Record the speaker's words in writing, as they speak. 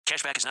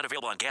Cashback is not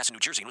available on gas in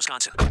New Jersey and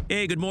Wisconsin.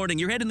 Hey, good morning.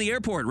 You're heading to the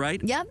airport,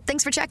 right? Yep,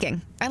 thanks for checking.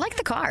 I like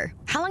the car.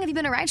 How long have you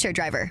been a rideshare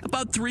driver?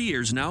 About 3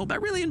 years now. I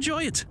really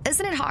enjoy it.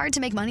 Isn't it hard to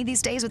make money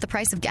these days with the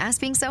price of gas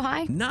being so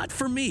high? Not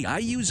for me. I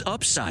use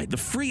Upside, the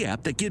free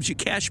app that gives you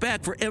cash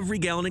back for every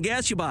gallon of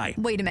gas you buy.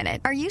 Wait a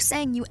minute. Are you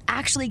saying you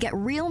actually get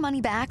real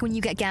money back when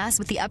you get gas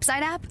with the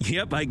Upside app?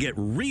 Yep, I get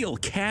real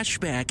cash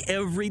back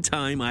every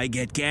time I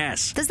get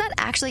gas. Does that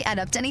actually add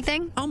up to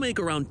anything? I'll make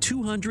around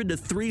 $200 to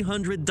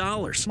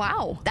 $300.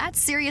 Wow, that's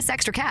serious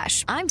extra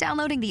cash. I'm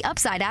downloading the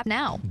Upside app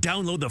now.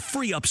 Download the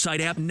free Upside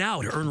app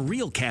now to earn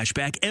real cash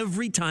back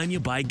every time you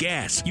buy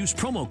gas. Use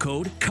promo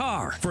code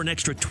CAR for an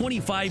extra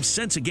 25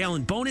 cents a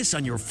gallon bonus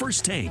on your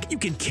first tank. You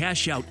can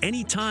cash out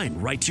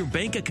anytime right to your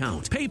bank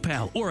account,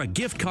 PayPal, or a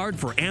gift card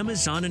for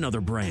Amazon and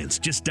other brands.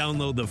 Just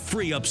download the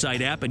free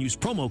Upside app and use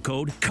promo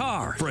code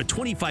CAR for a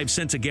 25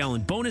 cents a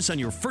gallon bonus on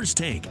your first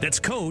tank. That's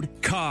code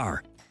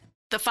CAR.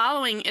 The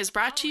following is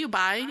brought to you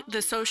by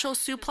the Social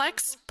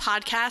Suplex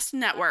Podcast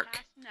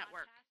Network.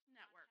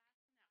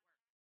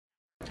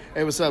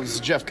 Hey, what's up? This is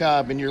Jeff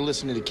Cobb, and you're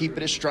listening to Keep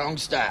It a Strong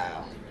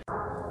Style.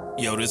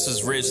 Yo, this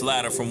is Rich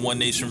Latta from One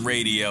Nation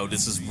Radio.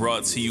 This is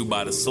brought to you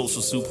by the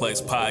Social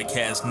Suplex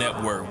Podcast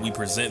Network. We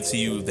present to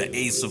you the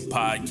Ace of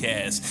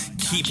Podcasts,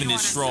 Keeping It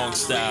Strong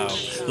Style.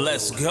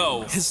 Let's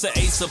go. It's the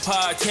Ace of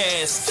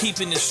Podcasts,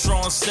 Keeping It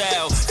Strong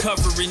Style.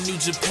 Covering New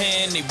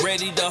Japan, they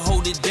ready to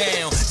hold it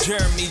down.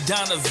 Jeremy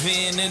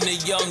Donovan and the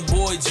young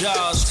boy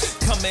Josh.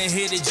 Come and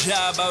hit a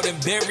job out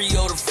and bury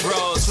all the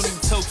frauds. From the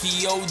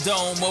Tokyo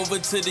Dome over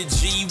to the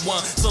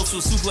G1. Social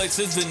Suplex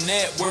is the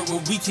network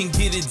where we can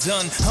get it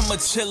done. I'ma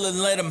chill and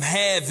let them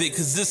have it,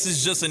 cause this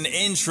is just an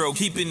intro.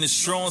 Keeping the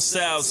strong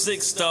style,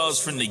 6 stars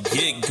from the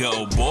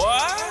get-go, boy.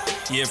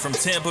 Yeah, from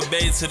Tampa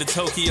Bay to the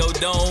Tokyo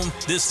Dome,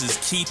 this is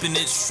Keeping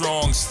It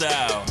Strong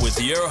Style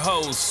with your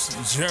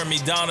hosts, Jeremy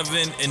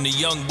Donovan and the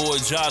young boy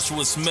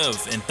Joshua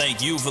Smith. And thank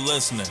you for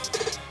listening.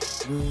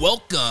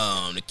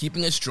 Welcome to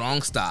Keeping It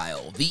Strong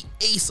Style, the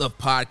ace of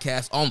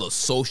podcasts on the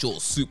Social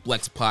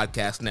Suplex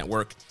Podcast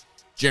Network.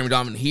 Jeremy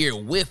Donovan here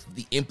with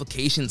the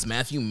Implications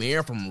Matthew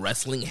Mayer from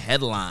Wrestling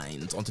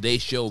Headlines. On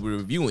today's show, we're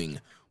reviewing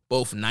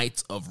both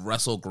nights of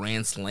Wrestle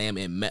Grand Slam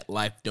in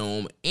MetLife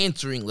Dome,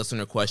 answering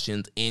listener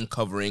questions, and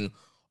covering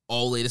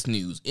all latest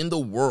news in the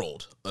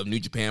world of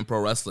New Japan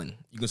Pro Wrestling.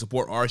 You can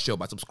support our show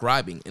by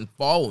subscribing and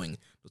following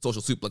the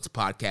Social Suplex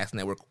Podcast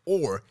Network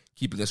or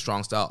Keeping It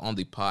Strong Style on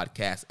the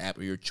podcast app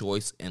of your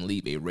choice and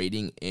leave a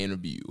rating and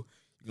review. You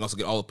can also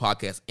get all the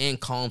podcasts and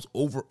columns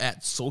over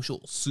at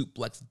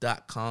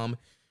socialsuplex.com.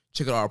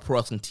 Check out our Pro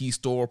Wrestling Tees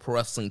store,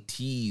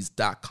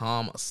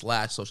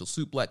 prowrestlingtees.com/social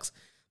suplex.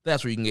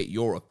 That's where you can get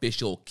your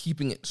official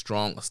Keeping It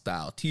Strong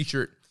Style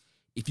t-shirt.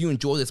 If you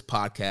enjoy this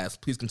podcast,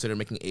 please consider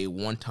making a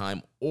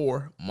one-time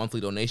or monthly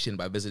donation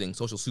by visiting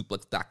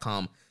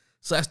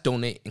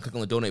socialsuplex.com/donate and click on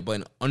the donate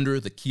button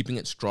under the Keeping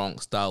It Strong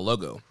Style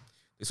logo.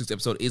 This week's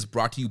episode is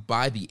brought to you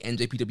by the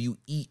NJPW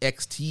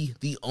EXT,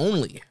 the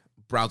only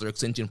browser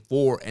extension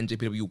for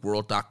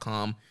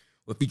NJPWWorld.com.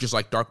 with features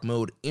like dark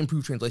mode,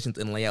 improved translations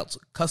and layouts,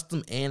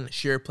 custom and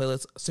shared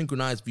playlists,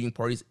 synchronized viewing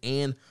parties,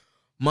 and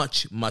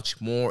much, much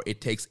more.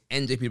 It takes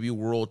NJPW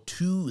World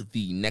to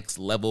the next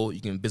level. You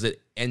can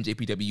visit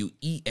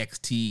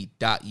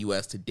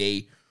njpwext.us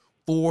today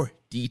for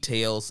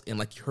details. And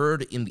like you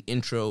heard in the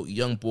intro,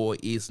 Young Boy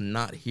is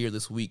not here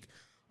this week.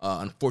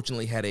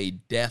 Unfortunately, had a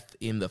death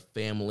in the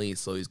family,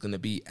 so he's going to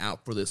be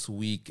out for this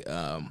week.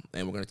 And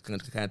we're going to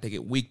kind of take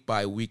it week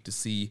by week to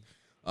see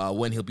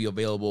when he'll be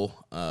available.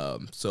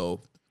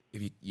 So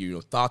if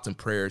you thoughts and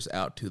prayers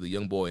out to the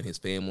young boy and his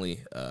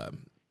family.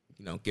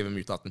 Give him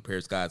your thoughts and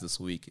prayers, guys, this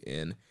week.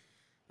 And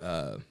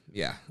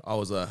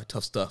always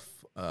tough stuff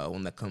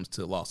when that comes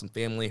to loss and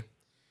family.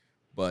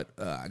 But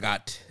I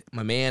got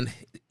my man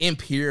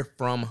Imp here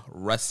from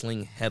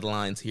Wrestling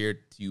Headlines here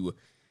to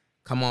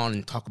come on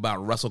and talk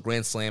about Wrestle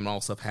Grand Slam and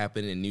all stuff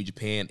happening in New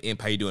Japan.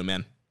 Imp, how you doing,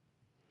 man?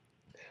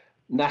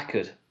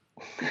 Knackered.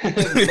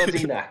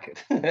 Bloody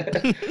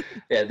knackered.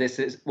 Yeah, this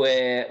is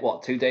we're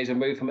 2 days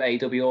removed from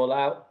AEW All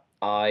Out.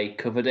 I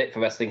covered it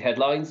for Wrestling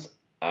Headlines,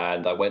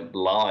 and I went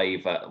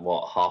live at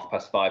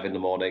 5:30 in the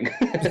morning.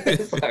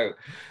 So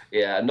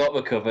yeah, not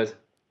recovered.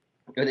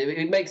 And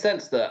it makes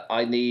sense that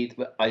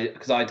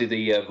because I do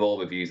the Raw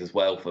reviews as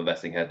well for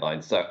Wrestling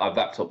Headlines. So I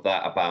wrapped up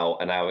that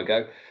about an hour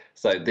ago.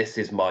 So this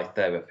is my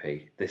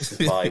therapy. This is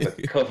my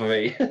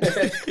recovery.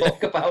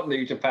 Talk about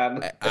New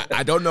Japan.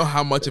 I don't know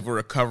how much of a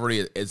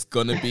recovery it's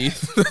going to be.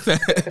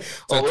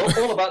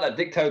 We're all about that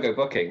Dick Togo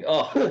booking.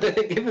 Oh,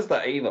 give us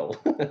that evil.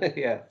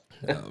 Yeah.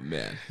 Oh,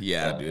 man.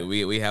 Yeah, dude.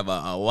 We have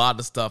a lot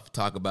of stuff to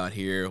talk about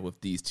here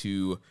with these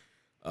two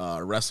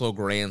Wrestle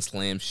Grand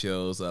Slam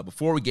shows.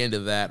 Before we get into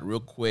that, real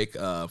quick,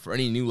 for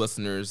any new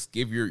listeners,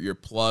 give your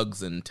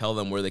plugs and tell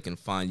them where they can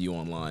find you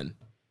online.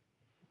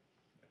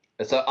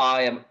 So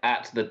I am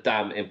at the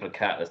Damn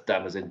Implicat, as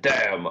damn as in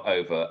damn,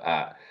 over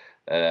at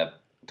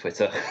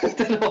Twitter. I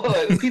don't know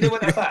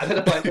what that's at. I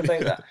don't know why I can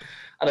say that.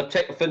 And I've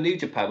checked for New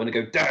Japan when I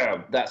go,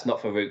 damn, that's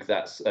not Farouk,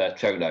 that's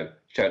Chono.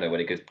 Chono when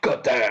he goes,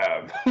 god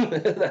damn.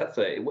 That's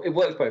it. It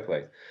works both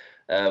ways.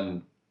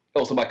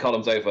 Also, my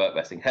columns over at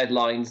Wrestling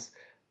Headlines.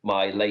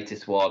 My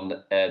latest one,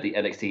 The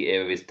NXT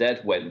Era is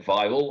Dead, went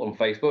viral on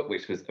Facebook,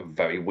 which was a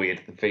very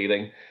weird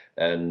feeling.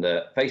 And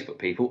Facebook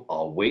people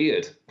are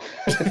weird.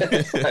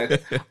 So,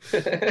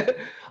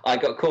 I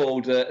got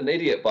called an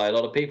idiot by a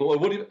lot of people. Well,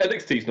 what if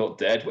NXT's not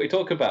dead? What are you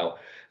talking about?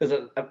 I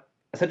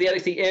said the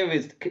NXT Era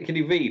is... Can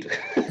you read?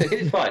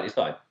 It's fine.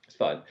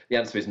 The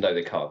answer is no,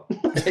 they can't.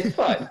 It's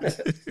fine.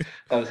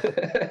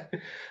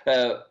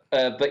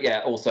 But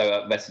yeah,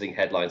 also Wrestling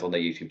Headlines on their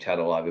YouTube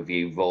channel. I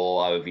review Raw,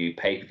 I review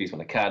pay-per-views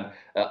when I can.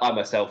 I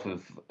myself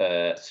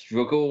have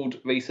struggled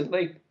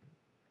recently.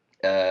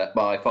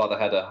 My father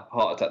had a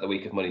heart attack the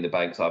week of Money in the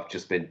Bank, so I've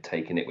just been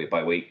taking it week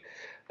by week.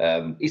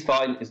 He's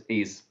fine.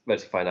 He's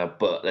relatively fine now,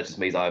 but that just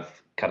means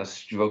I've kind of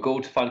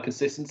struggled to find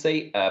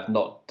consistency. I've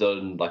not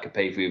done like a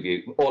pay-per-view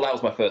review. All that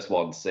was my first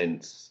one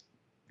since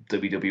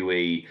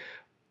WWE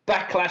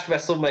Backlash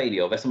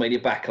WrestleMania, or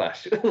WrestleMania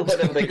Backlash,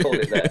 whatever they call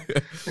it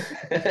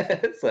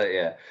there. So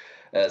yeah.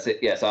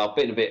 So I've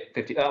been a bit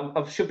 50.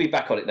 I should be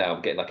back on it now.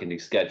 I'm getting like a new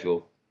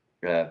schedule.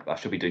 I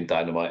should be doing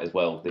Dynamite as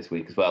well this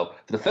week as well.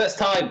 For the first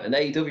time, an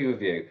AEW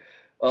review.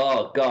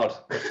 Oh, God.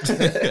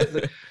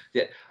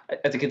 Yeah,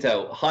 as you can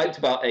tell, hyped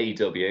about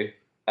AEW.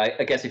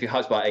 I guess if you're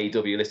hyped about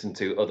AEW, listen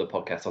to other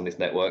podcasts on this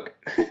network.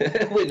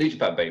 We're New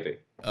Japan, baby.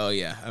 Oh,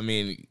 yeah. I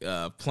mean,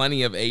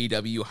 plenty of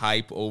AEW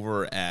hype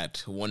over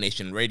at One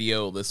Nation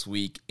Radio this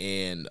week,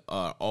 and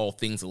All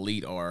Things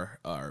Elite,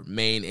 our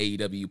main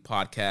AEW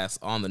podcast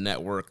on the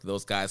network.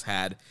 Those guys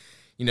had,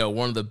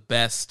 one of the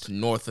best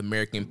North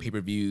American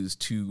pay-per-views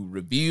to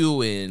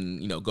review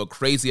and, go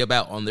crazy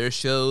about on their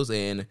shows.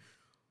 And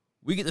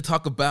we get to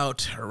talk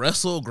about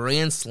Wrestle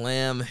Grand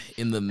Slam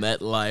in the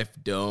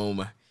MetLife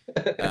Dome.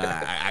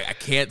 I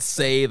can't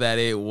say that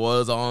it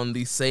was on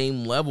the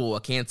same level. I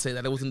can't say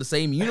that it was in the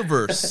same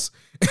universe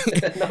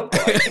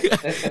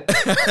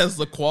as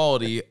the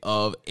quality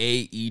of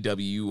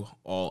AEW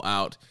All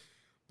Out.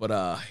 But,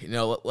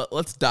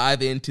 let's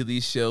dive into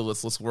these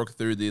shows. Let's work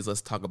through these.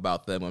 Let's talk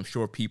about them. I'm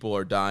sure people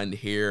are dying to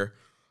hear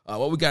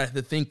what we got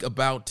to think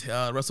about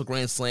Wrestle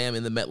Grand Slam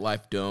in the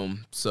MetLife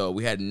Dome. So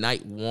we had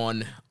night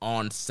one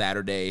on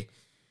Saturday.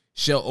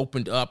 Show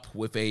opened up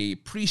with a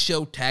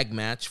pre-show tag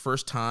match.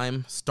 First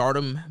time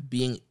Stardom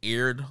being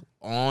aired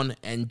on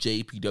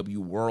NJPW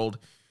World.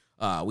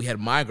 We had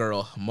My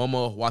Girl,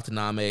 Momo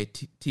Watanabe,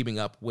 teaming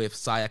up with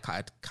Saya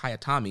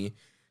Kayatami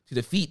to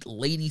defeat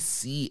Lady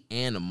C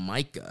and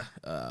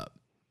Micah.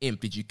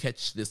 Imp, did you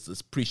catch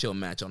this pre-show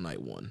match on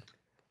night one?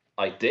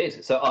 I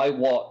did. So I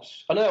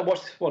watched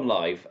this one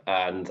live,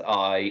 and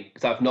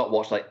because I've not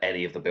watched like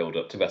any of the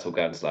build-up to Wrestle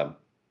Grand Slam.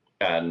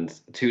 And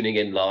tuning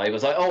in live, I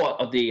was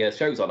like, the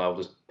show's on, I'll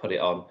just put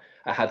it on.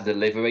 I had a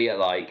delivery at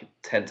like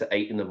 10 to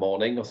 8 in the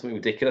morning or something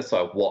ridiculous.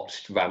 So I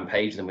watched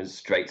Rampage and then went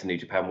straight to New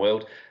Japan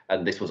World.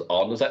 And this was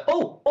on. I was like,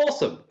 oh,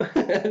 awesome.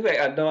 I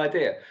had no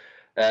idea.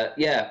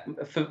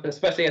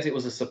 Especially as it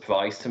was a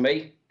surprise to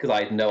me. Because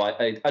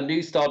I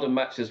knew Stardom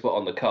matches were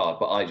on the card,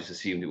 but I just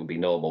assumed it would be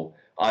normal.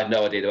 I had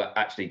no idea they were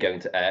actually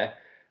going to air,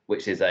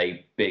 which is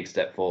a big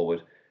step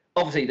forward.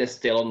 Obviously, they're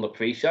still on the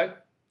pre-show.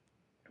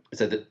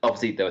 So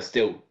obviously there are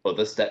still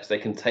other steps they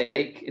can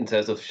take in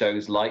terms of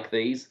shows like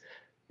these.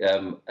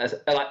 It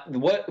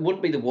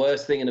wouldn't be the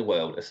worst thing in the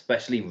world,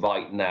 especially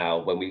right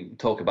now when we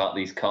talk about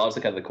these cards,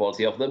 the kind of the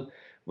quality of them.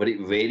 Would it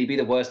really be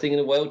the worst thing in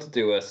the world to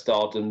do a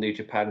Stardom New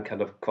Japan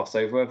kind of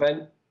crossover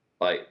event?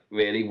 Like,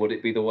 really, would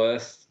it be the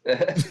worst?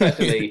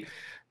 Especially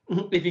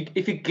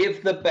if you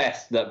give the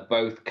best that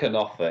both can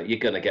offer, you're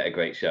gonna get a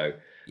great show.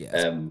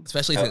 Yeah,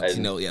 especially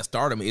since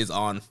Stardom is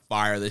on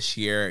fire this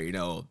year.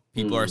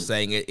 People are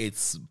saying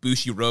it's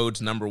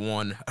Bushiroad's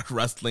 #1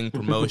 wrestling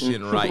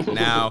promotion right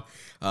now.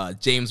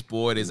 James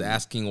Boyd is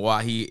asking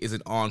why he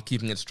isn't on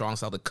Keeping It Strong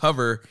Style to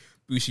cover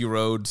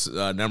Bushiroad's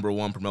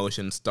 #1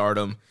 promotion,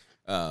 Stardom.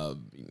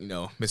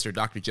 Mr.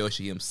 Dr.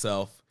 Joshi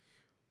himself.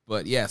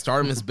 But yeah,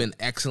 Stardom has been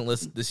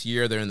excellent this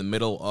year. They're in the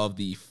middle of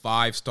the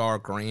 5-star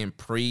Grand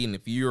Prix, and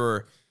if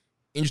you're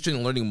interested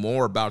in learning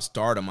more about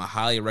Stardom, I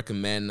highly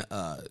recommend.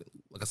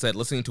 Like I said,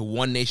 listening to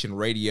One Nation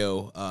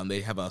Radio.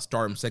 They have a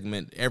Stardom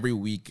segment every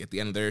week at the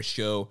end of their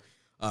show.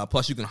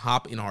 Plus, you can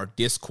hop in our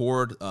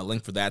Discord.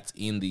 Link for that's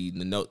in the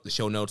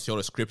show notes, show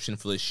description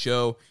for this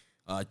show.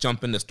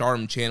 Jump in the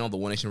Stardom channel, the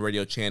One Nation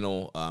Radio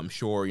channel. I'm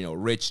sure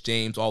Rich,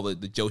 James, all the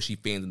Joshi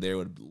fans in there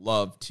would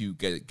love to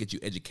get you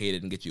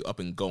educated and get you up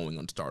and going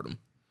on Stardom.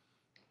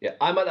 Yeah,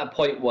 I'm at that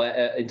point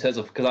where, in terms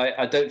of, because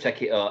I don't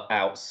check it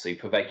out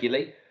super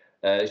regularly.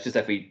 It's just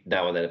every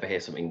now and then if I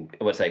hear something,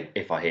 I would say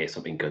if I hear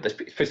something good, that's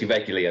pretty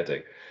regularly I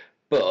do.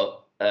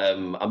 But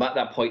I'm at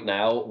that point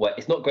now where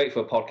it's not great for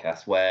a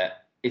podcast where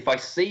if I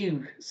see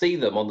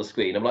them on the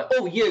screen, I'm like,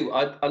 oh,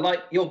 I like,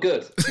 you're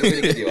good. You're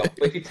really good, you are.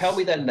 But if you tell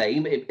me their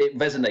name, it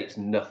resonates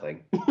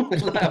nothing.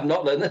 I've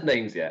not learned their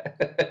names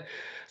yet.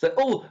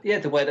 So,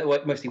 the way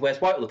that mostly wears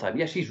white all the time.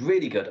 Yeah, she's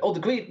really good. Oh, the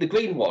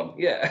green one.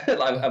 Yeah,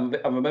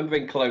 I'm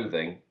remembering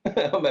clothing.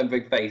 I'm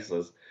remembering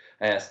faces,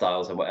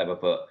 hairstyles and whatever,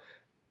 but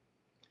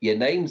your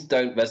names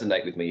don't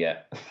resonate with me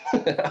yet.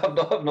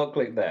 I've not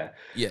clicked there.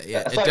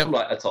 Yeah. Aside from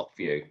like a top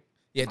few.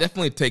 Yeah, it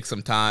definitely takes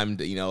some time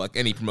to, like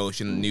any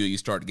promotion new, you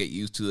start to get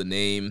used to the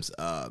names.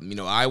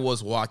 I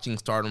was watching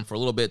Stardom for a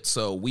little bit,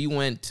 so we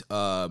went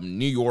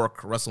New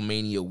York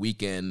WrestleMania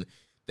weekend.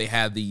 They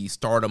had the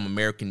Stardom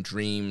American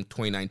Dream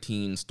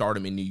 2019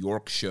 Stardom in New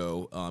York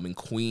show in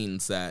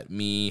Queens that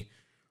me,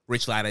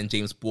 Rich Latta, and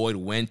James Boyd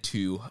went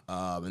to,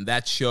 and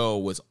that show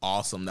was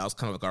awesome. That was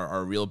kind of like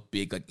our real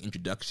big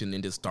introduction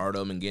into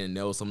Stardom and getting to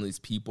know some of these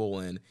people,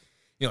 and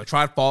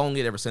tried following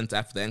it ever since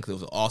after then because it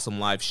was an awesome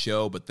live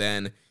show. But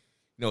then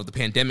the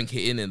pandemic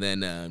hit in, and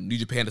then New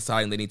Japan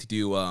deciding they need to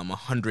do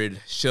 100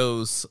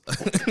 shows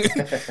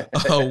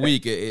a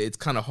week. It's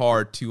kind of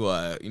hard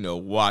to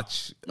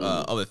watch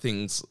other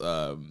things,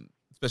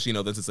 especially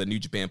this is a New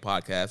Japan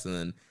podcast, and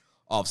then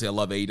obviously I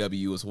love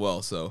AEW as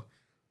well. So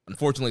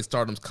unfortunately,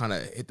 Stardom's kind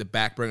of hit the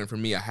back burner for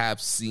me. I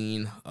have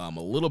seen a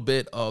little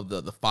bit of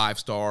the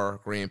 5-star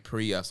Grand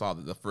Prix. I saw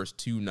the first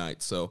 2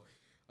 nights, so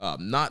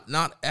not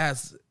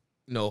as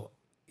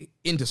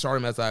into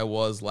Stardom as I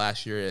was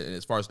last year, and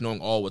as far as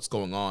knowing all what's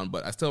going on,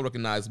 but I still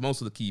recognize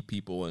most of the key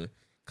people and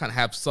kind of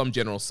have some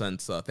general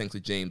sense, thanks to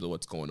James, of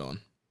what's going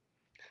on.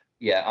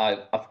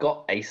 Yeah, I've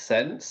got a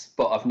sense,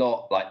 but I've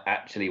not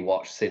actually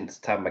watched since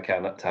Tam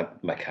Meccano,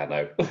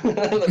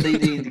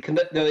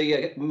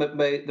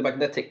 the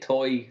magnetic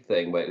toy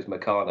thing where it was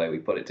Meccano. We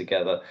put it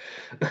together.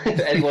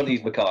 Anyone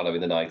needs Meccano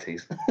in the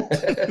 90s.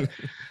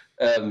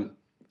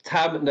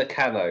 Tam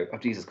Nakano. Oh,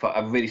 Jesus Christ,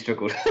 I've really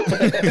struggled.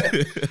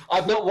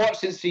 I've not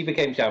watched since she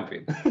became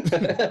champion.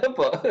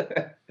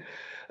 but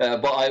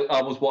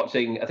I was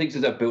watching, I think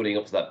they're building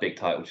up to that big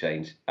title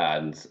change,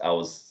 and I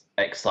was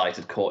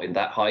excited, caught in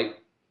that hype.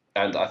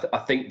 And I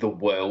think the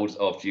world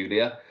of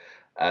Julia.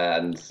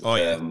 And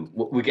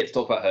we get to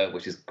talk about her,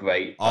 which is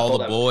great. All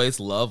the boys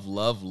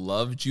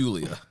love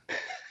Julia.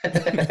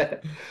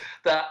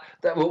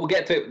 We'll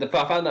get to it.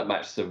 I found that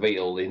match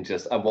surreal in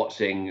just I'm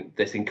watching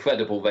this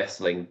incredible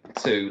wrestling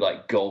to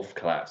golf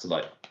claps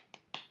and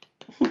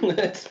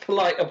it's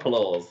polite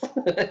applause.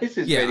 This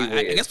is really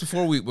weird. I guess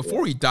before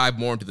we dive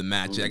more into the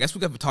match, I guess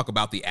we got to talk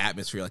about the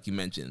atmosphere, like you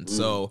mentioned.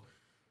 So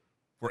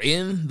we're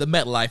in the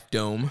MetLife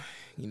Dome,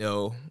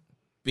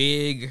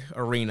 big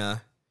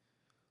arena,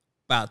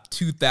 about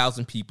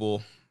 2,000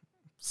 people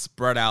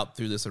spread out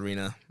through this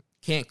arena.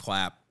 Can't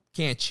clap,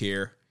 can't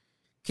cheer.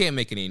 Can't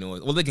make any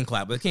noise. Well, they can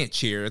clap, but they can't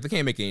cheer. They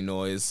can't make any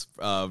noise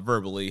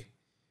verbally.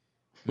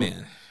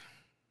 Man,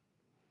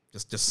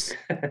 just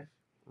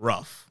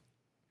rough.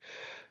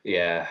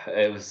 Yeah,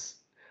 it was.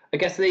 I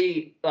guess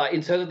in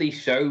terms of these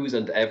shows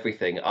and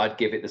everything, I'd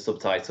give it the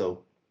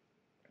subtitle.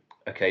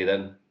 Okay,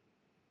 then.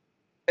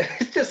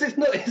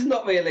 It's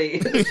not really.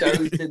 The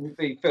shows didn't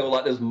feel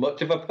like there's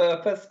much of a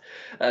purpose.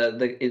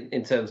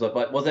 In terms of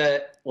was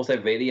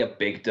there really a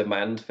big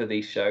demand for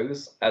these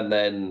shows? And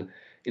then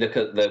you look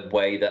at the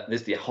way that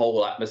there's the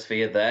whole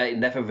atmosphere there. It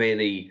never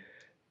really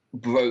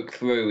broke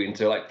through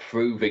into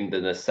proving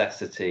the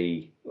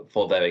necessity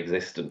for their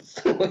existence,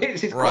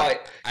 which is quite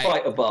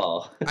a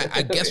bar.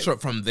 I guess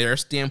from their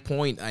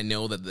standpoint, I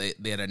know that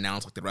they had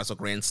announced the Wrestle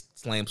Grand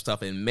Slam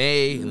stuff in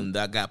May, and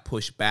that got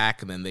pushed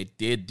back, and then they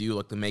did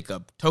do the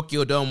makeup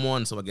Tokyo Dome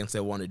one, so I guess they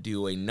want to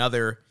do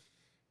another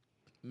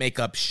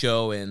makeup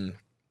show, and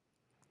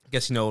I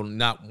guess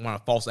not want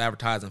to false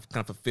advertise and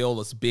kind of fulfill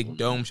this big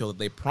dome show that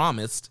they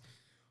promised.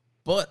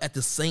 But at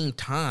the same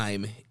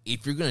time,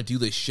 if you're going to do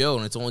this show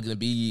and it's only going to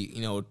be,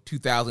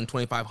 2,000,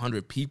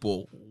 2,500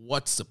 people,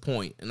 what's the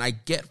point? And I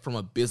get from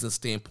a business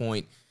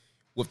standpoint,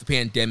 with the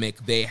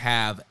pandemic, they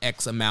have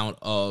X amount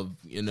of,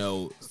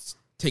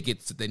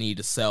 tickets that they need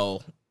to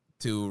sell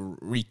to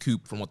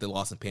recoup from what they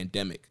lost in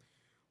pandemic.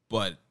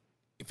 But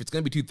if it's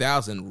going to be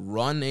 2,000,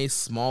 run a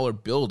smaller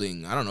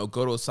building. I don't know,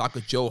 go to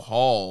Osaka Joe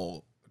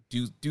Hall,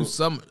 do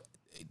some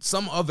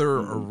other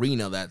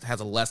arena that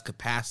has a less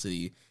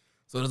capacity,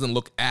 so it doesn't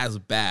look as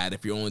bad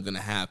if you're only going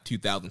to have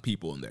 2,000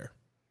 people in there.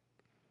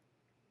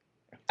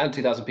 And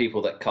 2,000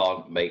 people that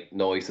can't make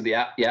noise. So the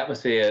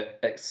atmosphere,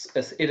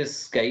 it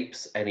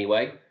escapes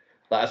anyway.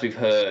 As we've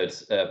heard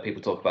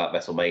people talk about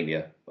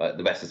WrestleMania,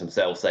 the wrestlers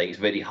themselves say it's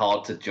really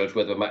hard to judge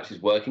whether a match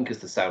is working because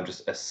the sound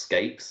just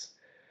escapes.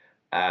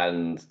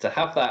 And to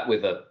have that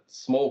with a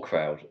small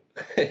crowd,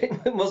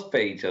 it must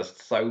be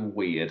just so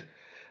weird.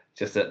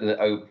 Just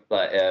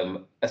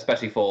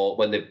especially for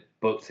when they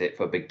booked it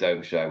for a big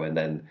dome show and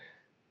then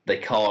they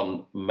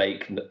can't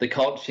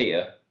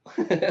cheer.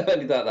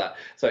 Anything like that.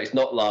 So it's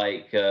not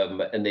like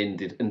an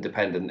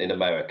independent in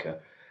America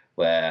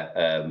where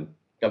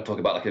I'm talking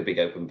about a big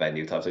open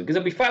venue type thing, because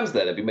there'll be fans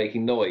there, they'll be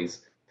making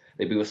noise,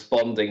 they'll be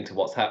responding to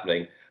what's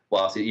happening.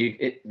 Whilst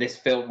this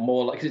felt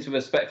more like, it's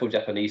respectful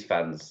Japanese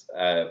fans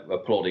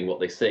applauding what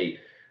they see,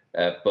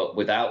 but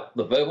without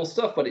the verbal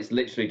stuff. But it's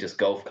literally just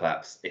golf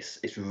claps.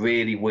 It's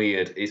really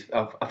weird.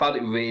 I found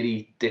it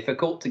really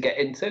difficult to get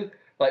into.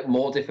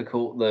 More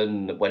difficult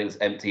than when it was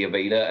empty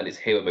arena and it's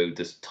Hiromu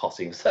just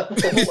tossing himself all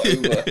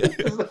over.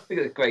 It's like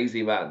a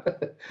crazy man.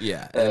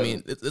 Yeah, I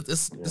mean,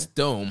 this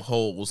dome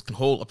can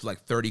hold up to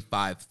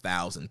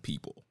 35,000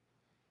 people,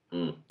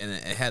 and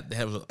it had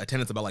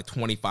attendance about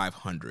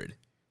 2,500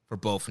 for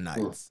both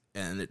nights,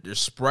 and they're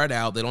spread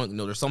out. They don't,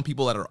 there's some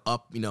people that are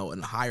up, in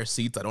the higher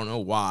seats. I don't know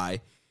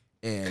why.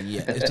 And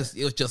yeah,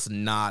 it was just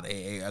not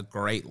a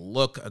great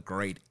look, a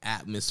great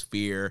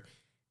atmosphere.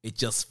 It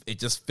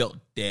just felt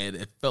dead.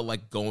 It felt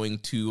like going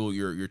to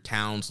your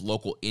town's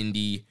local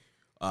indie,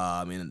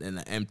 in an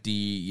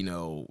empty,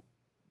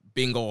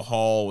 bingo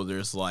hall where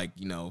there's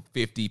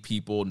 50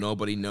 people.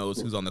 Nobody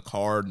knows who's on the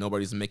card.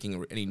 Nobody's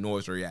making any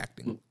noise or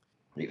reacting.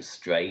 It was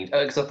strange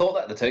because I thought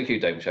that at the Tokyo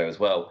Dome show as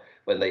well,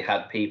 when they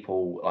had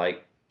people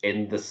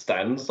in the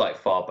stands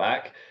far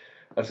back.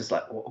 I was just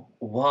like,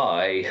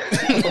 why?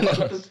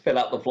 Just fill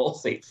out the floor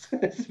seats.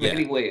 It's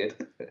really weird.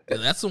 Yeah,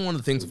 that's one of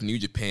the things with New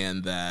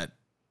Japan that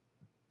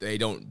they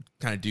don't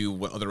kind of do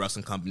what other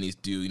wrestling companies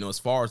do. As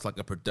far as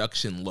a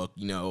production look,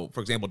 for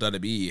example,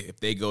 WWE, if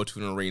they go to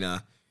an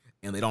arena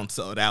and they don't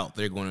sell it out,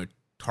 they're going to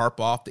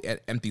tarp off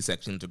the empty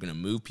sections. They're going to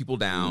move people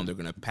down. They're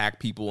going to pack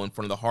people in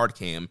front of the hard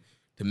cam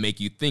to make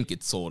you think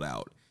it's sold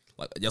out.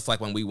 Just like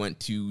when we went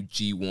to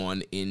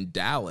G1 in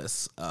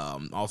Dallas.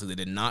 Also, they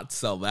did not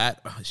sell that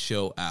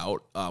show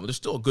out. There's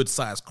still a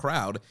good-sized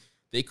crowd.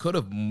 They could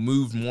have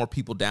moved more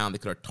people down. They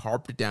could have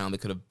tarped it down. They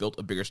could have built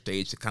a bigger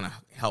stage to kind of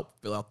help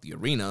fill out the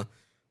arena,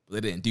 but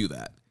they didn't do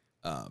that.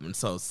 And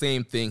so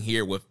same thing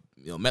here with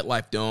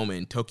MetLife Dome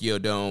and Tokyo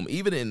Dome.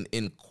 Even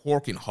in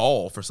Korakuen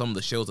Hall, for some of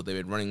the shows that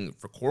they've been running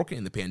for Korakuen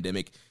in the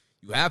pandemic,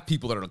 you have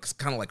people that are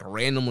kind of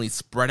randomly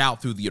spread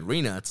out through the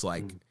arena. It's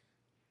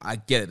I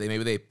get it.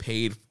 Maybe they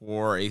paid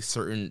for a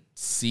certain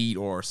seat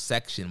or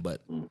section,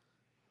 but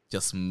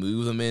just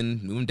move them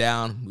in, move them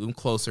down, move them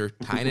closer,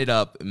 tighten it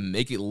up, and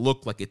make it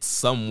look like it's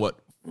somewhat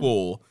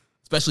full,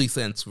 especially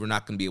since we're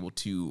not going to be able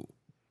to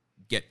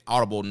get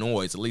audible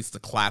noise. At least the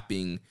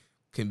clapping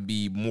can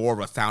be more of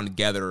a sound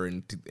together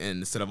and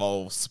instead of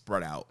all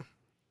spread out.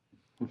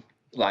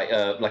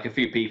 A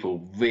few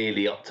people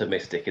really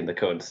optimistic in the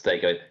current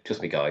state going,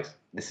 trust me, guys,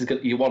 this is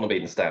good. You want to be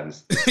in the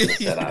stands. It's gonna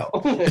sell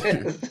out.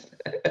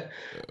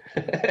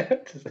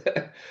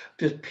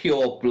 Just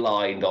pure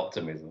blind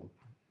optimism.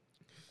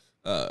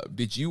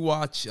 Did you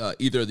watch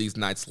either of these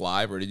nights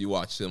live, or did you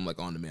watch them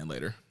on demand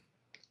later?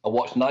 I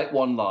watched night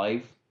 1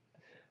 live,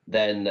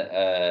 then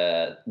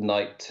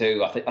night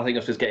 2. I think I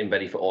was just getting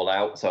ready for All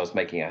Out, so I was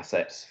making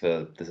assets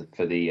for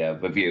the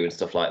review and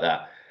stuff like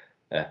that.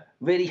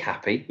 Really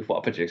happy with what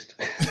I produced.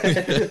 I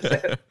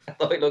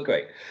thought it looked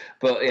great,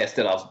 but yeah,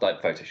 still I was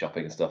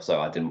photoshopping and stuff,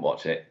 so I didn't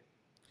watch it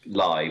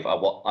live. I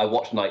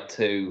watched night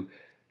 2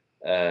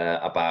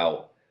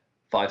 about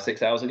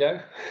 5-6 hours ago.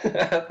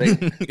 I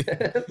think.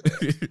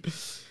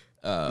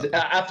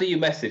 After you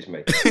messaged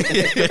me.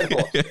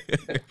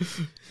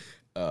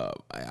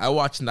 I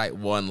watched night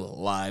 1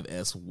 live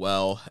as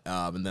well,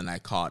 and then I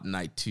caught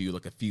night 2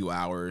 a few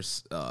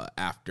hours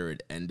after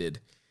it ended.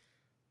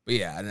 But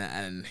yeah,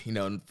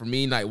 and for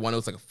me, night 1, it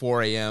was a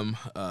 4 a.m.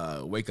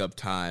 Wake up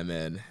time,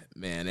 and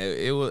man,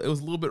 it was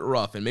a little bit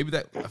rough, and maybe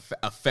that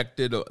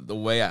affected the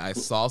way I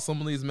saw some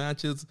of these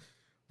matches.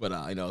 But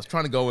I was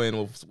trying to go in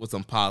with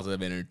some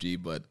positive energy,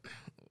 but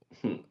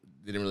didn't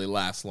really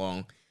last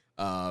long.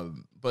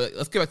 But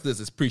let's get back to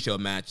this pre-show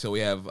match. So we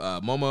have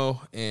Momo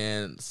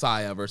and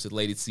Saya versus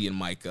Lady C and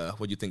Maika.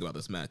 What do you think about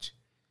this match?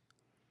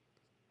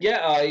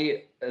 Yeah,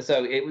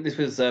 this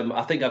was.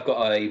 I think I've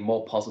got a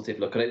more positive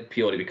look on it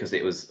purely because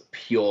it was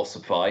pure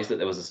surprise that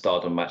there was a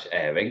Stardom match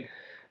airing.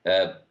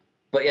 But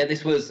yeah,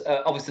 this was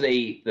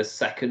obviously the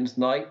second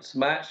night's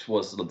match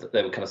was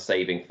they were kind of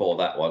saving for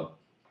that one.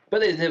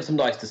 But there were some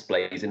nice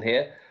displays in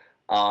here.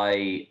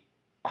 I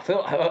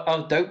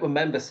don't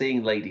remember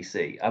seeing Lady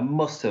C. I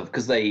must have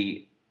because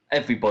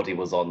everybody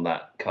was on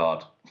that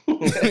card.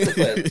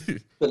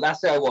 The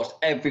last show I watched,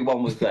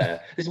 everyone was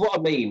there. This is what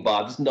I mean, but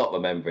I'm just not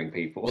remembering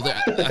people. Well,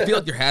 I feel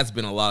like there has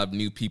been a lot of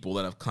new people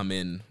that have come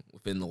in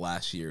within the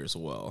last year as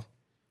well,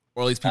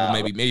 or at least people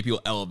maybe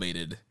people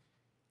elevated.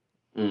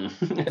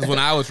 Because when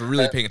I was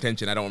really paying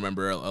attention, I don't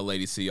remember a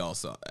Lady C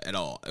also at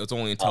all. It was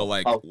only until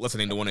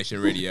listening to One Nation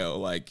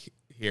Radio,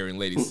 hearing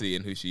Lady C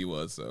and who she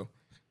was. So.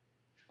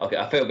 Okay,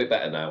 I feel a bit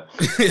better now.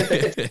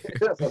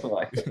 That's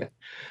why.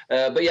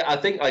 But yeah, I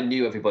think I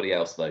knew everybody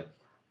else though,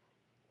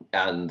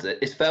 and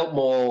it felt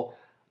more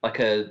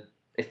into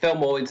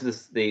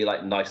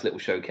the nice little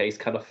showcase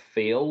kind of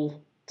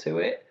feel to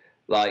it,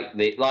 I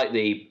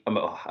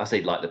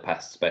say the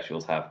past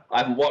specials have. I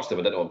haven't watched them.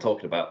 I don't know what I'm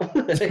talking about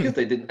because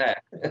they didn't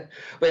air.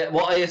 But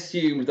what I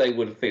assumed they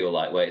would feel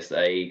where it's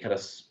a kind of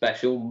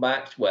special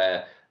match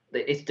where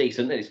it's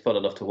decent and it's fun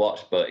enough to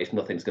watch, but if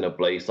nothing's going to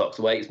blow your socks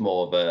away, it's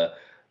more of a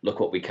look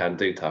what we can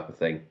do type of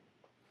thing.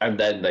 And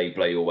then they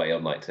blow you away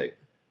on night 2.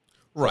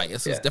 Right.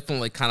 It's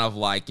definitely kind of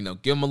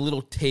give them a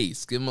little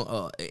taste, give them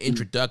an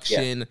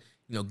introduction,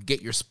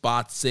 get your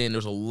spots in.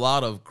 There's a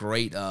lot of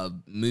great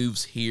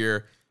moves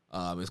here,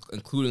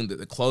 including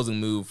the closing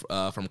move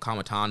from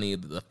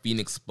Kamitani, the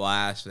Phoenix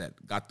Splash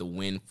that got the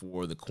win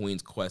for the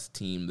Queen's Quest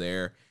team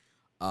there.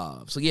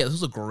 So yeah, this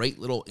was a great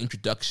little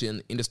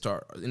introduction into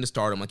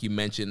Stardom, like you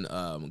mentioned.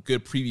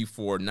 Good preview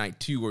for night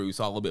 2 where we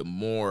saw a little bit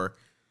more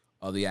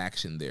the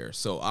action there.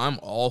 So I'm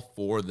all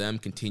for them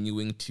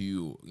continuing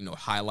to,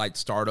 highlight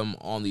Stardom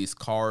on these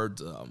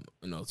cards.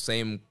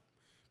 Same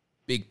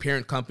big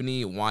parent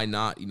company. Why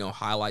not,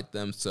 highlight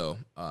them? So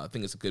I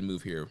think it's a good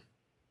move here.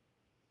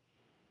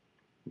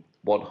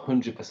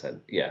 100%.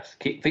 Yes.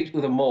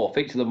 Feature them more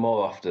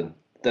often.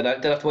 Don't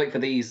have to wait for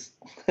these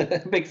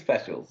big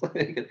specials.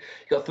 You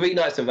got 3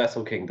 nights of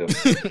Wrestle Kingdom.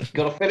 You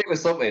got to fill it with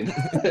something.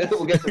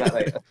 We'll get to that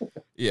later.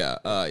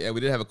 Yeah. We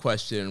did have a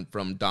question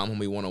from Dom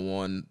Homie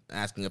 101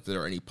 asking if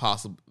there are any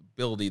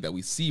possibility that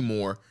we see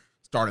more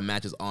Stardom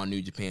matches on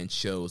New Japan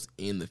shows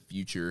in the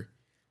future.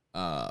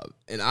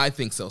 And I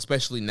think so,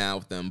 especially now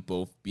with them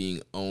both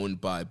being owned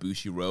by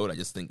Bushiroad. I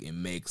just think it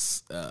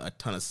makes a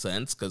ton of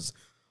sense because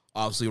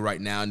obviously right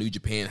now New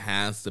Japan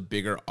has the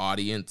bigger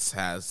audience,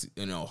 has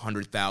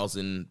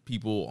 100,000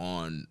 people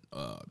on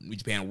New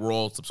Japan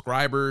World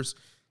subscribers.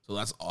 So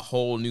that's a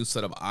whole new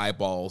set of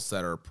eyeballs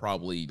that are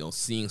probably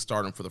seeing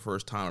Stardom for the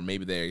first time, or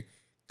maybe they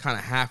kind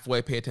of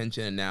halfway pay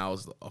attention, and now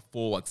is a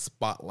full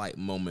spotlight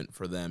moment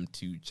for them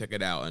to check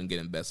it out and get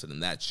invested in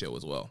that show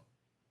as well.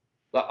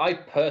 I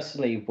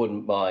personally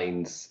wouldn't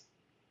mind.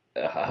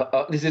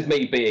 This is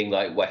me being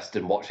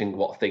Western, watching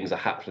what things are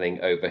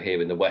happening over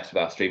here in the West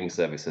with our streaming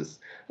services.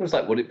 I was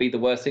would it be the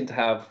worst thing to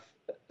have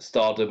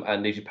Stardom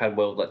and New Japan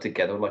World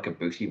together on a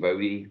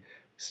Bushiroad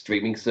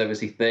streaming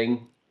servicey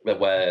thing,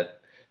 where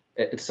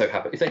it so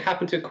happens if they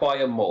happen to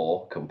acquire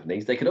more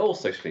companies, they could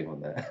also stream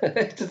on there.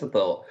 It's just a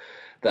thought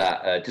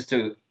that just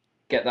to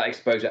get that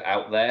exposure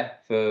out there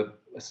for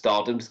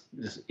Stardom,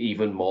 just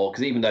even more,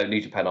 because even though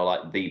New Japan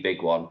are the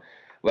big one,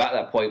 we're at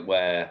that point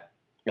where,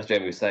 as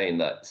Jamie was saying,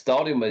 that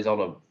Stardom is on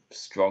a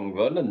strong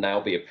run, and now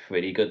be a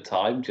pretty good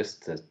time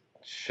just to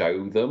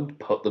show them,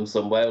 put them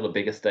somewhere on a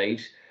bigger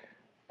stage.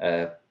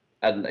 For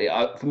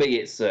me,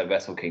 it's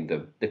Wrestle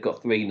Kingdom. They've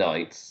got 3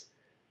 nights,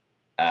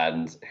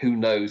 and who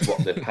knows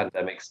what the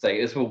pandemic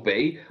status will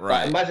be.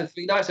 Right. Imagine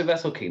 3 nights of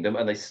Wrestle Kingdom,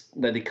 and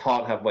they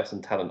can't have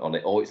Western talent on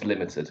it, or it's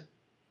limited.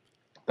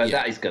 But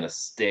that is going to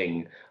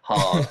sting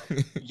hard.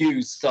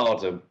 Use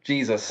Stardom.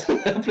 Jesus.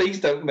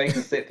 Please don't make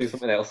us sit through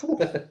something else.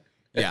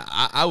 Yeah,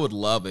 I would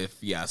love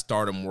if,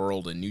 Stardom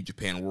World and New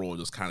Japan World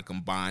just kind of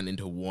combined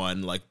into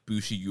one,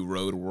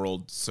 Bushiroad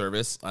World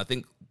service. I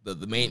think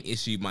the main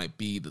issue might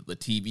be the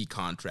TV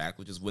contract,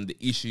 which is when the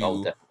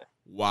issue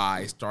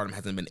why Stardom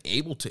hasn't been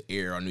able to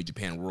air on New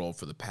Japan World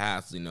for the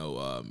past,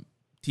 TV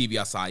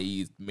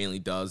Asahi mainly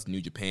does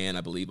New Japan,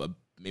 I believe,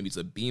 maybe it's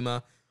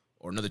Abema,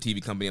 or another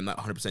TV company, I'm not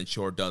 100%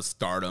 sure, does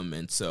Stardom.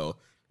 And so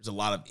there's a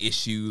lot of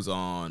issues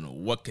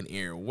on what can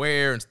air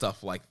where and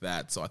stuff like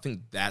that. So I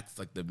think that's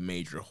the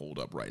major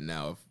holdup right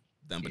now of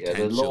them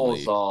potentially. The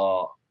laws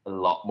are a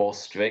lot more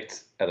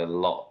strict and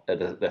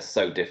they're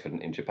so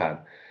different in Japan.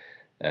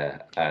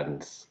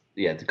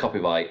 The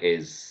copyright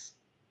is,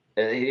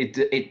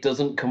 it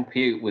doesn't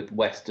compute with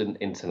Western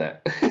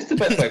internet. It's the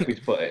best way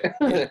to put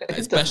it.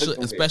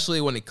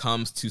 Especially when it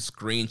comes to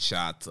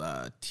screenshots.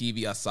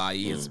 TV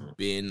Asahi has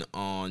been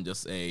on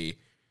just a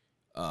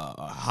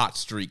hot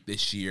streak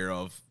this year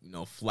of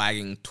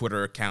flagging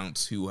Twitter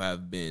accounts who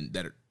have been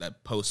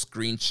that post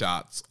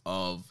screenshots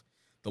of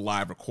the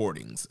live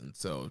recordings, and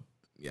so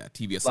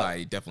TV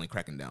Asahi definitely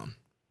cracking down.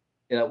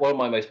 One of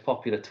my most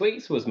popular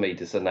tweets was me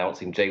just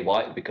announcing Jay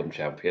White had become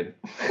champion.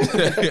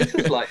 Please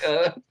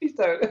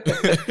don't.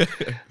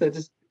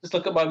 Just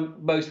look at my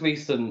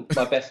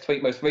best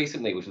tweet most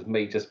recently, which was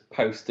me just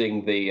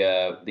posting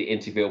the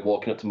interview of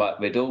walking up to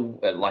Matt Riddle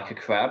like a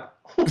crab.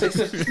 It's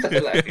just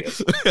hilarious.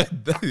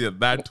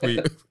 That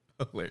tweet.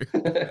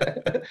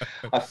 Hilarious.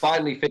 I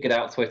finally figured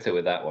out Twitter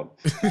with that one.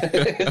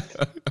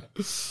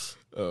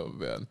 Oh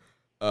man.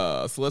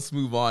 So let's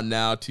move on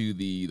now to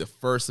the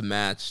first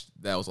match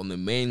that was on the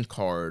main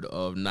card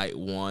of night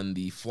 1.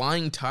 The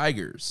Flying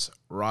Tigers,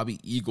 Robbie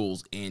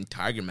Eagles and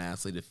Tiger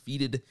Mask, they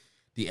defeated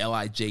the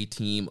LIJ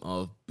team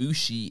of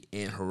Bushi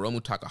and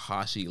Hiromu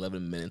Takahashi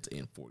 11 minutes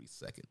and 40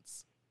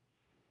 seconds.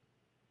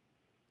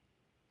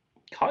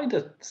 Kind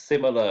of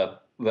similar.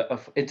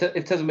 In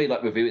terms of me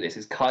reviewing this,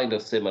 it's kind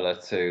of similar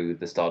to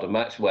the Stardom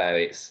match where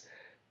it's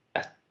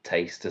a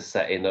taste of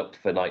setting up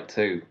for night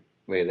 2,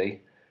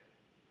 really.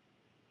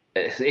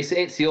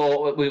 It's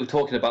your. We were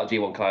talking about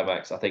G1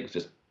 Climax, I think,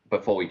 just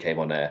before we came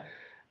on air,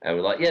 and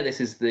we're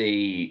this is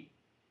the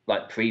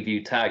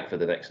preview tag for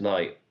the next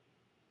night.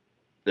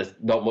 There's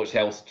not much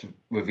else to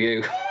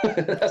review.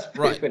 That's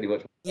pretty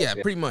much. Yeah,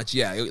 pretty much.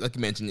 Yeah, like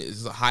you mentioned,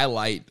 it's a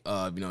highlight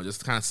of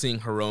just kind of seeing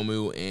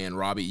Hiromu and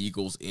Robbie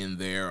Eagles in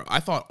there. I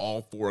thought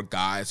all 4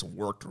 guys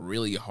worked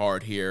really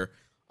hard here.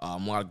 A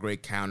lot of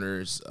great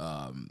counters.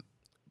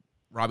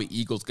 Robbie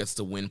Eagles gets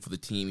the win for the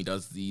team. He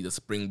does the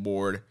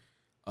springboard.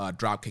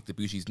 Drop kick to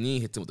Bushi's knee,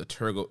 hits him with a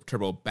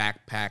turbo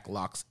backpack,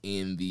 locks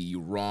in the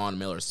Ron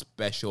Miller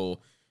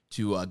special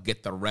to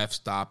get the ref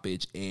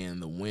stoppage and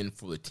the win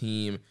for the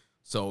team.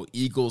 So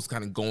Eagles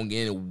kind of going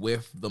in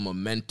with the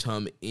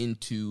momentum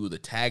into the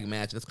tag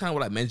match. That's kind of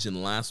what I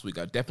mentioned last week.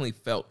 I definitely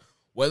felt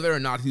whether or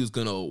not he was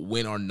going to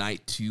win on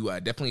night 2, I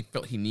definitely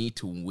felt he needed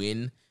to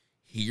win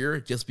here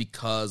just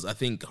because I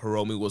think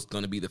Hiromu was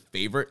going to be the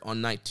favorite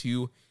on night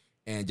 2.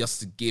 and just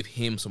to give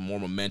him some more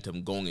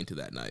momentum going into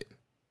that night.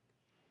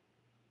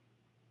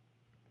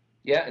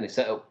 Yeah, and it's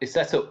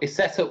set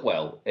up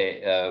well.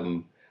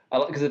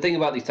 Because the thing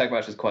about these tag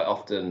matches quite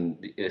often,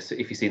 if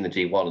you've seen the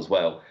G1 as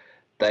well,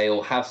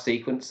 they'll have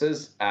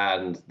sequences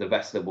and the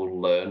wrestler will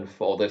learn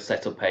or they'll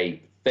set up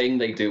a thing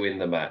they do in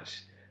the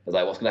match. It's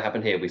like, what's going to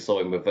happen here? We saw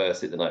him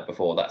reverse it the night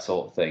before, that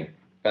sort of thing.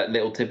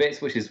 Little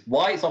tidbits, which is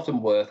why it's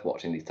often worth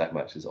watching these tag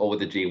matches. Or with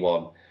the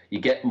G1, you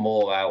get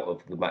more out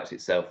of the match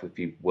itself if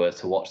you were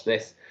to watch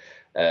this.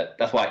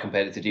 That's why I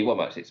compared it to G1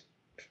 match. It's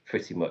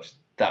pretty much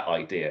that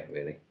idea,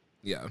 really.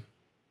 Yeah.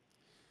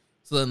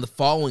 So then the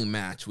following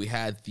match, we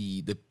had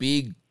the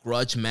big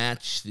grudge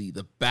match,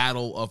 the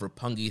battle of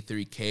Roppongi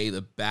 3K,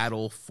 the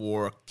battle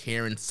for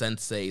Karen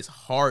Sensei's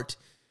heart.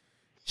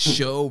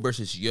 Sho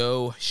versus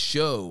Yo.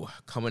 Sho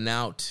coming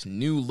out,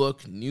 new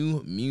look,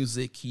 new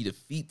music. He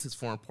defeats his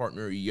former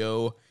partner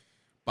Yo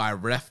by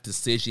ref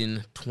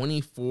decision,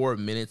 24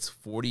 minutes,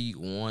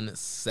 41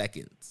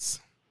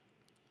 seconds.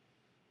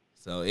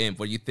 So, and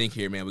what do you think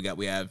here, man?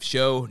 We have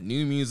Sho,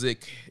 new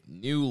music,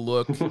 new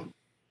look.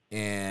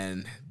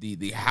 And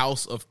the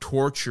House of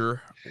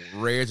Torture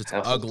rears its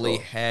ugly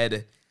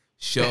head.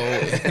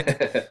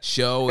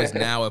 Sho is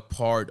now a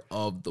part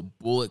of the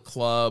Bullet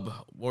Club.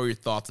 What are your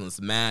thoughts on this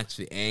match,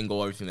 the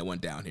angle, everything that went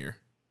down here?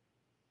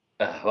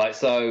 Right,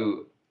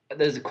 so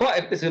there's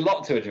a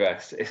lot to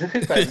address. It's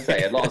fair to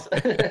say, a lot.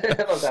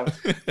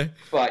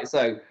 Right,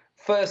 so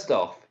first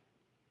off,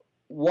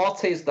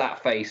 what is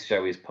that face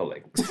Sho is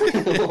pulling?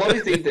 What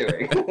is he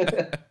doing?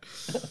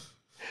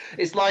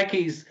 It's like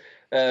he's.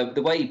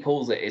 The way he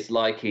pulls it is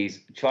like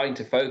he's trying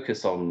to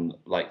focus on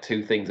like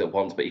two things at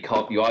once, but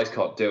your eyes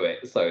can't do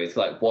it. So it's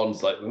like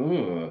one's like,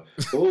 ooh.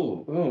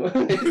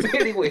 It's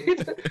really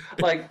weird.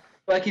 Like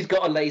he's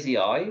got a lazy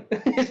eye.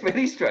 It's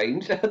really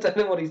strange. I don't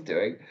know what he's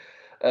doing.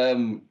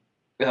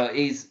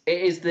 It's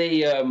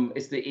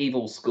the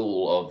evil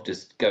school of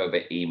just go a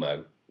bit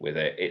emo with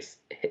it.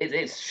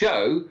 It's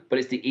Sho, but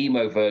it's the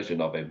emo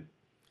version of him.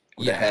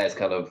 The hair's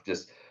kind of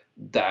just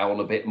down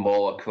a bit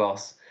more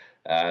across,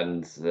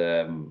 and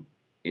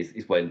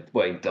he's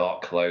wearing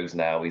dark clothes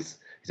now. He's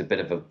a bit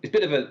of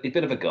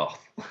a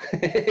goth,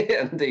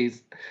 and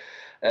he's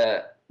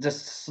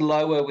just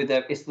slower with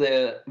it. It's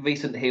the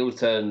recent heel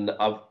turn.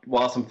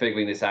 Whilst I'm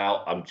figuring this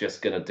out, I'm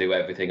just gonna do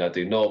everything I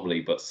do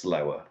normally, but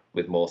slower,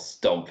 with more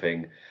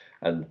stomping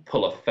and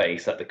pull a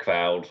face at the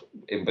crowd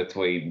in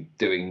between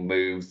doing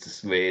moves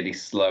to really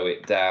slow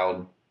it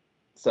down.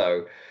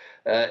 So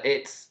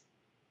it's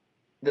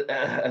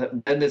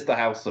then there's the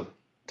House of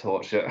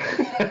Torture,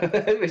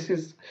 which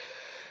is.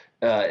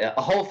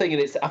 A whole thing in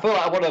it. I feel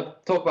like I want to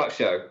talk about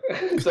Sho,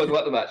 talk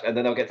about the match, and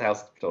then I'll get to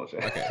House of Torture.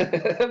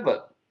 Okay.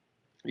 But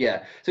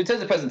yeah, so in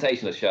terms of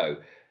presentation of Sho,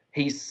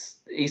 he's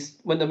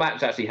when the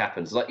match actually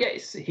happens, like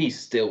he's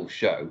still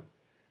Sho,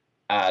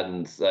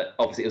 and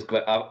obviously it was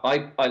great.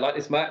 I like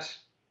this match.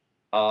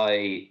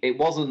 It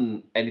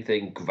wasn't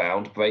anything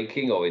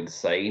groundbreaking or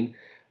insane,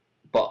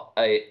 but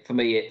for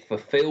me, it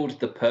fulfilled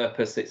the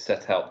purpose it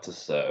set out to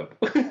serve.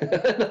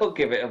 And I'll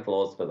give it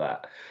applause for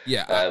that.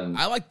 Yeah,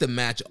 I like the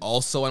match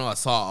also. I know I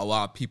saw a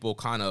lot of people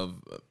kind of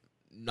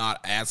not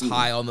as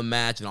high on the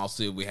match, and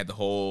also we had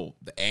the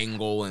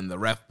angle and the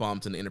ref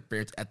bumps and the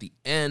interference at the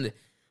end.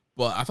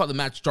 But I thought the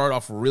match started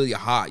off really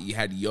hot. You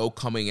had Yo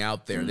coming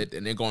out there, and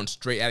they're going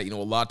straight at it. You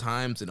know, a lot of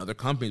times in other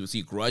companies we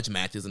see grudge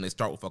matches, and they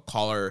start with a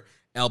collar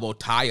elbow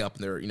tie up,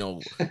 and they're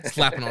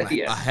slapping on a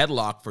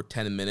headlock for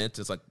 10 minutes.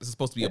 It's like this is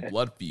supposed to be a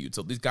blood feud.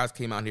 So these guys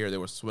came out here, they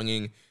were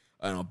swinging,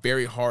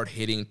 very hard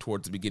hitting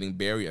towards the beginning,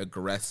 very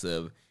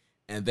aggressive.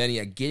 And then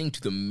getting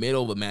to the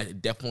middle of the match,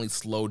 it definitely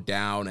slowed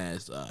down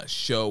as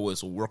Sho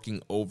was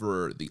working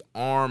over the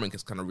arm and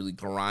just kind of really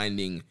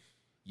grinding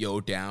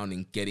Yo down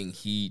and getting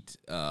heat.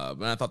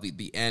 And I thought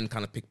the end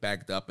kind of picked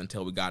back up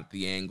until we got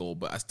the angle,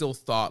 but I still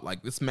thought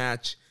like this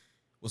match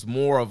was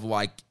more of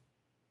like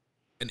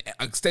an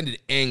extended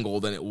angle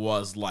than it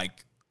was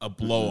like a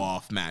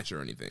blow-off match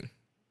or anything.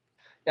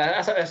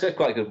 Yeah, that's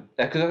quite good.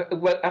 Because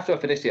after I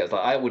finished it, I was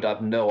like, I would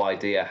have no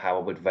idea how I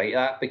would rate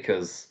that,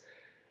 because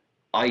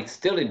I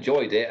still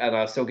enjoyed it and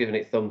I was still giving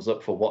it thumbs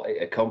up for what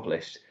it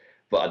accomplished.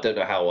 But I don't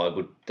know how I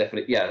would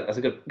definitely. Yeah, that's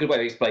a good way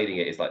of explaining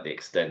it. Is like the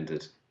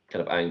extended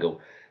kind of angle.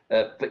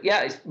 But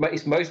yeah,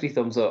 it's mostly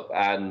thumbs up,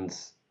 and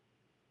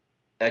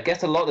I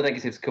guess a lot of the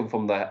negatives come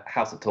from the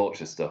House of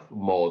Torture stuff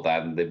more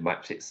than the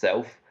match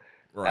itself.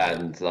 Right.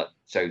 And that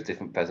shows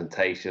different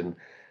presentation.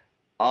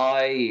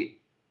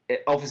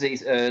 Obviously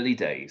it's early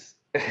days.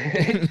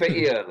 It's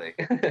pretty early.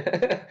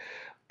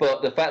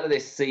 But the fact that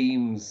this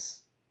seems,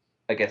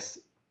 I guess,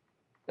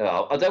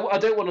 I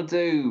don't want to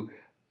do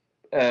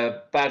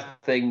bad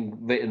thing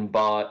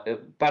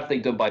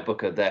done by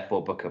Booker,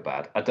 therefore Booker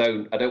bad. I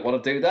don't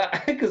want to do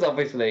that, because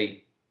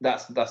obviously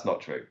that's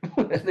not true.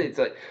 It's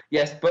like,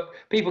 yes, but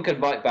people can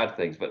write bad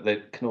things, but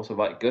they can also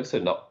write good. So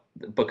not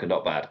Booker,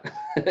 not bad.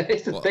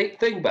 It's the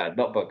thing bad,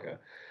 not Booker.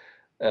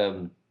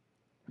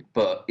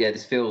 But yeah,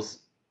 this feels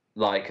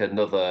like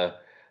another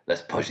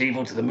let's push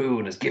Evil to the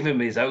moon. Let's give him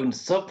his own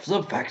sub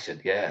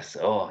faction. Yes.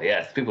 Oh,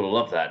 yes. People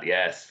love that.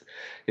 Yes.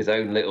 His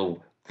own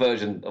little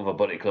version of a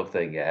Buddy Club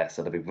thing. Yes.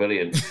 That'd be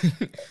brilliant.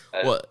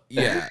 Well,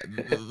 yeah.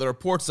 The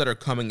reports that are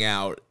coming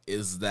out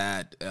is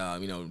that,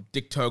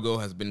 Dick Togo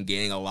has been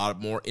gaining a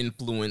lot more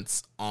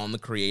influence on the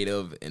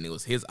creative, and it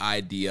was his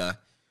idea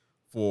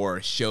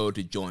for Show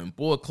to join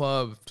Bullet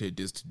Club, to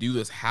do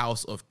this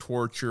House of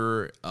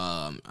Torture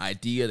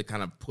idea to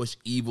kind of push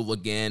Evil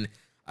again.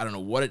 I don't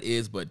know what it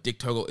is, but Dick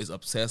Togo is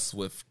obsessed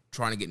with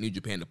trying to get New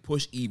Japan to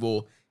push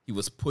Evil. He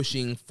was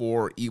pushing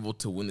for Evil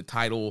to win the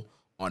title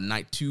on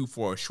night 2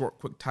 for a short,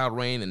 quick title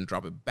reign and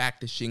drop it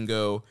back to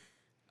Shingo.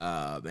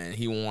 And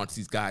he wants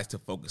these guys to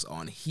focus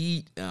on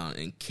heat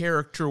and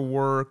character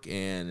work,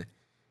 and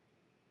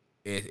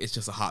it's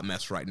just a hot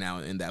mess right now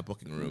in that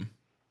booking room.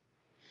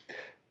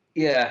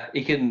 Yeah,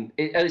 and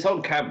it's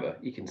on camera.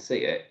 You can see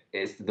it.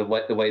 It's the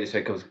way the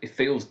show comes. It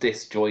feels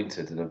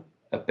disjointed and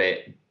a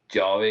bit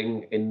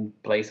jarring in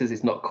places.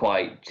 It's not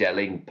quite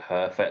gelling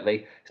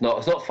perfectly. It's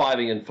not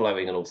firing and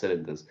flowing on all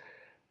cylinders.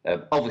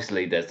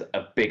 Obviously, there's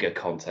a bigger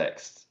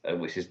context,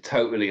 which is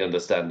totally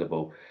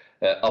understandable.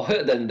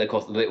 Then, of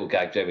course, the little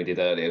gag Jeremy did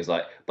earlier was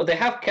like, but they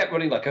have kept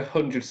running like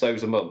 100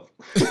 shows a month.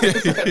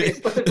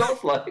 It's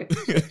not like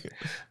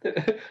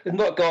it's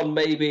not gone.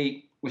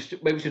 Maybe we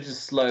should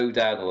just slow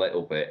down a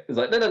little bit. It's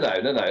like no.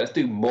 Let's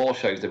do more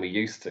shows than we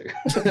used to.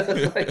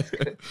 That's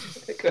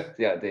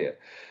the idea.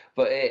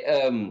 But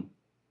I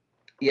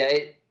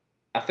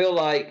feel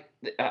like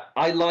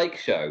I like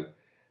Show,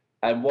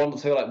 and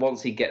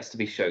once he gets to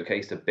be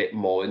showcased a bit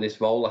more in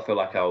this role, I feel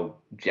like I'll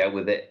gel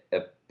with it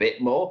a bit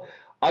more.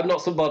 I'm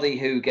not somebody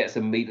who gets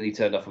immediately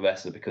turned off a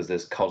wrestler because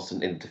there's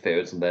constant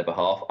interference on their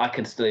behalf. I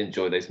can still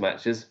enjoy those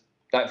matches.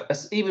 Like,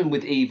 even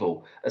with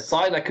Evil, a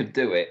sign I could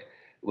do it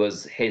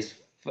was I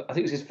think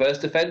it was his first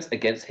defense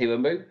against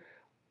Hiromu.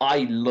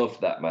 I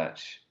loved that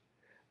match.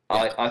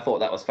 Yeah. I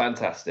thought that was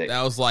fantastic.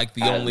 That was like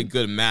the only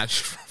good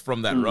match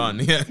from that run.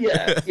 Yeah.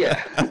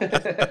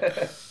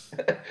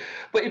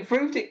 But it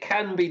proved it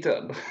can be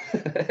done.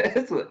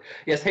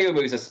 Yes,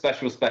 Hiromu's a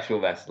special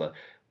wrestler,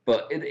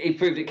 but it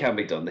proved it can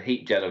be done. The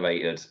heat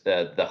generated,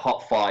 the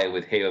hot fire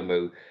with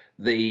Hiromu,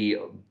 the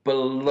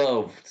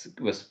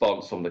beloved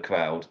response from the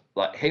crowd.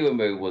 Like,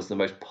 Hiromu was the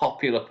most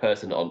popular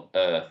person on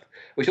earth,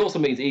 which also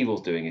means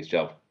Evil's doing his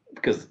job,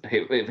 because for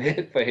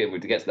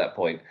Hiromu to get to that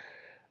point.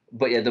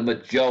 But yeah, the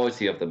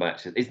majority of the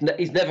matches,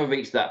 he's never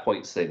reached that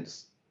point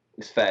since.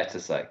 It's fair to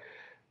say.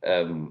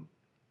 And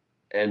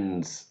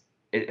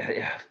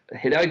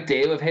the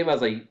idea of him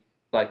as a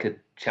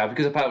champion,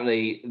 because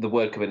apparently the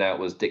word coming out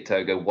was Dick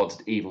Togo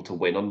wanted Evil to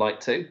win on night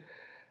 2,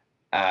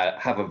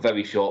 have a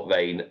very short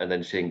reign, and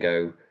then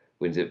Shingo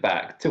wins it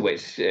back. To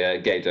which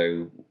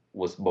Gedo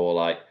was more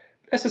like,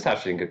 let's just have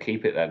Shingo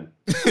keep it then.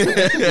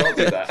 Not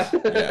do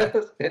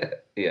that.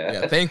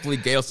 Yeah. Thankfully,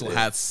 Gedo still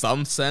had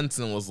some sense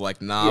and was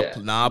like,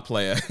 nah,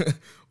 player,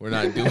 we're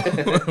not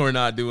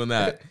doing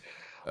that.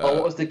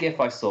 What was the gif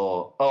I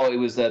saw? Oh, it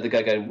was the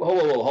guy going,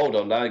 whoa, hold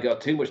on, now you got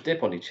too much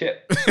dip on your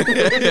chip.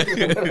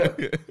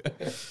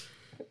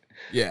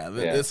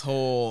 This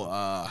whole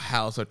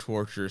House of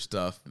Torture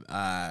stuff.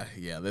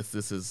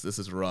 This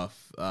is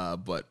rough.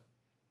 But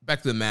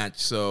back to the match.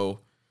 So,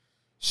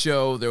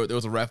 Show, there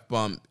was a ref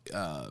bump.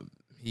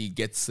 He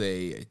gets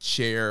a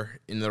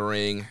chair in the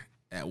ring.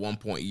 At one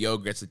point, Yo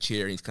gets a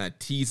chair, and he's kind of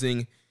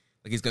teasing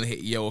like he's going to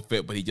hit Yo with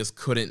it, but he just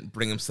couldn't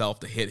bring himself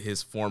to hit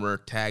his former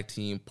tag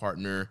team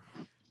partner.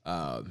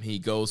 He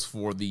goes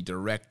for the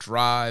direct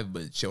drive,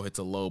 but Show hits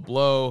a low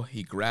blow.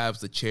 He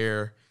grabs the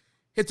chair,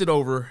 hits it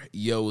over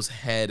Yo's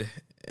head,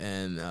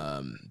 and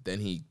then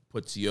he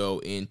puts Yo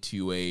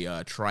into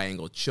a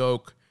triangle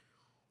choke.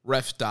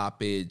 Ref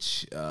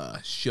stoppage.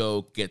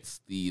 Show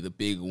gets the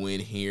big win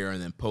here,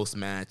 and then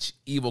post-match,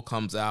 Evil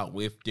comes out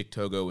with Dick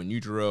Togo and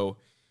Yujiro,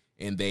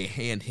 and they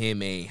hand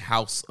him a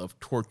House of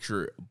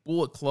Torture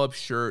Bullet Club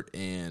shirt,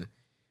 and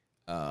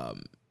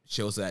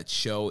shows that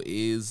Show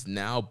is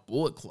now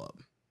Bullet Club,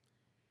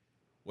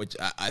 which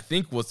I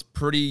think was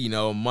pretty,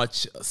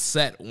 much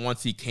set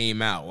once he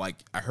came out. Like,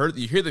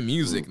 you hear the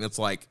music, and it's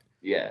like,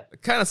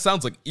 it kind of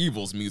sounds like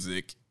Evil's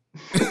music.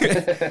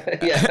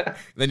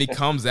 Then he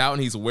comes out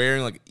and he's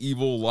wearing like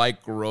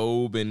Evil-like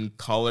robe and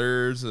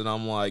colors, and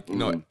I'm like,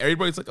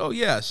 everybody's like, oh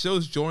yeah,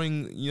 Show's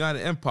joining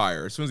United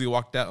Empire. As soon as he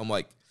walked out, I'm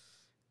like,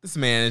 this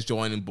man is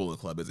joining Bullet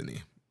Club, isn't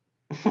he?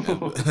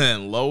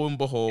 And lo and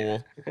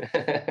behold,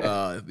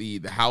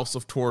 the House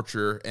of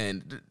Torture,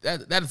 and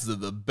that is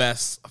the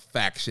best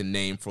faction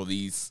name for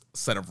these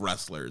set of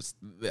wrestlers,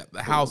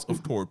 the House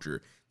of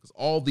Torture, because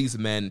all these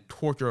men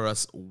torture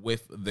us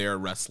with their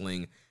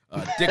wrestling.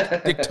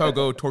 Dick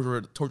Togo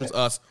tortures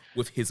us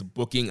with his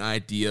booking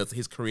ideas,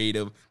 his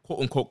creative,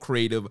 quote unquote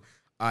creative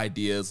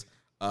ideas.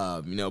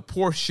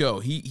 Poor Show.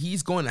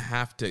 He's going to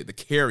have to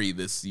carry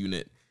this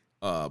unit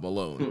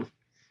alone.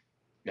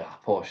 Yeah,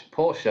 poor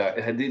Show.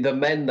 The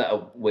men that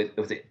are with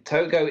it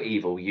Togo,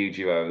 Evil,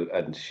 Yujiro,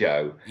 and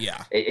Show.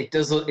 Yeah, it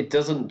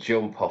doesn't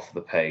jump off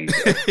the page.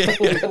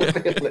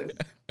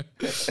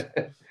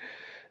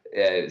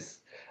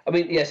 I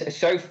mean, yes, a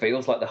show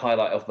feels like the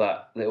highlight of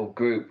that little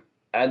group,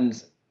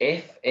 and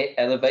if it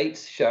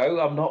elevates show,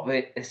 I'm not.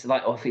 It's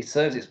like, if it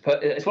serves its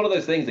it's one of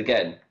those things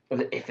again.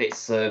 If it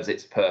serves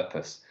its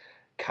purpose,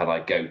 can I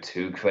go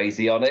too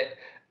crazy on it?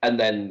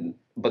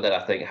 But then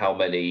I think how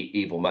many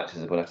evil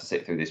matches are going to have to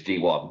sit through this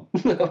G1?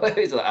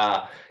 It's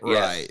like,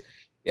 right.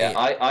 Yeah,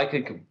 I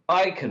can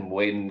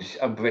whinge.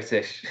 I'm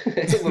British.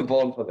 We're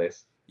born for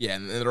this. Yeah,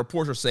 and the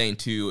reports are saying,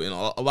 too, and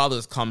a lot of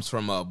this comes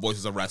from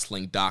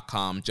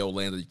voicesofwrestling.com. Joe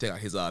Lanza, you check out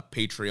his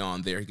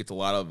Patreon there. He gets a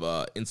lot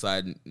of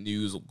inside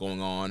news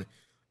going on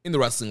in the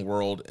wrestling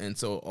world. And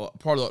so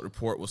part of that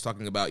report was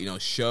talking about,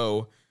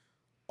 Show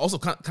also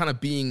kind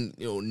of being,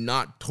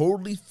 not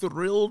totally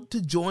thrilled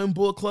to join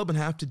Bullet Club and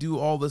have to do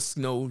all this,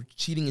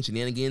 cheating and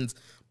shenanigans,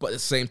 but at the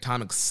same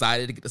time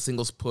excited to get the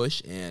singles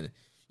push. And,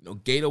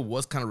 Gato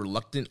was kind of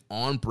reluctant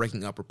on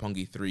breaking up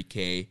Roppongi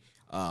 3K.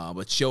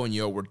 But Sho and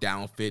Yo were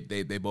down fit.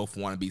 They both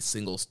want to be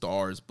single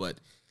stars. But,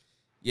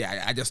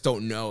 yeah, I just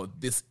don't know.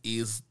 This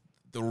is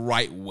the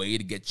right way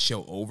to get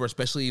Sho over,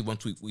 especially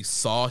once we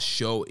saw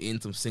Sho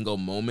in some single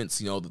moments.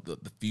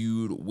 The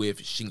feud with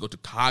Shingo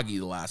Takagi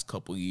the last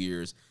couple of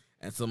years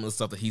and some of the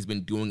stuff that he's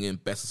been doing in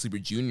Best of Super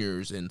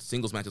Juniors and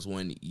singles matches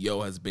when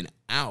Yo has been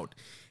out.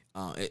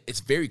 It's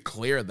very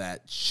clear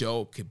that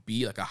Sho could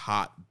be like a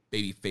hot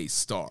babyface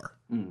star.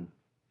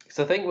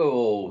 So I think we're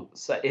all...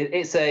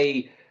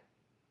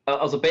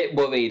 I was a bit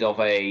worried of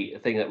a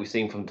thing that we've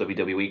seen from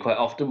WWE quite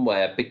often,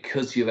 where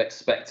because you're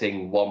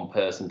expecting one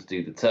person to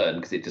do the turn,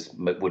 because it just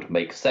would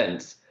make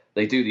sense,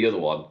 they do the other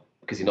one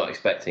because you're not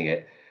expecting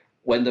it.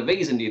 When the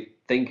reason you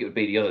think it would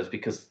be the other is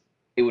because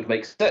it would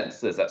make sense.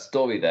 There's that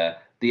story there.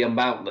 The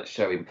amount that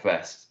Sho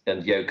impressed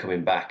and Yo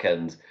coming back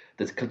and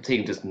the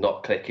team just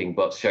not clicking,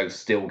 but Sho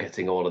still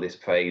getting all of this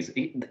praise.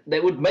 It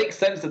would make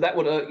sense that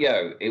would hurt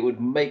Yo. It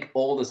would make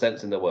all the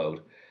sense in the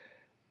world.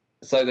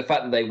 So the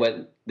fact that they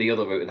went the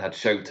other route and had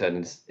Sho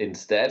turn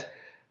instead,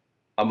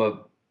 I'm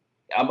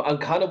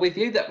kind of with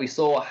you that we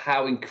saw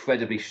how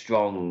incredibly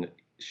strong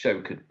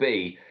Sho could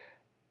be,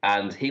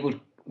 and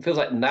feels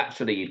like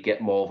naturally he'd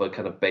get more of a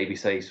kind of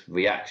babyface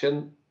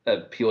reaction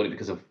purely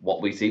because of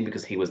what we've seen,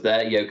 because he was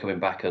there, Yo coming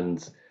back,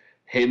 and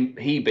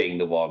he being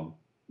the one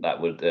that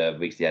would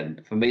reach the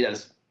end. For me,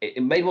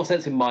 it made more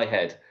sense in my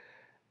head,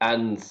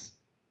 and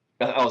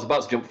I was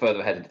about to jump further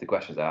ahead into the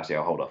questions. Actually,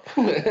 I'll hold off.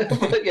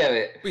 But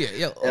yeah.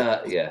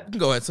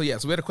 Go ahead. So we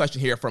had a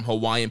question here from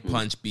Hawaiian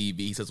Punch BB.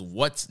 He says,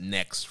 "What's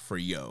next for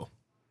Yo?"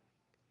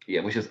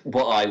 Yeah, which is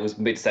what I was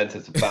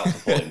mid-sentence about to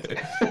fall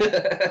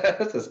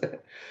into.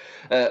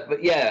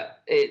 But yeah,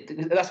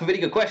 that's a really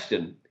good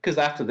question, because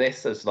after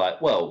this, it's like,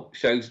 well,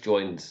 Sho's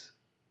joined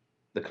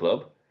the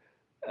club,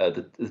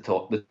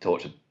 the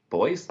Tortured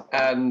Boys,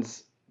 and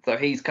so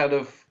he's kind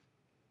of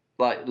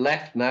like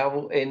left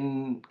now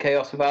in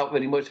chaos without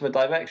really much of a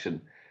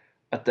direction.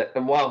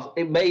 And while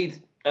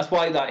that's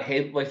why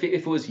if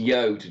it was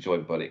Yo to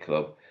join Bullet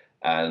Club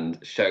and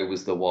Sho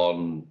was the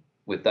one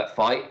with that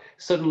fight,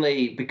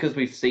 suddenly, because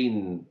we've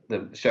seen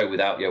the show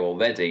without Yo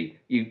already,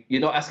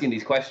 you're not asking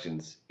these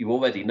questions. You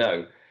already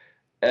know.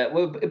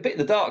 We're a bit in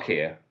the dark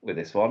here with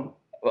this one.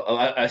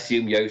 I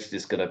assume Yo's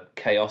just going to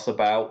chaos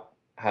about,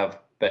 have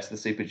Best of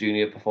the Super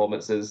Junior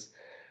performances,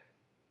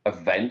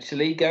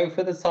 eventually go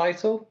for the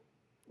title.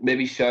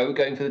 Maybe Sho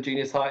going for the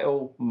junior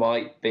title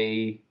might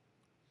be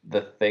the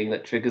thing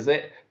that triggers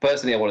it.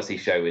 Personally, I want to see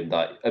Sho in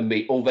that. And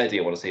I want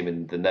to see him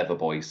in the Never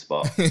Boys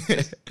spot,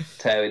 just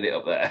tearing it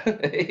up there.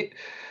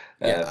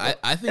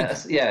 I think.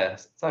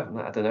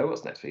 I don't know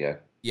what's next for Yo.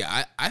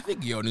 Yeah, I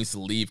think Yo needs to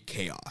leave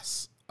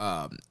Chaos.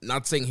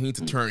 Not saying he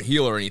needs to turn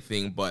heel or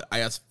anything, but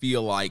I just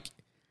feel like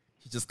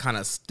he's just kind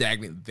of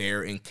stagnant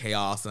there in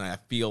Chaos, and I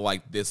feel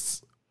like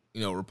this,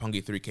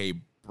 Roppongi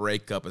 3K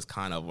breakup is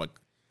kind of like,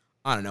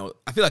 I don't know.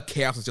 I feel like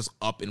Chaos is just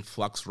up in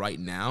flux right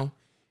now,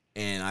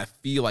 and I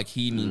feel like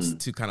he needs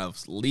to kind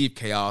of leave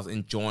Chaos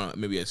and join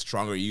maybe a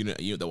stronger unit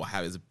that will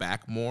have his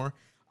back more.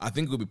 I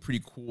think it would be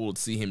pretty cool to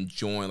see him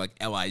join like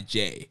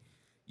LIJ.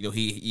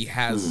 He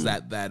has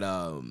that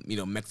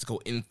Mexico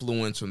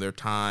influence from their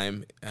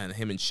time, and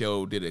him and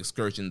Sho did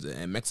excursions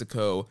in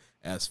Mexico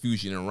as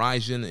Fusion and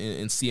Raijin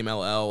in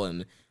CMLL,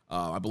 and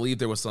I believe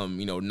there was some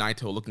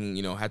Naito looking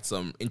had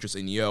some interest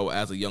in Yo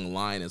as a young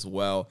lion as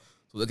well.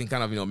 So they can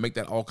kind of, make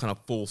that all kind of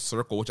full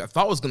circle, which I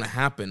thought was going to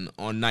happen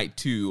on night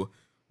 2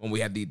 when we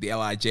had the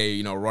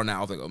LIJ, run out.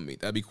 I was like, oh,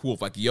 that'd be cool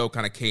if like Yo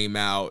kind of came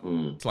out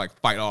to like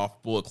fight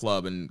off Bullet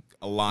Club and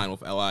align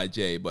with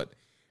LIJ. But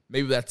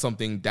maybe that's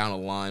something down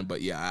the line.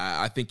 But yeah,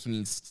 I think he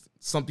needs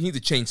to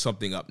change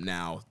something up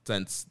now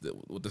since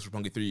with this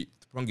Roppongi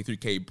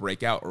 3K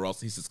breakout, or else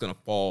he's just going to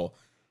fall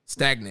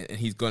stagnant and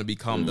he's going to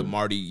become the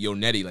Marty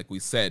Jannetty, like we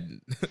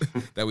said,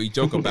 that we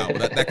joke about.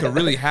 But that could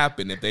really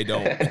happen if they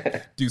don't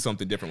do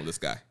something different with this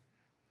guy.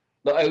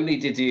 Not only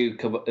did you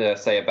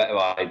say a better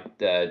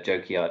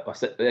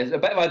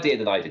idea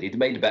than I did, he'd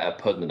made a better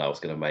pun than I was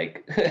going to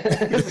make.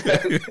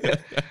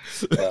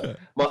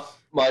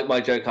 My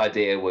joke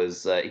idea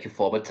was you could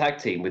form a tag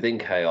team within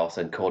Chaos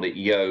and call it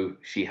Yo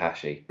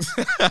Shihashi.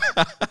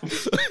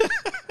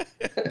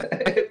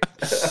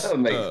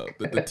 amazing.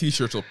 The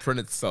t-shirts will print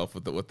itself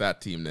with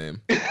that team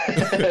name.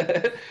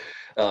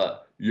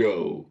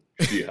 Yo,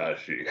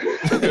 Shihashi.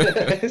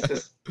 It's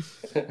just,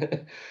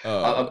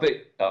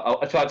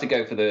 I tried to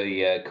go for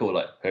the cool,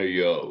 like, hey,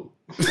 yo.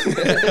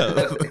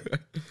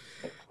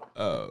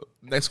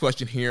 Next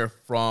question here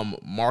from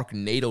Mark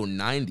Nato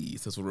 90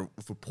 says, with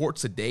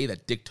reports today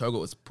that Dick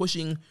Togo is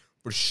pushing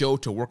for Show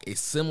to work a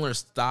similar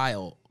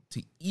style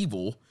to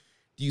Evil,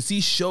 do you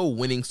see Show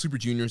winning Super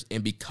Juniors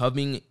and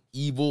becoming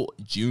Evil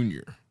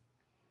Junior?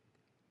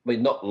 I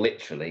mean, not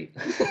literally.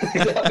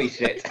 That'd be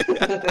shit.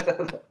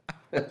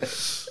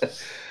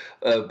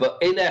 But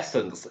in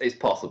essence, it's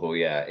possible.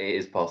 Yeah, it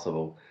is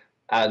possible.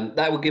 And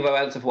that will give our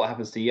answer for what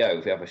happens to Yo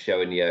if we have a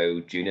Show and Yo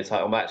junior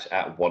title match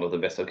at one of the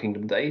Wrestle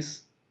Kingdom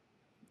days.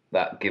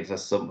 That gives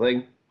us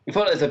something. I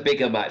feel like there's a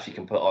bigger match you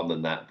can put on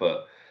than that,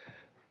 but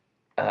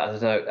I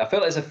don't know. I feel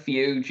like there's a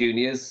few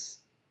juniors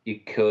you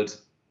could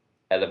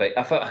elevate.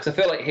 I feel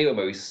like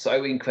Hiromu is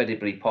so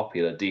incredibly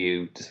popular. Do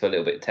you just for a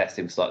little bit test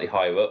him slightly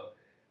higher up?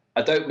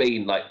 I don't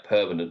mean like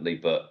permanently,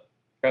 but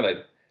I don't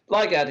know.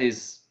 Lygad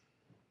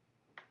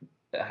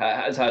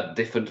has had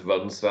different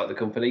runs throughout the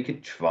company. He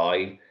could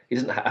try. He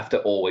doesn't have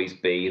to always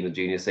be in the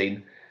junior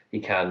scene. He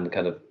can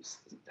kind of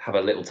have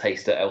a little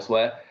taster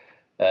elsewhere,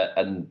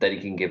 and then he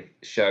can give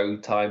Show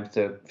time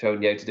to Show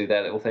and Yo to do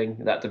their little thing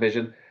in that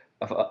division.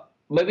 I don't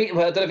know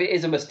if it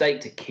is a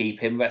mistake to keep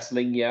him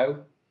wrestling Yo.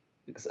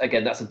 Because,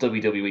 again, that's a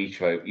WWE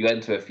trope. You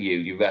enter a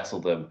feud, you wrestle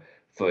them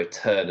for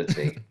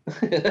eternity.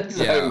 It's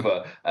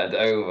over and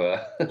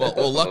over.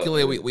 Well,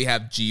 luckily we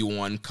have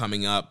G1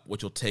 coming up,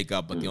 which will take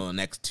up the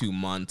next 2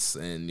 months,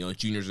 and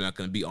juniors are not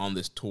going to be on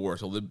this tour,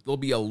 so there'll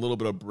be a little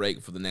bit of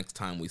break for the next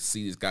time we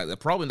see these guys. They're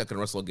probably not going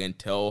to wrestle again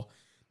till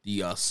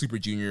the Super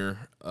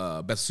Junior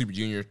Best Super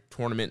Junior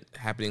tournament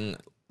happening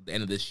at the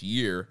end of this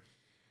year.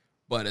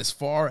 But as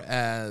far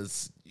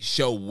as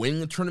Show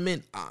winning the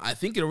tournament, I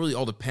think it really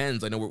all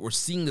depends. I know we're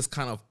seeing this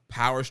kind of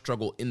power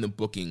struggle in the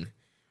booking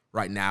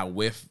right now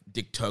with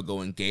Dick Togo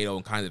and Gato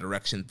and kind of the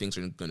direction things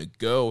are going to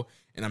go.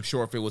 And I'm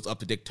sure if it was up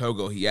to Dick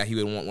Togo, he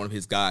would want one of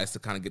his guys to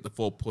kind of get the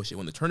full push and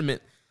win the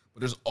tournament. But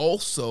there's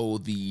also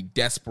the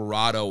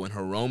Desperado and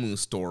Hiromu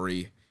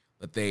story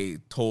that they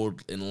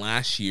told in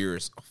last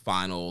year's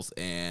finals,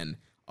 and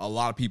a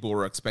lot of people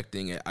were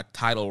expecting a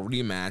title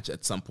rematch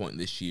at some point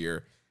this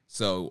year.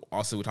 So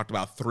also we talked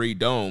about 3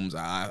 domes.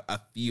 I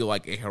feel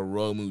like a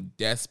Hiromu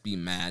Despy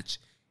match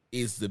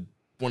is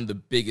one of the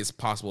biggest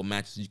possible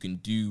matches you can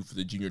do for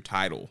the junior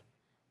title.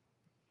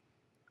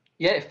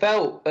 Yeah, it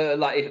felt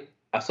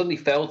I suddenly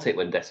felt it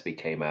when Despy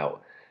came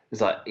out.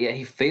 It's like, yeah,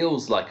 he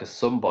feels like a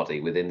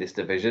somebody within this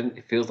division.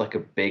 It feels like a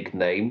big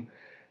name.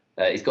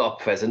 He's got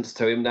a presence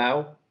to him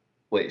now,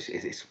 which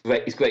is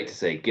great. It's great to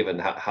see, given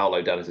how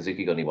low down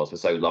Suzuki Gun he was for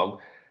so long.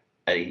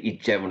 He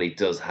generally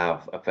does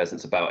have a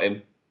presence about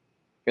him.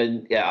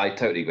 And yeah, I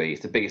totally agree.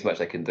 It's the biggest match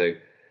they can do.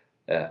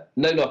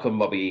 No knock on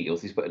Robbie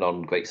Eagles. He's putting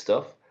on great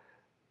stuff.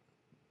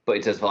 But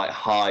in terms of like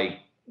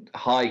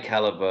high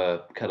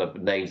caliber kind of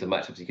names and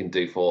matchups you can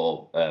do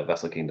for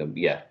Wrestle Kingdom,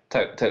 yeah,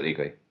 totally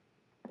agree.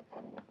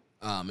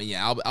 And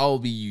yeah, I'll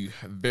be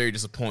very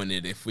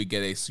disappointed if we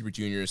get a Super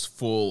Juniors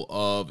full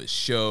of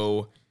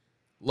Show,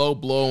 low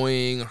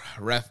blowing,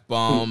 ref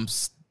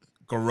bumps,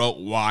 garrote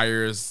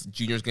wires,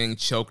 juniors getting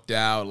choked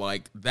out.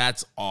 Like,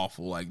 that's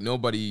awful. Like,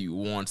 nobody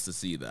wants to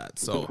see that.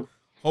 So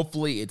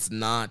hopefully it's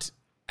not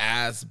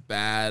as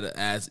bad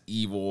as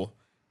Evil.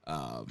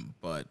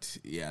 But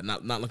yeah,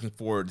 not looking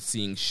forward to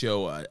seeing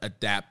Show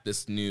adapt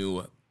this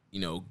new,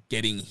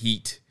 getting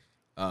heat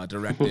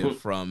directive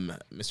from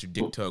Mr.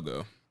 Dick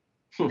Togo.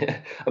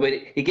 I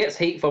mean, he gets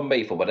heat from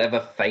me for whatever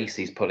face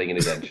he's putting in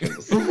his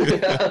entrance.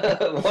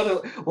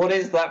 What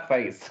is that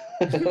face?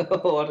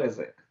 What is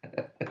it?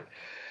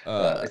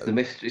 It's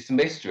the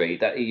mystery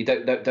that you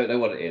don't know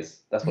what it is.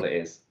 That's what it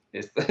is.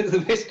 It's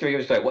the mystery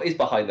of the show. What is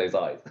behind those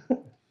eyes?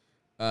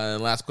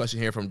 Last question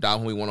here from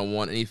Dalhomy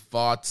 101. Any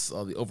thoughts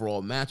on the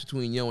overall match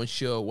between Yo and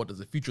Show? What does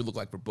the future look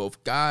like for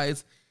both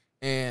guys?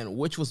 And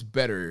which was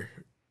better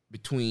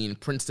between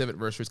Prince Devitt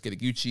versus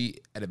Kitaguchi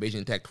at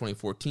Invasion Attack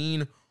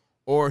 2014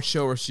 or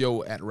Show vs.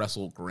 Yo at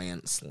Wrestle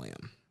Grand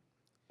Slam?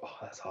 Oh,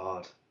 that's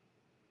hard.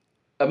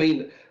 I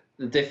mean,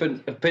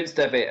 Prince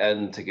Devitt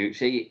and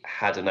Taguchi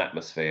had an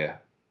atmosphere.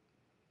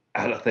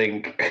 And I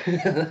think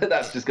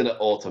that's just going to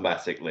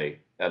automatically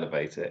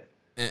elevate it.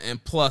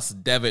 And plus,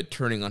 Devitt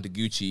turning on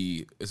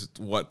Taguchi is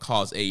what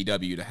caused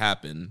AEW to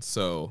happen.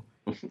 So,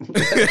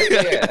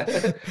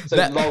 yeah. So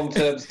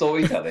long-term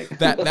storytelling.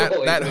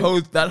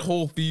 That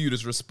whole feud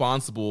is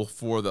responsible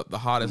for the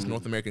hottest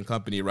North American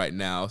company right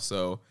now.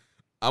 So,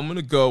 I'm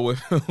gonna go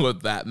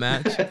with that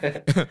match.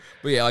 But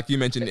yeah, like you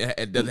mentioned,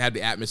 it doesn't have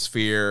the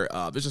atmosphere.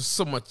 There's just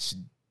so much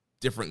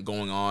different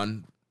going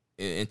on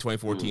in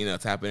 2014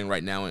 that's happening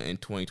right now in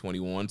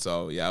 2021.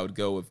 So yeah, I would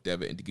go with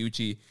Devitt and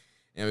Taguchi.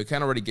 And we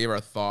kind of already gave our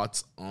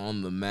thoughts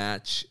on the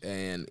match.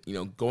 And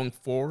going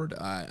forward,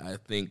 I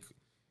think,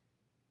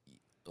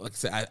 like I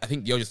said, I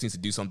think Yo just needs to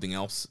do something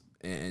else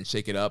and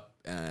shake it up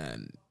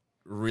and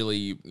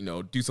really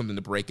do something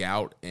to break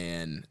out.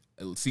 And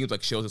it seems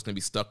like Shows is going to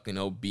be stuck,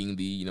 being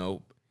the,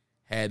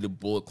 head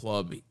Bullet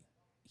Club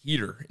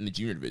heater in the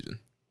junior division.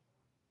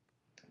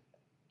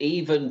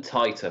 Even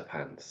tighter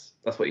pants.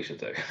 That's what you should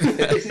do.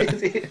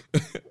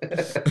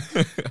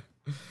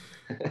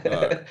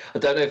 I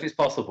don't know if it's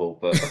possible,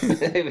 but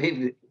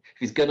if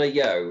he's going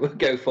to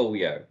go full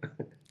yo.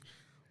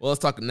 Well, let's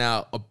talk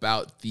now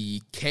about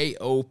the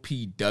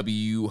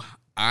KOPW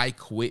I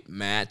Quit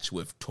match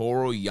with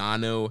Toru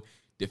Yano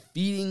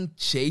defeating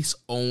Chase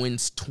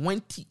Owens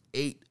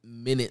 28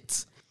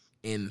 minutes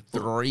and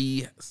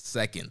 3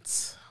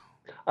 seconds.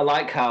 I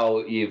like how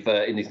you've,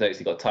 in these notes,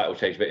 you've got title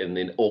change written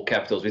in all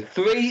capitals with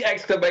 3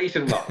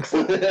 exclamation marks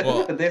for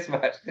this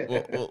match.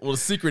 Well, the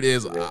secret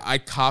is I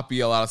copy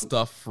a lot of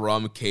stuff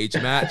from Cage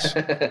Match.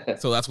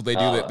 So that's what they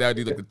do. They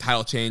do the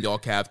title change, all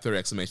caps, 3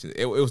 exclamation.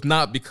 It was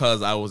not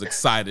because I was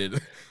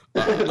excited.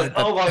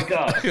 Oh my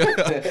God.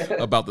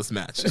 about this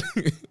match.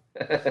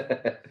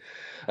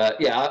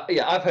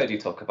 I've heard you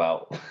talk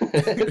about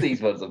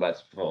these ones of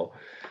matches before.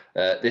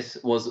 This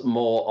was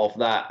more of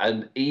that.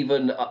 And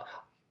even...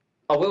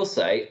 I will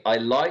say, I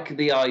like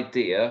the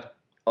idea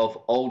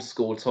of old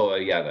school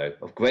Toru Yano,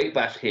 of Great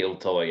Bash heel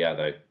Toru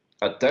Yano.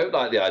 I don't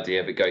like the idea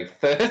of it going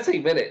 30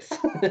 minutes.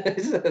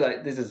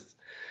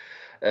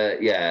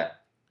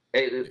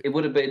 It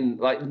would have been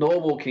like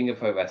normal King of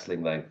Pro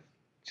Wrestling length.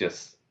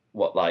 Just,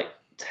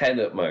 10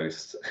 at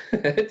most.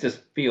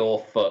 Just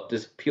pure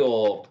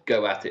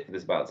go at it for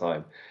this amount of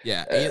time.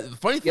 Yeah, the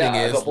funny thing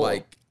is,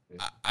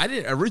 I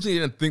originally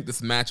didn't think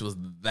this match was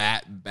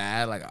that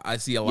bad. Like, I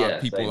see a lot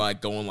of people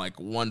going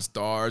 1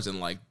 stars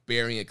and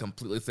burying it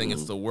completely, saying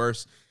it's the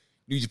worst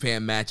New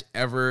Japan match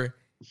ever.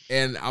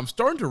 And I'm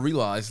starting to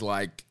realize,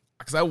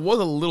 because I was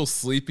a little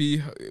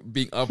sleepy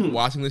being up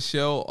watching the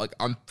show,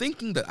 I'm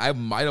thinking that I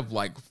might have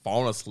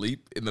fallen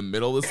asleep in the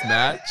middle of this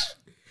match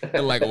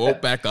and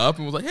woke back up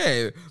and was like,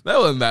 hey, that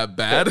wasn't that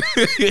bad.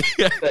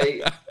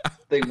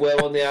 They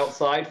were on the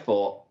outside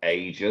for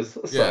ages,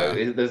 so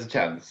there's a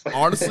chance.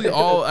 Honestly,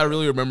 all I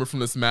really remember from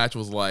this match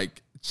was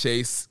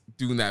Chase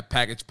doing that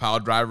package pile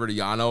driver to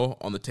Yano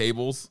on the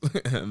tables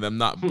and them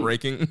not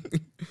breaking.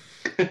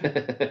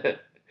 Again,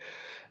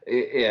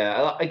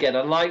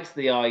 I liked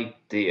the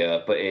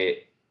idea, but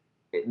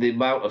the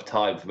amount of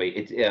time for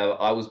me,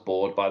 I was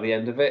bored by the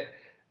end of it,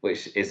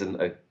 which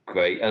isn't a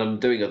great. And I'm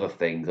doing other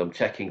things. I'm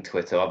checking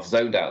Twitter. I've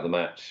zoned out the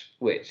match,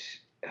 which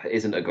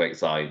isn't a great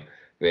sign.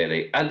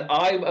 Really, and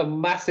I'm a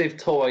massive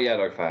Toru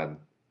Yano fan.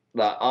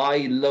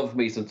 I love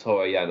me some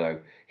Toru Yano.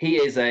 He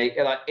is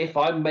if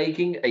I'm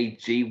making a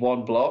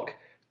G1 block,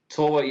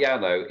 Toru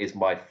Yano is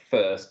my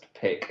first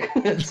pick.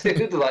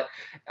 Dude,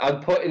 I'm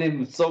putting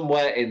him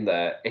somewhere in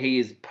there. He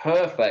is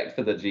perfect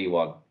for the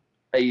G1.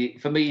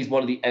 For me, he's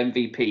one of the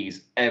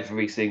MVPs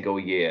every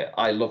single year.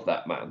 I love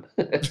that man.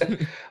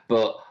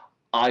 But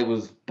I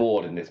was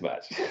bored in this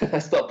match. I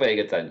stopped paying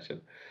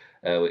attention,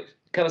 which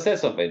kind of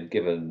says something,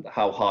 given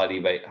how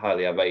highly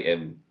I rate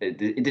him.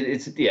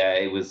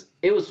 It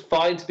was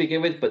fine to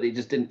begin with, but it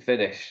just didn't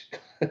finish,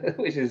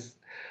 which is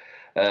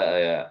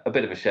a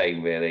bit of a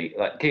shame, really.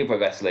 King of Pro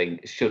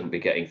Wrestling shouldn't be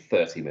getting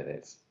 30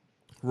 minutes.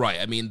 Right.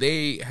 I mean,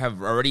 they have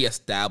already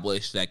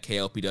established that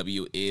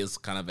KOPW is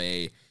kind of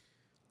a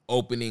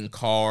opening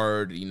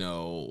card,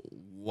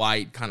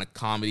 light kind of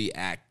comedy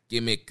act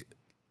gimmick.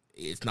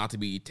 It's not to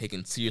be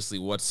taken seriously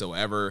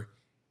whatsoever.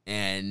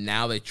 And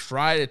now they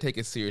try to take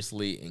it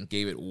seriously and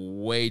gave it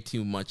way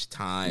too much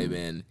time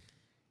and,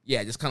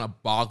 just kind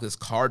of bogged this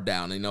card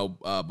down.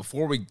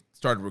 Before we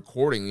started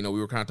recording, we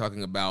were kind of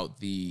talking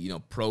about the,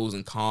 pros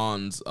and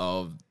cons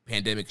of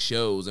pandemic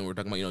shows. And we were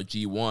talking about,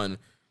 G1,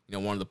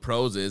 one of the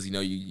pros is,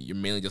 you're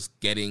mainly just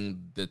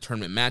getting the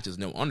tournament matches,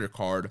 no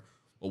undercard.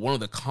 But one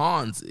of the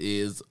cons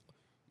is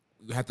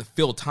you have to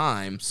fill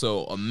time.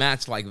 So a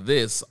match like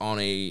this on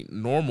a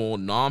normal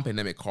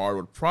non-pandemic card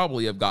would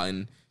probably have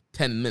gotten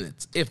 10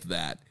 minutes, if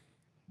that.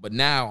 But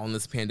now on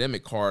this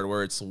pandemic card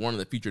where it's one of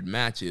the featured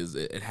matches,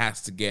 it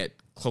has to get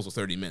close to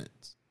 30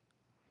 minutes.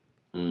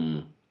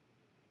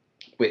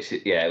 Which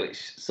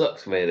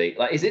sucks, really.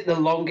 Is it the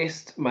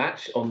longest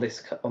match on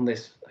this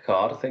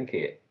card? I think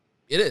it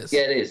is.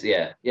 Yeah, it is.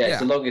 Yeah. It's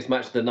the longest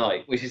match of the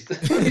night, which is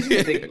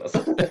ridiculous.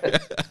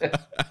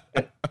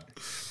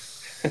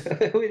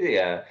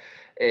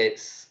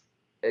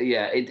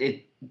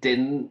 It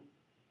didn't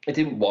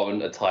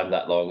warrant a time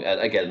that long. And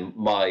again,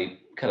 my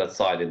kind of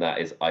side in that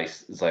is I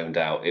zoned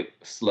out. It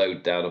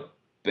slowed down a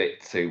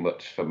bit too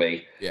much for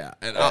me. Yeah,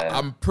 and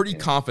I'm pretty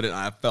confident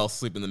I fell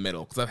asleep in the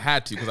middle because I've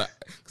had to because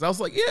I was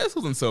like, this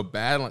wasn't so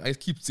bad. I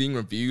keep seeing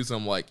reviews.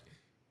 And I'm like,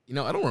 I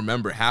don't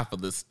remember half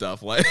of this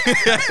stuff.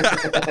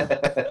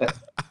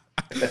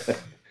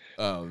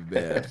 Oh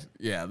man,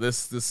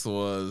 this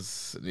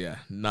was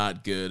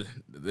not good.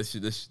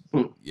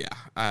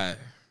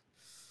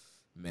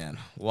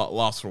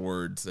 Lost for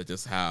words at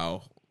just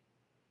how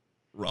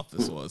rough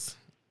this was.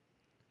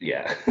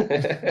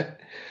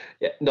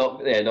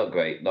 Not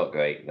great,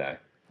 no.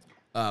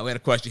 We had a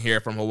question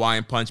here from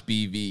Hawaiian Punch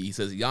BV. He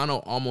says,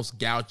 Yano almost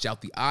gouged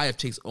out the eye of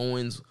Chase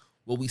Owens.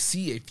 Will we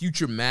see a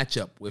future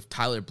matchup with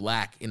Tyler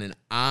Black in an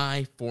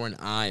eye for an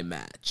eye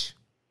match?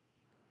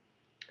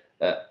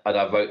 And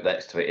I wrote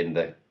next to it in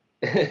the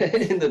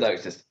in the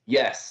notes, just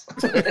yes,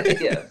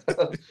 yes.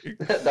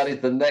 That is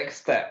the next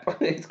step.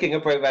 It's King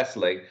of Pro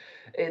Wrestling.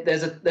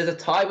 There's a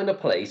time and a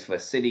place for a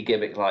silly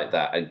gimmick like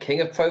that, and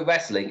King of Pro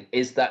Wrestling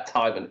is that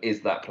time and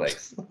is that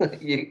place.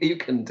 you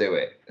can do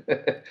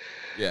it.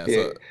 Yeah.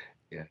 So,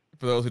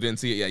 for those who didn't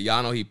see it,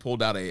 Yano, he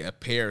pulled out a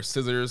pair of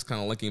scissors, kind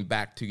of linking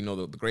back to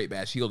the Great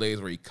Bash Heel days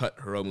where he cut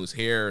Hiromu's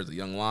hair as a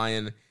young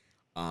lion,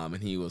 and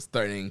he was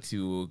threatening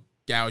to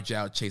gouge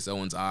out Chase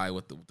Owens' eye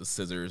with the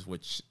scissors,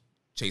 which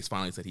Chase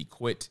finally said he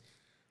quit.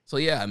 So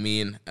yeah, I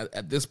mean,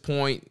 at this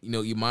point,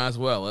 you might as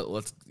well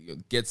let's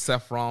get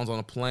Seth Rollins on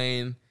a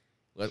plane.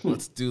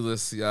 Let's do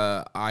this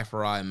eye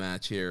for eye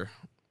match here.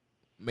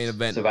 Main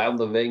event. Surround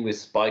the ring with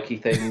spiky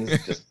things.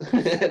 Just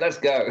let's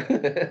go.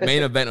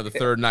 Main event of the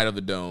third night of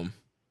the Dome.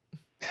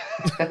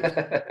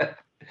 I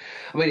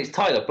mean, it's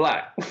Tyler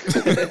Black.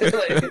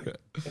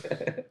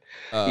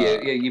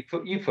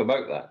 You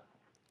promote that.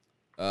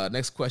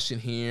 Next question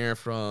here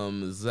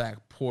from Zach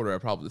Porter.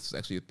 This is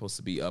actually supposed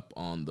to be up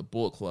on the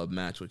Bullet Club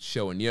match with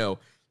Sho and Yo.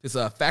 This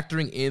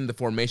factoring in the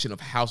formation of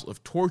House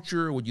of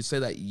Torture, would you say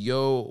that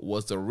Yo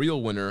was the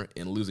real winner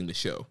in losing the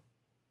show?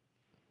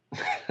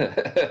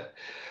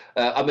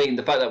 I mean,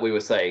 the fact that we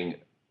were saying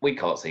we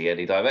can't see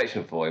any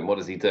direction for him, what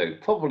does he do?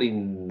 Probably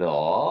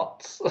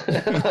not,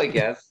 I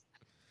guess.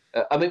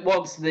 I mean,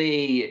 once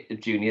the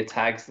junior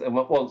tags, and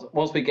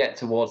once we get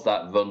towards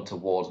that run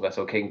towards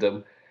Wrestle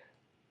Kingdom,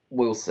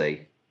 we'll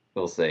see.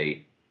 We'll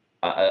see.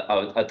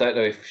 I don't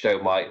know if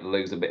Sho might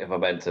lose a bit of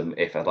momentum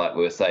if, like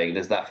we were saying,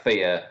 there's that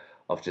fear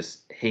of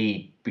just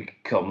he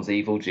becomes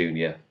Evil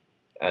Junior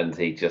and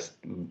he just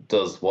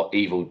does what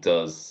Evil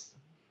does,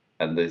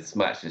 and this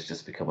match has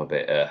just become a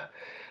bit.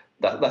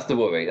 That's the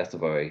worry. That's the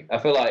worry. I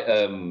feel like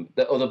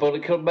the other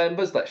Bullet Club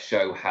members that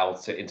show how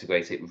to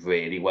integrate it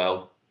really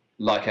well,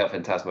 like El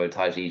Phantasmo and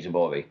Taiji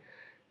Ishimori,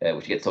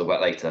 which you get to talk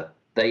about later.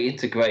 They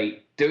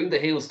integrate doing the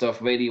heel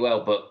stuff really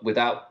well, but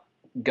without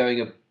going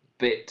a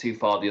bit too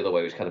far the other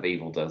way, which kind of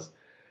Evil does.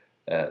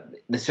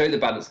 They show the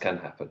balance can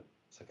happen.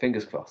 So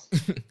fingers crossed.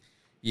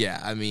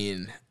 Yeah, I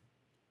mean,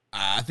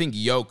 I think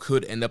Yo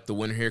could end up the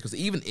winner here, because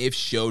even if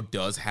Sho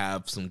does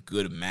have some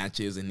good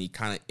matches and he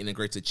kind of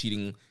integrates the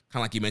cheating, kind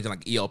of like you mentioned,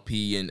 like ELP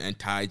and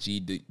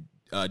Taiji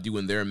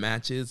doing their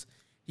matches,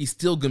 he's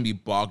still going to be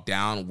bogged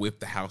down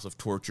with the House of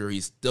Torture.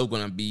 He's still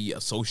going to be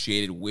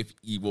associated with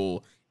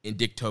Evil and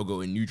Dick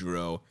Togo and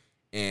Yujiro,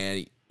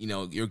 and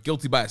you're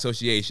guilty by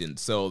association.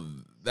 So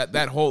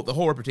the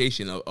whole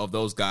reputation of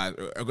those guys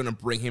are going to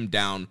bring him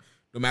down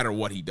no matter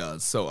what he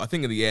does. So I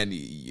think in the end,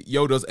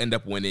 Yo does end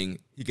up winning.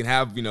 He can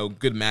have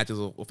good matches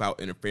without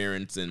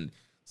interference and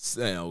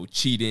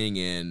cheating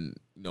and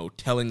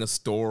telling a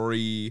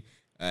story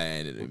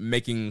and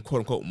making quote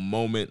unquote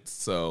moments.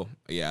 So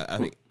yeah, I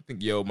think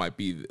Yo might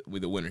be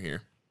the winner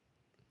here.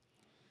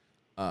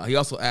 He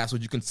also asked,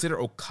 would you consider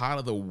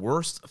Okada the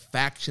worst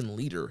faction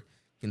leader,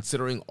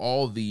 considering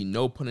all the,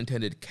 no pun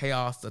intended,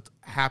 chaos that's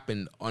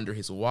happened under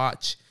his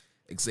watch?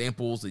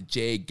 Examples of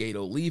Jay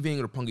Gato leaving,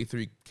 Roppongi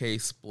 3K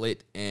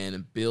split,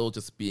 and Bill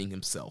just being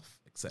himself,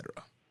 etc.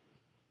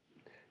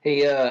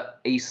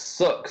 He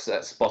sucks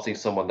at spotting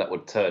someone that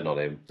would turn on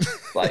him.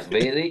 Like,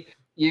 really?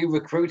 You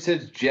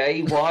recruited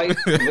Jay White?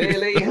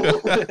 Really?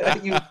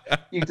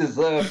 you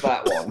deserve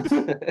that one.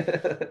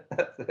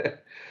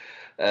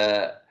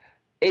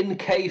 In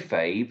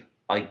kayfabe,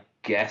 I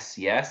guess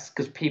yes,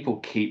 because people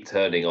keep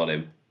turning on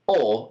him.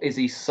 Or is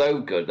he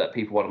so good that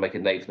people want to make a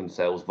name for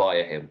themselves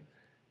via him?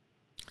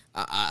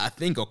 I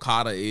think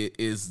Okada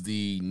is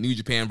the New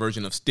Japan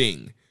version of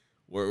Sting,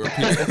 where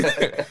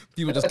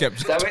people just kept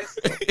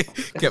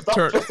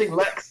trusting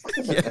Lex.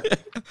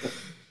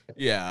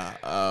 Yeah.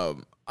 I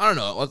don't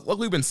know. Like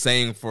we've been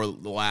saying for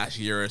the last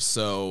year or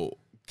so,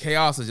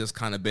 Chaos has just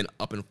kind of been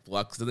up in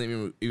flux.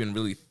 Doesn't even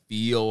really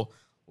feel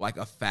like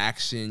a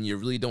faction. You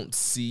really don't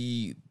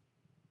see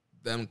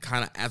them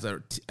kind of as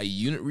a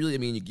unit, really. I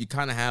mean, you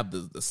kind of have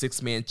the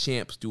six-man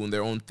champs doing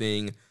their own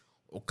thing.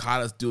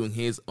 Okada's doing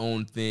his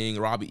own thing.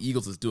 Robbie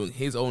Eagles is doing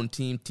his own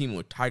teaming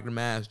with Tiger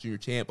Mask, Junior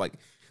Champ. Like,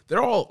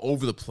 they're all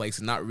over the place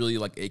and not really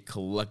like a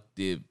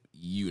collective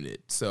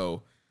unit.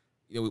 So,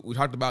 we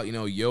talked about,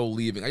 Yo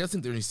leaving. I just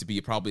think there needs to be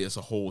probably just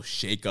a whole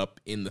shakeup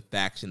in the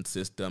faction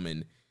system.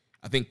 And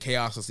I think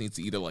Chaos just needs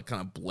to either like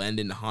kind of blend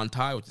into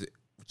Hantai,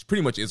 which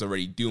pretty much is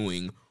already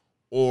doing,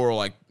 or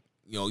like,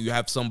 you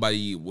have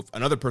somebody with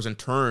another person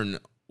turn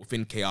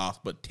within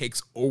Chaos, but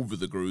takes over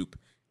the group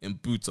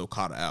and boots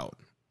Okada out.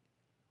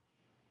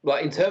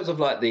 Like, in terms of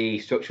like the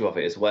structure of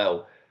it as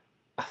well,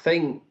 I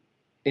think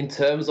in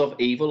terms of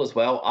Evil as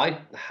well, I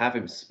have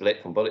him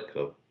split from Bullet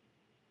Club.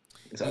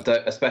 So I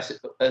don't, especially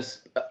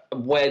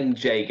when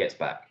Jay gets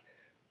back.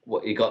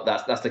 What you got?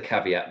 That's the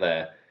caveat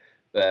there.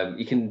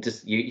 You can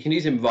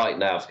use him right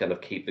now to kind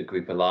of keep the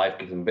group alive,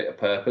 give them a bit of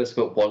purpose.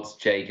 But once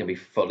Jay can be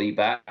fully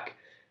back,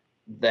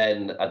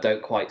 then I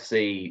don't quite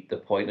see the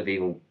point of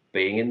Evil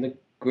being in the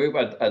group.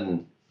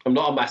 And I'm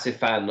not a massive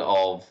fan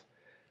of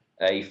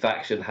a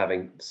faction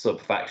having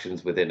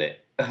sub-factions within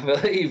it.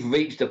 You've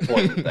reached a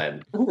point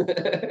then.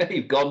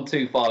 You've gone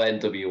too far,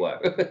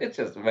 NWO.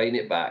 Just rein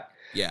it back.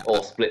 Yeah.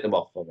 Or split them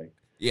off for me.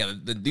 Yeah,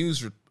 the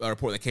news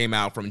report that came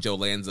out from Joe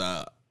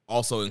Lanza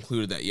also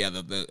included that,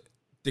 the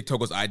Dick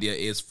Togo's idea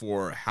is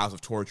for House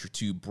of Torture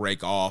to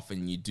break off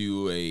and you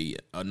do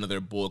another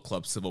Bullet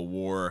Club Civil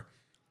War,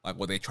 like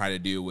what they try to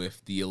do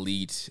with the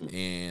Elite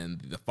and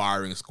the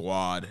Firing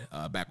Squad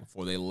back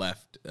before they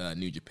left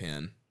New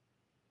Japan.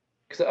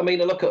 Because I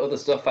mean, I look at other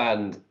stuff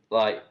and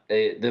like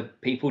the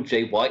people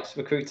Jay White's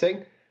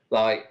recruiting,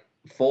 like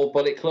for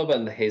Bullet Club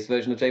and his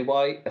version of Jay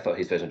White. I thought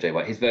his version of Jay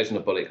White, his version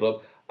of Bullet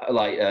Club,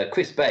 like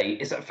Chris Bay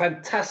is a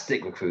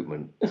fantastic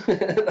recruitment. He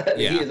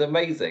is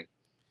amazing.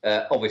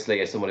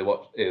 Obviously, as someone who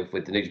watched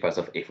with the New Japan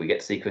stuff, if we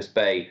get to see Chris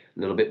Bay a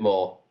little bit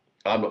more,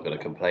 I'm not going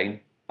to complain.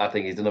 I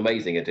think he's an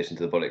amazing addition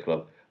to the Bullet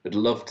Club. Would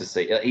love to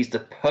see. He's the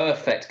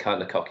perfect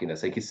kind of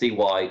cockiness. You can see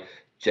why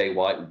Jay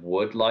White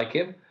would like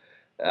him,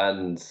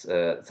 and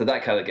so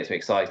that kind of gets me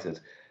excited.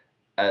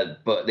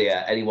 But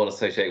yeah, anyone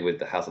associated with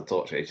the House of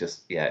Torture, it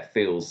just it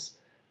feels.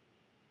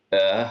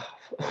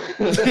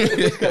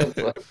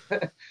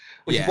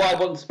 Which is why I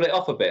want to split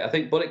off a bit. I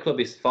think Bullet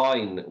Club is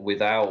fine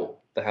without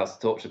the House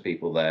of Torture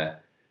people there.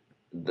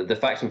 The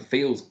faction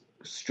feels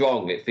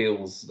strong. It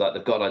feels like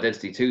they've got an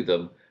identity to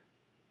them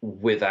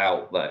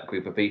without that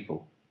group of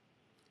people.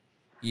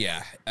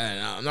 Yeah,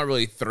 and I'm not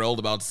really thrilled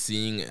about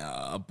seeing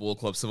a Bullet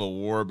Club Civil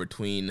War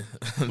between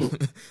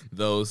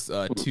those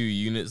two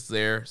units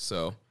there.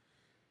 So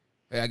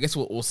I guess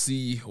we'll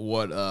see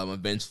what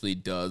eventually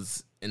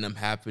does end up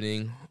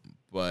happening.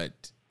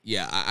 But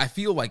yeah, I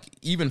feel like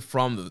even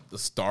from the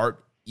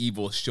start,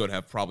 Evil should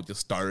have probably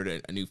just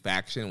started a new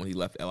faction when he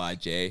left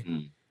LIJ.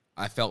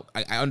 I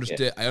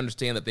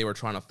understand that they were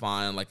trying to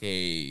find like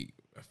a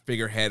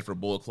figurehead for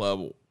Bullet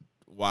Club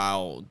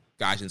while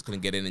Gaijins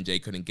couldn't get in and Jay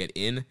couldn't get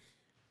in.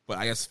 But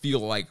I just feel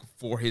like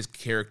for his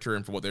character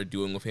and for what they're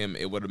doing with him,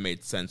 it would have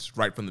made sense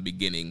right from the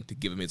beginning to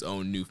give him his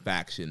own new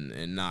faction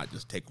and not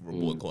just take over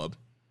Bullet Club.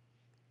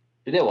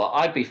 You know what?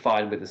 I'd be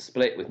fine with a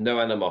split with no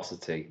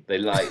animosity.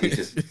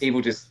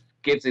 Evil just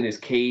gives in his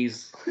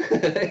keys.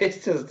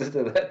 It's just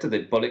to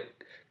the Bullet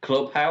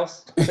Club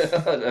house.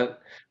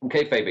 I'm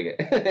kayfabing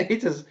it. He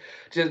just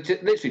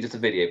literally just a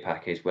video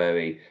package where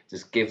he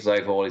just gives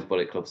over all his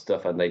Bullet Club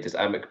stuff and they just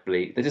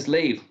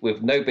leave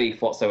with no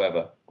beef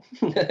whatsoever.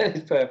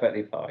 It's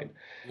perfectly fine.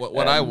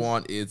 What I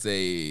want is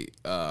a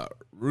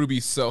Ruby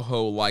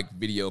Soho like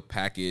video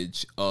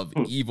package of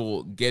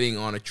Evil getting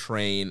on a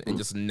train and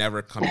just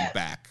never coming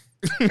back.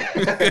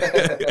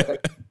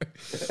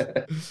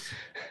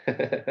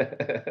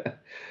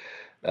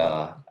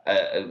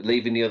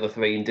 Leaving the other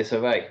three in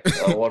disarray.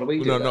 What do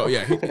we do? No,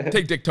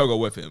 take Dick Togo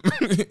with him.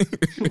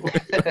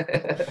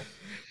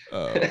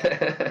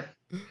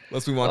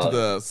 Let's move on to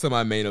the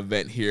semi-main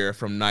event here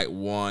from night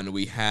one.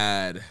 We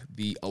had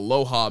the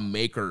Aloha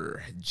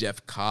Maker,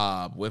 Jeff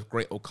Cobb, with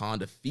Great-O-Khan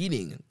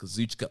defeating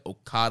Kazuchika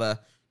Okada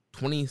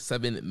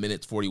 27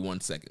 minutes,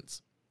 41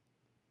 seconds.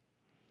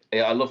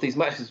 Yeah, I love these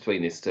matches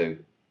between these two.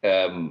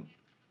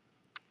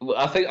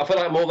 I feel like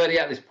I'm already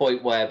at this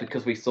point where,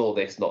 because we saw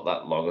this not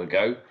that long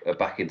ago,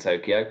 back in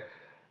Tokyo,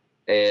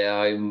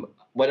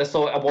 when I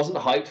saw it, I wasn't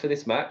hyped for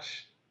this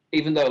match,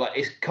 even though like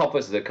it's Cobb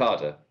versus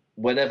Okada.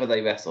 Whenever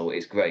they wrestle,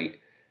 it's great.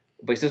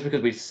 But it's just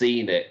because we've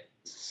seen it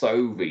so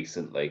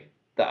recently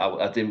that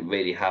I didn't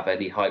really have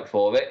any hype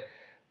for it.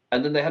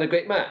 And then they had a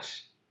great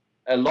match.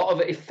 A lot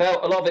of it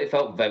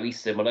felt very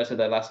similar to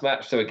their last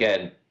match. So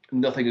again,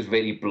 nothing has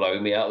really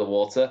blown me out of the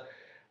water.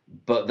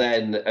 But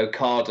then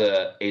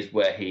Okada is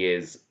where he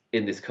is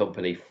in this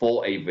company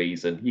for a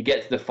reason. You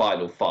get to the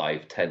final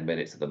 5-10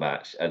 minutes of the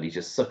match and he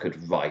just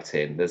suckered right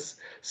in. There's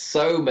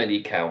so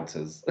many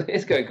counters.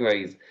 It's going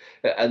crazy.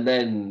 And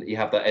then you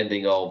have that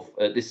ending of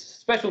this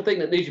special thing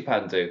that New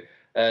Japan do,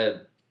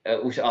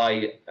 which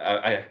I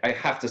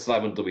have to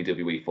slam on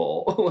WWE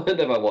for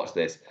whenever I watch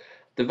this.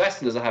 The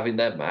wrestlers are having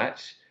their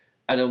match,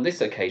 and on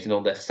this occasion,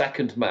 on their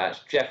second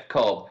match, Jeff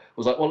Cobb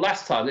was like, well,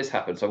 last time this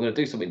happened, so I'm going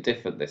to do something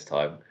different this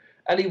time.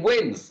 And he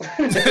wins.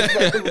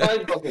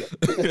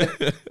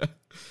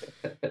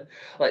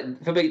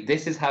 Like, for me,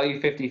 this is how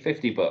you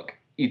 50-50 book.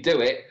 You do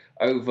it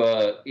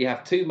over,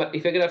 if you're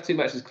going to have two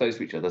matches close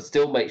to each other,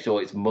 still make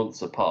sure it's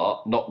months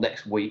apart, not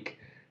next week,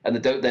 and they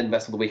don't then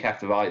wrestle the week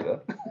after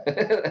either.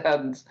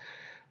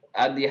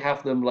 and you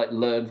have them like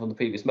learn from the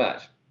previous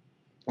match.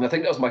 And I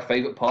think that was my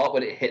favourite part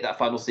when it hit that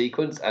final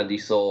sequence and you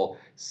saw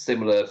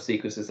similar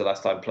sequences the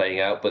last time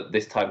playing out, but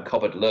this time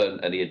Cobb had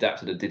learned and he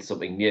adapted and did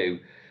something new.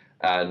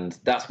 And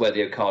that's where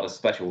the Okada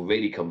special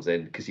really comes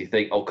in, because you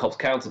think, oh, Cobb's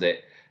countered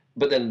it,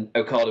 but then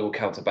Okada will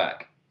counter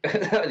back.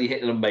 And he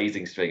hit an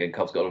amazing string, and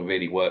Cobb's got to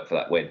really work for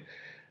that win.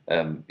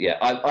 I'm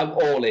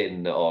all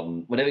in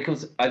on whenever it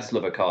comes. I just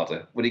love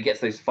Okada when he gets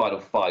those final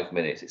 5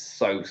 minutes. It's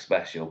so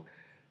special,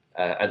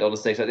 and on a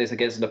stage like this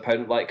against an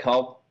opponent like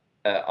Cobb,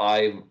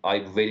 I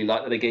really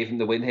like that they gave him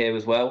the win here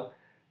as well.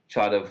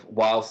 Kind of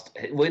whilst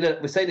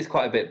we're saying this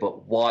quite a bit,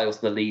 but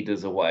whilst the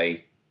leader's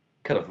away,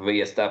 kind of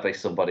re-establish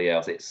somebody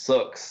else. It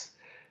sucks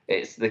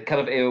it's the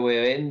kind of era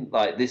we're in.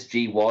 Like this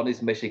G1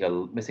 is missing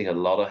a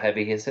lot of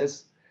heavy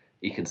hitters.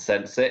 You can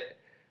sense it,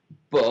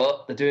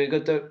 but they're doing a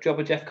good job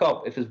of Jeff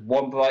Cobb. If there's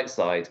one bright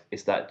side,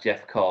 it's that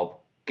Jeff Cobb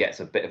gets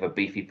a bit of a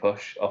beefy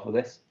push off of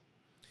this.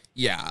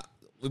 Yeah,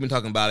 we've been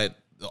talking about it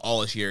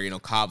all this year.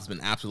 Cobb's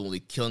been absolutely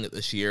killing it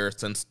this year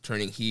since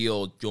turning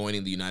heel,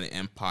 joining the United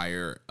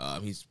Empire.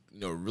 He's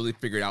really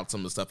figured out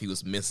some of the stuff he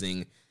was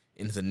missing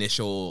in his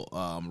initial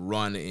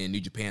run in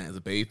New Japan as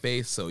a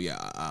babyface. So yeah,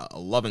 I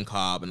loving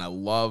Cobb, and I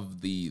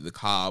love the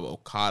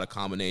Cobb-Okada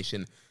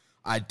combination.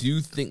 I do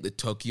think the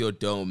Tokyo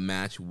Dome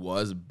match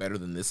was better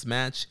than this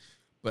match,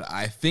 but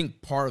I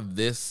think part of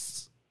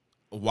this,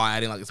 why I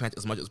didn't like this match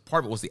as much as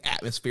part of it was the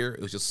atmosphere.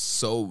 It was just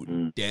so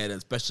dead,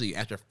 especially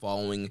after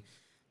following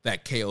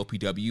that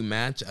KOPW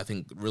match. I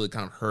think really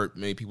kind of hurt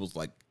many people's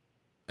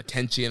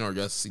attention or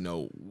just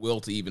will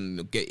to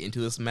even get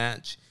into this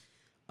match.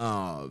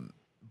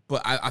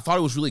 But I thought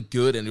it was really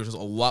good, and there was just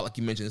a lot, like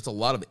you mentioned, it's a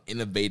lot of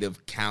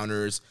innovative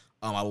counters.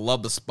 I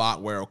love the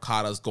spot where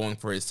Okada's going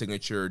for his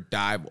signature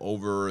dive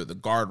over the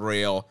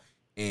guardrail,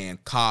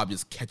 and Cobb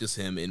just catches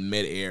him in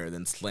midair,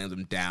 then slams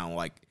him down.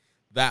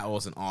 That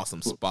was an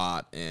awesome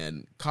spot,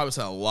 and Cobb has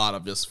had a lot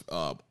of just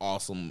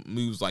awesome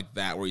moves like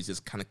that, where he's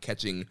just kind of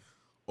catching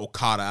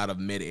Okada out of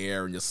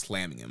midair and just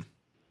slamming him.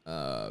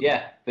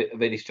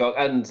 Really strong.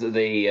 And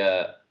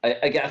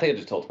I think I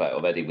just talked about it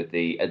already with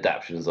the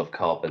adaptations of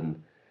Cobb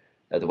and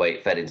the way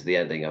it fed into the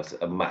ending. I was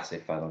a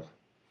massive fan of.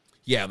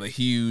 Yeah, the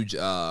huge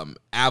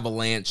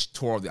avalanche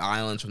tour of the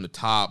islands from the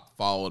top,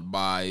 followed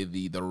by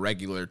the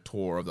regular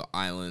tour of the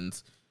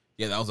islands.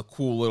 Yeah, that was a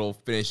cool little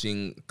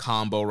finishing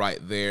combo right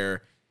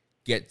there.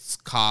 Gets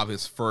Cobb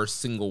his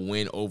first single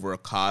win over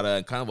Okada,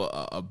 and kind of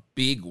a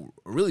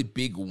really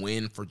big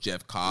win for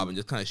Jeff Cobb, and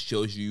just kind of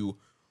shows you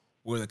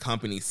where the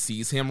company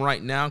sees him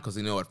right now. Because,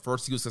 at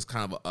first he was just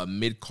kind of a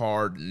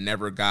mid-card,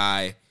 never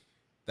guy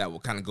that will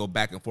kind of go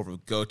back and forth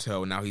with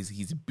Goto. Now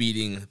he's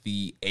beating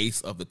the ace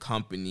of the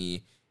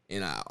company.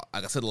 And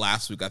like I said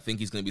last week, I think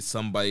he's going to be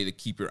somebody to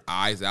keep your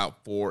eyes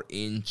out for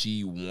in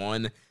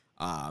G1.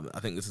 I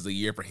think this is a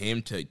year for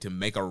him to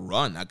make a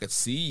run. I could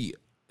see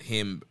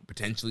him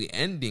potentially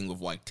ending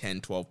with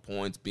 10, 12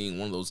 points, being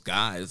one of those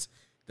guys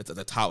that's at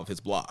the top of his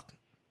block.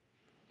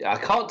 I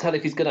can't tell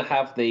if he's going to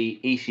have the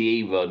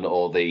Ishii run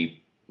or the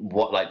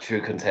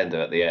true contender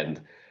at the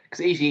end.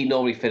 Because Ishii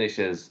normally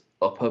finishes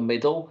upper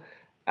middle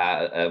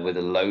with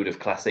a load of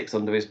classics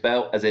under his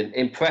belt. As in,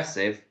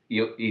 impressive.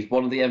 He's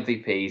one of the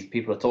MVPs.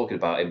 People are talking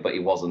about him, but he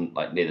wasn't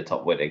near the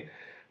top winning.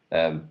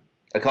 I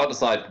can't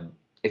decide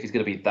if he's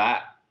going to be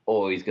that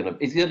or he's going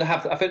to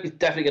have. I think he's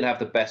definitely going to have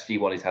the best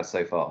G1 he's had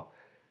so far.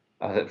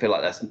 I feel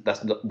like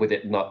that's not with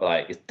it. Not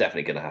it's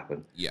definitely going to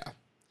happen. Yeah.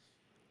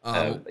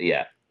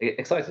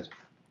 Excited.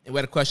 And we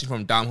had a question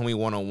from Dom Homie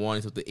 101.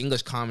 He said, the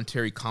English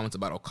commentary comments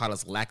about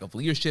Okada's lack of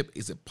leadership.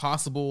 Is it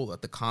possible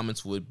that the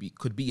comments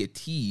could be a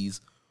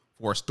tease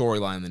for a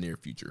storyline in the near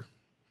future?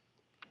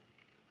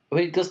 I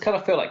mean, it does kind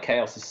of feel like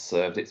Chaos has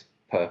served its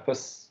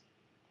purpose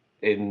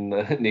in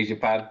New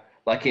Japan.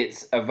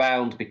 It's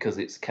around because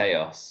it's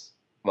Chaos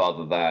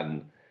rather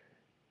than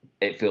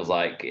it feels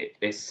like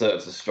it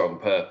serves a strong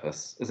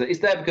purpose. It's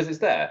there because it's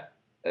there.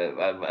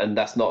 And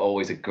that's not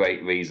always a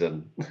great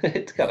reason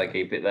to kind of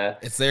keep it there.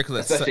 It's there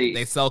because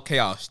they sell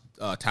Chaos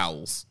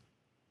towels.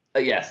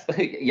 Yes,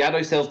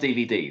 Yano sells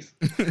DVDs,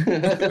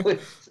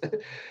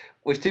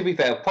 which to be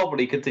fair,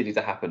 probably continue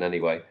to happen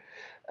anyway.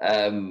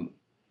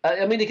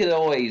 I mean, he can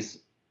always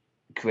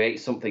create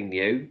something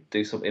new,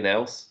 do something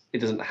else. It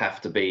doesn't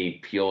have to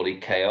be purely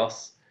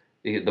Chaos.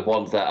 The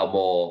ones that are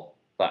more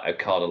that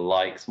Okada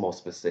likes more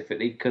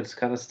specifically could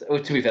kind of.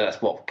 To be fair,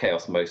 that's what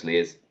Chaos mostly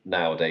is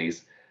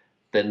nowadays.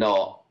 They're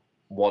not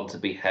want to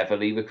be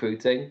heavily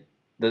recruiting.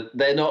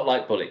 They're not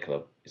like Bullet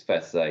Club. It's fair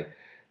to say.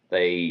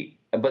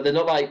 But they're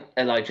not like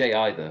LIJ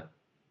either.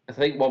 I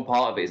think one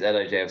part of it is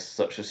LIJ has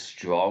such a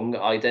strong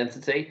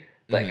identity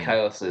that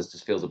Chaos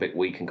just feels a bit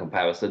weak in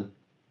comparison.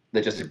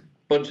 They're just a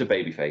bunch of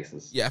baby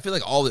faces. Yeah, I feel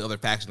like all the other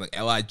factions, like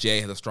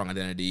LIJ has a strong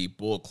identity,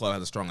 Bullet Club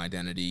has a strong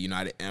identity,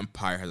 United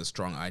Empire has a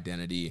strong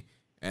identity,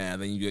 and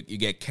then you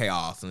get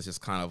Chaos, and it's just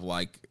kind of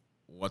like,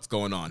 what's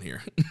going on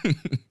here?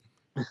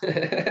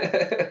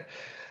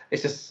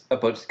 It's just a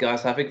bunch of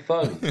guys having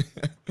fun.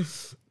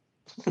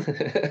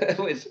 They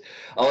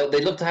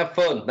love to have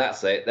fun.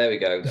 That's it. There we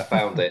go. I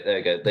found it. There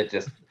we go.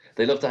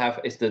 They love to have.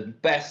 It's the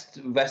best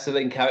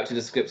wrestling character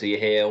descriptor you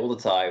hear all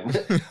the time.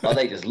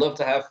 They just love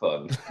to have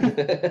fun.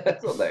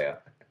 That's what they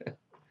are.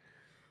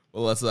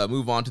 Well, let's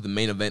move on to the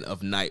main event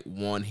of night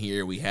one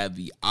here. We had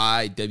the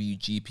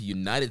IWGP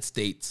United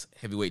States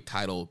heavyweight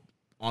title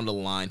on the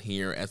line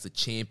here as the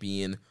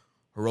champion,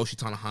 Hiroshi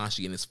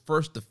Tanahashi, in his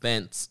first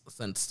defense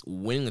since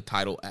winning the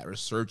title at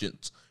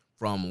Resurgence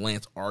from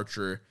Lance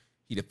Archer.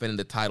 He defended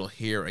the title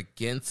here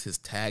against his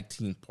tag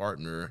team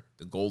partner,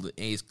 the Golden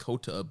Ace,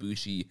 Kota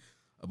Ibushi.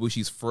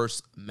 Ibushi's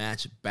first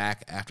match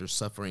back after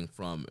suffering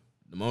from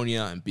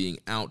pneumonia and being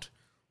out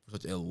for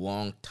such a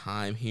long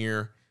time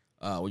here.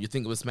 What do you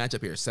think of this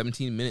matchup here?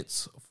 17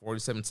 minutes,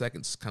 47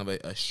 seconds, kind of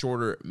a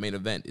shorter main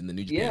event in the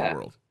New Japan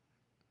world.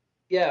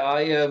 Yeah,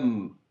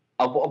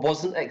 I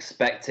wasn't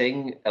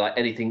expecting like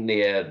anything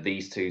near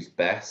these two's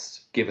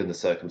best, given the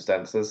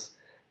circumstances.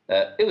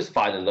 It was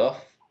fine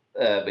enough.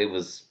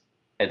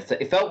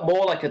 It felt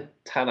more like a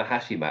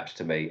Tanahashi match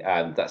to me,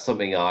 and that's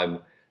something I'm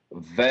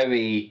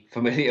very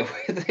familiar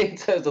with in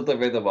terms of the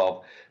rhythm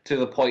of, to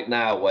the point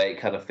now where it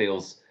kind of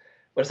feels.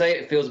 When I say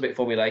it feels a bit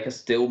formulaic, I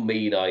still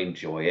mean I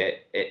enjoy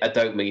it. I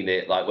don't mean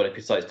it like when I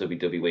criticize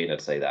WWE and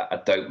I'd say that.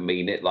 I don't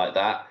mean it like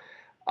that.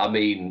 I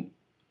mean,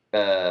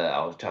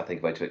 I was trying to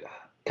think about it.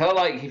 Kind of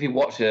like if you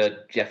watch a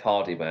Jeff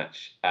Hardy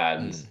match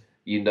and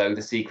you know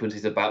the sequence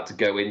he's about to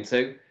go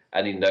into,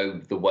 and you know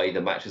the way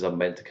the matches are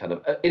meant to kind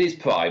of, in his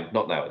prime,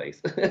 not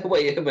nowadays,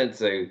 where you're meant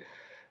to,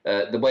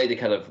 the way they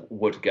kind of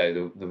would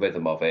go, the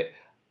rhythm of it.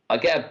 I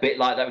get a bit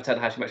like that with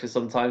Tanahashi matches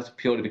sometimes,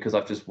 purely because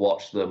I've just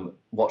watched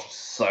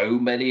so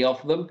many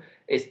of them.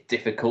 It's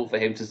difficult for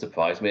him to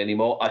surprise me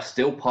anymore. I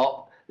still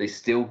pop. They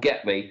still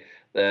get me.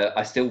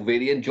 I still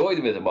really enjoy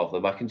the rhythm of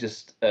them. I can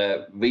just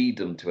read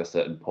them to a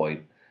certain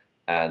point.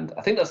 And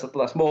I think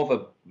that's more of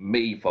a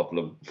me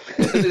problem.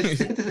 But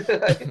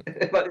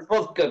it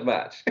was a good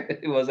match.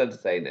 It was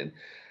entertaining.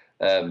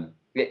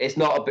 It's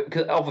not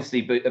because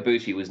obviously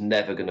Ibushi was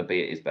never going to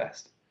be at his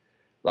best.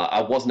 Like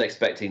I wasn't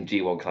expecting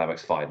G1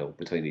 Climax final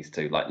between these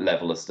two, like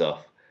level of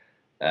stuff.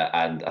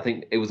 And I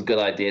think it was a good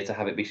idea to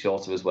have it be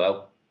shorter as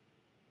well,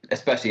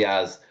 especially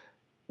as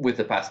with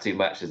the past two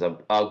matches,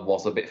 I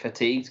was a bit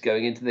fatigued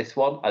going into this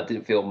one. I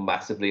didn't feel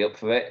massively up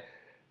for it.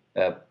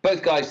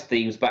 Both guys'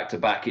 themes back to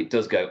back, it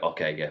does go,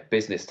 okay, yeah,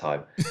 business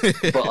time.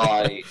 But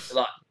I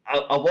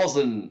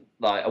wasn't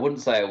like, I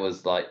wouldn't say I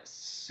was like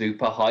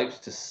super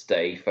hyped to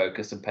stay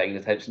focused and paying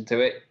attention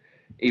to it,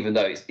 even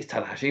though it's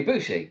Tanahashi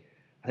Ibushi.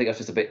 I think I was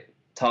just a bit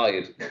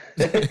tired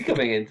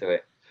coming into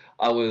it.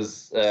 I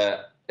was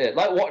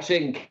like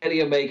watching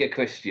Kenny Omega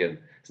Christian.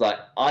 It's like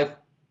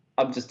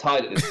I'm just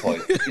tired at this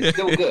point. It's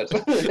still good.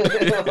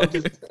 I'm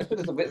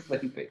just a bit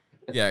sleepy.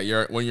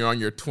 Yeah, when you're on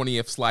your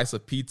 20th slice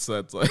of pizza,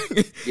 it's like,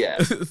 yeah,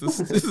 this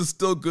is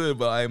still good,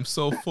 but I am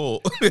so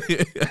full.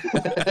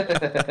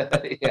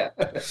 Yeah.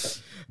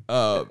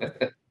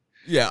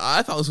 Yeah,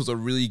 I thought this was a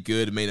really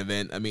good main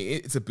event. I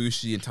mean, it's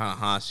Ibushi and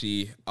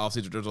Tanahashi.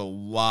 Obviously, there's a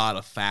lot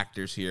of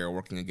factors here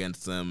working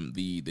against them.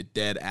 The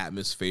dead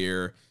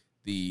atmosphere,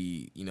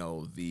 the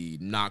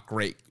not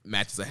great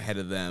matches ahead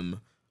of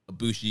them.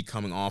 Ibushi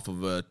coming off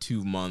of a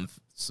 2 month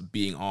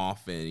being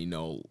off and,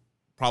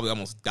 probably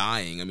almost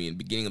dying. I mean,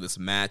 beginning of this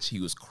match,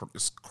 he was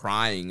just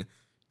crying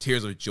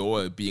tears of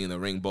joy being in the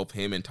ring. Both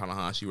him and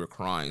Tanahashi were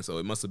crying. So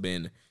it must have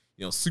been,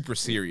 super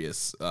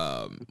serious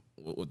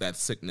with that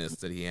sickness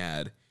that he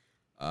had.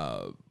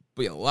 But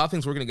yeah, a lot of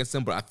things working against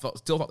him, but I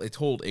still thought they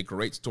told a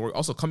great story.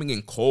 Also coming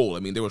in cold. I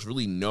mean, there was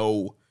really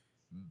no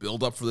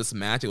build up for this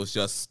match. It was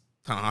just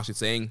Tanahashi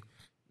saying,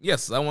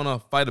 yes, I want to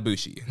fight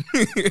Ibushi.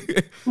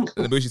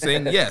 And Ibushi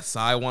saying, yes,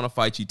 I want to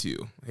fight you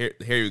too. Here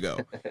you go.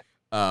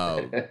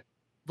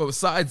 But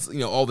besides,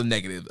 all the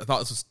negatives, I thought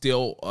this was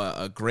still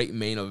a great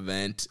main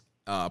event.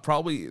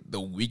 Probably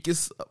the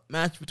weakest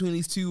match between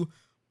these two.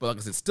 But like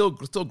I said, still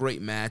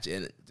great match.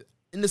 And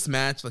in this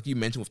match, like you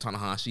mentioned with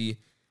Tanahashi,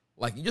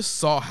 like you just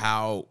saw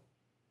how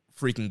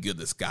freaking good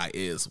this guy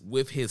is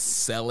with his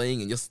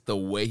selling and just the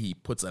way he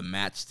puts a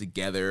match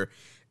together.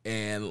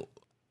 And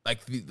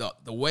like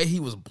the way he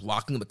was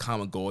blocking the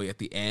Kamigoye at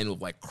the end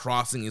with like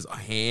crossing his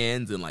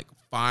hands and like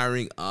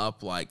firing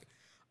up, like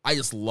I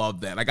just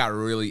love that. I got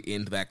really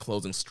into that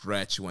closing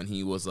stretch when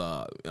he was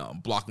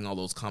blocking all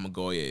those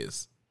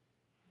Kamigoyes.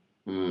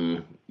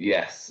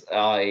 Yes,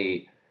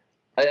 I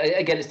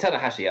again, it's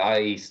Tanahashi.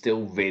 I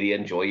still really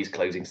enjoy his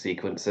closing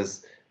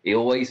sequences. He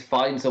always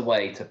finds a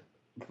way to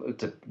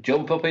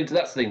jump up into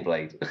that sling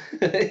blade.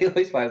 He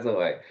always finds a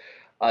way,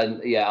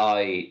 and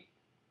yeah,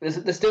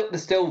 they're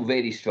still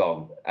really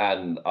strong,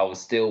 and I was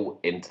still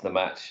into the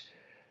match.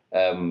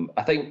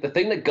 I think the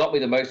thing that got me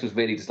the most was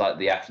really just like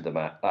the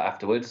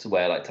afterwards,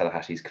 where like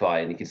Tanahashi's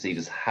crying. You can see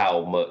just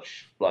how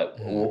much like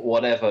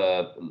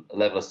whatever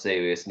level of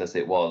seriousness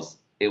it was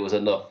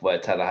enough where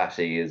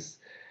Tanahashi is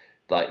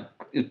like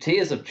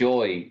tears of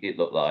joy. It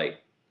looked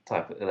like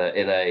I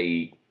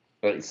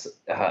was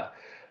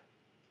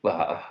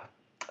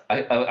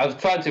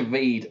trying to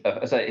read.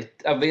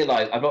 I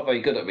realised I'm not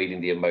very good at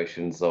reading the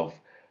emotions of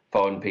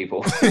foreign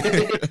people.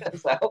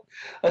 It's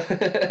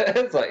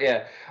like,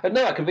 yeah.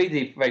 No, I can read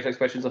the facial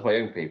expressions of my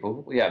own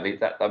people. Yeah, I mean,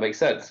 that makes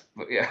sense.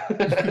 But yeah,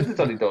 it's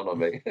only dawned on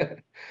me.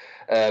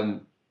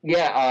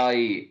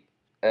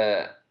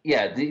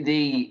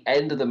 The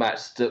end of the match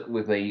stuck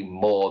with me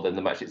more than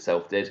the match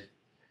itself did.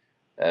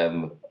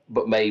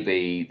 But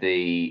maybe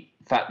the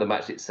fact the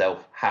match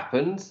itself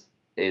happened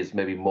is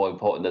maybe more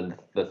important than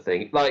the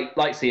thing. Like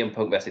CM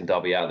Punk wrestling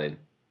Darby Allin.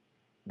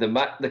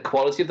 The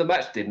quality of the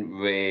match didn't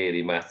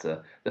really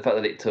matter. The fact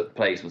that it took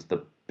place was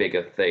the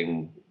bigger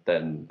thing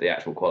than the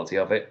actual quality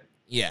of it.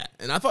 Yeah,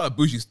 and I thought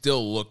Ibushi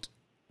still looked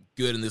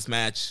good in this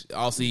match.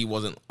 Obviously, he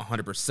wasn't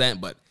 100%,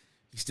 but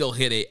he still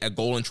hit a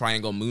golden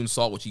triangle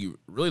moonsault, which he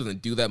really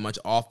doesn't do that much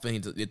often. He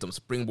did some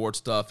springboard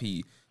stuff.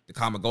 The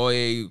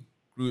Kamigoye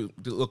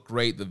looked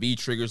great. The V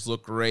triggers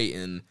looked great,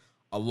 and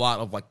a lot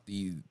of like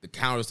the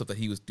counter stuff that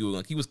he was doing.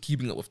 Like he was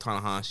keeping up with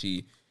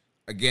Tanahashi.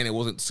 Again, it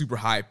wasn't super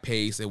high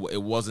pace.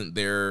 It wasn't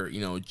their,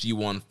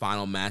 G1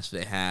 final match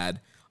they had.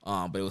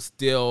 But it was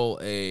still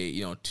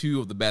two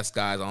of the best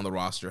guys on the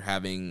roster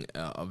having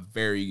a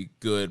very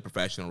good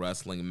professional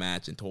wrestling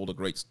match and told a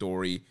great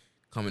story,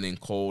 coming in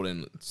cold,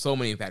 and so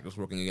many factors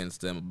working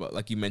against them. But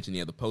like you mentioned,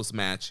 the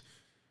post-match,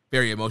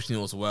 very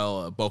emotional as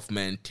well. Both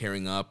men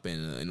tearing up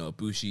and,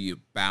 Ibushi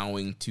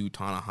bowing to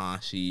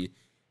Tanahashi.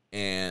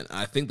 And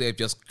I think they've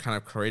just kind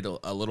of created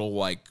a little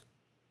like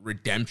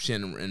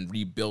redemption and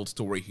rebuild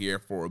story here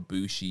for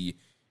Ibushi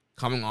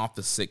coming off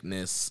the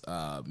sickness.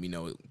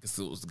 This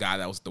was the guy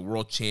that was the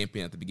world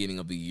champion at the beginning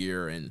of the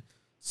year, and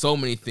so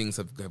many things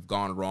have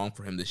gone wrong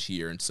for him this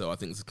year. And so I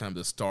think this is kind of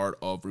the start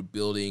of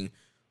rebuilding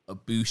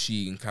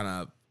Ibushi,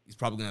 and he's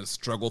probably going to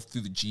struggle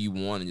through the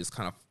G1 and just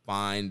kind of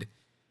find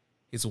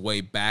his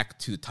way back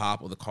to the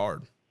top of the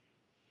card.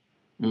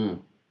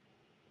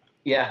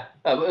 Yeah.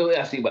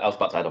 Actually, I was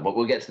about to add on, but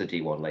we'll get to the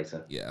G1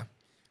 later. Yeah.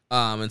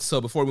 And so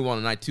before we move on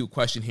to night 2,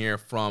 question here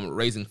from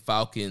Raising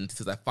Falcon. It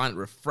says, I find it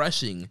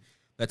refreshing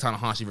that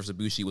Tanahashi versus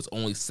Ibushi was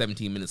only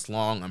 17 minutes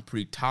long. I'm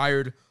pretty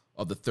tired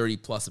of the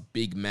 30-plus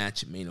big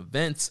match main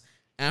events.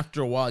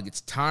 After a while, it gets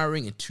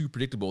tiring and too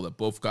predictable that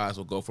both guys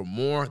will go for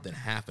more than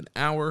half an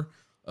hour.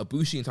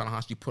 Ibushi and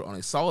Tanahashi put on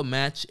a solid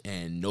match,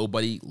 and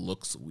nobody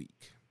looks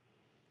weak.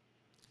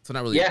 So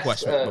not really a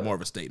question, but more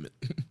of a statement.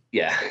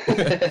 Yeah.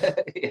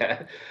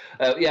 Yeah,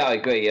 I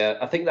agree.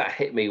 I think that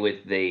hit me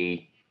with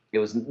it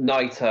was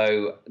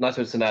Naito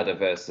Sanada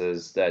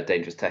versus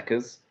Dangerous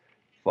Tekkers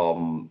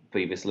from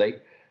previously.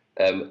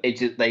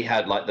 They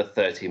had like the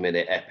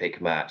 30-minute epic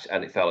match,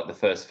 and it felt like the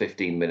first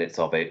 15 minutes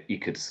of it you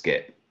could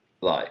skip.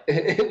 Like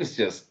it was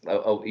just,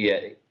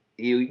 you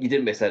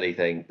didn't miss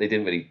anything. They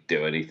didn't really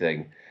do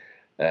anything,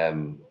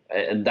 and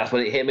that's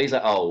when it hit me. It's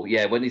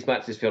like, when these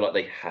matches feel like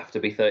they have to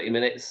be 30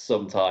 minutes,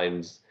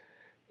 sometimes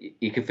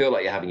you can feel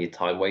like you're having your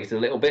time wasted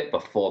a little bit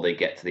before they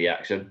get to the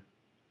action.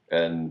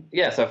 And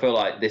so I feel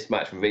like this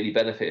match really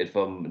benefited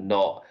from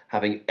not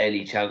having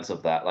any chance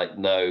of that. Like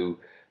no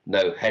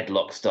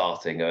headlock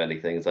starting or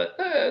anything. It's like,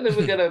 then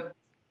we're going to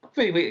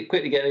pretty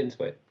quickly get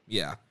into it.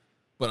 Yeah.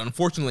 But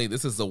unfortunately,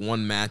 this is the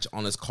one match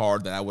on this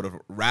card that I would have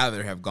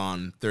rather have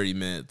gone 30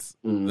 minutes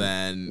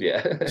than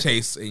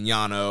Chase and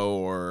Yano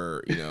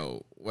or,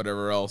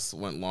 whatever else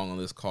went long on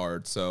this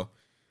card. So,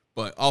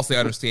 but also I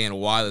understand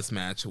why this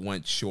match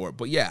went short.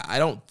 But yeah, I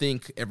don't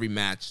think every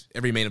main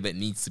event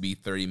needs to be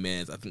 30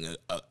 minutes. I think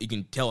you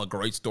can tell a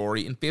great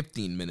story in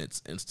 15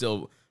 minutes and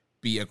still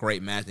be a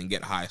great match and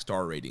get high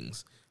star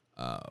ratings.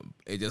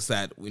 It's just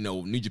that,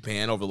 New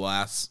Japan over the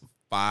last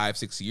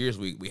 5-6 years,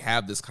 we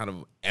have this kind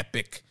of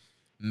epic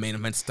main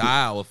event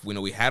style. If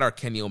we had our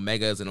Kenny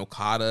Omegas and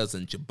Okadas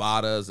and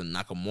Jibatas and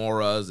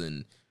Nakamura's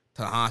and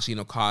Tanahashi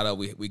and Okada,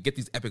 we get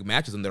these epic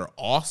matches and they're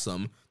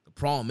awesome. The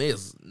problem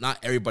is not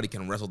everybody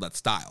can wrestle that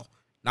style.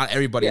 Not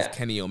everybody is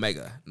Kenny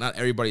Omega. Not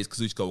everybody is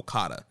Kazuchika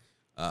Okada.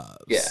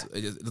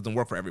 It doesn't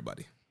work for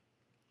everybody.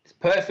 It's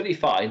perfectly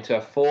fine to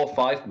have 4 or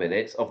 5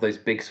 minutes of those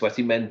big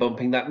sweaty men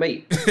bumping that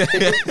meat.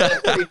 It's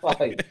perfectly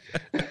fine.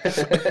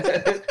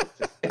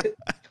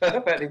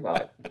 Perfectly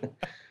fine.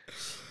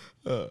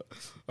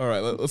 All right,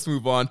 let's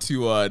move on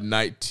to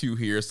night 2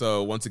 here.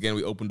 So once again,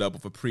 we opened up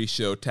with a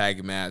pre-show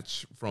tag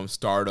match from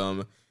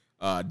Stardom.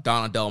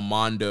 Donna Del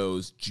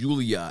Mondo's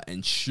Julia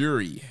and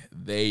Shuri,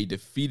 they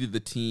defeated the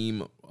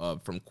team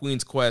from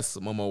Queen's Quest,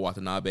 Momo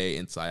Watanabe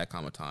and Saya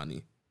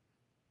Kamatani.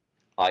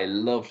 I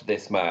loved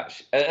this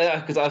match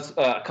because I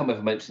can't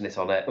remember mentioning this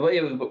on it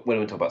when we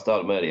were talking about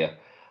Stardom earlier.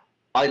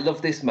 I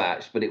love this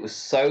match, but it was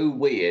so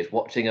weird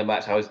watching a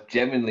match I was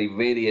genuinely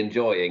really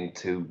enjoying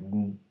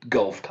to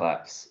golf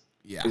claps.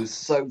 Yeah, it was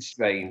so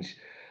strange.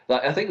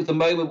 Like I think it was the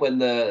moment when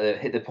they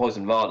hit the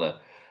Poison Rana,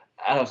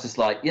 and I was just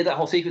like, that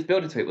whole sequence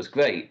building to it was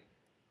great,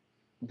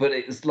 but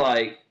it's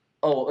like,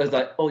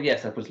 oh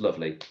yes, that was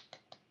lovely.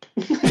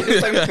 It was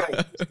so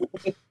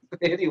strange.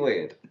 Really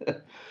weird.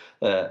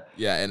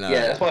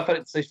 That's why I found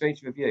it so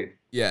strange to review.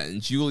 Yeah,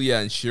 and Julia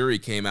and Shuri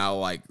came out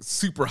like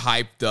super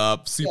hyped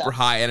up, super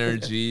high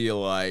energy,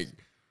 like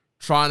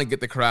trying to get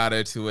the crowd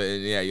into it.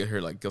 And you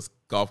hear like just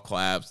golf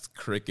claps,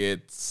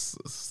 crickets.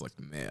 It's like,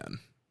 man.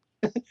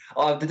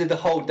 They did the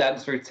whole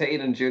dance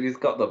routine, and Julia's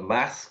got the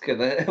mask and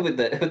with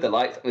the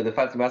lights, with the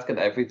fancy mask and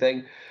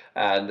everything,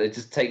 and it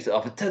just takes it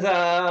off and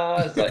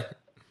ta-da! It's like,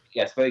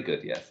 yes, very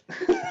good, yes.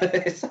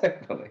 It's so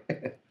funny.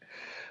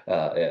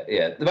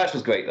 The match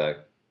was great though.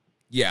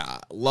 Yeah,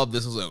 love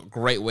this. It was a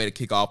great way to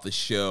kick off the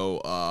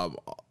show. A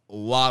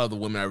lot of the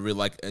women I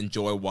really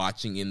enjoy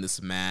watching in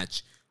this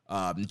match.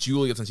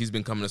 Julia, since she's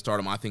been coming to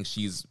Stardom, I think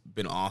she's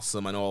been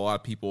awesome. I know a lot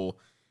of people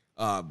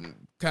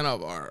kind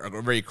of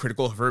are very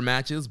critical of her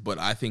matches, but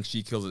I think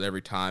she kills it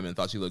every time and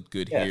thought she looked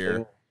good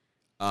here.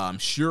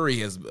 Shuri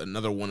has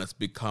another one that's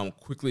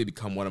quickly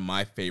become one of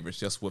my favorites,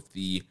 just with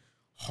the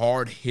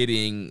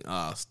hard-hitting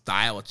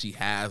style that she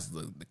has,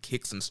 the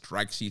kicks and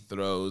strikes she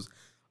throws.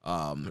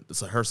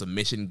 So her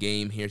submission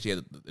game here, she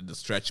had the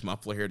stretch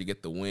muffler here to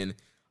get the win.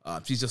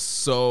 She's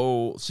just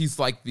she's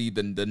like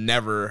the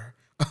never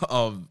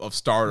of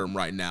Stardom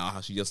right now.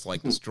 How she just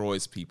like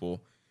destroys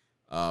people.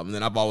 And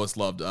then I've always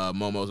loved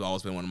Momo's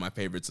always been one of my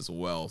favorites as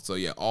well. So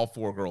yeah, all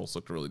 4 girls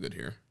looked really good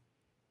here.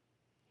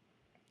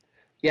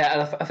 Yeah,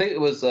 and I think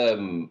it was.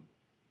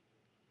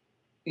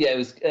 It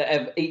was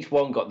each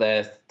one got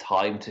their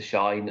time to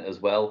shine as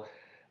well,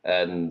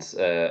 and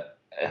one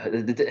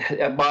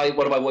of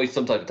my worries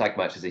sometimes in tag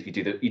matches is if you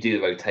do the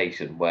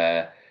rotation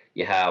where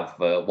you have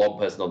one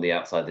person on the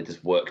outside that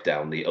just work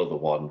down the other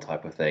one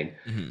type of thing.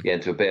 Mm-hmm. You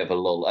enter a bit of a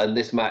lull, and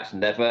this match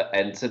never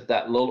entered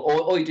that lull.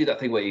 Or you do that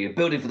thing where you're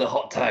building for the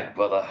hot tag,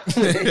 brother.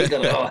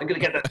 I'm gonna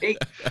get that heat.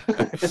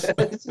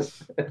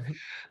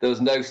 There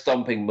was no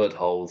stomping mud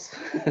holes,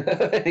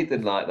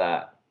 anything like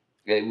that.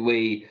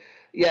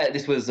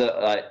 This was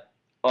like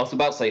I was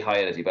about to say high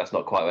energy, but that's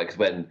not quite right because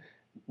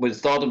when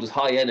Stardom does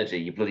high energy,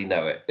 you bloody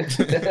know it.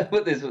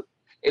 But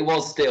it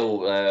was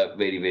still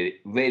really, really,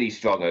 really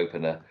strong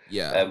opener.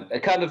 Yeah.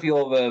 Kind of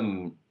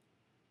your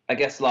I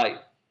guess like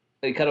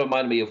it kind of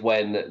reminded me of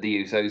when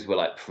the Usos were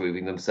like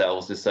proving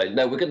themselves, just saying,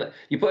 no,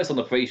 you put us on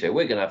the pre-show,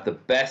 we're gonna have the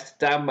best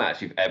damn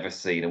match you've ever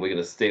seen, and we're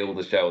gonna steal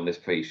the show on this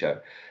pre-show.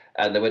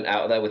 And they went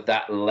out there with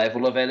that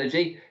level of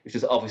energy, which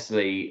is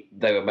obviously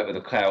they were met with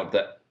a crowd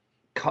that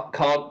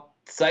can't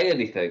say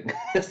anything.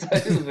 So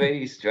it was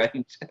really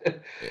strange.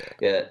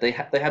 Yeah, they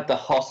had the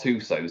Hot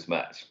Usos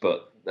match,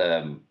 but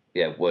weren't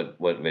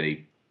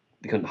really,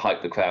 they couldn't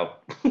hype the crowd,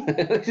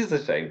 which is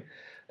a shame.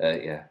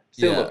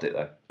 Still loved it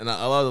though. And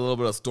I love a little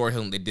bit of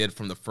storytelling they did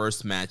from the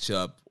first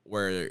matchup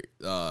where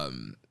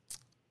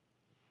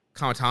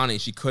Kamitani,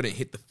 she couldn't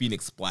hit the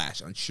Phoenix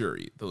Splash on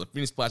Shuri. The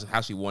Phoenix Splash is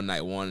how she won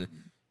night 1.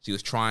 She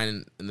was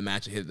trying in the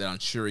match to hit that on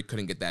Shuri,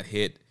 couldn't get that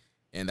hit,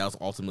 and that was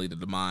ultimately the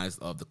demise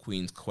of the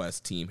Queen's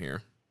Quest team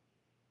here.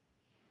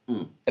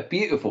 A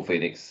beautiful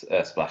Phoenix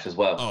Splash as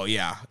well. Oh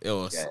yeah, it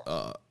was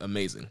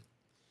amazing.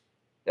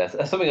 Yeah,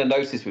 that's something I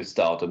noticed with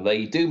Stardom.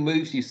 They do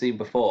moves you've seen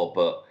before,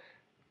 but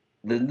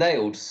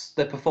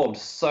they performed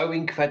so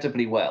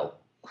incredibly well.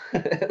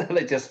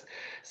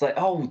 It's like,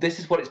 oh, this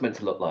is what it's meant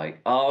to look like.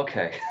 Oh,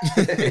 okay.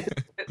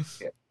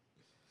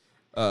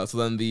 So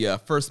then the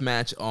first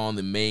match on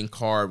the main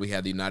card, we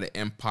had the United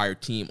Empire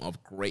team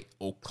of Great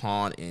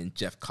Okan and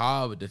Jeff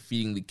Cobb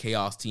defeating the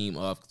Chaos team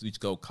of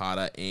Kazuchika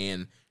Okada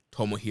and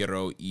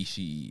Tomohiro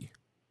Ishii.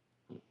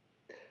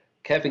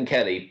 Kevin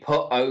Kelly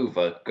put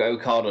over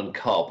Okan and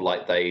Cobb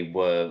like they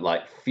were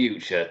like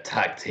future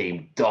tag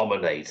team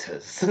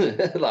dominators.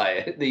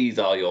 Like, these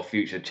are your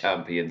future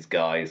champions,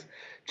 guys.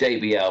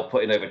 JBL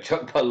putting over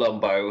Chuck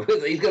Palumbo.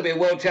 He's going to be a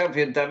world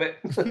champion, damn it.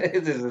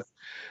 This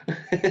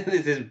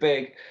is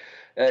big.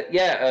 It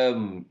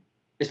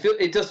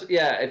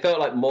felt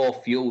like more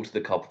fuel to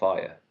the Cobb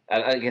fire,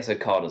 and I guess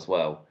Okan as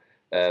well.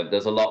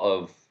 There's a lot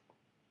of.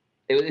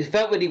 It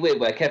felt really weird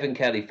where Kevin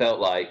Kelly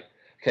felt like,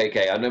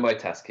 okay, I know my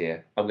task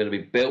here. I'm going to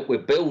be we're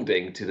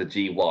building to the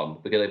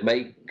G1. We're going to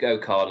make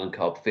Okan and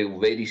Cobb feel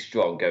really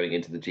strong going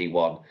into the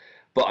G1.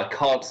 But I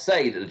can't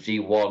say that the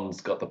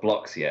G1's got the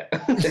blocks yet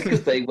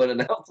because they weren't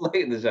announced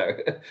late in the show.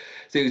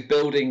 So he was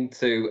building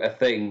to a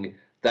thing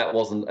that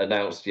wasn't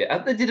announced yet.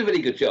 And they did a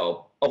really good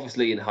job.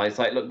 Obviously, in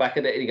hindsight, look back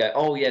at it and you go,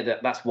 oh, yeah,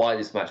 that's why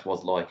this match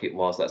was like it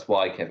was. That's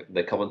why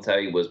the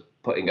commentary was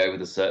putting over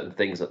the certain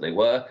things that they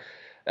were.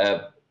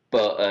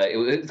 But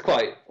it's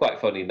quite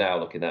funny now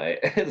looking at it.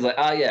 It's like,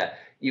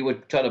 you were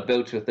trying to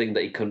build to a thing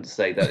that he couldn't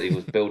say that he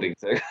was building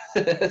to.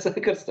 So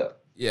good stuff.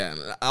 Yeah,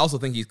 and I also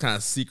think he's kind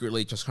of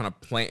secretly just kind of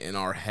planting in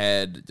our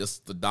head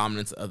just the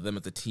dominance of them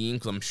as a team,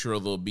 because I'm sure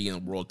they'll be in the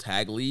World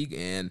Tag League,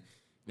 and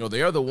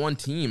they are the one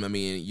team. I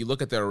mean, you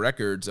look at their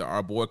records,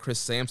 our boy Chris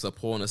Samsa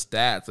pulling his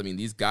stats. I mean,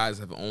 these guys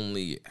have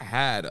only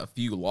had a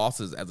few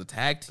losses as a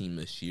tag team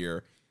this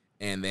year,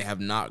 and they have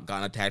not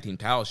gotten a tag team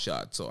title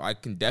shot. So I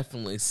can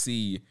definitely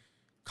see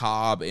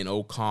Cobb and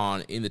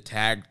Okan in the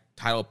tag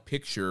title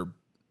picture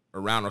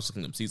around Wrestle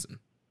Kingdom season.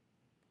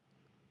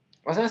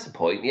 Well, that's the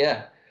point,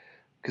 yeah.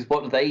 Because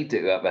what do they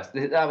do at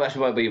Wrestle? That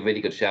actually might be a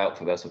really good shout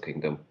for Wrestle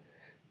Kingdom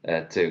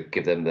to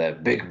give them their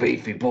big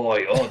beefy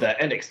boy or their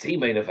NXT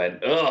main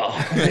event.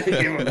 Oh,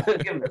 give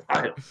them the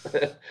title.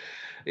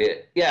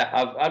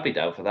 I'd be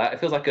down for that. It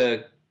feels like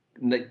a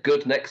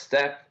good next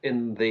step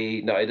in the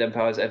United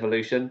Empire's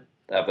evolution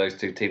to have those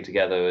two team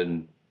together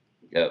and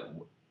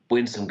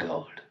win some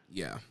gold.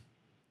 Yeah.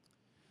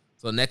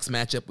 So the next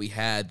matchup, we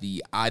had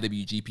the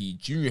IWGP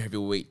Junior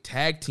Heavyweight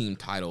Tag Team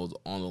titles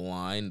on the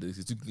line. The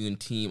Suzuki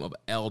team of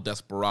El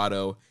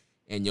Desperado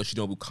and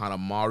Yoshinobu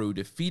Kanemaru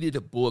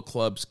defeated Bullet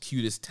Club's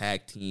cutest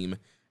tag team,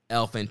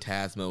 El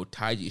Phantasmo,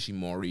 Taiji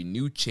Ishimori,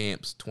 new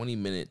champs, 20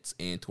 minutes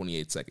and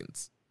 28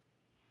 seconds.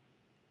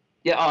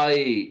 Yeah,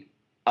 I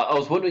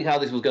was wondering how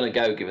this was going to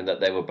go, given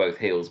that they were both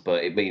heels,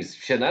 but it means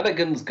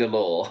shenanigans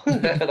galore.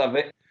 And I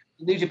mean,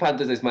 New Japan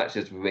does those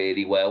matches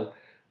really well.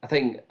 I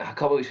think, I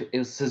can't remember, it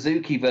was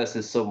Suzuki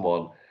versus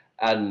someone,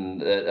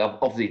 and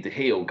obviously the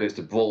heel goes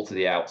to brawl to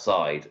the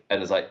outside,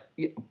 and it's like,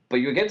 but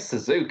you're against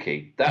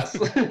Suzuki. That's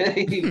that's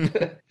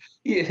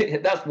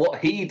what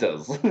he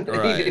does.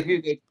 Right. If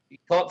you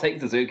can't take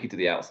Suzuki to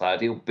the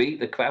outside, he'll beat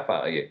the crap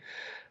out of you.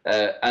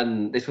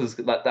 And this was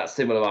like that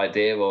similar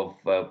idea of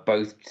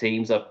both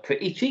teams are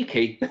pretty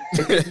cheeky.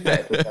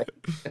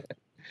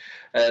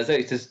 So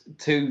it's just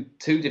two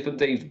different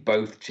teams,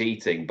 both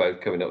cheating, both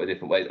coming up with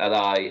different ways.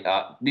 And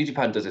New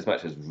Japan does this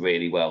match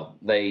really well.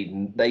 They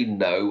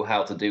know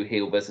how to do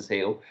heel versus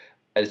heel.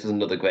 And this is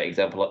another great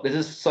example. This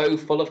is so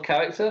full of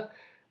character,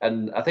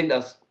 and I think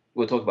that's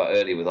we were talking about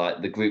earlier with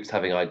like the groups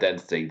having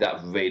identity. That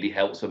really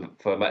helps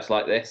for a match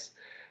like this.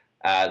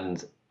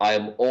 And I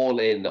am all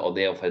in on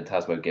the El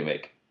Fantasma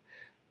gimmick,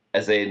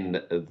 as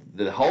in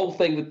the whole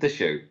thing with the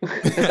shoe.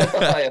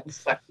 I am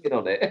stacking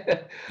on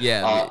it.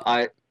 Yeah.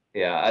 I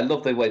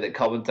love the way that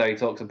commentary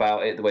talks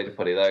about it, the way they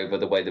put it over,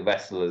 the way the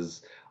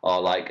wrestlers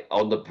are like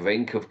on the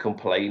brink of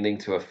complaining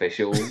to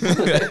officials.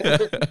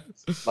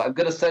 Like, I'm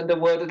gonna send a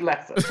worded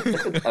letter.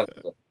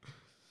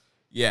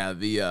 Yeah,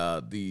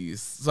 the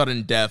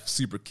sudden death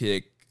super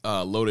kick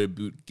loaded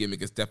boot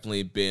gimmick has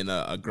definitely been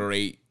a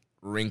great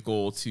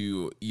wrinkle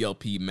to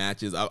ELP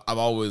matches. I've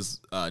always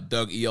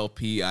dug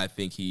ELP. I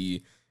think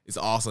he is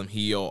awesome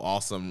heel,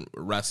 awesome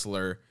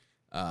wrestler.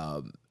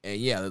 And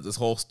yeah, this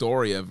whole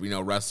story of,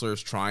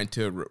 wrestlers trying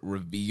to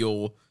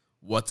reveal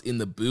what's in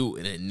the boot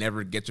and it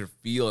never gets your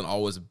feel and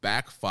always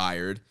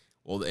backfired.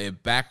 Well,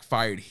 it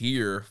backfired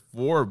here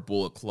for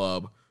Bullet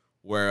Club,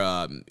 where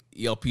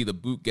ELP, the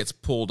boot gets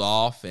pulled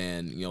off,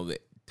 and the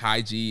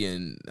Taiji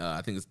and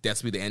I think it's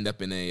Despy, they end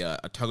up in a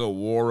tug of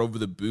war over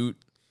the boot,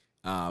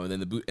 and then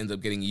the boot ends up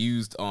getting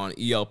used on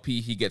ELP.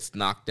 He gets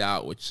knocked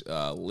out, which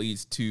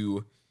leads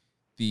to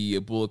the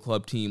Bullet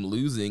Club team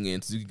losing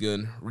and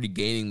Suzuki-gun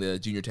regaining the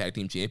junior tag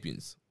team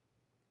champions.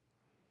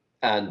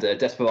 And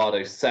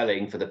Desperado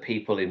selling for the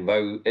people in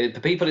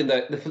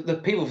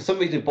the people for some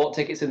reason who bought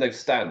tickets in those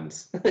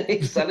stands.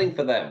 He's selling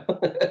for them,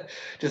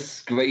 just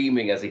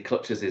screaming as he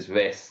clutches his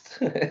wrist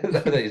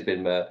that he's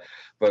been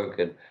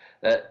broken.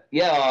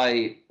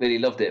 I really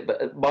loved it.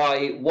 But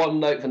my one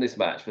note from this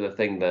match, for the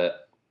thing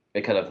that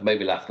it kind of made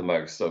me laugh the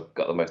most, or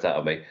got the most out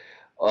of me,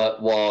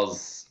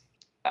 was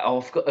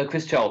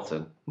Chris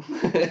Charlton.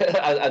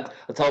 I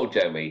told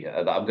Jeremy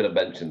that I'm going to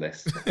mention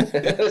this.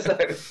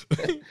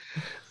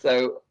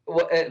 So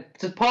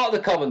just part of the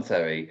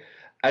commentary,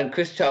 and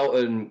Chris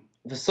Charlton,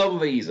 for some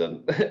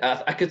reason,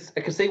 I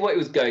could see what he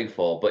was going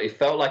for, but it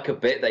felt like a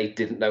bit that he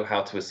didn't know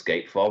how to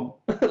escape from.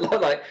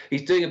 Like,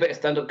 he's doing a bit of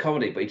stand-up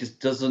comedy, but he just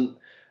doesn't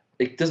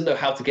know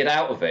how to get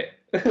out of it.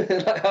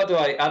 Like, how do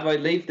I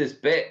leave this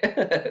bit?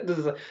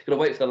 Gonna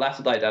wait for the laugh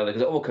to die down,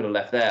 because I could have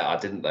left there. I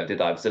didn't though,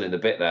 did I? I'm still in the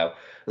bit now.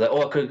 Like,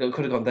 I could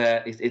have gone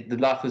there. The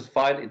laugh was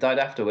fine. It died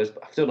afterwards,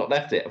 but I've still not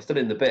left it. I'm still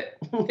in the bit.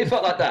 It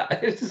felt like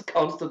that. It's just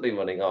constantly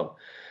running on,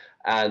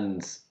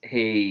 and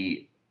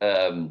he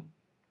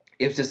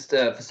was just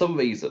for some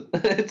reason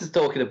just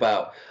talking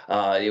about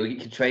you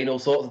can train all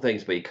sorts of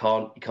things, but you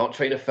can't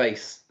train a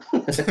face. You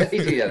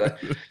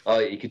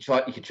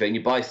can train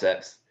your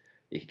biceps,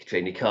 you can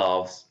train your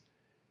calves.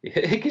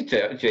 You can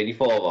train your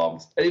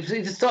forearms. And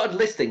he just started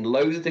listing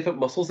loads of different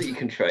muscles that you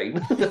can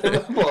train.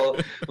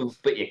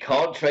 But you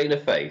can't train a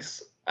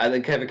face. And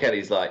then Kevin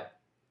Kelly's like,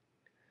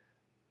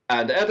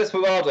 and El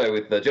Desperado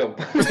with the jump.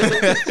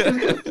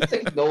 Just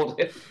ignored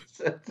it.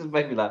 It just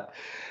made me laugh.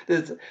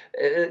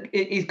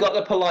 He's got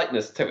the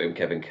politeness to him,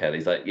 Kevin Kelly.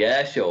 He's like,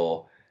 yeah,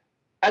 sure.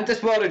 And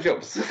Desperado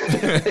jumps.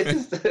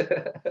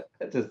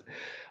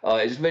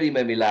 It just really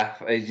made me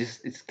laugh.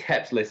 It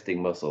kept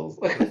listing muscles.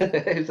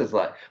 It's just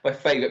like my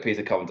favourite piece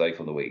of commentary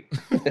from the week.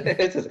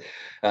 It's just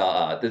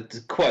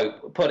the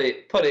quote, put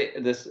it,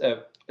 this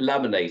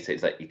laminate it.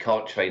 It's like, you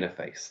can't train a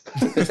face.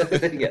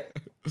 Yeah.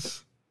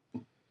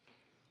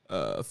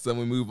 So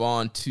we move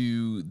on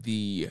to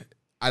the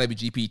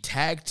IWGP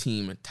Tag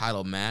Team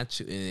title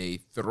match in a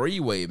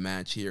three-way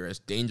match here as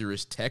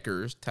Dangerous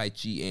Tekkers,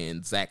 Taichi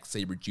and Zack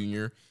Sabre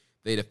Jr.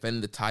 They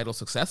defended the title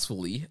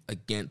successfully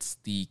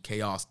against the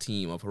Chaos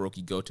team of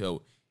Hiroki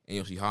Goto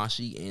and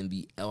Yoshihashi and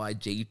the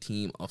LIJ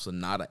team of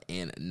Sonata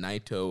and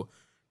Naito.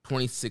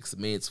 26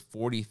 minutes,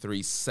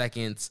 43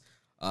 seconds.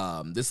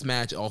 This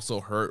match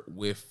also hurt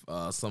with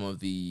some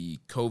of the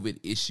COVID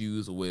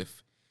issues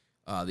with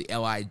the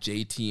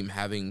LIJ team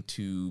having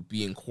to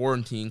be in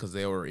quarantine because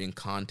they were in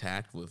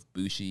contact with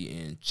Bushi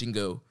and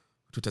Shingo,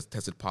 who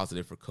tested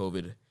positive for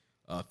COVID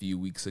a few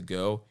weeks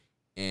ago.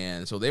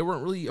 And so they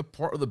weren't really a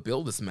part of the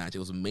build this match. It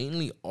was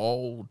mainly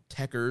all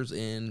Tekkers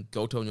and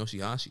Goto and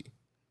Yoshihashi.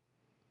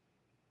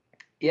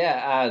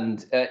 Yeah,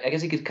 and I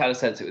guess you could kind of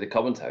sense it with the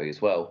commentary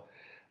as well,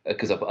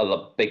 because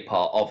a big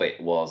part of it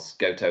was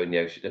Goto and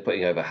Yoshi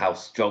putting over how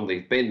strong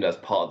they've been as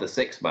part of the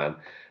six-man.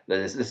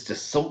 There's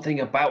just something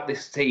about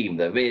this team.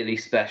 They're really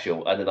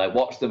special. And then I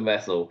watched them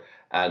wrestle,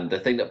 and the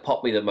thing that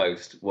popped me the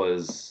most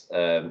was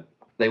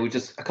they were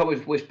just, I can't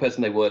remember which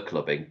person they were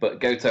clubbing,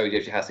 but Goto and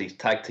Yoshihashi's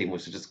tag team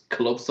was to just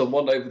club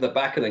someone over the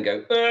back and then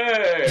go,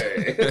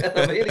 hey!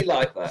 I really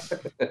like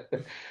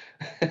that.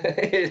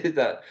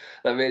 that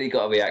really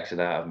got a reaction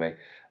out of me.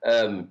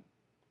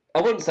 I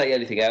wouldn't say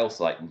anything else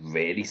like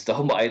really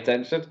stole my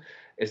attention.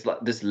 It's like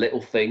there's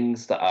little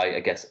things that I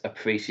guess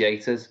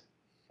appreciated.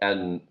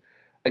 And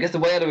I guess the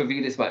way I'd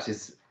review this match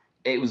is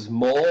it was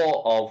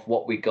more of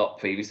what we got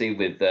previously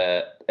with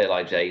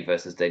LIJ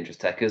versus Dangerous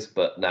Tekkers,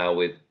 but now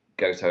with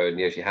Goto and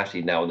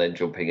Yoshihashi now and then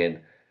jumping in.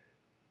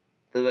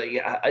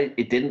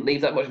 It didn't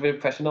leave that much of an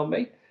impression on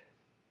me.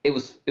 It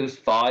was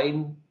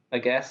fine, I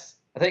guess.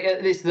 I think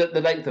it's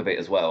the length of it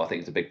as well. I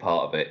think it's a big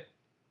part of it.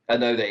 I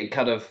know that it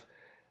kind of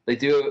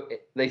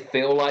they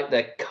feel like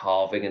they're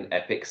carving an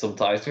epic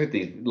sometimes with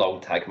these long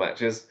tag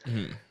matches.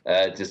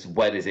 Mm-hmm. Just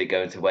when is it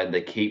going to end?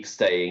 They keep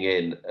staying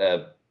in,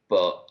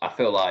 but I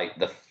feel like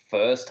the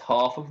first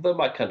half of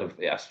them, I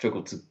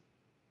struggled to.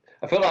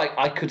 I feel like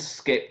I could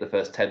skip the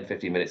first 10,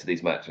 15 minutes of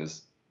these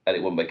matches and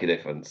it wouldn't make a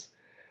difference.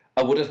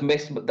 I would have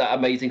missed that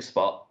amazing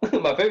spot.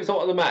 My favourite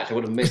spot of the match, I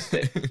would have missed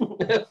it.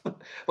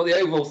 But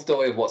the overall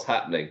story of what's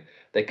happening,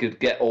 they could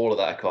get all of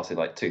that across in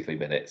like 2-3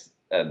 minutes,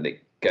 and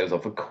it goes on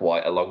for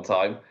quite a long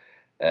time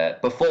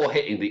before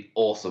hitting the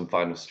awesome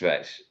final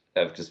stretch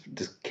of just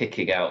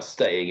kicking out,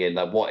 staying in.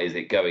 Like, what is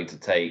it going to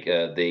take?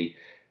 Getting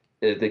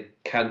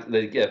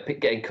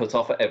cut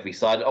off at every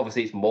side.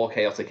 Obviously, it's more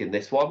chaotic in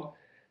this one.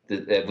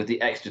 With the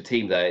extra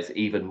team there, it's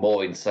even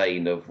more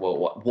insane. Of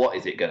what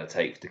is it going to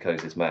take to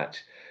close this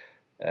match?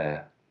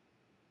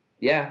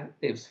 Yeah,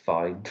 it was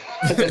fine.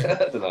 I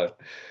don't know.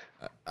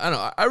 I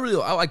don't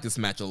know. I like this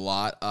match a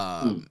lot.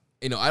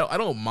 You know, I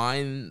don't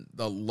mind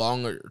the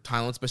longer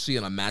time, especially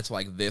in a match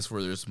like this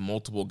where there's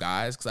multiple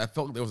guys, because I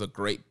felt like there was a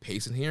great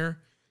pace in here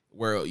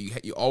where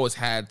you always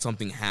had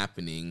something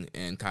happening,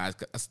 and guys,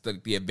 that's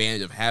the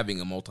advantage of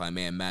having a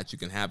multi-man match. You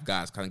can have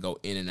guys kind of go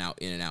in and out,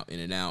 in and out, in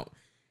and out.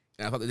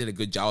 And I thought they did a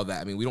good job of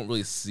that. I mean, we don't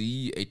really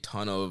see a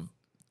ton of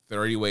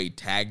 30-weight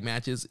tag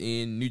matches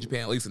in New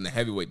Japan, at least in the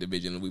heavyweight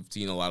division. We've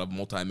seen a lot of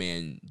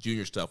multi-man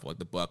junior stuff like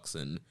the Bucks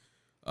and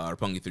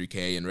Roppongi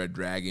 3K and Red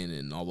Dragon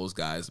and all those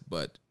guys,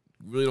 but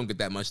really don't get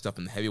that much stuff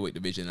in the heavyweight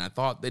division. And I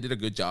thought they did a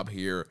good job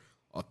here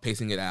of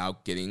pacing it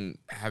out,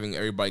 having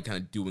everybody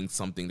kind of doing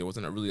something. There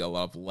wasn't really a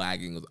lot of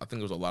lagging. I think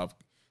there was a lot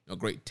of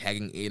great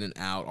tagging in and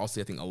out. Also,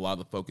 I think a lot of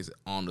the focus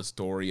on the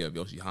story of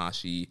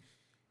Yoshihashi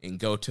and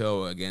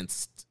Goto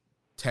against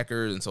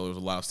Tekkers, and so there was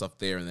a lot of stuff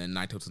there. And then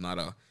Naito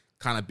Sonata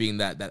kind of being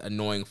that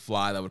annoying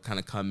fly that would kind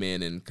of come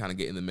in and kind of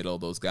get in the middle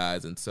of those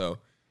guys. And so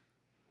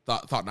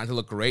thought Naito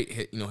looked great.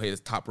 Hit his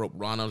top rope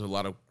Rana. There's a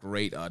lot of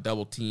great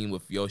double team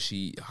with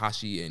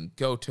Yoshihashi and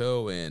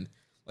Goto, and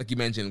like you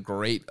mentioned,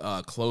 great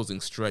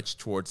closing stretch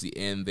towards the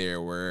end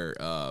there where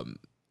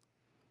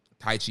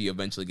Taichi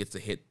eventually gets to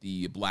hit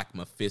the Black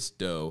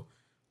Mephisto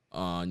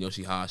on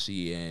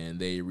Yoshihashi, and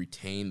they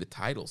retain the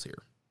titles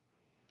here.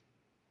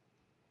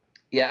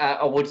 Yeah,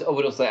 I would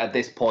also say at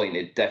this point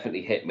it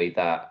definitely hit me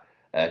that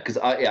because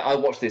I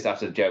watched this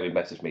after Jeremy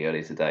messaged me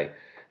earlier today.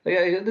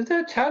 Is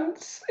there a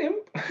chance,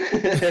 Imp?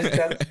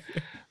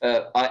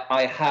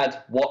 I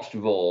had watched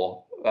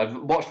Raw. I've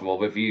watched Raw,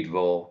 reviewed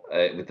Raw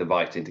with the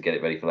writing to get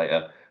it ready for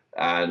later,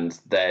 and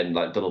then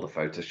done all the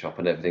Photoshop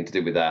and everything to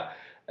do with that.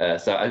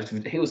 So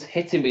it was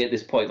hitting me at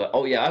this point, like,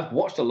 oh yeah, I've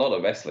watched a lot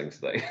of wrestling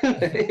today.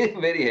 It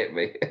really hit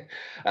me.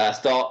 I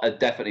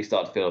definitely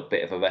start to feel a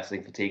bit of a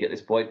wrestling fatigue at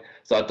this point.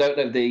 So I don't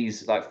know if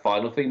these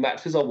final 3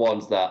 matches are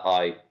ones that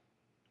I.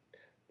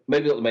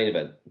 Maybe not the main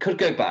event. Could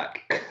go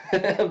back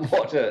and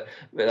watch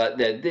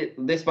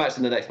this match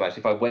and the next match.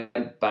 If I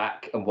went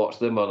back and watched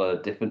them on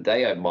a different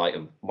day, I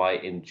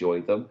might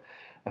enjoy them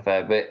a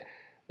fair bit.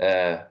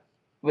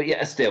 But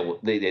yeah, still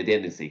the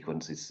ending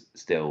sequence is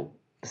still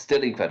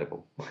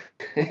incredible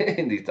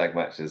in these tag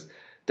matches.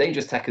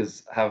 Dangerous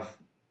Tekkers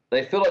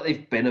they feel like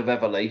they've been a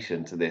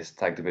revelation to this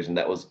tag division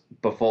that was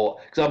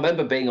before. Because I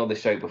remember being on this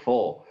show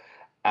before.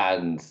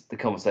 And the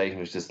conversation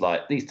was just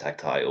like, these tag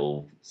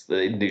titles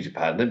in New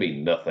Japan, they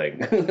mean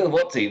nothing.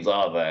 What teams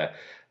are there?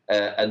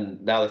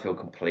 And now they feel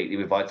completely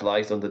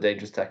revitalized under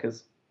Dangerous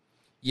Tekkers.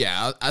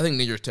 Yeah, I think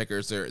Dangerous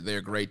Tekkers, they're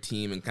a great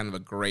team and kind of a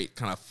great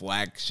kind of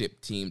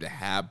flagship team to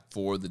have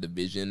for the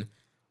division.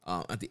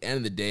 At the end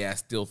of the day, I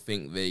still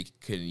think they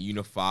can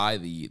unify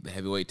the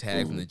heavyweight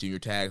tags and the junior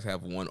tags,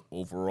 have one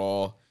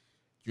overall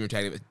junior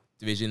tag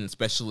division,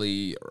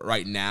 especially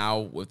right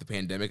now with the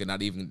pandemic and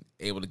not even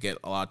able to get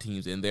a lot of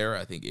teams in there.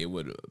 I think it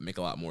would make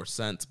a lot more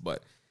sense.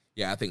 But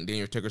yeah, I think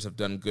Dangerous Tekkers have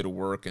done good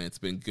work, and it's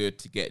been good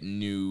to get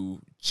new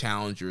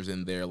challengers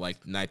in there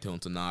like Naito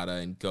and Sonata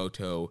and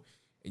Goto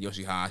and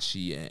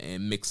Yoshihashi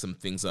and mix some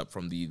things up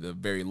from the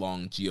very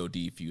long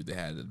GOD feud they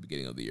had at the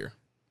beginning of the year.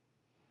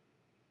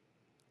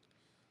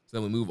 So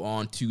then we move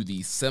on to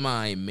the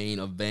semi-main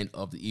event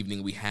of the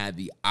evening. We had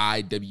the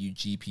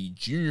IWGP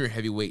Junior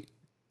Heavyweight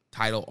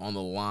title on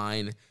the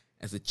line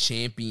as the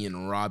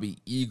champion Robbie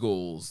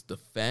Eagles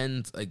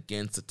defends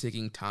against the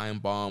ticking time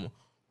bomb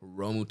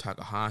Hiromu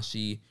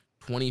Takahashi,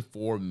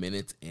 24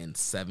 minutes and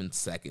 7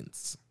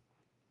 seconds.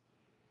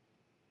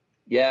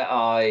 Yeah,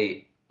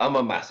 I'm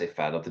a massive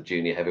fan of the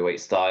junior heavyweight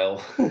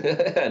style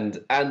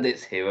and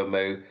its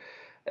Hiromu.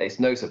 It's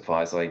no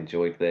surprise I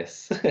enjoyed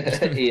this.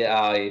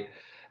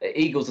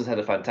 Eagles has had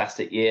a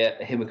fantastic year.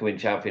 Him becoming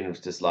champion was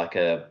just like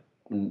a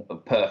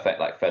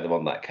perfect feather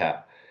on that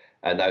cap.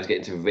 And now he's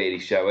getting to really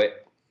show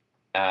it.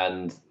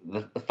 And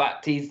the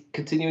fact he's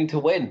continuing to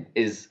win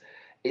it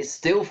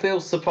still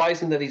feels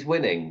surprising that he's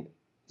winning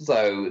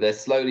So they're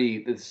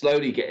slowly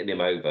getting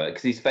him over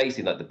because he's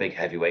facing like the big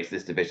heavyweights.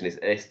 This division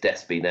it's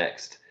Despy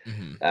next,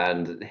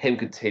 and him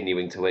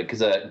continuing to win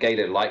because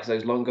Gato likes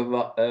those longer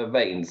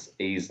reigns.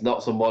 He's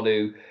not someone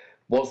who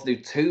wants to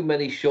do too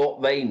many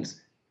short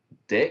reigns.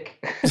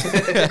 Dick,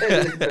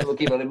 we'll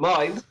keep on in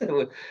mind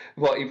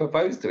what you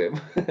proposed to him.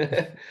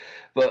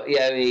 But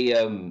yeah,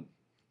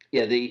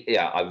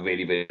 I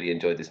really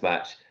enjoyed this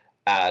match,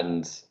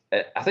 and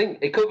I think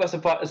it could be a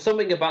surprise.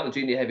 Something about the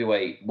junior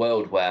heavyweight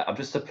world where I'm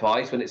just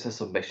surprised when it's a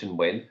submission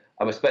win.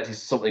 I'm expecting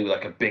something with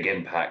like a big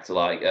impact.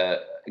 Like I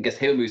guess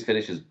Hiromu's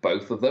finishes,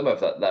 both of them have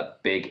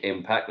that big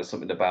impact. There's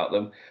something about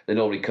them. They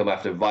normally come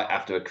right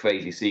after a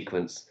crazy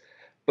sequence.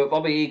 But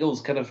Robbie Eagles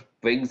kind of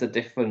brings a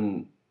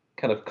different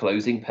kind of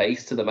closing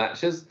pace to the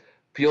matches,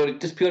 purely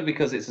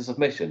because it's a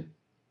submission.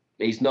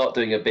 He's not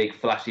doing a big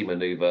flashy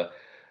maneuver.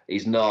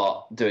 He's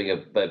not doing a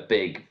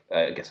big,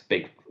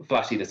 big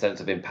flashy in the sense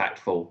of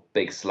impactful,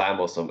 big slam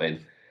or something.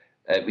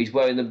 He's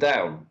wearing them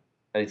down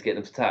and he's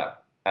getting them to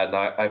tap. And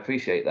I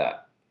appreciate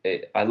that.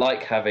 I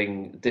like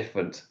having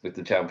different with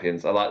the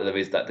champions. I like that there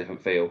is that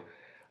different feel.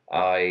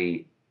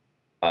 I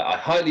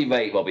highly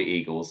rate Robbie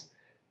Eagles.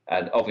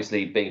 And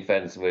obviously being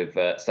friends with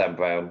Sam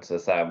Brown, so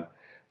Sam,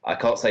 I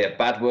can't say a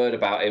bad word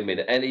about him in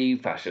any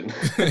fashion.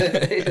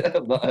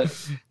 I'm going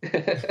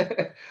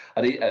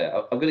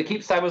to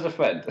keep Sam as a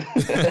friend.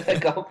 I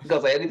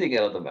can't say anything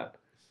else than that.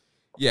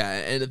 Yeah,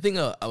 and the thing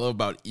I love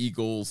about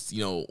Eagles,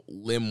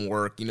 limb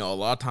work, a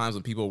lot of times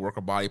when people work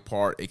a body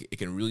part, it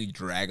can really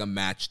drag a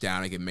match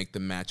down. It can make the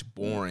match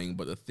boring.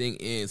 But the thing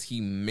is, he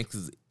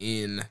mixes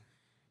in,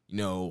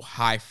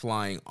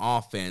 high-flying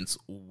offense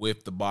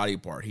with the body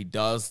part. He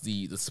does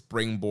the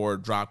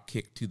springboard drop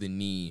kick to the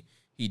knee.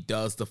 He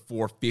does the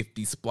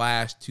 450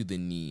 splash to the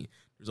knee.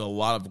 There's a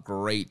lot of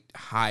great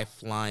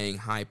high-flying,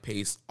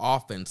 high-paced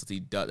offense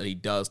that he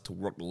does to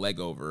work the leg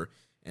over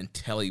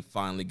until he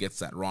finally gets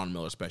that Ron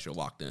Miller special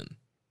locked in.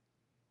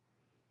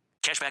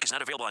 Cashback is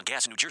not available on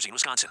gas in New Jersey and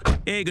Wisconsin.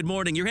 Hey, good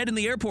morning. You're heading to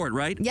the airport,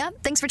 right? Yep,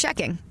 thanks for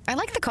checking. I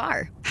like the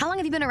car. How long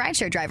have you been a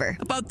rideshare driver?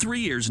 About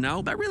 3 years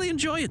now. I really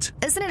enjoy it.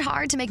 Isn't it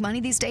hard to make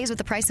money these days with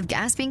the price of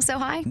gas being so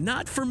high?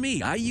 Not for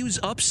me. I use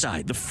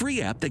Upside, the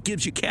free app that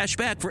gives you cash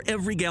back for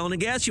every gallon of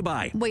gas you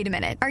buy. Wait a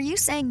minute. Are you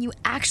saying you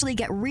actually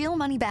get real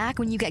money back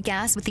when you get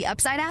gas with the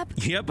Upside app?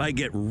 Yep, I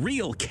get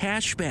real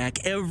cash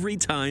back every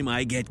time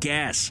I get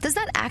gas. Does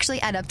that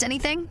actually add up to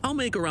anything? I'll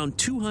make around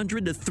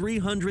 $200 to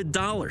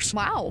 $300.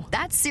 Wow,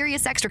 that's serious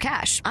extra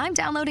cash. I'm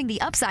downloading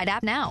the Upside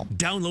app now.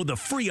 Download the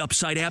free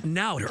Upside app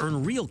now to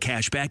earn real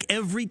cash back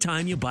every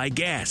time you buy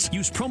gas.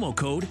 Use promo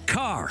code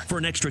CAR for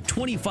an extra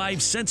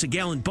 25 cents a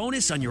gallon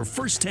bonus on your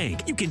first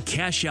tank. You can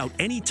cash out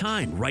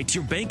anytime right to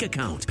your bank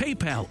account,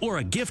 PayPal, or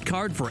a gift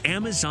card for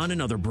Amazon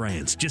and other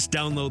brands. Just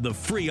download the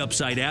free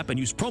Upside app and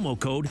use promo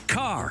code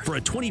CAR for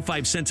a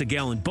 25 cents a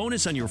gallon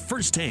bonus on your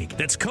first tank.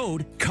 That's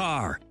code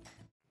CAR.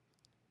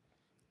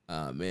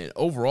 Man,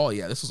 overall,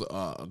 yeah, this was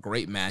a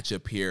great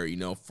matchup here.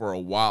 For a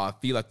while, I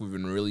feel like we've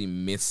been really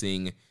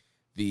missing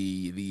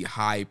the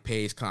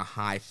high-paced, kind of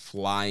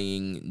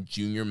high-flying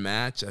junior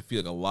match. I feel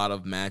like a lot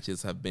of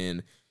matches have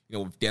been,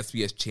 with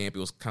Despy as champion,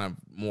 it was kind of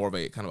more of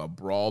a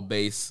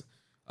brawl-based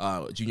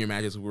junior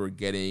matches we were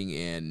getting.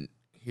 And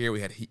here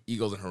we had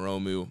Eagles and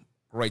Hiromu.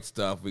 Great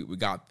stuff. We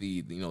got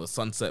the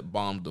sunset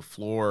bomb to the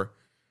floor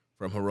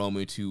from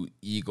Hiromu to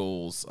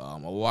Eagles. A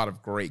lot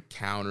of great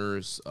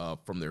counters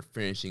from their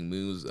finishing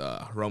moves.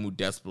 Hiromu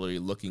desperately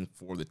looking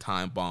for the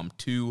time bomb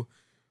 2,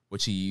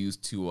 which he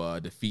used to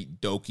defeat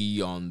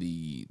Doki on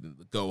the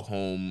Go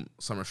Home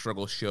Summer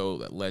Struggle show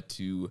that led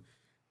to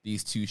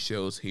these two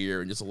shows here.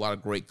 And just a lot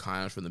of great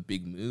counters from the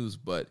big moves,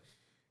 but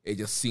it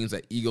just seems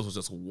that Eagles was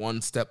just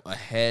one step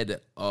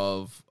ahead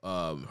of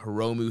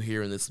Hiromu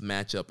here in this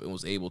matchup and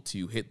was able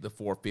to hit the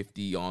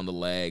 450 on the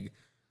leg,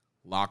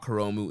 lock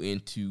Hiromu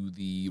into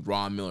the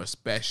Ron Miller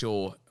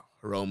special.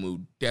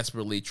 Hiromu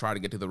desperately tried to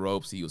get to the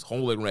ropes. He was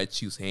holding Red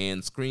Shoe's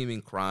hand,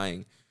 screaming,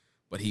 crying,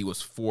 but he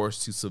was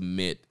forced to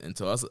submit. And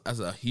so that's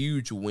a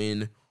huge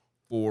win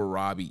for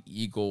Robbie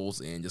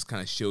Eagles and just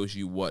kind of shows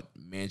you what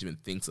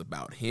management thinks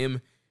about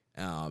him.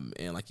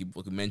 And like you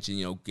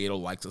mentioned, Gato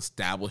likes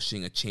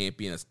establishing a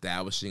champion,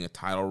 establishing a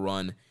title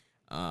run,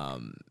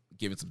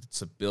 giving some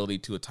stability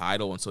to a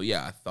title. And so,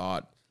 yeah, I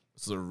thought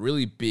this was a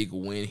really big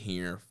win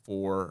here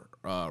for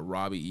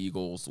Robbie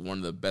Eagles. One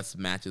of the best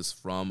matches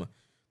from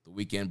the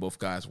weekend. Both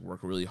guys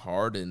worked really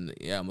hard, and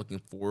yeah, I'm looking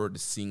forward to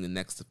seeing the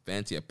next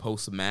defense. Yeah,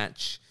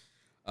 post-match,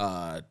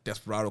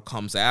 Desperado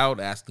comes out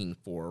asking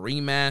for a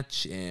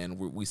rematch, and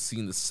we've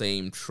seen the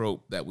same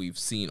trope that we've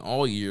seen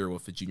all year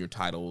with the junior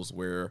titles,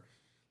 where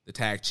the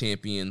tag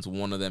champions,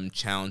 one of them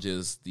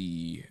challenges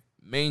the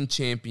main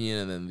champion,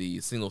 and then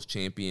the singles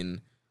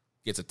champion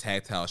gets a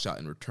tag title shot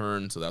in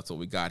return. So that's what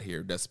we got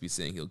here. Despy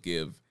saying he'll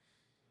give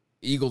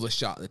Eagles a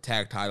shot at the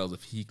tag titles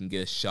if he can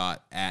get a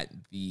shot at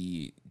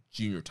the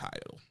junior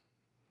title.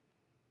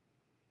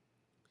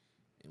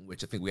 In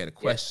which I think we had a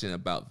question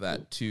about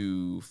that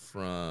too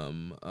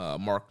from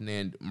Mark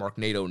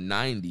Nato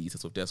 90.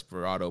 So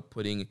Desperado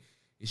putting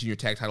his junior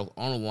tag titles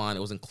on the line. It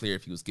wasn't clear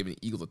if he was giving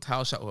Eagles a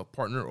title shot with a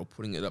partner or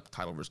putting it up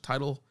title versus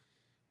title.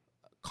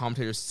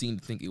 Commentators seem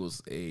to think it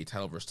was a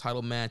title versus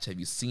title match. Have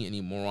you seen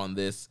any more on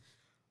this?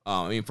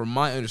 I mean, from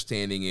my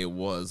understanding, it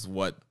was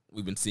what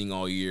we've been seeing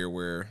all year,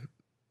 where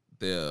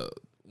the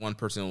one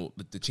person,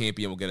 the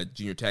champion, will get a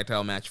junior tag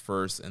title match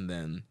first, and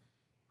then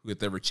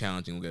whoever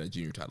challenging will get a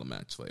junior title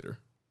match later.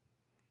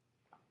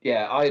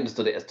 Yeah, I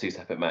understood it as 2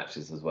 separate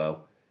matches as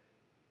well.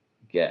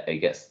 Yeah, it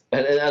gets,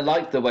 and I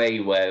like the way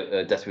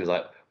where Despy was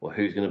like, "Well,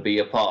 who's going to be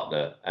your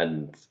partner?"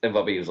 And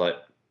Bobby was like,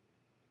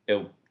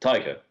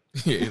 "Tiger."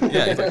 Yeah,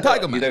 he's like,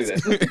 Tiger match. You know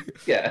this.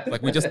 Yeah,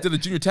 like we just did a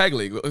junior tag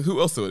league.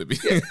 Who else would it be?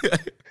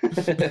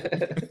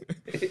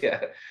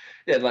 Yeah,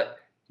 like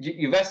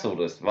you wrestled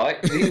us, right?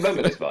 You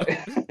remember this, right?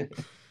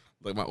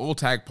 Like my old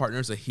tag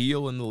partner's a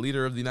heel and the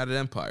leader of the United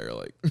Empire.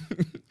 Like,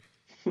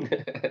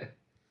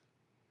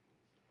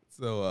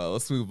 so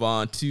let's move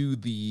on to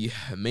the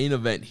main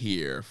event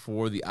here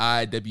for the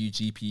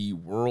IWGP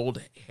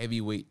World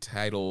Heavyweight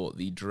Title.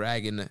 The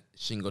Dragon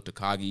Shingo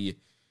Takagi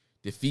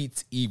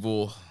defeats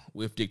Evil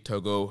with Dick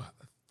Togo,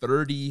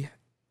 30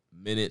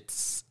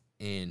 minutes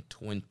and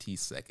 20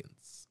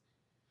 seconds.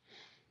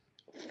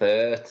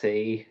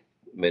 30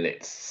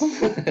 minutes.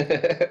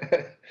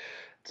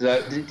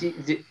 So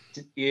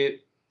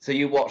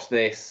you watched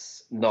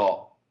this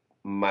not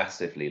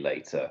massively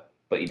later,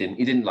 but you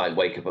didn't like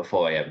wake up at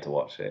 4 a.m. to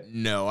watch it?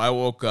 No, I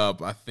woke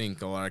up, I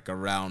think, like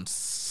around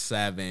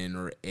 7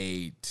 or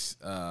 8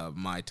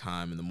 my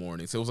time in the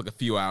morning. So it was like a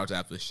few hours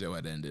after the show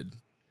had ended.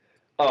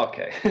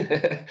 Okay.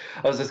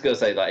 I was just going to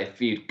say that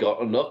if you'd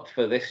gotten up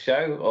for this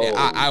show.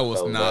 I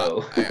was not.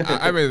 No.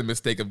 I made the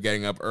mistake of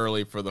getting up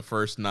early for the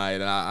first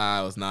night, and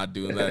I was not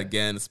doing that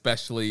again,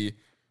 especially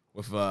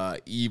with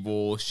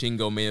Evil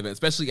Shingo main event,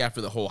 especially after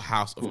the whole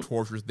House of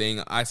Torture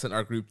thing. I sent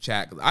our group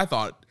chat because I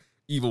thought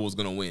Evil was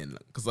going to win.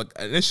 Because like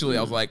initially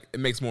I was like, it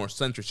makes more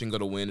sense for Shingo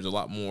to win. There's a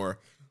lot more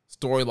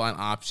storyline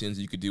options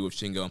you could do with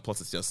Shingo, and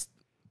plus it's just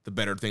the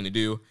better thing to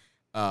do.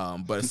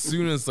 But as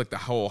soon as like the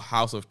whole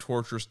House of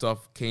Torture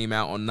stuff came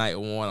out on night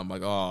 1, I'm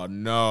like, oh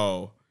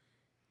no,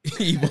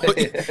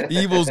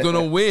 Evil's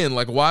gonna win.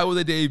 Like, why would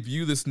they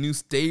debut this new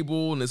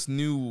stable and this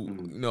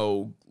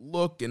new,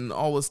 look and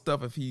all this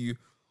stuff if he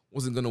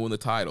wasn't gonna win the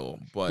title?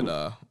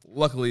 But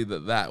luckily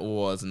that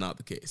was not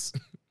the case.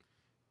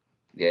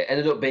 Yeah, it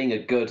ended up being a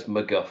good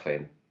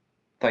MacGuffin.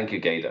 Thank you,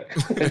 Gato.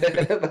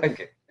 Thank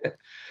you.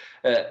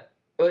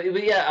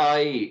 But yeah,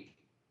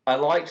 I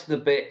liked the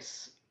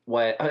bits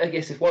where, I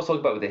guess, if what I was talking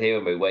about with the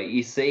hero move, where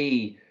you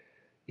see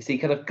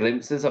kind of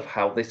glimpses of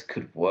how this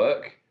could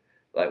work.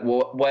 Like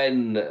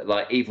when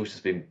like Evil's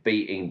just been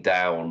beating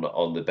down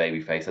on the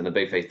babyface, and the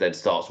babyface then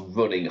starts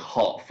running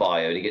hot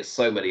fire, and he gets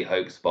so many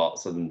hope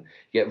spots, and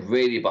you get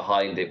really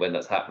behind it when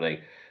that's happening.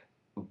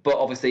 But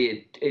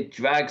obviously, it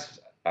drags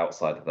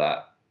outside of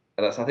that,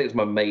 and I think it's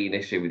my main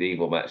issue with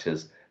Evil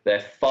matches.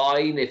 They're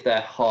fine if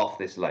they're half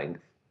this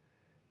length.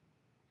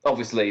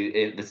 Obviously,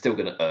 it's still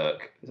going to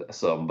irk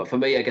some. But for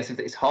me, I guess if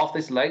it's half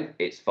this length,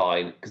 it's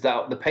fine. Because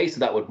the pace of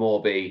that would more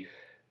be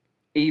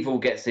Evil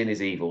gets in his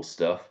evil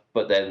stuff,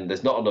 but then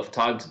there's not enough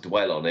time to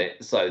dwell on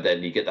it. So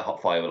then you get the hot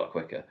fire a lot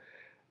quicker.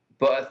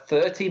 But at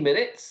 30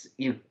 minutes,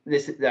 the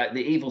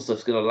evil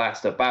stuff's going to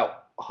last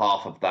about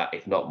half of that,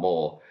 if not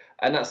more.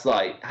 And that's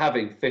like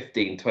having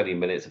 15, 20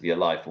 minutes of your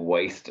life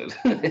wasted.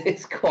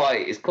 It's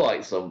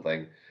quite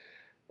something.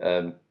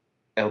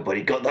 Oh, but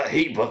he got that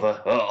heat, brother.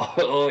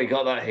 Oh, he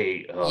got that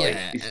heat. Oh,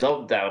 yeah. He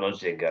stomped down on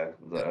Shingo.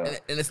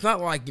 And it's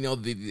not like,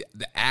 the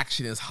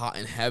action is hot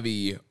and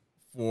heavy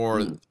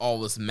for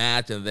all this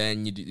match, and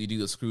then you do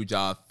the screw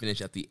job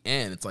finish at the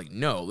end. It's like,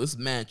 no, this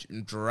match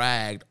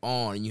dragged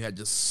on, and you had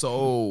just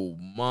so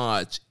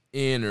much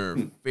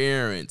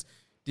interference.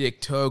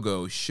 Dick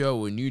Togo,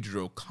 Sho, and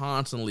Yujiro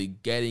constantly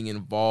getting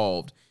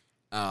involved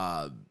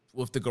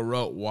with the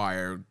garrote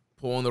wire,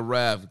 pulling the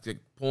ref,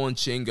 pulling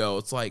Shingo.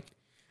 It's like,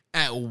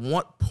 at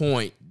what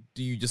point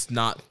do you just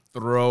not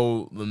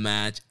throw the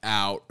match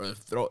out or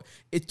throw?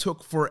 It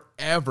took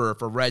forever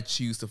for Red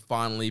Shoes to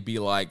finally be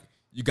like,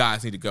 you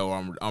guys need to go.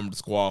 I'm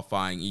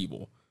disqualifying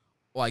Evil.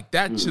 Like,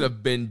 that should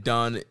have been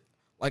done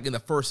like in the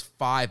first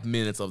 5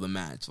 minutes of the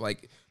match.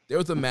 Like, there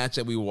was a match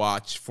that we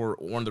watched for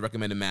one of the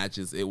recommended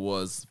matches. It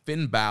was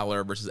Finn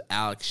Balor versus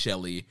Alex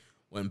Shelley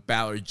when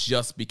Balor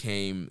just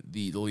became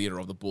the leader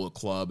of the Bullet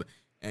Club,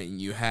 and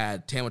you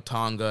had Tama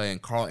Tonga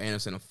and Carl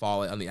Anderson and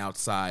Fale on the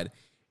outside.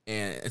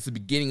 And it's the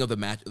beginning of the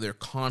match. They're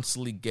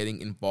constantly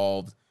getting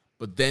involved,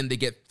 but then they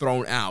get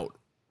thrown out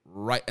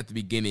right at the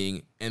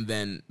beginning, and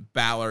then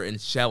Balor and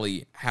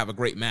Shelley have a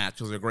great match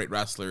because they're great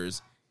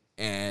wrestlers,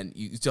 and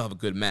you still have a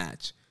good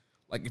match.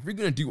 Like, if you're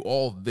going to do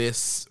all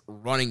this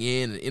running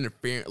in and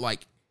interfering,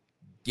 like,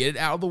 get it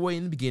out of the way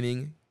in the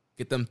beginning,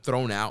 get them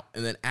thrown out,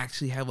 and then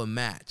actually have a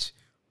match.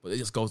 But it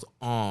just goes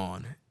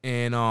on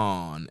and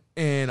on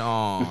and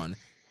on.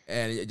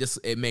 And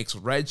it makes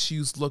Red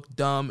Shoes look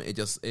dumb. It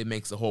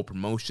makes the whole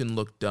promotion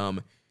look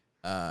dumb.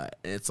 And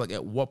it's like,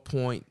 at what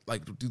point,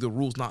 like, do the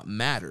rules not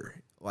matter?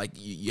 Like,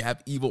 you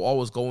have Evil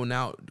always going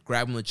out,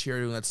 grabbing the chair,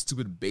 doing that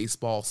stupid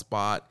baseball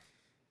spot.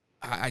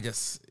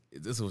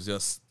 this was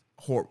just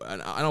horrible.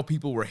 And I know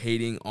people were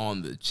hating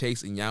on the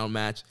Chase and Yano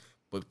match,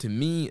 but to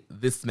me,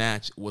 this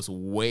match was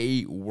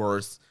way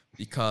worse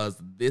because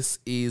this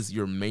is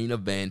your main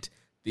event.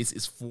 This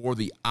is for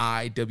the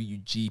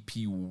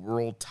IWGP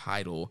World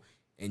Title,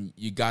 and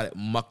you got it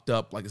mucked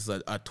up like it's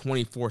a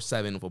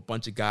 24/7 with a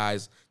bunch of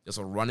guys just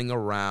running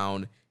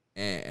around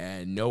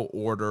and no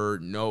order,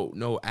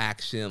 no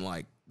action.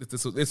 Like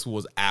this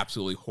was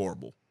absolutely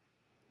horrible.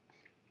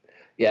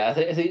 Yeah,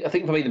 I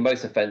think for me the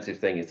most offensive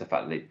thing is the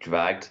fact that it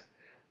dragged,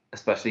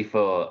 especially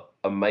for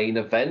a main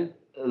event.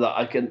 That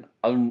I can,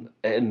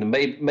 and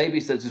maybe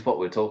it's just what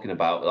we're talking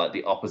about, like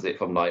the opposite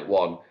from night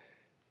one,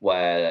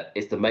 where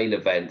it's the main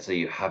event, so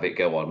you have it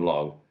go on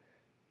long.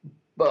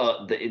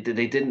 But they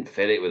didn't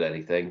fill it with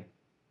anything.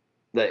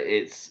 That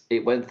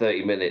it went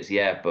 30 minutes,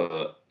 yeah,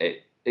 but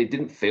it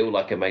didn't feel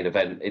like a main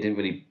event. It didn't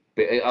really.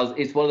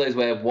 It's one of those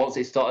where once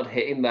it started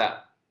hitting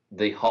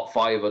the hot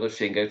fire run of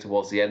Shingo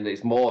towards the end,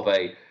 it's more of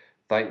a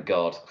thank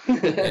God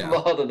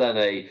rather than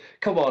a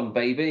come on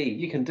baby,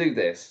 you can do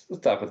this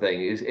type of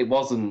thing. It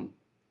wasn't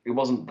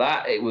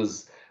that. It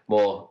was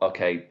more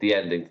okay. The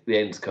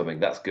end's coming.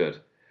 That's good,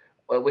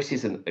 which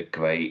isn't a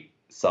great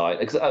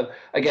sign.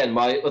 Again,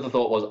 my other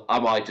thought was,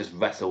 am I just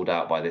wrestled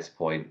out by this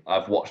point?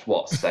 I've watched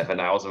 7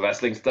 hours of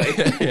wrestling today.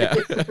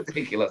 It's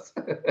ridiculous.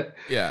 But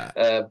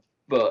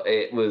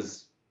it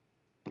was.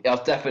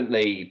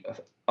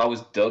 I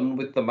was done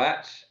with the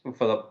match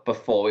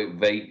before it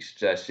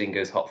reached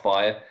Shingo's hot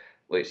fire,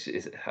 which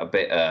is a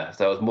bit.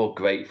 So I was more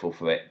grateful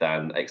for it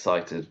than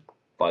excited.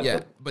 But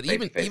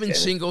even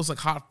Shingo's like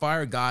hot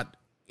fire got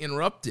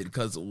interrupted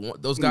because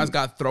those guys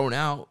got thrown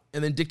out,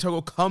 and then Dick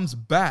Togo comes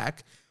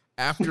back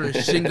after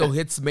Shingo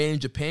hits Made in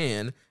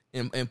Japan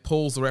and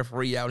pulls the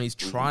referee out, and he's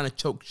trying to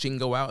choke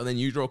Shingo out, and then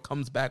Yujiro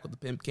comes back with the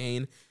pimp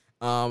cane,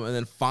 and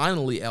then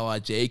finally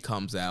LIJ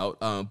comes out.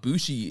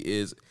 Bushi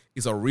is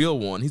a real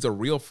one. He's a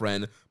real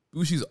friend.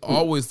 Bushi's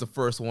always the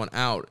first one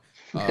out.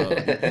 You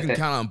can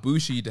count on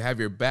Bushi to have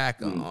your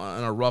back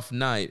on a rough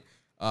night.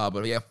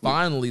 But yeah,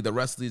 finally the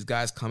rest of these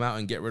guys come out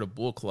and get rid of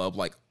Bull Club.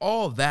 Like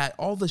all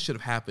this should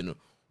have happened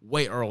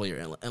way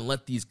earlier and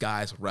let these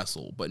guys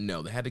wrestle. But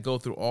no, they had to go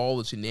through all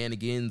the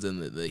shenanigans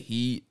and the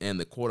heat and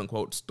the quote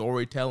unquote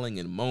storytelling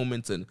and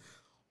moments and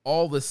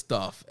all this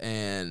stuff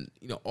and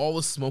all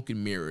the smoke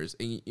and mirrors.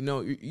 And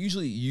you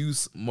usually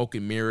use smoke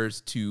and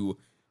mirrors to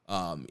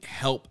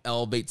help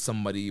elevate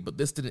somebody, but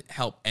this didn't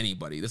help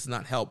anybody. This did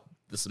not help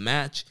this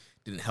match.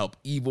 Didn't help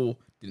Evil.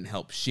 Didn't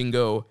help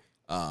Shingo.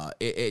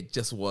 It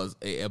just was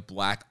a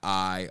black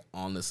eye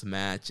on this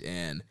match,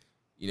 and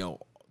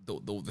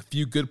the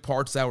few good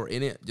parts that were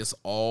in it just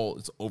all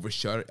it's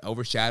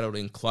overshadowed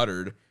and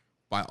cluttered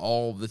by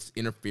all this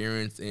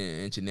interference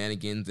and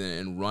shenanigans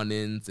and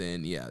run-ins,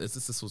 and yeah,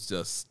 this was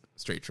just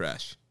straight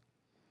trash.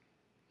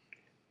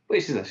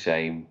 Which is a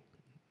shame,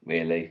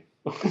 really.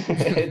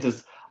 It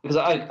just because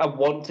I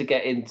want to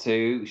get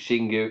into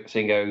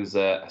Shingo's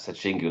I said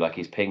Shingu like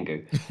he's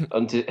Pingu,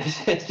 onto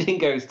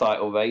Shingo's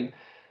title reign.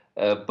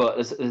 But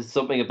there's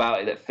something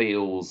about it that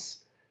feels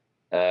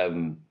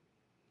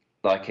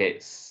like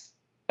it's,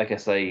 like I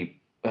say,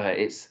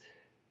 it's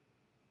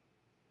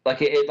like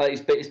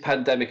it's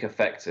pandemic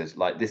affected.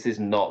 Like this is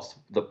not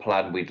the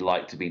plan we'd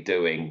like to be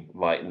doing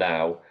right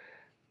now.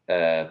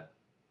 And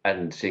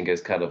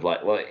Shingo's kind of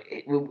like, well,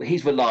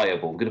 he's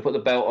reliable. We're going to put the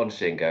belt on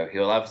Shingo.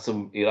 He'll have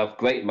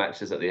great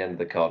matches at the end of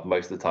the card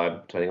most of the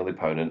time, depending on the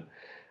opponent.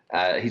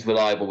 He's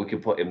reliable. We can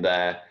put him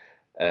there.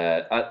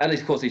 And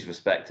of course he's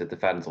respected. The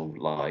fans will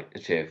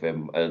cheer for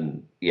him,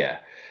 and yeah.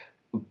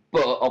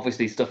 But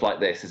obviously stuff like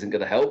this isn't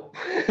going to help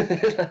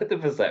the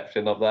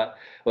perception of that.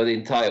 Well, the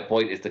entire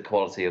point is the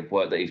quality of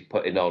work that he's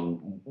putting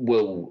on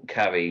will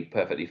carry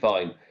perfectly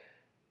fine.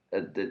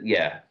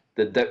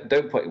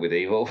 Don't put it with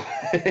Evil.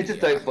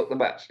 Don't book the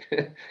match.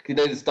 You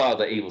know the style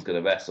that Evil's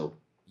going to wrestle.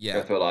 Yeah,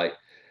 I feel like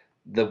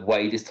the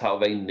way this title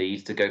reign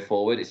needs to go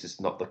forward, it's just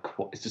not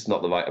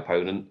the right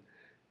opponent.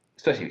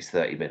 Especially if it's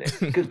 30 minutes.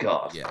 Good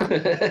God. Yeah.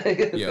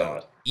 Good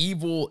God.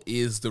 Evil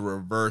is the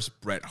reverse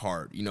Bret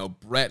Hart.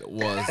 Bret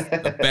was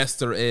the best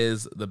there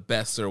is, the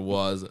best there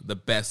was, the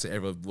best there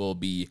ever will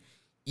be.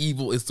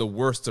 Evil is the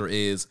worst there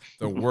is,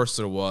 the worst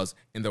there was,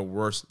 and the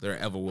worst there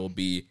ever will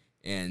be,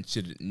 and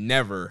should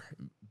never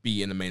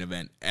be in the main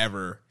event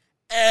ever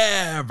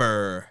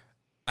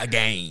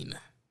again.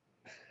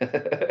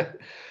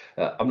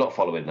 I'm not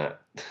following that.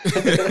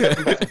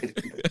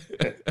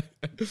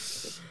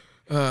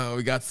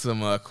 We got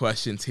some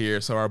questions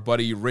here. So our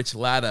buddy Rich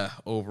Latta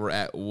over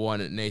at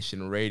One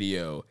Nation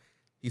Radio,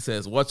 he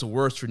says, what's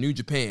worse for New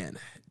Japan,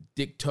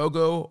 Dick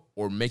Togo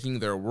or making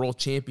their world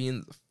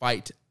champions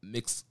fight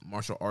mixed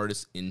martial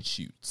artists in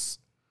shoots?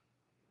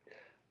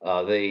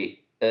 Looking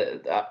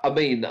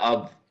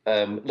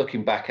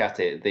back at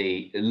it,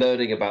 the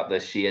learning about the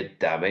sheer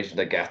damage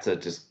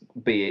Nagata just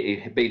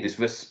being this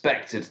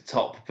respected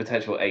top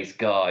potential ace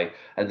guy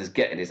and just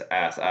getting his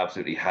ass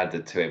absolutely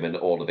handed to him and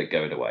all of it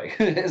going away.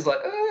 It's like,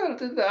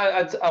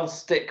 I'll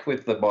stick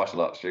with the martial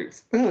arts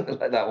shoots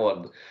like that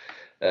one.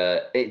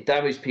 It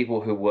damaged people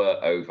who were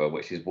over,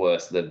 which is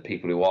worse than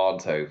people who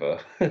aren't over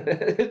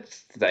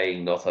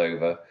staying not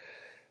over.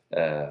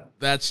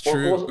 That's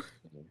true.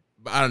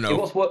 I don't know.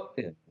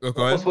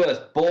 What's worse,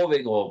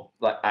 boring or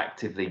like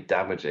actively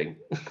damaging?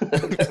 I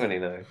don't really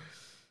know.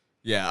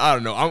 Yeah, I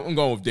don't know. I'm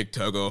going with Dick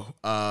Togo.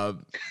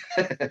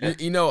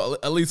 You know,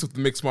 at least with the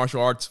mixed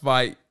martial arts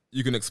fight,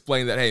 you can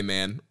explain that, hey,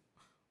 man,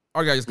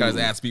 our guy just got his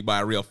ass beat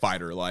by a real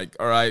fighter. Like,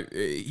 all right,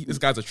 this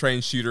guy's a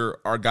trained shooter.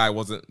 Our guy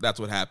wasn't. That's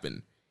what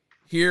happened.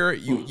 Here,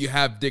 you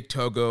have Dick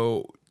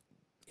Togo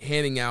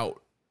handing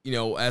out, you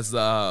know, as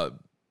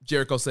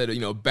Jericho said, you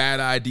know, bad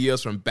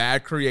ideas from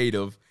bad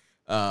creative.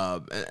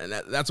 And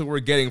that's what we're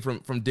getting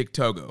from Dick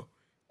Togo.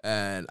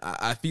 And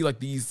I feel like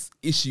these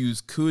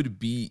issues could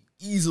be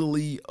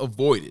easily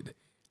avoided.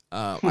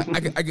 I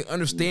can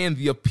understand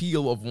the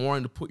appeal of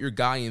wanting to put your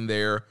guy in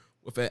there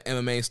with an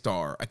MMA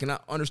star. I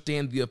cannot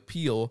understand the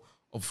appeal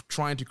of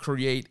trying to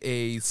create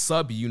a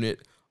subunit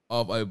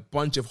of a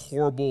bunch of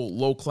horrible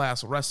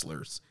low-class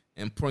wrestlers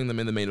and putting them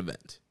in the main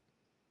event.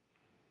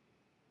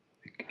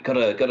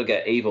 Gotta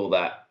get Evil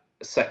that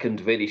second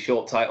really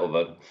short title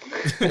run.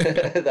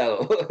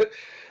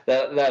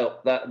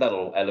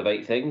 That'll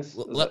elevate things.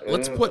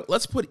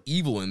 Let's put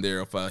Evil in there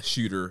with a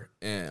shooter,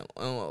 and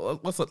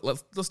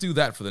let's do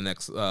that for the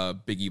next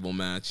Big Evil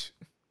match.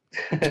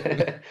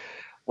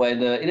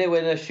 When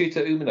when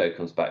Shooter Umino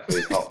comes back for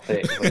his hot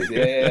pick,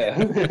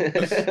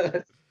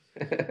 I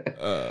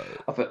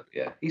thought,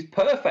 he's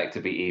perfect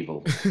to be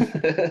Evil.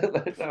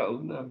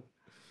 No.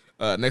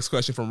 Next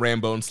question from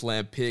Rambo and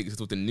Slam Pigs is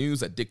with the news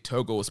that Dick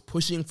Togo was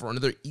pushing for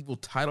another Evil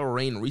title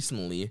reign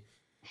recently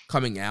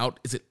coming out.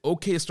 Is it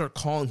okay to start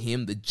calling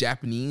him the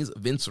Japanese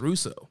Vince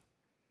Russo?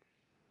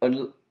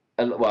 Well,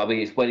 I mean,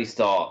 it's when he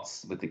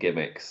starts with the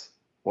gimmicks.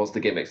 Once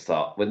the gimmicks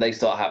start, when they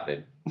start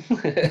happening,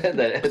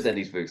 then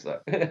he's Russo.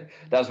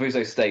 That's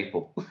Russo's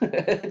staple.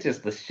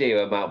 Just the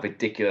sheer amount of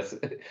ridiculous.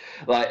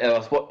 Like I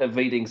was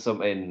reading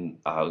something.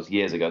 It was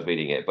years ago. I was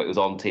reading it, but it was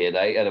on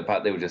TNA, and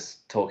about they were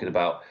just talking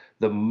about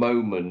the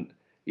moment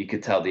you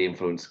could tell the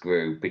influence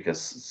grew because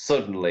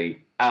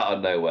suddenly, out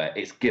of nowhere,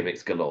 it's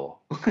gimmicks galore.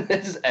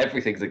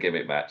 Everything's a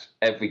gimmick match.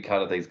 Every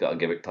kind of thing's got a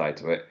gimmick tied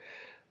to it.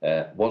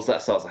 Once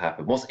that starts to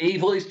happen, once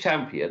Evil is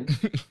champion,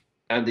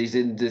 and he's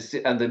in this,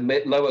 and the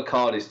lower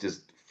card is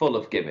just full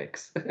of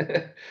gimmicks,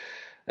 then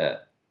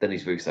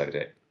he's Russo'd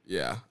it.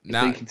 Yeah, he's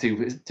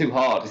thinking too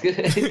hard.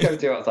 He's going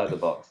too outside the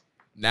box.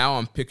 Now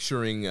I'm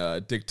picturing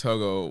Dick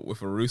Togo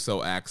with a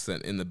Russo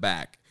accent in the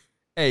back.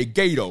 Hey,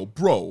 Gato,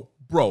 bro.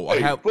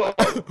 Hey,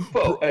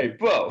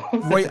 bro.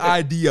 Great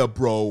idea,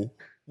 bro.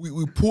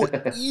 We put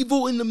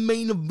Evil in the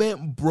main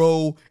event,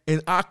 bro,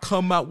 and I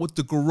come out with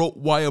the garrote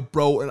wire,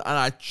 bro, and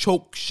I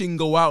choke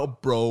Shingo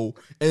out, bro,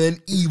 and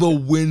then Evil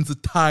wins the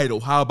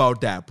title. How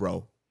about that,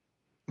 bro?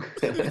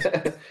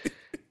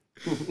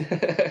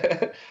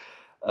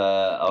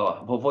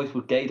 What voice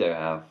would Gato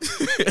have?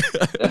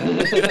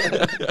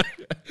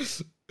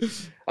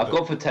 I've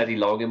gone for Teddy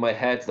Long in my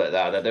head. Like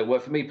that don't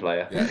work for me,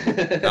 player.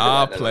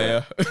 Yeah.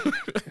 Player.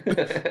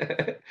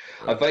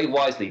 I very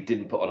wisely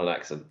didn't put on an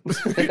accent.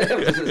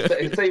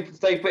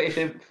 Stay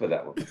British for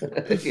that one.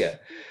 Yeah.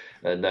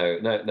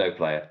 No,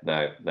 player.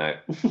 No.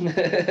 Not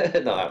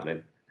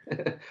happening.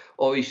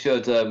 Or he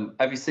should.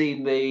 Have you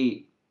seen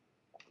the?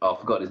 I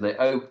forgot his name.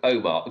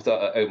 Omar.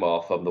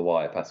 Omar from The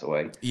Wire passed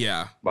away.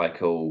 Yeah.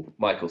 Michael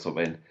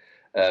something.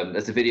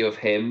 There's a video of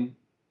him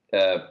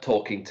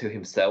talking to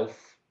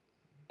himself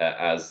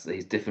as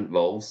his different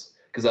roles,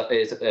 because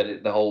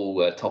the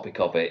whole topic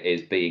of it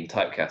is being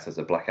typecast as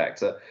a black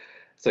actor.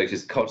 So he's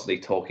just constantly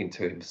talking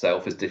to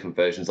himself as different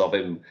versions of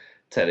him,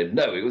 telling him,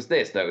 no, it was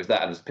this, no, it was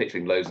that, and just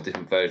picturing loads of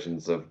different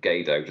versions of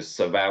Gato just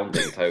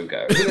surrounding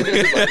Togo.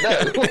 Like,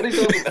 no, what are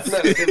you talking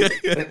about?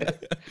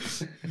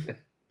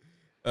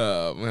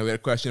 We had a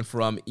question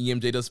from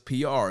EMJ Does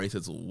PR. He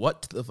says,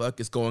 what the fuck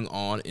is going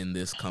on in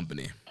this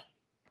company?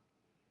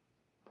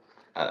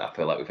 I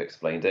feel like we've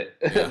explained it.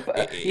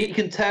 Yeah. You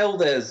can tell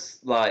there's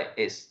like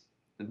it's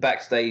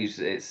backstage.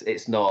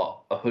 It's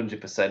not 100%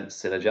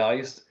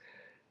 synergized,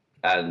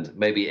 and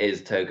maybe it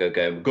is Togo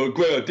going, "Good,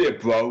 great idea,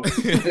 bro."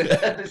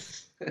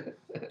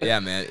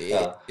 Yeah, man,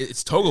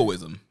 it's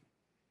Togoism.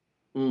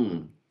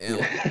 And,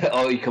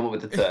 you come up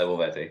with the term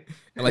already.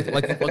 And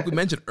like we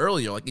mentioned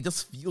earlier, like it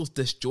just feels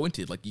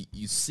disjointed. Like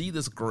you see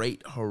this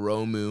great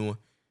Hiromu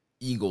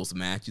Eagles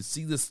match, you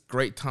see this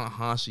great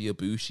Tanahashi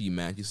Ibushi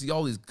match, you see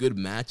all these good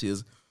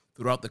matches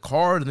throughout the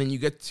card, and then you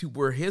get to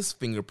where his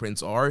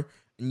fingerprints are,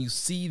 and you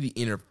see the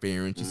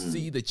interference, you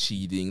see the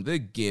cheating, the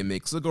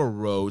gimmicks, the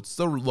garrotes,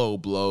 the low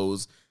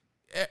blows,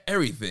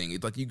 everything.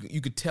 It's like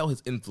you could tell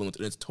his influence,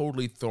 and it's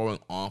totally throwing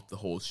off the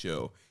whole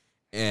show.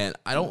 And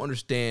I don't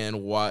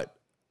understand what.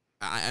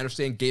 I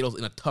understand Gato's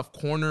in a tough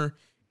corner,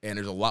 and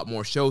there's a lot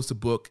more shows to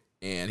book,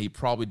 and he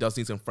probably does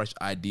need some fresh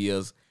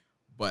ideas.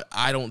 But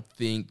I don't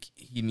think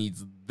he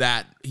needs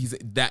that. He's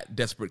that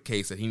desperate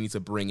case that he needs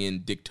to bring in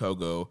Dick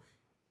Togo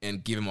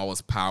and give him all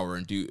his power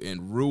and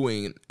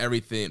ruin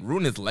everything,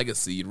 ruin his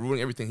legacy, ruin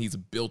everything he's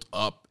built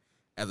up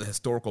as a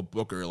historical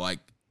booker. Like,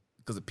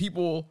 because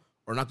people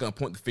are not going to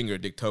point the finger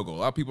at Dick Togo. A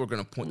lot of people are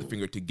going to point the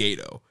finger to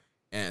Gato,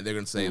 and they're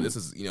going to say, this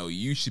is,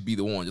 you should be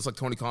the one. Just like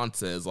Tony Khan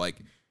says, like,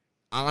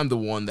 I'm the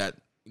one that,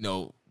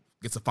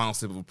 gets a final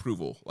stamp of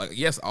approval. Like,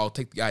 yes, I'll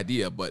take the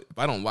idea, but if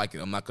I don't like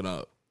it, I'm not going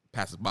to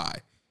pass it by.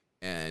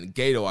 And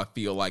Gato, I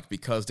feel like,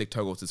 because Dick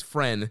Togo is his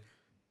friend,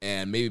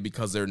 and maybe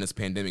because they're in this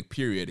pandemic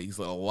period, he's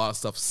let a lot of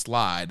stuff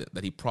slide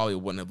that he probably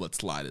wouldn't have let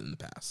slide in the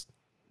past.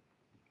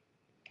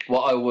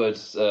 What I would,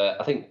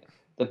 I think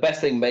the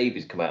best thing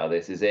maybe to come out of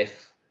this is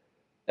if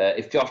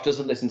Josh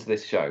doesn't listen to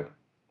this show,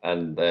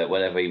 and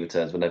whenever he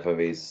returns, whenever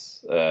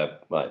he's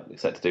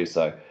set to do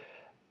so,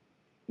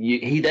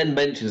 he then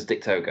mentions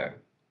Dick Togo.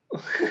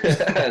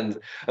 And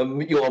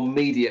your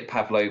immediate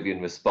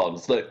Pavlovian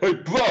response, like, "Hey,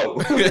 bro!"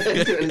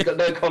 He's got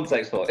no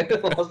context for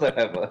it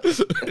whatsoever.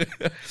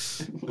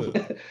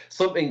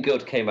 Something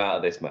good came out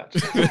of this match.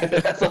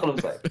 That's all I'm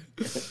saying.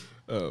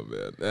 Oh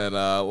man! And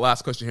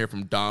last question here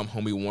from Dom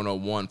Homie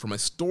 101. From a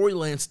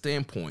storyline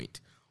standpoint,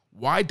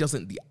 why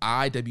doesn't the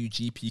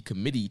IWGP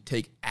committee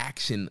take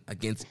action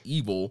against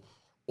Evil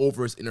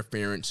over his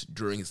interference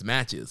during his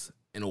matches?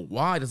 And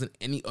why doesn't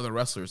any other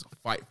wrestlers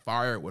fight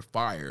fire with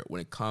fire when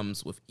it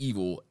comes with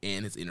Evil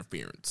and his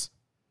interference?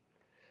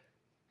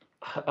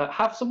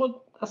 Has someone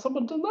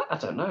done that? I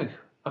don't know.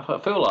 I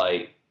feel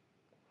like,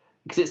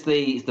 because it's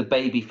the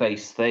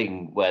babyface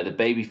thing where the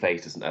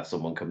babyface doesn't have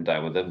someone come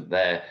down with them.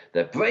 They're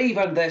brave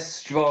and they're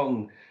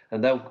strong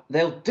and they'll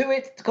do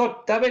it. God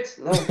damn it!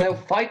 They'll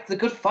fight the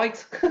good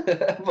fight.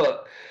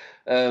 But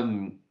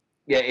I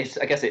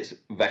guess it's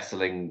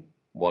wrestling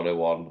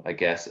 101, I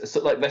guess. It's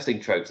sort of like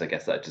wrestling tropes, I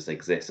guess, that just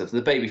exists. So the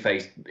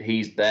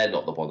babyface, they're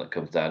not the one that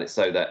comes down. It's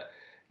so that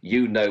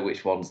you know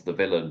which one's the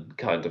villain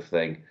kind of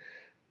thing.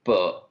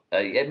 But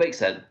it makes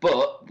sense.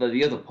 But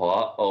the other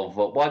part of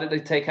why don't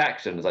they take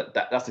action is like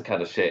that's the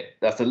kind of shit.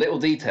 That's the little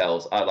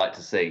details I like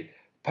to see.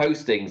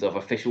 Postings of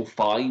official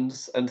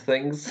fines and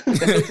things.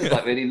 This is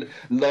like really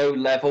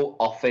low-level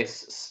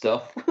office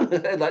stuff.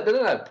 Like,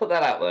 no, put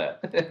that out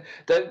there.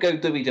 Don't go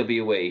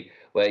WWE,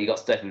 where you got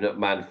Stephanie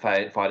McMahon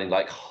finding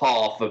like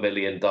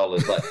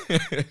 $500,000. Like,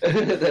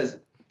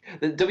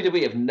 the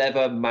WWE have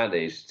never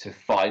managed to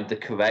find the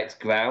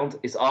correct ground.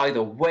 It's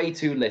either way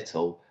too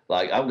little,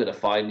 like I'm going to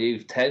fine you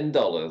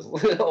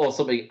 $10, or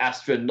something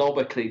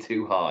astronomically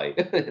too high.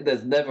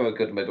 There's never a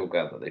good middle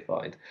ground that they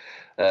find.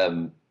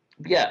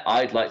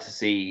 I'd like to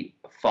see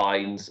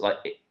fines, like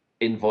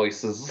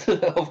invoices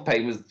of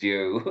payments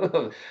due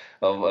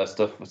of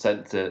stuff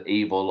sent to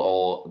Evil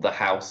or the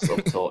House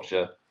of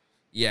Torture.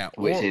 Yeah,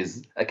 which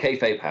is a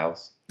kayfabe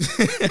house.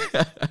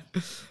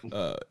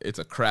 It's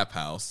a crap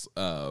house.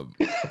 But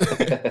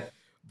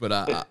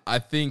I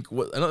think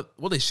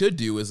what they should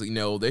do is,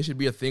 there should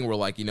be a thing where,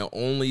 like,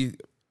 only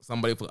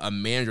somebody with a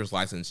manager's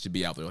license should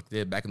be out there, like they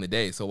did back in the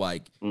day. So,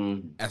 like,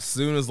 as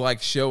soon as,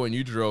 like, Show and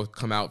Yujiro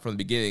come out from the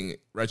beginning,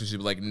 Retro should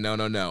be like, no,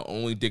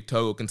 only Dick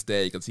Togo can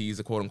stay because he's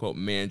a quote-unquote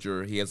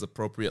manager. He has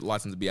appropriate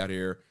license to be out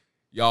here.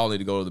 Y'all need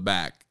to go to the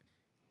back.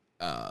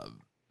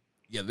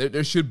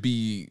 There should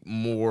be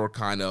more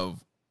kind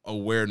of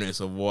awareness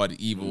of what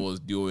Evil is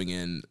doing,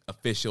 and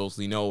officials,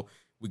 we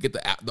get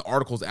the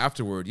articles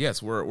afterward.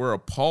 Yes, we're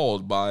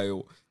appalled by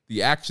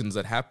the actions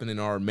that happen in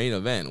our main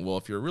event. Well,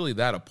 if you're really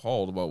that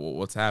appalled about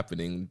what's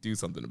happening, do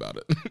something about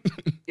it.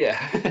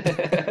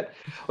 Yeah.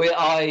 Well,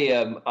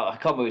 I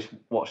can't remember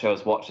what show I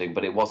was watching,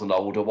 but it was an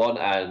older one,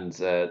 and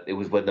it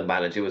was when the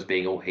manager was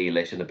being all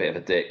heelish and a bit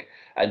of a dick,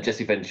 and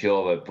Jesse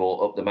Ventura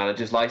brought up the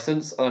manager's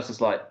license, and I was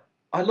just like,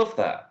 I love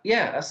that.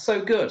 Yeah, that's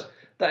so good.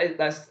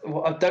 That's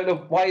I don't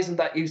know, why isn't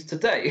that used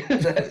today?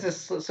 That's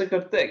just such a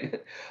good thing.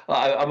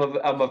 I'm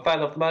a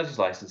fan of the manager's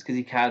license because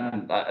you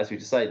can, as we were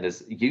just saying,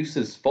 there's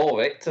uses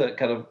for it to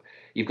kind of,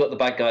 you've got the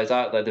bad guys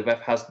out there, the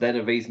ref has then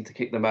a reason to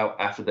kick them out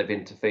after they've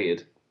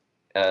interfered.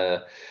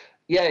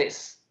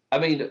 It's, I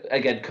mean,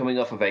 again, coming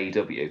off of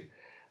AEW,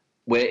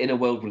 we're in a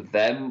world with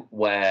them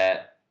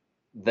where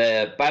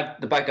the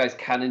bad guys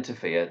can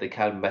interfere, they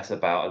can mess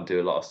about and do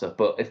a lot of stuff,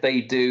 but if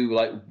they do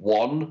like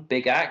one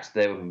big act,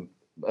 they're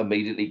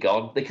immediately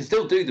gone. They can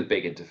still do the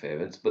big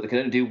interference, but they can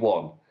only do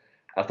one.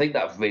 I think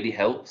that really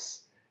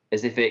helps,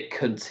 is if it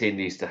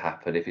continues to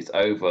happen, if it's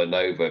over and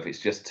over, if it's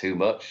just too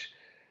much,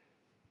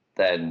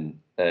 then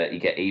you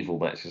get Evil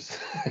matches.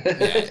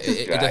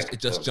 It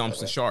just jumps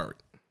the shark.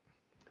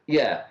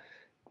 Yeah,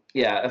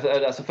 I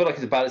feel like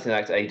it's a balancing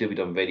act AEW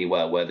done really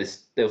well, where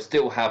they'll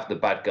still have the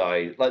bad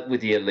guy, like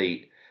with the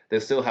Elite, they'll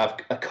still have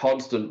a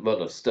constant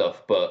run of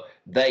stuff, but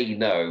they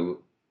know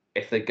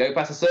if they go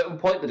past a certain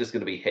point, they're just going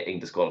to be hitting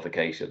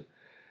disqualification.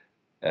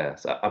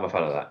 So I'm a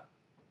fan of that.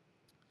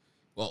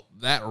 Well,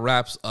 that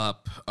wraps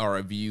up our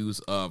reviews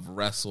of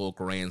Wrestle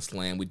Grand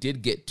Slam. We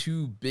did get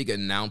two big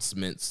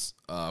announcements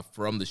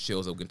from the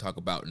shows that we can talk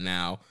about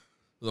now.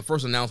 The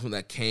first announcement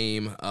that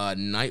came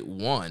night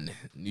one,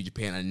 New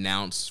Japan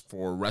announced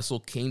for Wrestle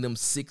Kingdom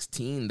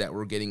 16 that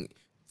we're getting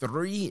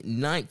 3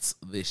 nights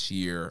this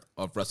year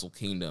of Wrestle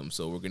Kingdom.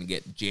 So we're going to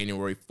get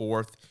January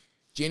 4th,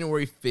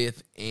 January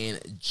 5th, and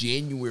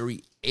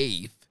January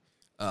 8th.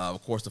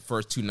 Of course, the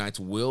first 2 nights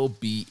will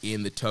be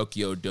in the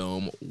Tokyo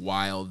Dome,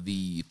 while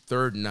the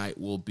third night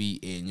will be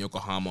in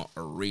Yokohama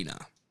Arena.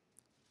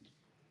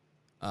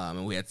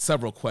 And we had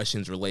several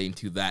questions relating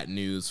to that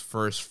news.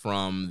 First,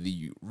 from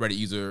the Reddit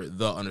user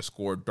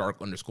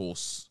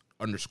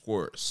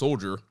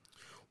 _dark_soldier.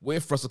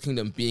 With Wrestle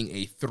Kingdom being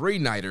a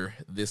 3-nighter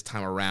this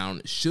time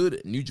around, should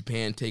New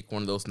Japan take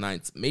one of those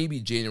nights, maybe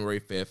January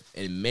 5th,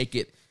 and make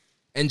it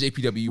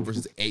NJPW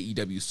versus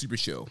AEW Super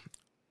Show?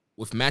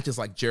 With matches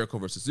like Jericho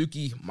versus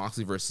Suzuki,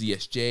 Moxley versus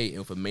CSJ, and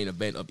with a main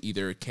event of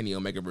either Kenny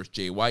Omega versus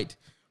Jay White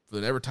for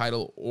the Never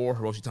title, or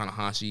Hiroshi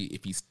Tanahashi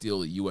if he's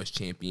still the U.S.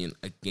 champion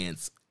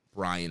against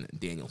Bryan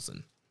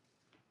Danielson.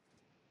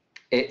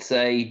 It's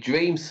a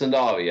dream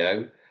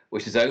scenario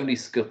which is only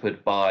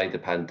scuppered by the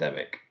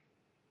pandemic.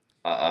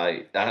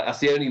 That's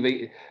the only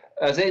reason.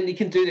 As in, you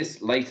can do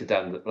this later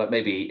down, like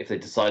maybe if they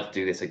decide to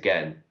do this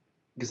again.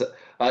 Because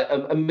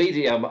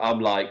immediately I'm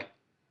like,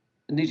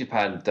 New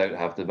Japan don't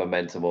have the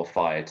momentum or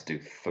fire to do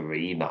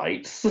 3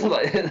 nights.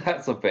 Like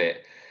it's a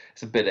bit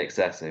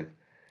excessive.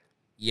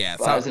 Yeah,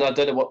 I don't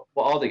know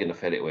what are they going to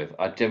fill it with.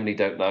 I generally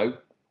don't know.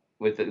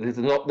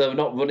 They're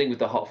not running with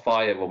the hot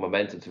fire or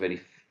momentum to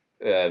really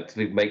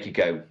to make you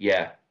go,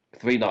 yeah,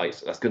 3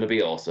 nights. That's going to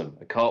be awesome.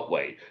 I can't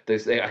wait.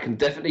 I can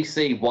definitely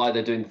see why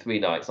they're doing 3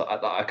 nights.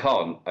 I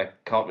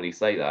can't really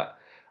say that.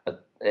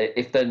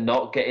 If they're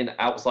not getting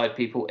outside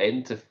people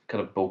in to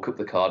kind of bulk up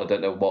the card, I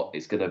don't know what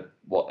it's gonna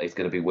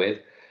be with.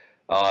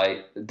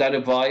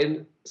 Daniel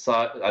Bryan,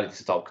 I need to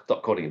stop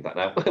calling him that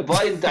now.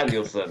 Bryan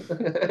Danielson,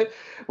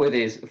 with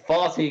his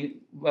farty,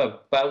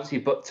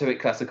 bouncy but to it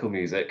classical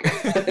music.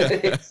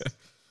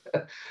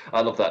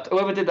 I love that.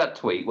 Whoever did that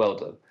tweet, well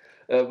done.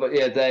 But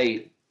yeah,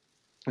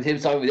 with him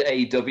signing with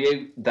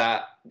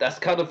AEW, that's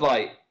kind of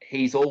like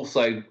he's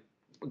also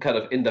kind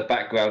of in the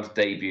background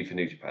debut for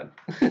New Japan.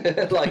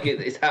 Like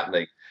it's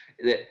happening.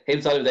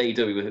 Him signing with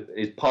AEW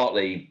is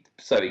partly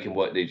so he can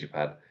work New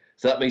Japan.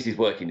 So that means he's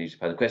working New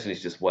Japan. The question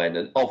is just when.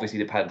 And obviously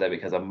the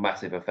pandemic has a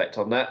massive effect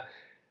on that.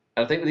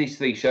 And I think with these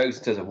 3 shows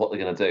in terms of what they're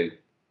going to do,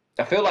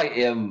 I feel like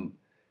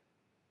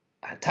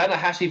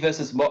Tanahashi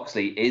versus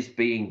Moxley is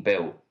being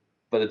built,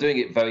 but they're doing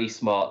it very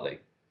smartly.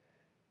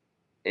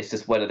 It's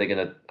just when are they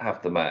going to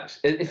have the match?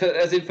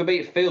 As in, for me,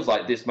 it feels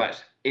like this match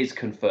is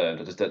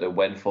confirmed. I just don't know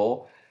when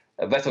for.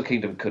 Wrestle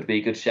Kingdom could be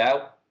a good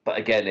shout, but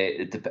again,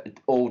 it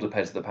all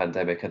depends on the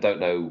pandemic. I don't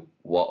know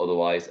what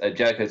otherwise.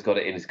 Jericho's got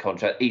it in his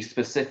contract. He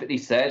specifically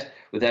said,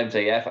 with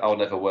MJF, I'll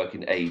never work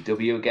in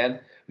AEW again.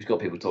 We've got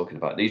people talking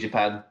about New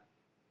Japan.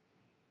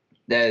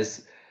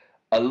 There's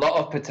a lot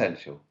of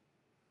potential.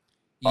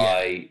 Yeah.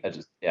 I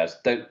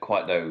just don't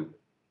quite know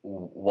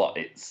what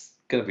it's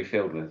going to be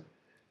filled with.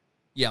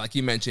 Yeah, like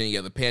you mentioned,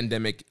 the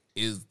pandemic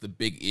is the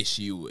big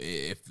issue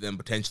if them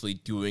potentially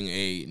doing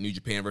a New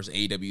Japan versus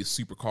AEW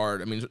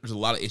supercard. I mean, there's a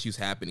lot of issues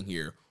happening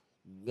here.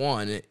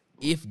 One,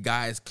 if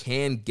guys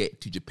can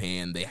get to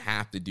Japan, they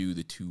have to do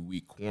the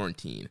 2-week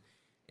quarantine.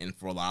 And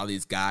for a lot of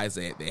these guys,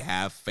 they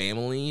have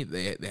family,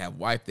 they have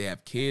wife, they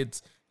have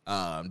kids.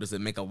 Does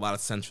it make a lot of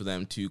sense for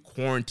them to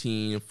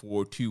quarantine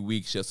for 2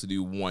 weeks just to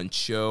do 1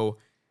 show?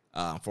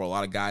 For a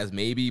lot of guys,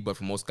 maybe, but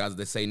for most guys,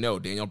 they say no.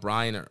 Daniel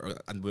Bryan, or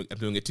I'm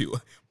doing it too.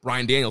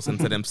 Bryan Danielson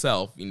said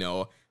himself,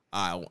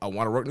 I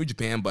want to work New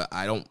Japan, but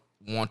I don't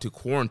want to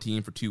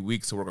quarantine for 2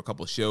 weeks to work a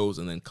couple of shows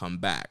and then come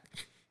back.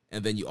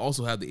 And then you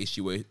also have the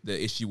issue with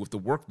the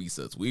work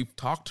visas. We've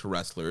talked to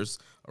wrestlers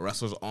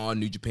on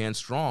New Japan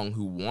Strong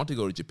who want to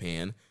go to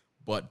Japan,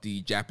 but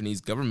the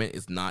Japanese government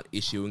is not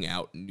issuing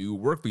out new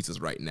work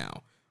visas right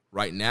now.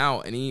 Right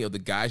now, any of the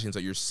Gaijins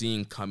that you're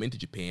seeing come into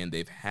Japan,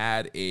 they've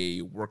had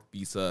a work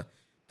visa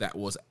that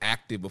was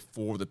active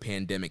before the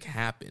pandemic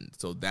happened.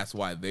 So that's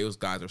why those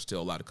guys are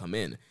still allowed to come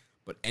in.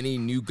 But any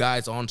new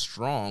guys on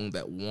Strong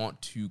that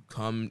want to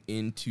come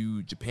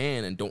into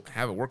Japan and don't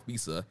have a work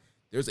visa,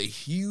 there's a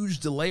huge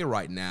delay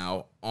right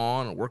now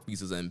on work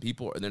visas, and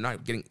they're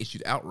not getting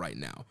issued out right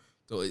now.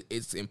 So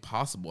it's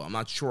impossible. I'm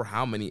not sure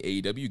how many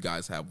AEW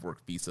guys have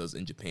work visas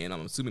in Japan.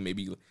 I'm assuming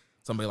maybe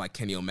somebody like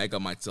Kenny Omega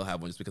might still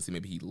have one just because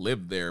maybe he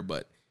lived there,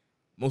 but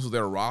most of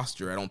their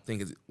roster I don't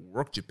think is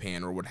work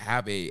Japan or would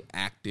have a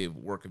active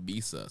work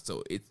visa.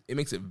 So it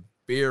makes it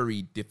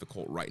very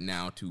difficult right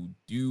now to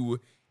do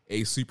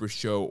a super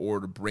show or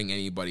to bring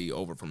anybody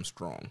over from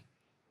Strong.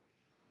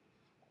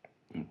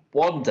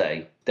 One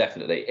day,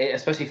 definitely,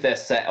 especially if they're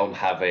set on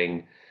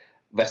having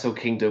Wrestle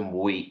Kingdom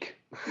week,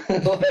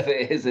 whatever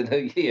it is in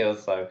a year or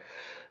so,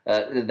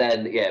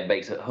 then it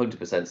makes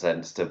 100%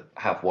 sense to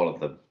have one of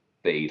them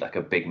be like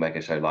a big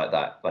mega show like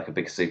that, like a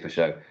big super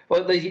show.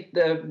 Well,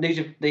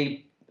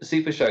 the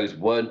super shows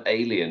weren't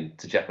alien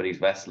to Japanese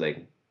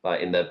wrestling,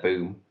 like in their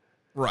boom.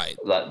 Right.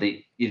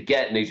 Like you'd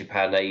get New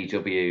Japan,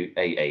 AJPW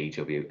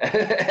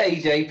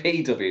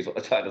is what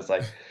I'm trying to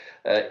say.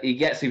 You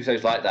get super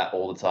shows like that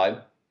all the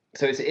time.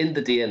 So it's in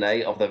the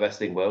DNA of the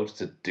wrestling world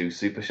to do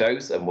super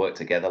shows and work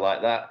together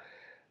like that.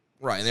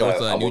 Right, and there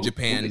was a New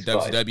Japan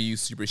WCW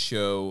Super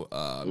Show.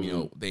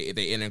 They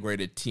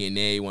integrated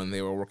TNA when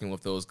they were working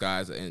with those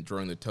guys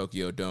during the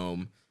Tokyo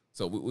Dome.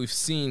 So we've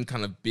seen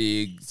kind of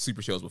big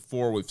super shows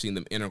before. We've seen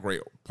them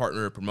integrate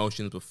partner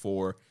promotions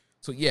before.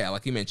 So yeah,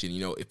 like you mentioned,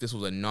 if this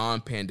was a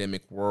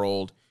non-pandemic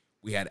world,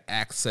 we had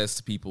access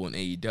to people in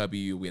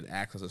AEW, we had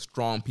access to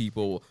strong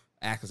people,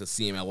 access to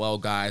CMLL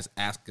guys,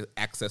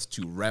 access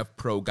to Rev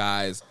Pro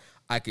guys.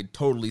 I could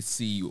totally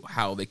see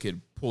how they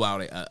could pull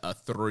out a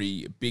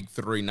big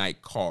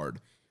 3-night card.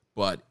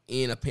 But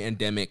in a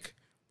pandemic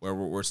where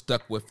we're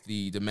stuck with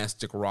the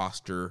domestic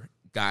roster,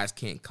 guys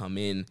can't come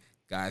in,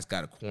 guys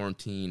got to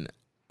quarantine.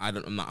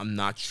 I'm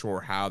not sure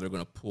how they're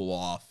going to pull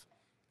off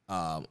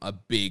a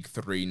big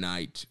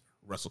 3-night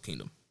Wrestle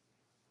Kingdom.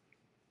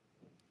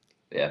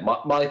 Yeah,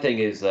 my thing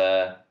is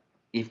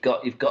you've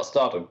got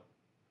Stardom.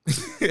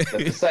 That's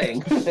the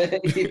saying.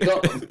 You've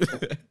got them.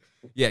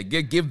 Yeah,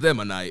 give them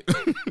a night.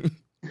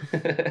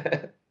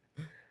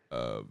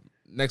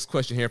 Next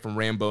question here from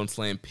Rambo and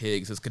Slam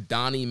Pig says,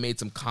 Kadani made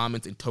some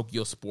comments in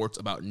Tokyo Sports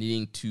about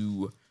needing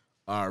to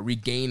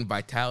regain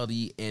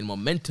vitality and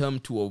momentum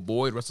to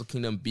avoid Wrestle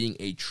Kingdom being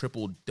a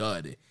triple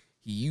dud.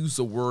 He used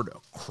the word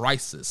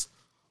crisis.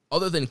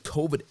 Other than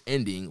COVID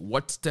ending,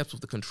 what steps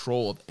with the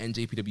control of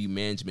NJPW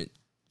management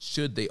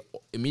should they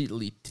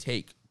immediately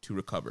take to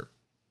recover?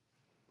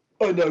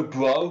 I know,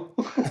 bro.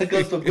 I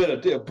got some good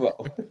idea,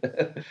 bro.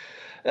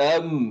 I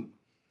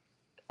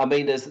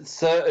mean, there's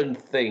certain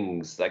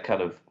things that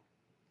kind of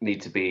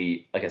need to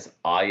be, I guess,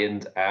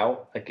 ironed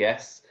out, I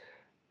guess.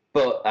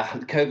 But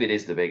COVID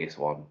is the biggest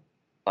one.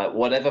 Like,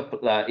 whatever,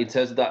 in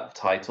terms of that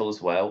title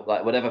as well,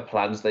 like, whatever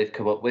plans they've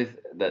come up with,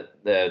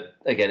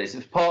 again, it's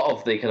part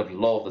of the kind of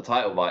law of the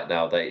title right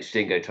now that it's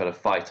Shingo trying to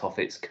fight off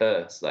its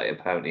curse that it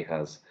apparently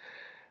has.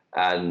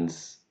 And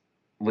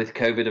with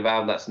COVID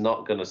around, that's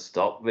not going to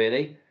stop,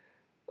 really.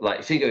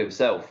 Like, Shingo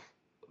himself,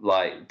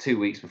 like, 2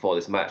 weeks before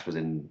this match was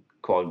in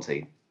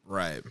quarantine.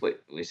 Right.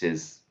 Which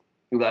is,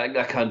 like,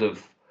 that kind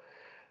of,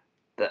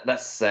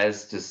 that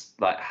says just,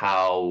 like,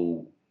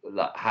 how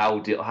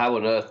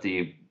on earth do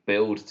you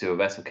build to a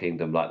Wrestle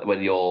Kingdom, like,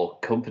 when your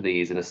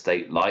company is in a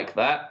state like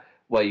that,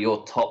 where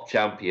your top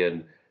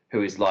champion,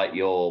 who is like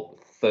your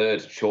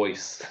third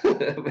choice,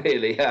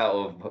 really, out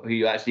of who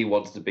you actually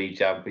wants to be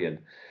champion,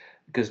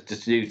 because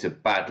just due to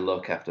bad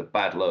luck after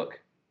bad luck,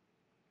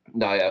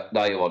 now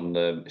you're on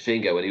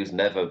Shingo, and he was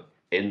never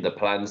in the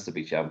plans to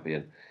be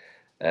champion,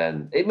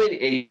 and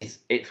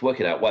it's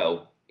working out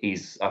well.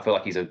 I feel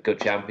like he's a good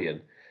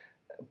champion,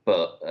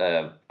 but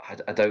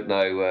I don't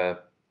know.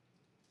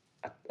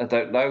 I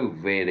don't know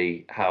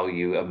really how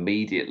you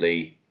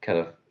immediately kind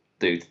of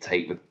do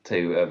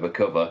to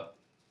recover.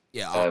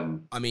 Yeah,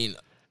 I mean,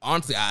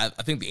 honestly, I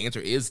think the answer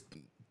is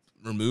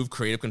remove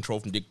creative control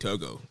from Dick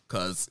Togo,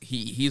 because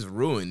he's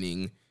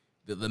ruining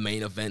the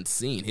main event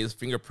scene. His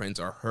fingerprints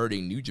are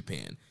hurting New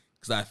Japan,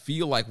 because I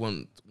feel like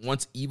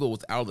once Evil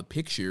was out of the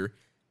picture,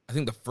 I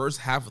think the first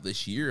half of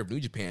this year of New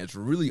Japan is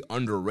really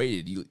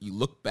underrated. You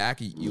look back,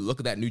 you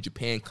look at that New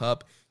Japan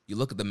Cup, you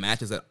look at the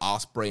matches that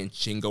Ospreay and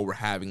Shingo were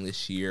having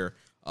this year.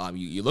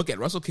 You look at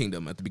Wrestle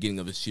Kingdom at the beginning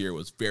of this year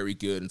was very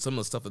good, and some of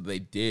the stuff that they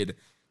did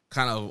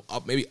kind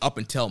of maybe up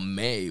until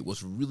May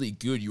was really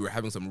good. You were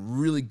having some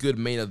really good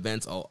main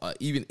events,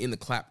 even in the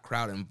clap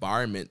crowd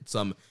environment,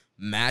 some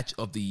match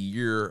of the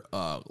year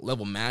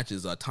level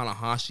matches,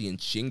 Tanahashi and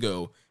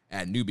Shingo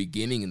at New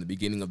Beginning in the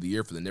beginning of the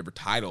year for the Never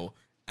title.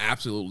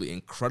 Absolutely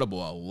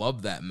incredible. I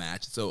love that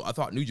match. So I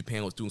thought New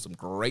Japan was doing some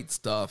great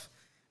stuff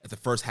at the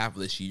first half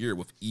of this year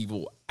with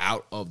Evil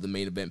out of the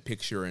main event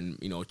picture and,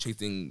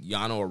 chasing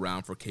Yano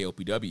around for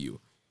KOPW.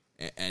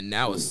 And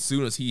now as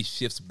soon as he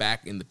shifts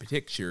back in the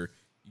picture,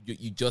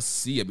 you just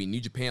see,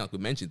 New Japan, like we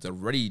mentioned, it's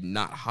already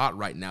not hot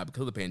right now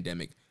because of the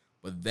pandemic.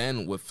 But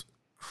then with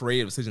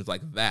creative decisions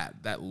like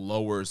that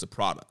lowers the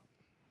product.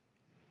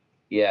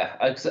 Yeah,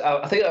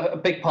 I think a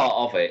big part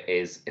of it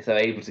is if they're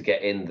able to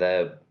get in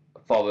the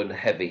foreign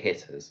heavy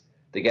hitters,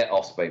 they get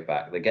Ospreay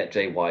back, they get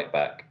Jay White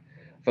back.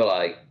 I feel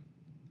like,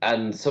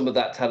 and some of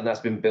that talent that's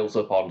been built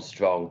up on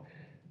Strong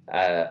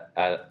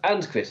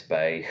and Chris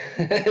Bay,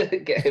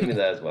 get him in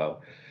there as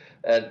well.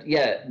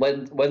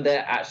 When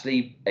they're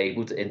actually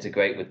able to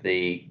integrate with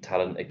the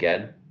talent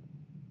again,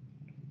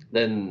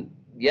 then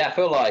I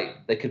feel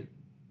like they could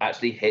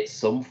actually hit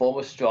some form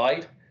of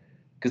stride,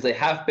 because they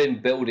have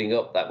been building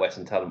up that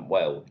Western talent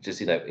well.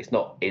 Just it's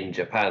not in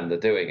Japan they're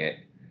doing it.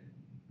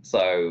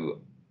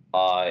 So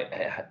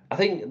I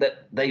think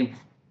that they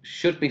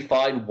should be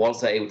fine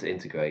once they're able to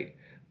integrate.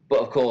 But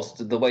of course,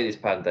 the way this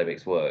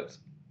pandemic's worked,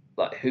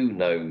 like, who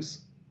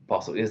knows?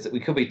 Possibly we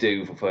could be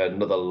due for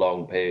another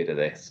long period of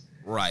this.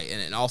 Right,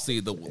 and obviously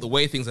the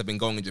way things have been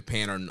going in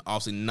Japan are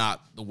obviously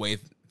not the way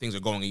things are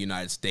going in the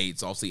United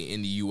States. Obviously,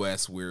 in the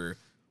U.S., we're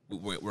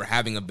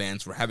having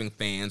events, we're having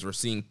fans, we're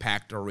seeing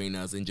packed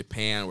arenas. In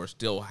Japan, we're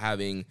still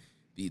having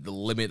the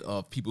limit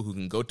of people who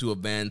can go to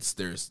events.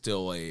 There's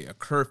still a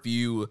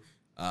curfew.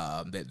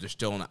 That there's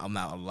still not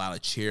allowed to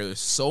cheer. There's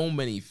so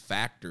many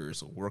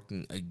factors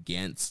working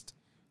against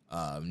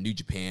New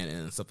Japan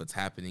and stuff that's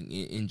happening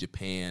in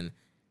Japan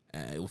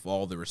with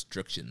all the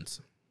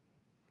restrictions.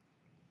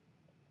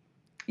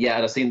 Yeah,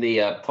 and I've seen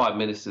the Prime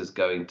Minister's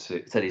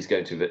said he's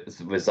going to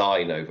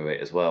resign over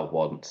it as well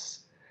once.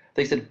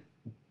 They said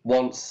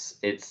once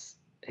it's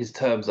his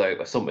term's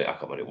over, something, I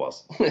can't remember what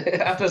it was.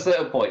 After a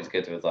certain point, he's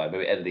going to resign,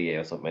 maybe end of the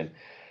year or something,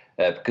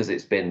 because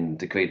it's been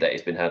decreed that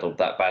it's been handled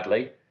that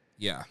badly.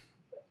 Yeah.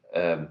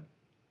 They're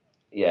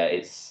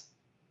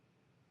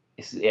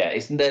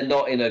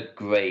not in a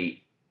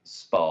great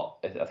spot,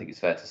 I think it's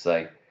fair to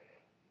say.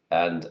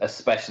 And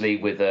especially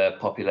with a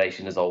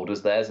population as old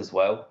as theirs as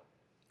well.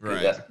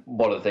 Right. That's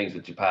one of the things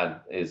with Japan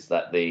is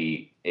that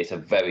it's a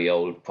very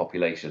old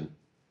population,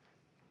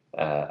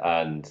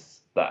 and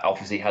that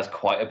obviously has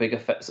quite a big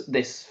effect.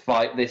 This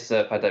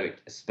pandemic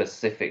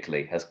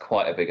specifically has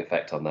quite a big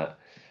effect on that.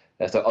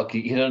 So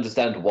you can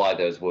understand why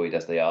they're as worried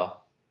as they are,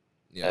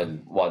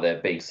 and why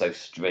they're being so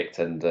strict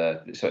and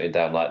shutting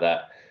down like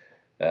that.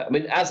 I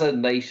mean, as a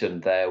nation,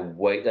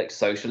 they're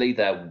socially,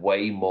 they're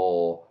way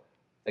more,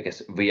 I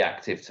guess,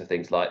 reactive to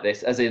things like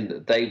this. As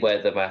in, they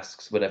wear the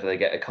masks whenever they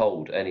get a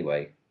cold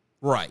anyway.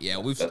 Right. Yeah,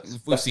 we've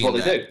seen what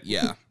that. They do.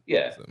 Yeah.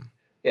 Yeah. So.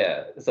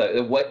 Yeah.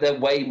 So they're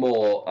way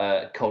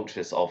more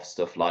conscious of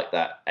stuff like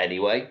that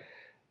anyway.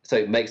 So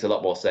it makes a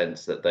lot more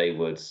sense that they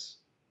would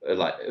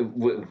like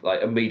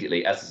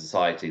immediately as a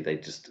society they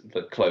just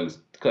close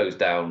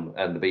down,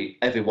 and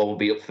everyone will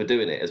be up for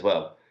doing it as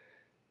well.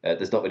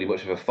 There's not really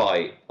much of a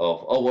fight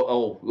of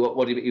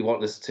what do you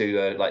want us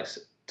to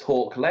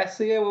talk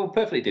less? Yeah, we'll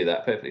perfectly do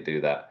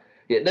that.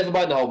 Yeah, never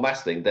mind the whole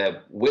mask thing.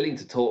 They're willing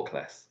to talk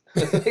less.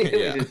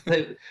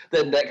 The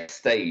next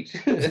stage.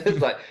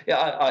 It's like,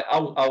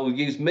 I'll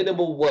use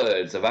minimal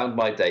words around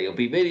my day. It'll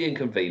be really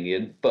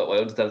inconvenient, but I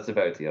understand the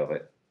severity of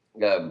it.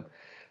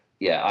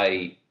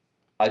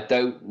 I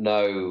don't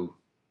know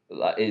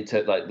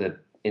the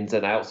ins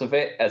and outs of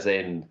it, as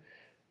in,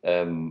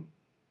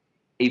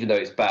 even though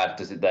it's bad,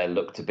 does it then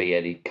look to be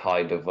any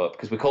kind of up?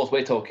 Because of course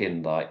we're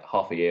talking like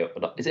half a year.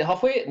 Is it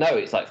half a year? No,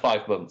 it's like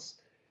 5 months.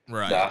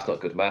 Right. No, that's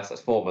not good maths.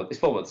 That's 4 months. It's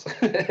 4 months.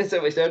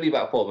 So it's only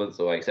about 4 months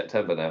away.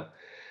 September now.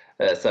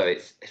 So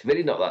it's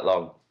really not that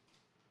long.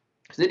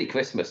 It's nearly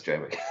Christmas,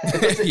 Jeremy.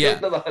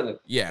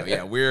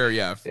 Yeah. We're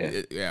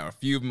a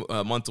few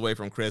months away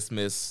from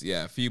Christmas.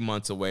 Yeah, a few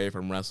months away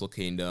from Wrestle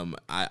Kingdom.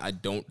 I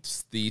don't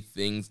see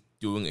things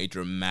doing a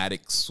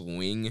dramatic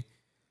swing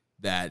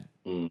that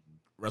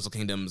Wrestle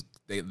Kingdom's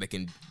they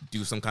can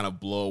do some kind of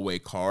blow away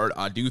card.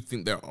 I do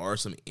think there are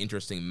some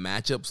interesting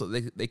matchups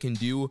that they can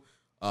do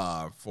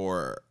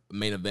for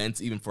main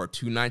events, even for a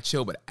 2-night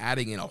show, but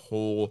adding in a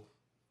whole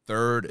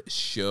third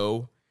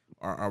show,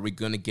 are we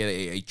going to get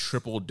a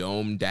triple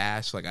dome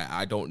dash? Like,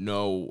 I don't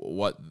know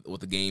what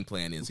the game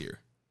plan is here.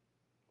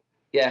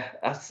 Yeah,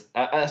 that's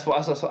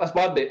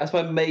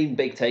my main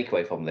big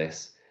takeaway from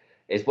this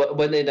is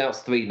when they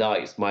announced 3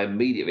 nights, my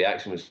immediate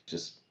reaction was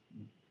just,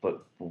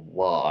 but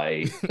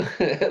why?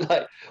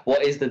 Like,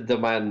 what is the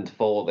demand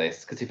for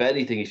this? Because if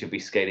anything, you should be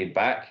scaling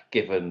back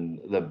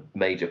given the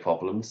major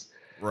problems.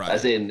 Right.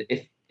 As in,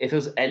 if it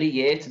was any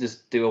year to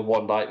just do a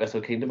 1-night Wrestle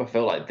Kingdom, I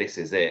feel like this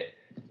is it.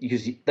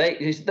 Because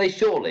they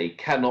surely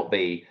cannot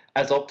be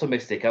as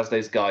optimistic as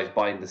those guys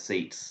buying the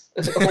seats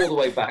all the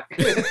way back.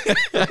 They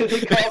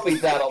can't be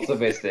that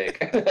optimistic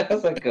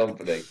as a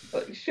company.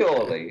 Like,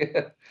 surely.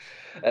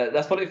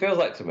 That's what it feels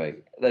like to me.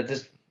 They're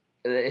just...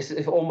 It's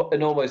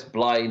an almost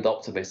blind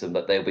optimism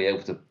that they'll be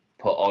able to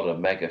put on a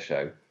mega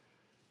show.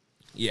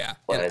 Yeah.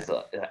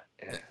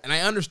 And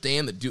I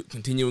understand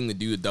continuing to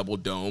do the double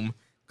dome,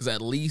 because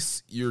at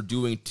least you're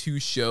doing 2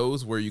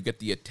 shows where you get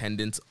the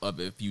attendance of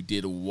if you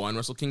did 1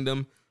 Wrestle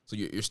Kingdom. So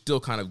you're still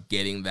kind of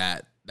getting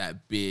that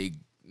big,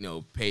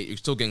 pay. You're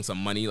still getting some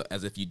money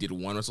as if you did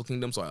 1 Wrestle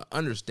Kingdom. So I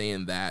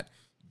understand that.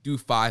 Do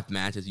 5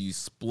 matches. You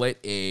split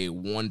a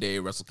 1-day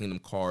Wrestle Kingdom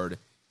card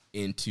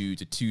into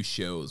 2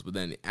 shows, but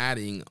then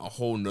adding a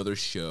whole nother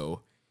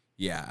show.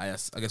 Yeah,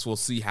 I guess we'll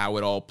see how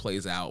it all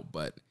plays out,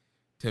 but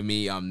to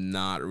me, I'm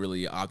not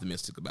really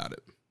optimistic about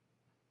it.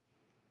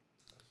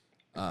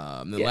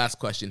 The last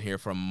question here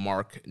from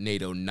Mark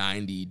NATO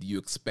 90: do you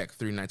expect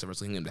 3 nights of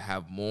Wrestle Kingdom to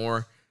have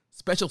more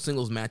special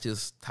singles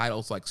matches,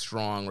 titles like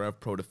Strong, Rev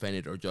Pro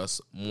defended, or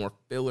just more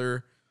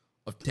filler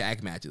of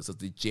tag matches? Does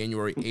the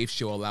January 8th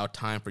show allow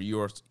time for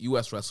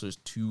U.S. wrestlers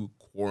to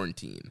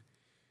quarantine?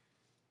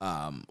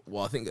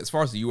 Well, I think as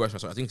far as the U.S.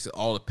 wrestler, I think it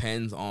all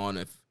depends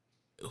on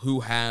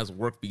who has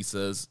work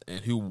visas and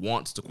who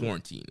wants to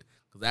quarantine.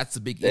 Because that's the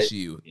big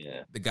issue.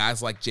 Yeah. The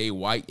guys like Jay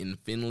White and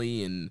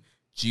Finley and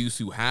Juice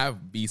who have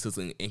visas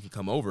and can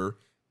come over,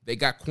 they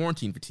got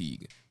quarantine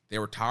fatigue. They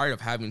were tired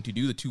of having to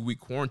do the 2-week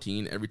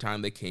quarantine every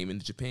time they came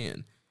into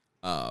Japan.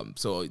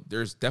 So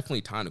there's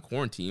definitely time to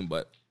quarantine,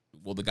 but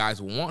will the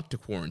guys want to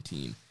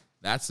quarantine?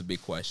 That's the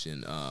big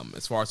question.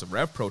 As far as the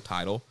Rev Pro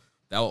title,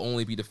 that will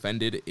only be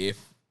defended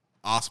if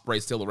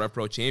Ospreay's still a Rev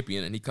Pro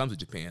champion and he comes to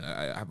Japan.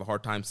 I have a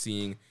hard time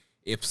seeing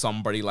if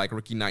somebody like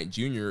Ricky Knight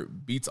Jr.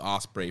 beats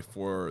Ospreay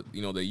for,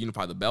 they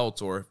unify the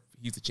belts, or if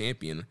he's the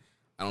champion.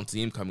 I don't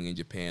see him coming in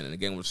Japan. And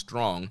again, with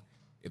Strong,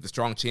 if the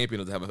Strong champion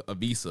doesn't have a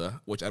visa,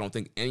 which I don't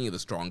think any of the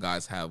Strong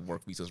guys have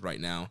work visas right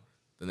now,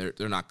 then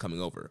they're not coming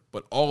over.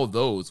 But all of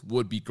those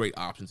would be great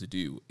options to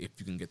do if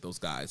you can get those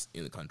guys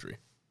in the country.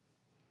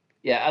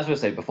 Yeah, as we were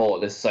saying before,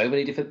 there's so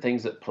many different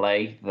things at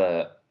play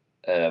that,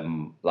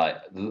 like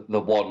the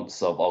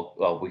wants of, oh,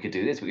 well, we could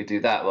do this, we could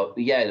do that. Well,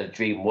 yeah, in a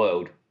dream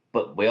world,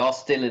 but we are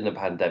still in a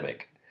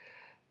pandemic,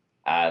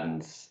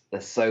 and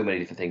there's so many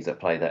different things at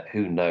play that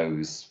who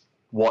knows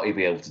what he'll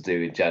be able to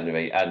do in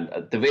January. And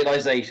the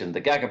realization, the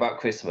gag about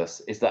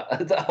Christmas, is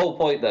that the whole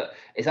point that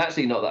it's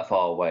actually not that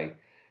far away.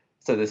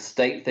 So the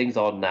state things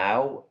are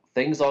now,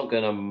 things aren't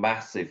going to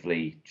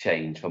massively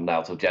change from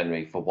now till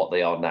January for what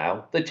they are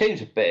now. They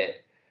change a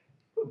bit,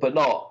 but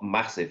not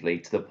massively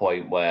to the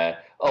point where,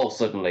 oh,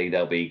 suddenly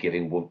they'll be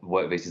giving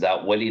work visas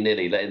out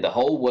willy-nilly, letting the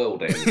whole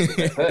world in.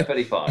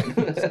 Perfectly fine.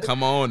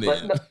 Come on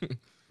in.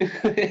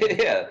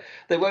 Yeah,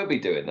 they won't be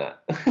doing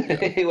that. Yeah.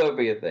 It won't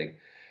be a thing.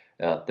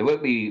 There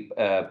won't be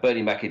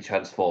Bernie Mac in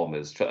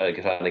Transformers trying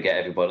to get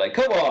everybody like,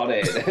 come on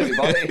in,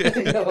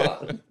 everybody. Come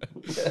on.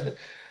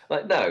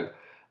 Like, no.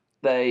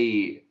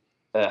 They...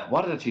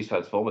 why did I choose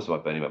Transformers for my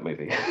Bernie Mac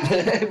movie?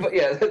 But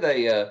yeah,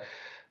 they...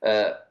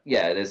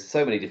 there's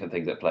so many different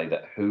things at play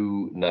that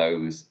who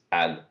knows.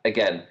 And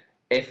again,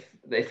 if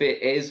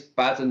it is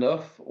bad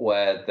enough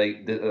where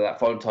that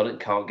foreign talent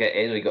can't get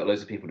in, or you've got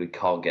loads of people who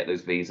can't get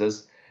those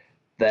visas,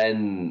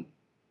 then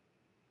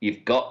you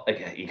got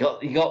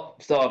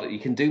started. You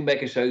can do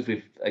mega shows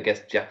with, I guess,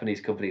 Japanese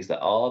companies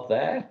that are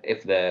there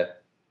if they're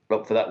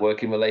up for that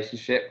working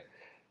relationship.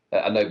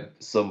 I know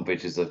some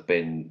bridges have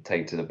been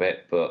tainted a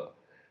bit, but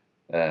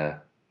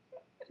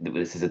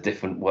this is a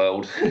different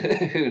world.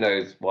 Who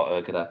knows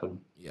what could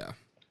happen? Yeah.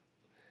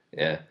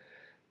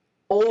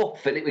 Or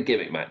fill it with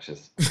gimmick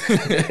matches.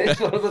 It's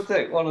one of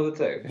the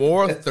two.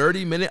 More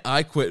 30-minute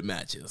I Quit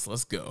matches.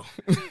 Let's go.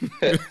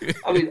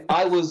 I mean,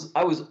 I was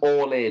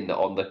all in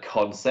on the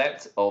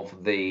concept of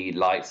the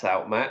lights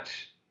out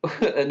match.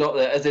 Not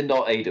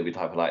AEW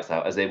type of lights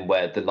out, as in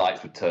where the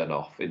lights would turn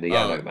off in the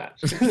Yano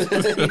match.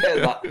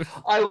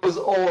 I was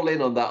all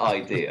in on that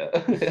idea.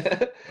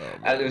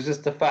 And it was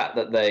just the fact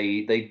that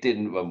they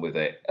didn't run with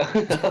it.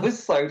 I was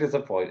so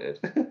disappointed.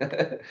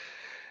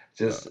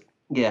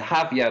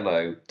 Have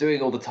Yano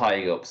doing all the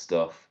tying up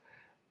stuff,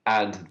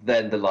 and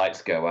then the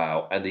lights go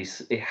out, and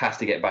he has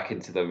to get back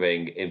into the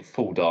ring in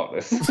full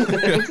darkness.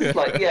 It's just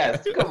like,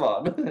 yes, come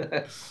on.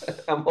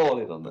 I'm all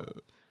in on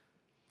that.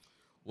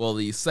 Well,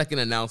 the second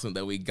announcement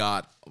that we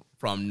got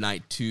from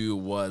night 2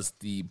 was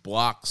the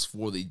blocks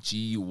for the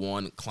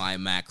G1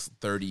 Climax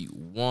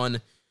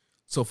 31.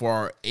 So for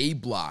our A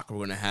block, we're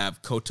going to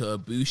have Kota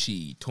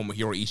Ibushi,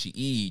 Tomohiro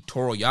Ishii,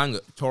 Toru Yano,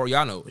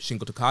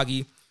 Shingo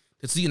Takagi,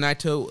 Tetsuya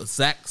Naito,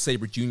 Zack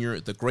Sabre Jr.,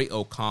 The Great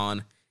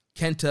Okan,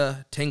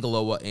 Kenta,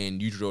 Tangaloa,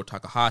 and Yujiro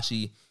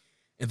Takahashi.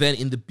 And then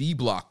in the B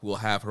block, we'll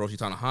have Hiroshi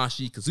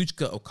Tanahashi,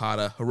 Kazuchika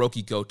Okada,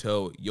 Hiroki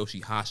Goto,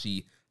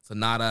 Yoshihashi,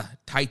 Sanada,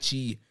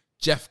 Taichi,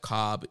 Jeff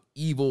Cobb,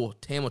 Evil,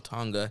 Tama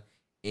Tonga,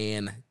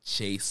 and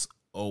Chase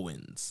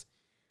Owens.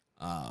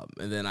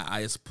 And then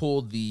I just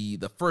pulled the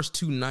first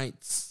 2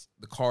 nights,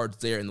 the cards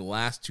there, and the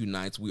last 2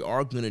 nights. We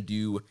are going to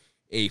do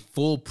a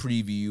full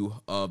preview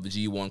of the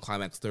G1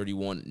 Climax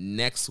 31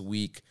 next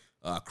week.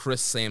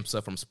 Chris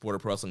Samsa from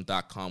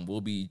SupporterProWrestling.com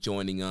will be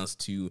joining us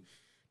to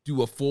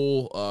do a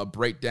full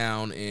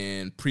breakdown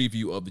and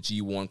preview of the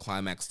G1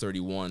 Climax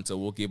 31. So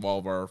we'll give all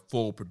of our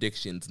full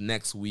predictions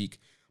next week.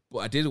 But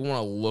I did want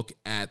to look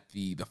at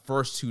the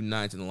first 2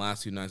 nights and the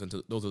last 2 nights.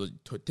 Those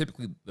are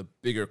typically the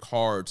bigger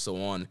cards.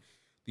 So on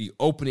the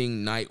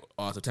opening night,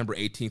 September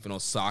 18th in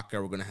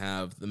Osaka, we're going to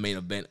have the main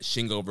event,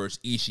 Shingo versus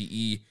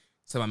Ishii.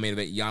 Semi-main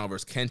event, Yano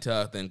versus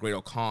Kenta. Then Great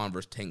Okan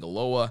versus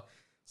Tangaloa.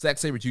 Zack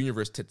Sabre Jr.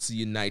 versus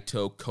Tetsuya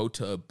Naito.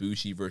 Kota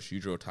Ibushi versus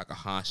Yujiro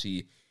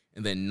Takahashi.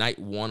 And then night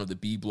 1 of the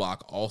B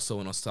block,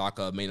 also in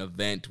Osaka, main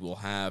event, we'll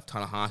have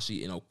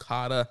Tanahashi and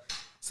Okada.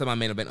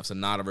 Semi-main event of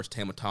Sanada versus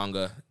Tama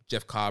Tonga.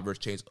 Jeff Cobb versus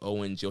Chase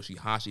Owens.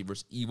 Yoshihashi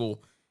versus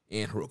Evil.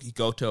 And Hiroki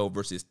Goto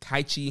versus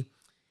Taichi.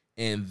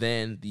 And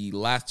then the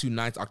last 2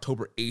 nights,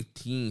 October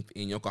 18th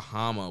in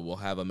Yokohama, we'll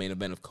have a main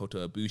event of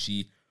Kota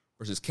Ibushi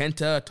versus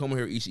Kenta,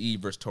 Tomohiro Ishii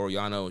versus Toru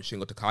Yano,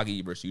 Shingo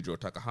Takagi versus Yujiro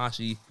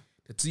Takahashi,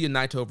 Tetsuya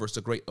Naito versus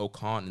The Great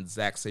Okan, and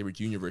Zack Sabre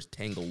Jr. versus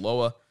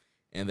Tangaloa.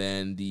 And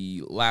then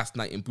the last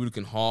night in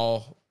Budokan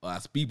Hall,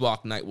 last B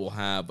block night, we'll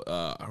have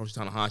Hiroshi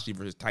Tanahashi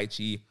versus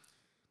Taichi,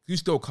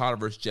 Kazuchika Okada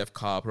versus Jeff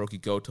Cobb, Hiroki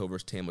Goto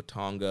versus Tama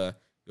Tonga,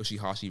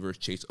 Yoshihashi versus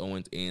Chase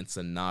Owens, and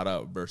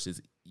Sanada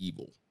versus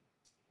Evil.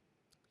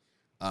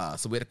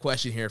 So we had a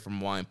question here from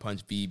Wine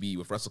Punch VB,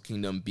 with Wrestle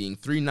Kingdom being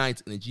 3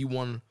 nights and the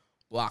G1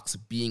 blocks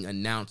being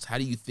announced. How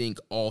do you think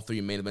all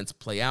 3 main events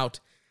play out?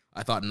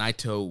 I thought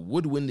Naito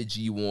would win the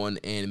G1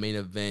 and main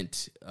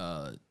event,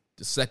 the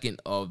second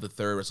of the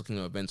 3rd Wrestle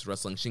Kingdom events,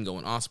 wrestling Shingo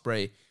and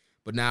Ospreay.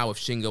 But now with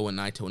Shingo and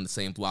Naito in the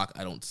same block,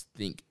 I don't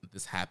think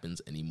this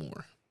happens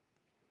anymore.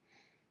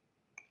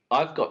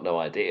 I've got no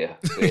idea,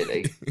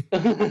 really.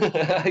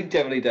 I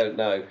generally don't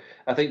know.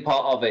 I think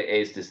part of it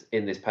is this,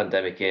 in this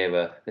pandemic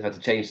era, they've had to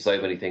change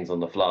so many things on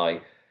the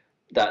fly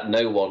that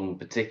no one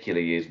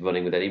particularly is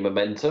running with any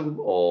momentum.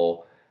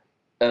 Or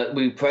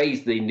we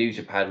praise the New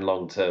Japan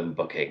long-term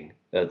booking,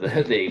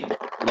 the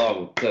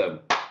long-term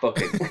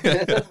booking.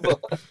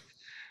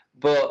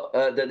 But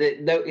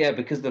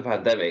because of the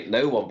pandemic,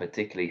 no one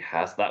particularly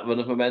has that run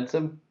of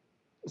momentum.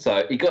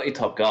 So you got your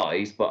top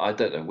guys, but I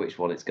don't know which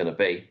one it's going to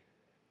be.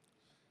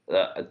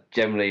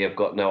 Generally, I've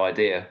got no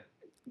idea.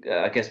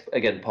 I guess,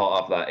 again,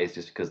 part of that is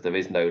just because there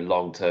is no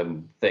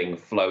long-term thing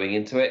flowing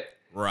into it.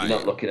 Right. You're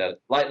not looking at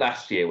like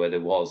last year where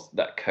there was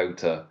that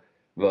Kota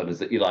run, is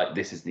that you're like,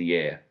 this is the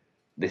year.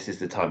 This is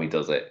the time he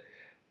does it.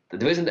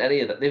 There isn't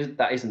any of that.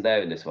 That isn't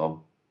there in this one.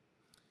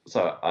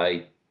 So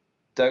I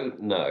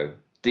don't know.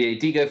 Do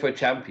you go for a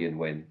champion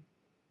win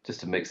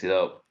just to mix it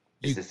up?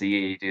 Is this the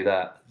year you do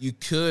that? You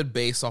could,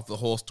 based off the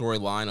whole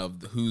storyline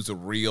of who's a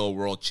real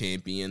world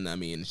champion. I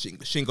mean,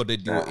 Shingo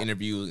did do an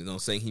interview,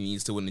 saying he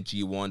needs to win the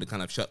G1 to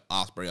kind of shut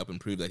Ospreay up and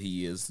prove that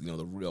he is,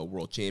 the real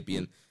world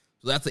champion.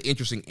 So that's an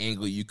interesting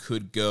angle you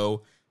could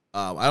go.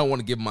 I don't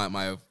want to give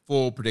my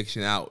full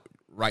prediction out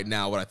right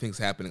now, what I think is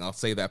happening. I'll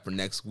say that for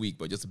next week.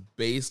 But just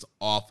based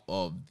off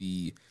of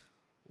the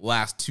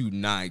last two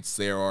nights,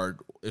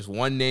 there's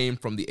one name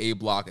from the A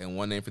block and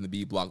one name from the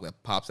B block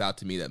that pops out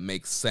to me that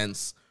makes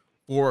sense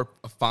for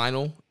a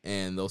final,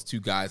 and those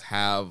two guys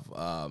have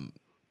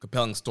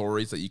compelling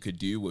stories that you could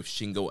do with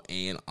Shingo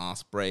and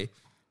Ospreay.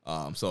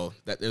 So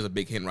there's a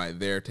big hint right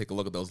there. Take a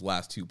look at those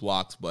last two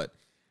blocks, but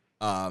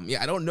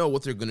I don't know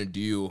what they're gonna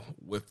do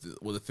with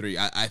the three.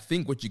 I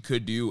think what you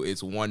could do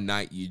is one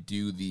night you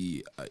do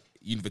the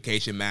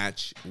unification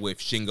match with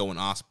Shingo and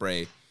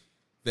Ospreay.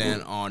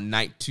 Then on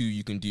night 2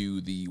 you can do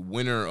the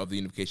winner of the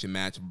unification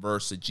match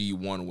versus a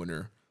G1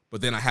 winner. But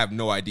then I have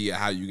no idea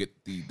how you get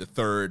the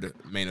third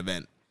main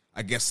event.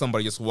 I guess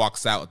somebody just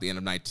walks out at the end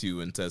of night 2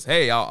 and says,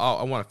 "Hey,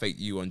 I want to fight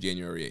you on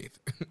January 8th."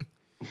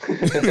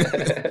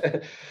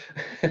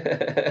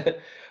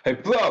 Hey,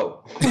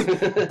 bro.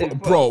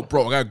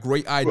 bro, I got a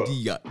great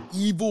idea.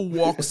 Evil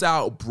walks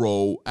out,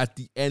 bro, at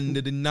the end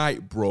of the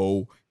night,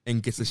 bro,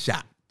 and gets a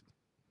shot.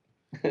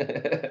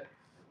 And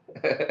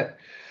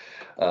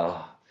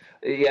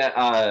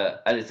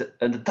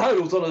the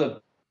title's on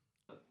a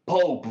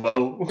pole,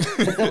 bro.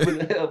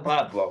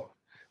 Bad, bro.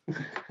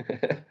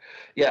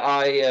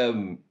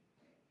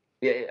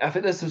 I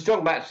think there's some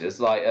strong matches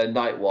like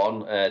night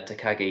 1,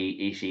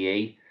 Takagi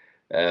Ishii.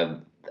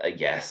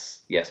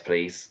 Yes,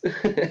 please,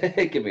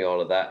 give me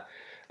all of that.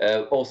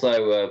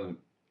 Also,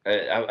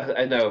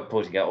 I know I'm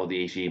pointing out all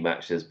the Ishii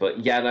matches,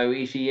 but Yano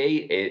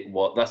Ishii,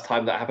 last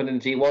time that happened in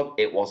G1,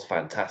 it was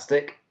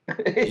fantastic.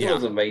 It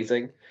was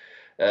amazing.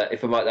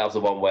 If I'm right, that was the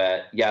one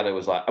where Yano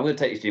was like, "I'm going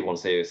to take this G1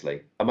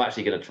 seriously. I'm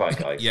actually going to try,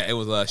 guys." Yeah, it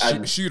was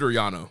shooter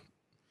Yano.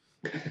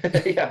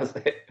 Yeah, that was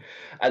it.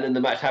 And then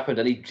the match happened,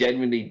 and he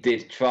genuinely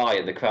did try,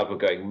 and the crowd were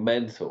going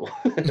mental.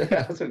 I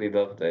absolutely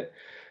loved it.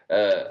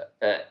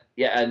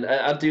 And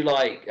I do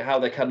like how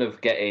they're kind of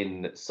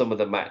getting some of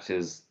the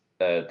matches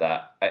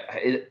that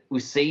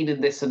we've seen in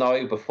this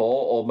scenario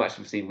before, or matches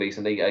we've seen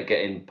recently, are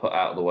getting put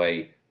out of the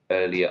way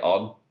earlier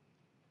on.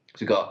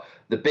 So we've got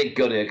the big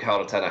gun in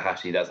Okada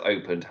Tanahashi that's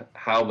opened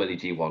how many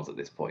G1s at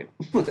this point?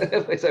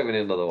 It's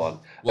opening another one.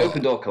 Well,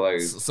 opened or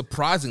closed?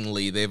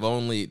 Surprisingly, this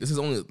is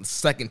only the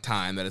second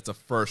time that it's a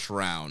first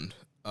round,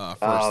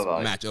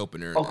 match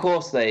opener. Of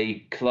course,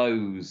 they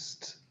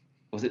closed.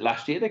 Was it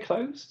last year they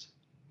closed?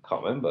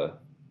 Can't remember.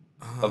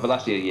 But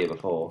last year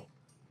before.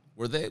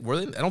 Were they? I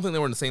don't think they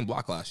were in the same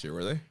block last year,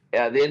 were they?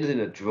 Yeah, they ended in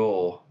a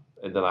draw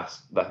in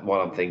that one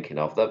I'm thinking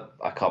of.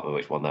 I can't remember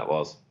which one that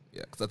was.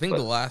 Yeah, because I think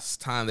the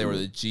last time they were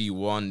the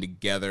G1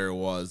 together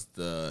was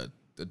the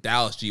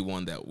Dallas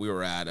G1 that we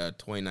were at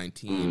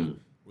 2019,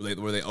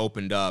 where they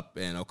opened up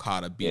and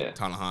Okada beat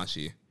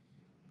Tanahashi.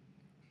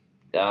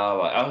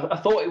 Right. I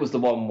thought it was the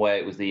one where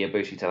it was the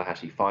Ibushi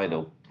Tanahashi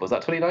final. Was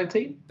that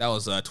 2019? That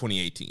was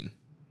 2018.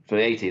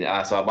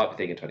 2018. So I might be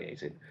thinking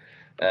 2018.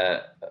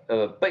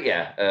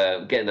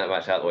 Getting that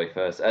match out of the way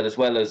first, and as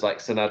well as like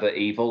Sanada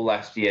Evil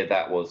last year,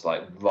 that was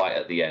like right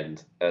at the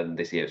end, and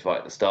this year it's right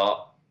at the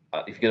start.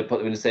 If you're going to put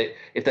them in the same,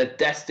 if they're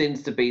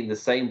destined to be in the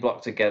same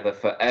block together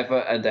forever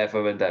and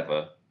ever and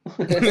ever,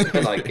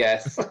 then I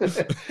guess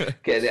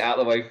getting it out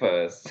of the way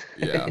first,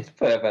 it's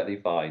perfectly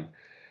fine.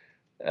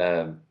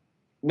 I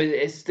mean,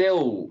 it's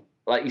still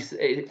like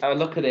I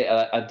look at it.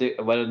 I do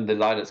when the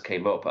lineups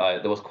came up.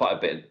 There was quite a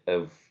bit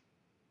of.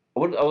 I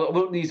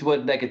wouldn't use the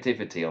word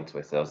negativity on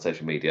Twitter, on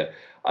social media.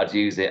 I'd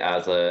use it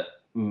as a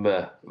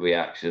meh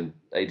reaction.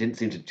 It didn't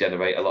seem to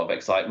generate a lot of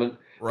excitement.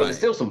 Right. But there's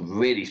still some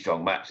really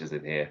strong matches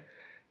in here.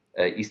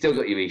 You still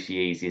got your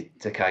Ishii's, your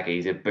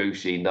Takagi's, your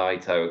Bushi,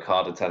 Naito,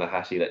 Okada,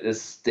 Tanahashi.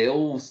 There's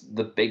still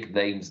the big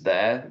names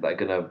there that are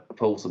going to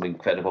pull some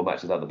incredible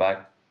matches out of the bag.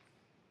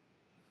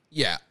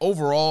 Yeah,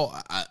 overall,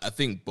 I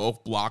think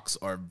both blocks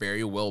are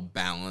very well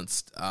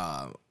balanced.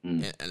 And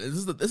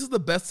this is the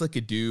best they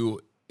could do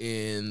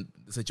in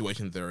the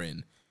situation they're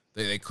in.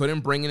 They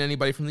couldn't bring in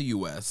anybody from the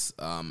U.S.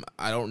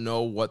 I don't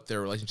know what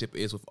their relationship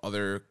is with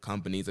other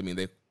companies. I mean,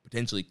 they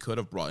potentially could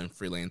have brought in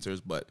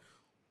freelancers, but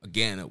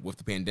again, with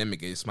the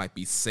pandemic, it just might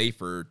be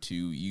safer to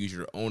use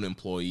your own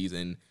employees.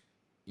 And,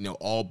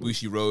 all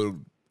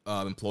Bushiroad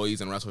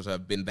employees and wrestlers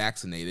have been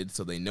vaccinated,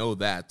 so they know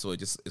that. So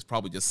it's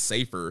probably just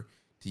safer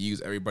to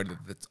use everybody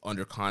that's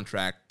under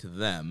contract to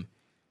them.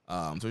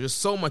 So there's just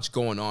so much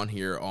going on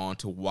here on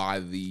to why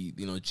the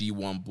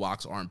G1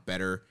 blocks aren't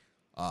better.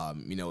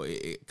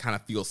 It kind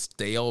of feels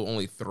stale.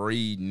 Only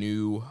 3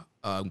 new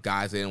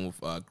guys in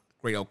with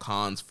Great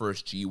Khan's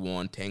first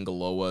G1,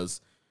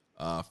 Tangaloa's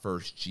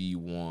first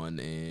G1,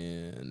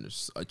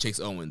 and Chase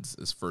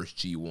Owens' first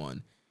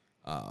G1.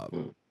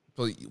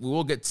 So we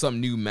will get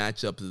some new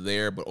matchups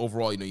there, but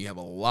overall, you have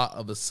a lot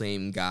of the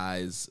same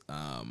guys.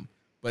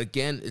 But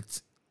again,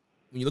 it's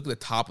when you look at the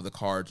top of the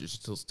card, there's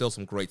still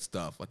some great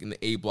stuff. Like in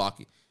the A block,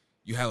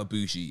 you have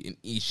Ibushi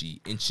and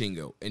Ishii and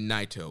Shingo and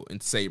Naito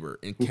and Sabre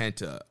and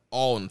Kenta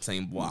all in the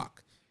same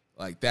block.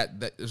 Like that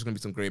there's going to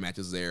be some great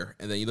matches there.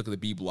 And then you look at the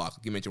B block,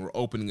 like you mentioned, we're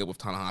opening up with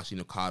Tanahashi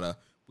and Okada.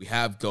 We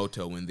have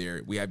Goto in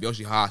there. We have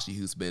Yoshihashi,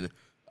 who's been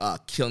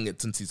killing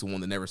it since he's won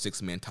the Never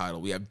Six-Man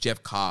title. We have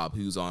Jeff Cobb,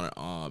 who's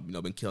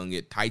been killing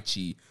it.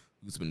 Taichi,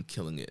 who's been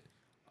killing it.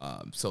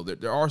 So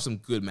there are some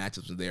good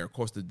matchups in there. Of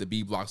course, the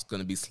B block's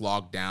going to be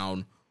slogged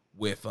down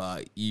with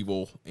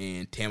Evil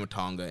and Tama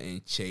Tonga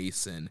and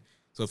Chase. And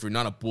so if you're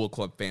not a Bullet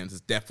Club fan,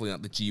 it's definitely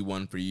not the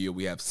G1 for you.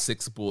 We have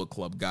 6 Bullet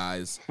Club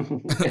guys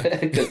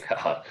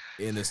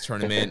in this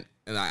tournament.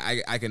 And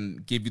I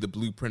can give you the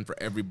blueprint for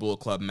every Bullet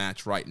Club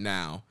match right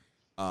now.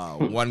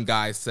 One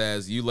guy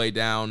says, you lay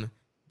down.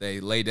 They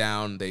lay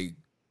down. They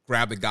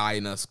grab the guy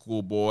in a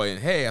schoolboy. And,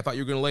 hey, I thought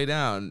you were going to lay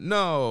down.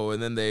 No.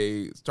 And then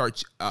they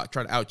start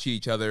trying to out-cheat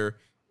each other.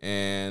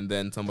 And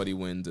then somebody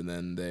wins. And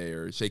then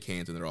they shake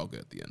hands and they're all good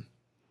at the end.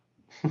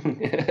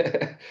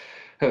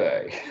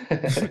 Hooray.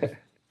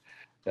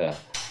 Yeah.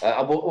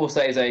 I will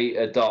say as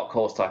a dark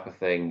horse type of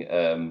thing,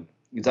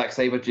 Zack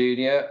Sabre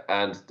Jr.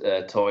 and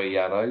Toru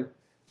Yano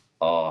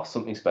are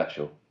something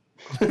special.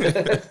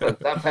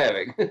 That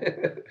pairing.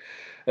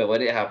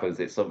 When it happens,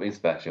 it's something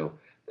special.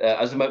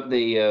 I just remember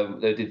they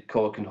did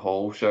Korakuen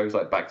Hall shows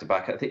like back to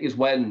back. I think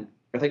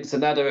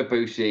Sanada,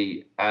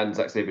 Ibushi, and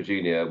Zack Sabre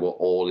Jr. were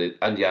all in,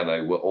 and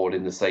Yano were all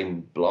in the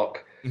same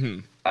block.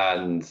 Mm-hmm.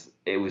 And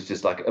it was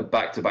just like a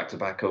back-to-back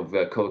of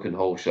Korakuen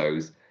Hall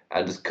shows.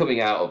 And just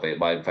coming out of it,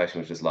 my impression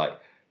was just like,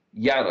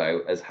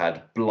 Yano has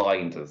had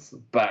blinders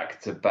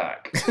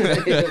back-to-back.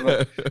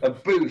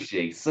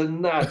 Ibushi,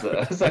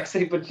 Sanada, Zack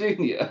Sabre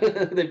Jr.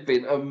 They've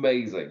been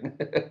amazing.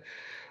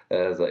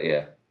 I was like,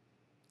 yeah,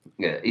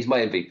 he's my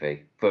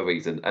MVP for a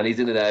reason. And he's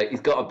in there. He's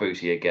got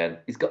Ibushi again.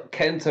 He's got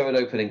Kento at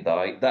opening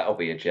night. That'll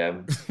be a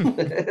gem.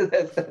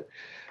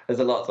 There's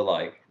a lot to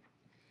like.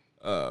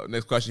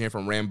 Next question here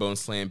from Rambo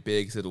Slam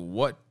Big. He said,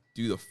 what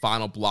do the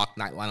final block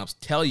night lineups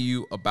tell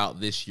you about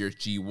this year's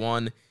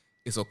G1?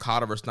 Is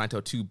Okada versus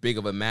Naito too big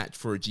of a match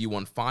for a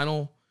G1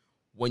 final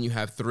when you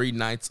have 3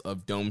 nights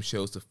of dome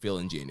shows to fill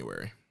in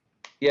January?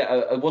 Yeah,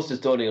 it was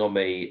just dawning on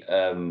me.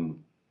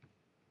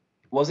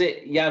 Was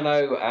it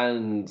Yano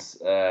and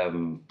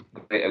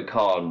Great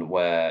Khan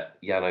where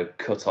Yano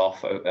cut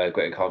off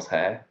Great Khan's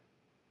hair?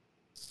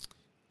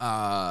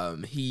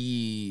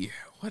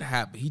 What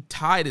happened? He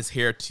tied his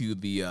hair to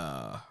the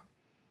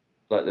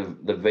like the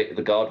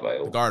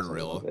guardrail. The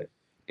guardrail.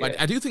 Yeah.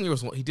 I do think there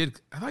was one. I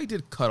thought he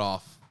did cut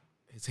off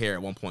his hair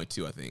at one point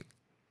too. I think.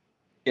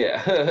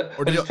 Yeah.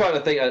 Or I'm just trying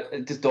to think.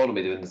 It just dawned on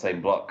me doing the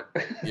same block.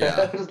 Yeah.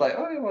 I was just like,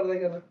 oh, what are they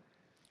gonna?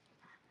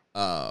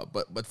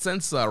 But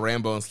since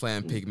Rambo and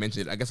Slam Pig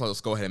mentioned it, I guess I'll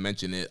just go ahead and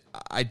mention it.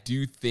 I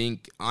do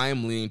think I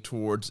am leaning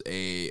towards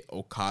a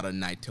Okada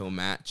Naito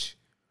match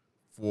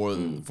for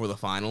the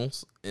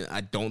finals, and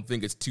I don't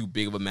think it's too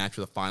big of a match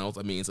for the finals.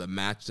 I mean, it's a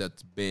match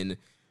that's been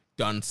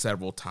done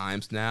several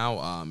times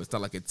now. It's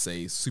not like it's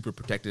a super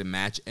protected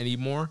match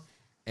anymore,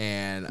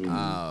 and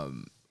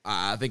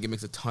I think it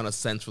makes a ton of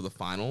sense for the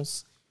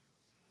finals.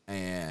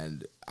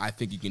 And I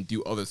think you can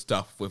do other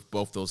stuff with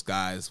both those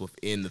guys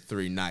within the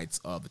 3 nights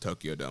of the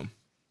Tokyo Dome.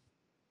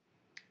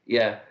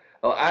 Yeah.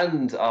 Oh,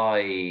 and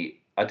I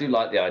do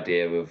like the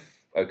idea of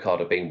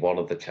Okada being one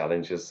of the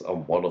challengers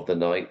on one of the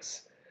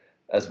nights,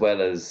 as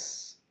well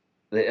as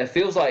it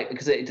feels like,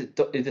 because it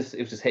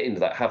was just hitting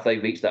that, have they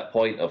reached that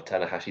point of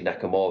Tanahashi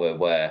Nakamura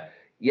where,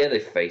 yeah, they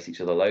face each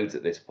other loads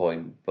at this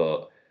point,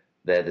 but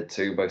they're the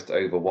 2 most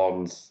over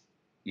ones.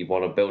 You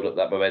want to build up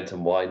that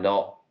momentum, why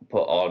not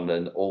put on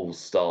an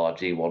all-star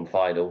G1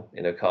 final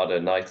in Okada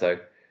and Naito?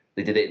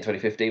 They did it in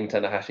 2015 with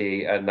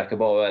Tanahashi and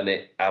Nakamura, and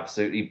it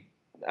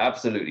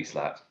absolutely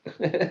slapped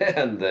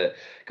and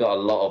got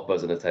a lot of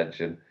buzz and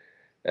attention.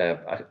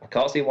 I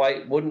can't see why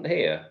it wouldn't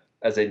here,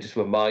 as in just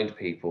remind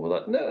people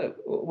that, no,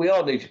 we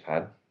are New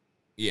Japan.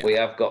 Yeah. We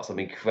have got some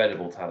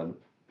incredible talent.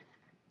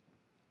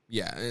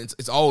 Yeah, and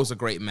it's always a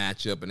great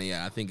matchup, and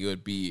yeah, I think it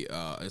would be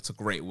it's a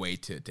great way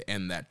to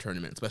end that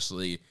tournament,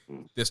 especially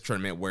this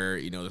tournament where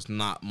there's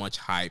not much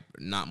hype,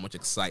 not much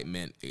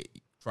excitement.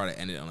 Try to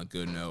end it on a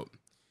good note.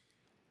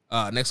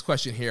 Next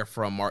question here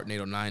from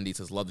Martin890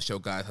 says, "Love the show,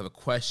 guys. Have a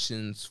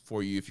questions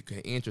for you. If you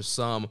can answer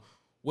some,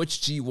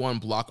 which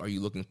G1 block are you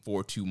looking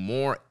forward to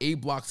more? A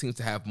block seems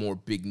to have more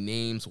big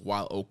names,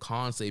 while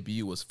Okan's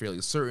debut was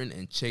fairly certain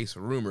and Chase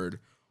rumored.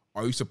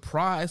 Are you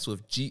surprised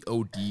with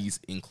GOD's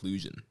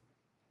inclusion?"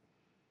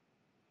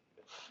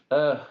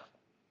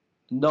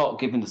 Not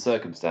given the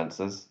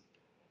circumstances.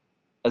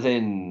 As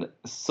in,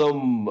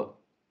 some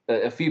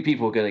a few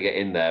people are going to get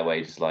in there where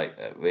you're just like,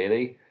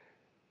 really?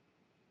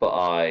 But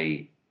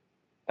I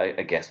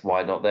guess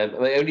why not them?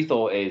 My only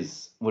thought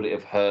is, would it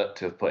have hurt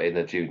to have put in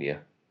a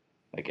junior?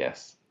 I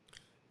guess.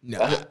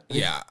 No,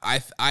 yeah,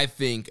 I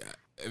think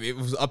if it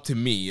was up to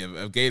me.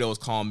 If Gato was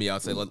calling me,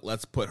 I'd say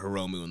let's put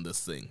Hiromu in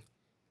this thing.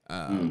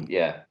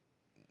 Yeah.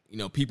 You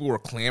know, people were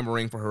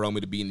clamoring for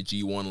Hiromu to be in the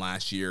G1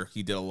 last year.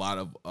 He did a lot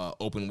of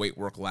open weight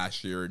work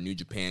last year, New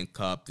Japan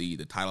Cup, the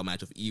title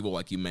match with Evil,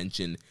 like you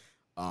mentioned.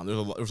 There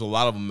was a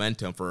lot of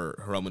momentum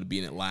for Hiromu to be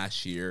in it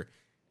last year.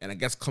 And I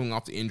guess coming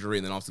off the injury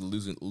and then obviously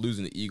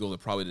losing the Eagles, it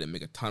probably didn't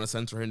make a ton of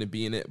sense for him to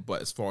be in it.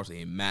 But as far as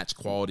a match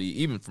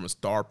quality, even from a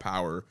star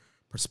power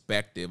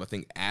perspective, I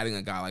think adding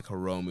a guy like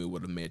Hiromu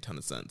would have made a ton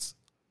of sense.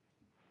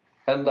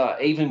 And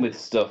even with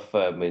stuff,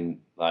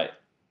 like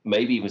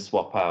maybe even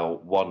swap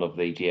out one of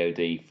the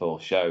GOD for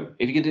show.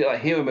 If you could do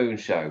like Hiromu and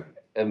show,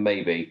 and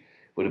maybe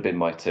would have been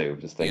my two.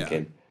 Just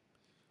thinking,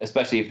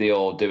 especially if they're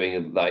all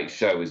doing like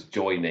show as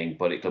joining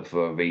Bullet Club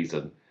for a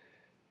reason.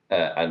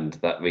 And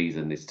that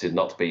reason is to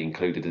not be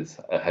included as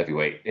a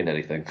heavyweight in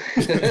anything.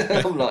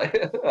 I'm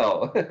like,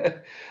 oh,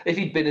 if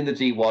he'd been in the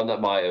G1,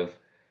 that might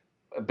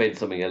have been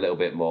something a little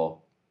bit more.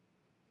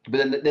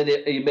 But then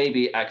you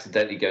maybe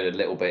accidentally go a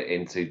little bit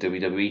into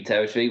WWE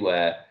territory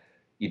where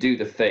you do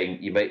the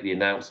thing, you make the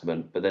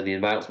announcement, but then the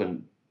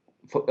announcement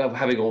of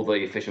having all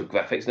the official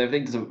graphics and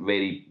everything doesn't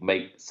really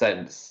make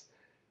sense.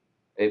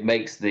 It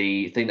makes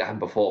the thing that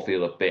happened before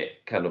feel a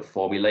bit kind of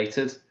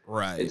formulated.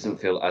 Right. It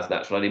doesn't feel as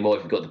natural anymore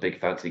if you've got the big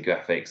fancy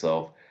graphics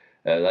of,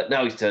 like,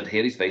 now he's turned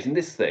heel, he's facing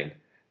this thing.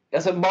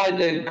 That's a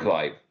minor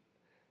gripe.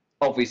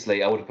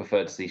 Obviously, I would have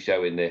preferred to see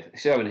Show and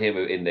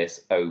Hiromu in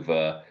this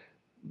over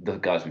the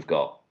guys we've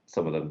got.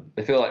 Some of them.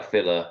 They feel like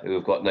filler, who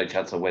have got no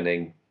chance of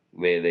winning,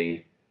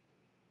 really.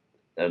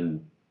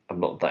 And I'm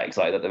not that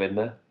excited that they're in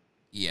there.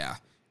 Yeah.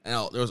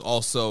 Now, there was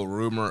also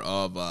rumor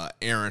of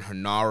Aaron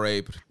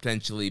Henare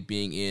potentially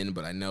being in,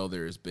 but I know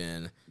there's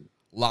been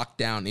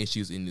lockdown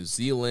issues in New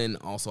Zealand.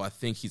 Also, I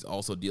think he's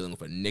also dealing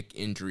with a Nick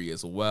injury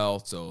as well,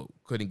 so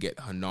couldn't get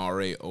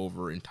Henare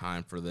over in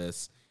time for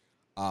this.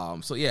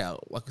 So yeah,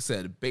 like I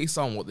said, based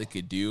on what they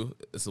could do,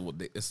 this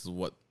is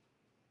what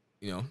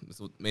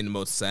made the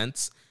most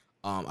sense.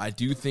 I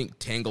do think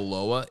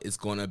Tangaloa is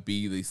going to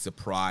be the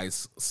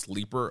surprise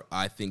sleeper.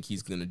 I think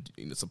he's going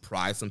to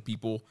surprise some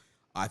people.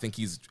 I think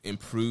he's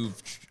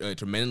improved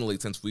tremendously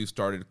since we've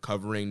started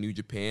covering New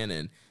Japan,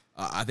 and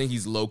I think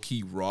he's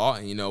low-key raw.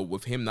 And,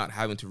 with him not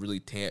having to really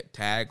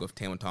tag with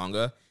Tama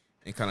Tonga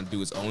and kind of do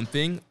his own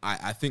thing,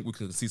 I think we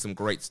can see some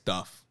great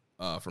stuff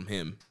from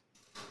him.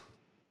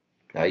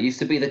 He used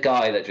to be the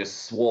guy that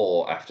just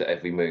swore after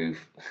every move.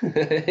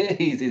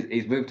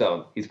 He's moved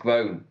on. He's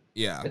grown.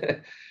 Yeah.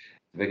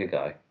 Bigger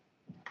guy.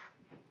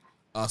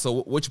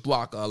 So which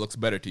block looks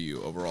better to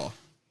you overall?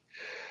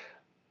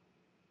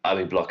 I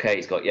mean, Block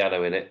 8's got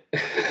Yano in it.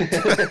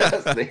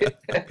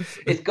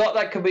 It's got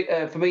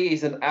that, for me,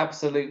 he's an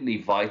absolutely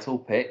vital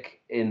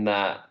pick in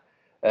that,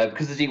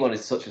 because the G1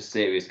 is such a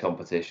serious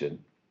competition,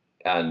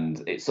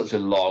 and it's such a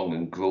long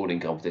and grueling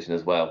competition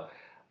as well.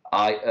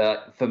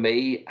 For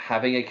me,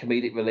 having a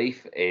comedic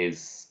relief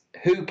is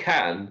who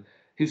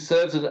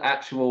serves an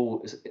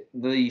actual,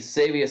 the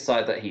serious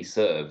side that he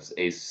serves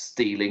is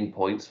stealing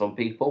points from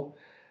people.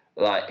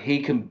 Like,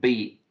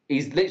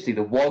 he's literally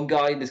the one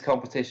guy in this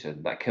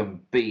competition that can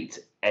beat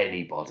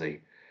anybody.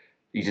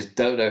 You just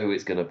don't know who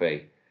it's going to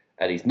be.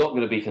 And he's not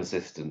going to be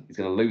consistent. He's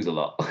going to lose a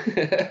lot.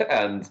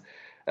 And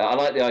I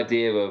like the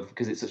idea of,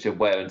 because it's such a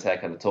wear and tear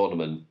kind of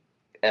tournament,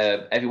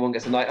 everyone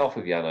gets a night off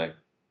with Yano.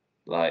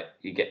 Like,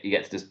 you get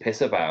to just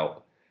piss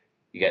about.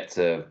 You get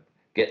to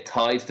get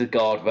tied to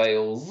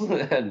guardrails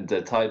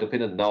and tied up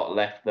in a knot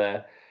left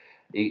there.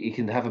 You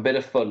can have a bit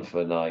of fun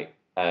for a night.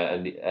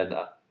 And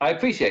I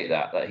appreciate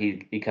that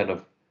he kind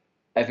of,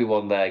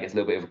 everyone there gets a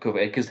little bit of a cover,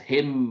 because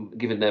him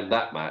giving them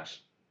that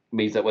match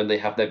means that when they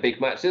have their big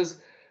matches,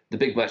 the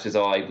big matches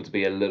are able to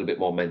be a little bit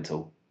more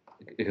mental.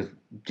 Because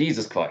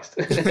Jesus Christ,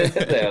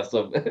 there are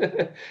some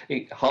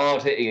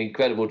hard-hitting,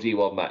 incredible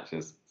G1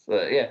 matches.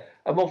 So yeah,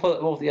 I'm all for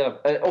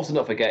also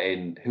not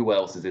forgetting who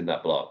else is in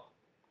that block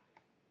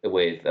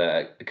with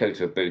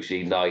Kota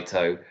Ibushi,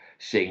 Naito,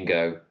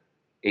 Shingo,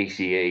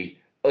 Ishii.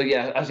 Oh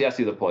yeah, actually that's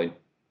the other point.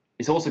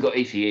 It's also got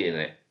Ishii in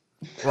it.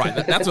 Right,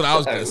 that's what I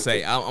was going to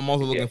say. I'm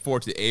also looking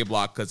forward to the A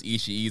block because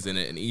Ishii's in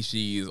it, and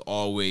Ishii is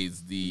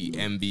always the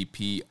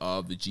MVP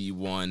of the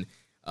G1.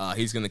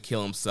 He's going to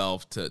kill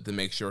himself to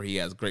make sure he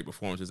has great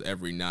performances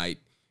every night.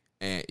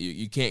 And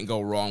you can't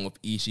go wrong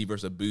with Ishii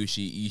versus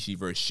Ibushi, Ishii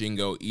versus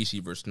Shingo,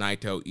 Ishii versus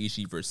Naito,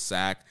 Ishii versus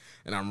Sak.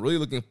 And I'm really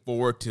looking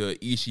forward to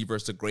Ishii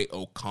versus the Great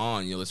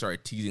Okan. They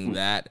started teasing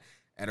that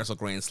at Wrestle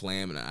Grand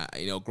Slam.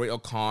 And, Great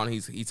Okan,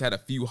 he's had a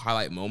few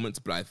highlight moments,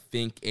 but I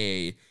think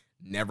a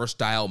Never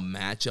style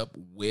matchup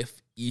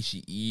with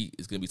Ishii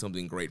is going to be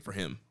something great for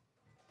him.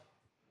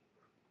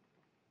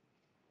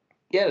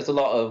 Yeah, there's a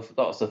lot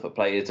of stuff at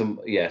play.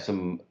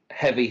 Some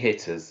heavy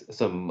hitters,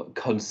 some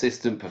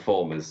consistent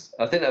performers.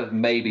 I think that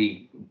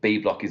maybe B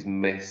Block is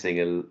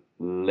missing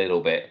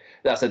little bit.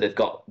 That said,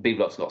 B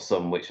Block's got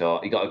some which are,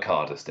 you got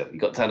Okada still, you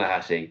got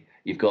Tanahashi,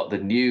 you've got the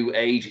new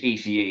age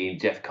Ishii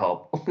and Jeff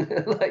Cobb.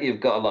 Like,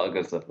 you've got a lot of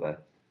good stuff there.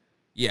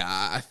 Yeah,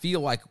 I feel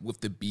like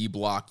with the B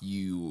Block,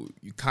 you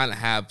kind of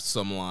have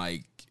some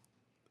like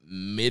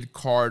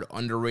mid-card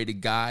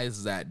underrated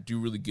guys that do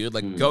really good.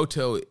 Like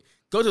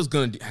Goto's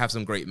going to have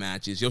some great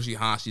matches.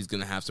 Yoshihashi's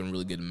going to have some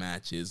really good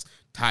matches.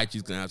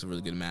 Taichi's going to have some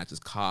really good matches.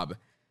 Cobb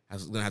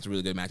is going to have some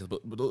really good matches. But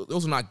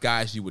those are not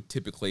guys you would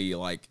typically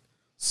like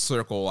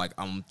circle. Like,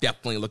 I'm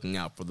definitely looking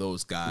out for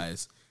those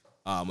guys,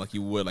 like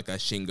you would like a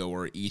Shingo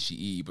or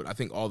Ishii. But I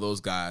think all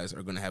those guys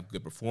are going to have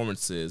good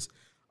performances.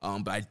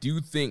 But I do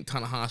think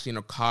Tanahashi and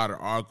Okada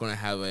are going to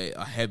have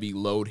a heavy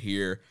load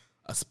here,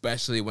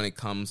 especially when it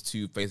comes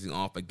to facing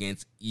off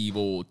against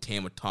Evil,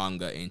 Tama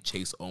Tonga, and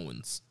Chase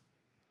Owens.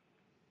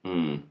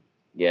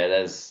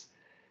 Yeah,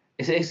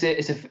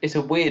 it's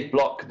a weird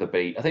block, the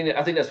B. I think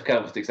that's what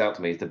kind of sticks out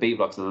to me, is the B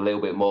block's a little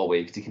bit more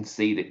weird because you can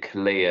see the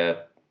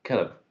clear kind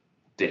of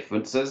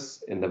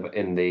differences in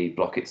the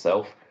block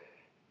itself.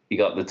 You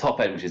got the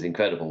top end, which is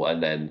incredible,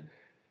 and then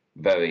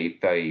very,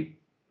 very,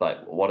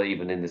 like, what are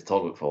even in this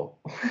tournament for?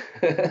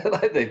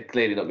 Like, they're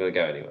clearly not going to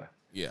go anywhere.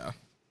 Yeah.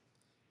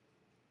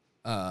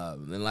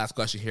 Then last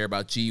question here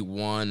about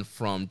G1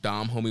 from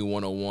Dom Homie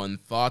 101.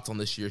 Thoughts on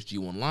this year's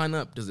G1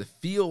 lineup? Does it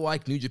feel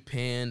like New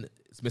Japan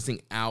is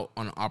missing out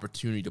on an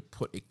opportunity to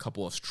put a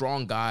couple of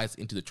strong guys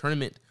into the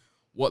tournament?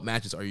 What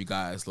matches are you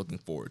guys looking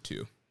forward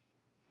to?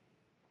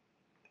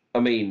 I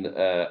mean,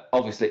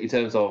 obviously, in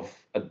terms of,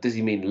 does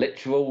he mean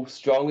literal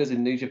strong as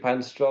in New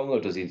Japan strong, or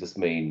does he just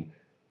mean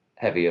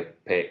heavier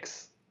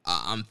picks?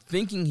 I'm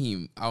guessing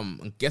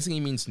he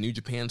means New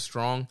Japan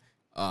strong.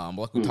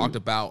 Like we talked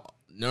about,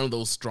 none of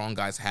those strong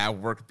guys have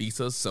worked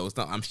visas, so it's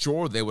not. I'm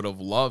sure they would have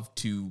loved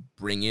to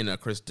bring in a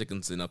Chris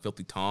Dickinson, a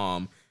Filthy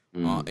Tom,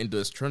 into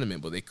this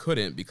tournament, but they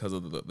couldn't because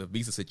of the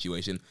visa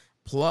situation.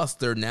 Plus,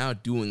 they're now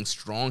doing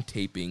strong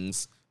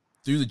tapings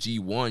through the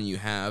G1. You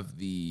have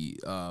the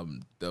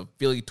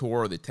Philly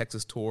tour, the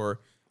Texas tour,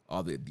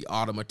 the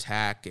Autumn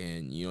Attack,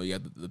 and you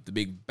have the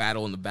big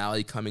Battle in the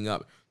Valley coming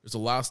up. There's a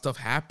lot of stuff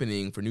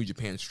happening for New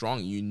Japan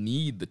Strong. You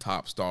need the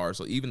top stars,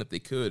 so even if they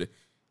could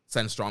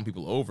send strong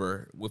people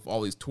over with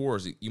all these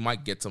tours, you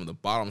might get some of the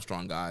bottom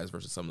strong guys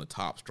versus some of the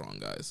top strong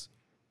guys.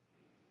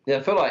 Yeah,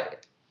 I feel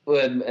like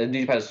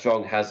New Japan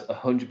Strong has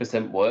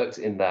 100% worked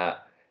in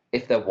that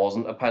if there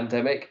wasn't a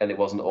pandemic and it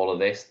wasn't all of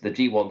this, the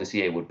G1 this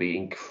year would be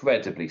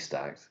incredibly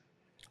stacked.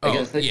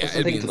 It'd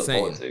be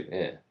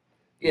insane.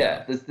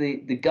 Yeah, there's the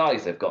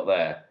guys they've got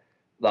there.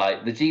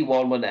 Like, the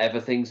G1, whenever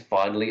things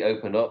finally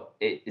open up,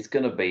 it's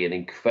going to be an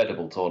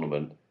incredible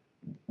tournament.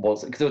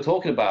 Because they were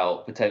talking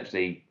about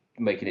potentially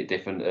making it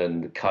different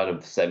and kind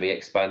of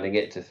semi-expanding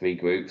it to 3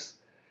 groups.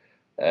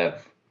 The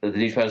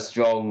New Japan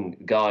Strong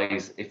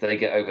guys, if they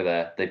get over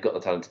there, they've got the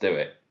talent to do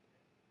it.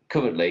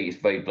 Currently, it's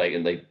very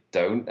blatant they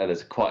don't, and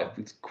there's quite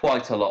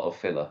a lot of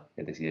filler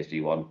in this year's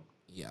G1.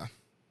 Yeah.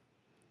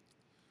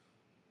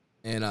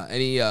 And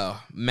any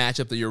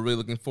matchup that you're really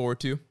looking forward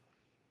to?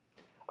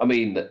 I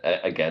mean,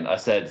 again, I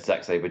said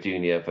Zack Sabre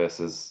Jr.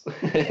 versus...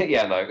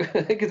 yeah, no,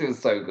 because it was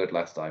so good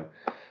last time.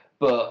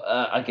 But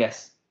I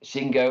guess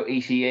Shingo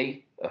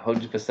Ishii,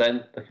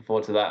 100%. Looking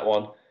forward to that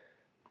one.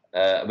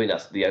 I mean,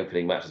 that's the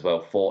opening match as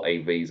well, for a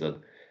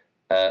reason.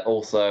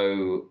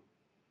 Also,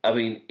 I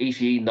mean,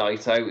 Ishii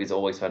Naito is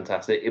always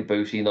fantastic.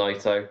 Ibushi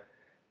Naito.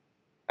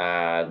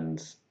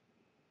 And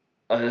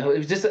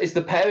it's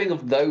the pairing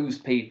of those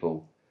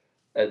people.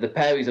 The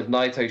pairings of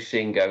Naito,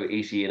 Shingo,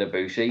 Ishii, and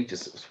Ibushi,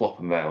 just swap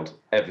them around.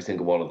 Every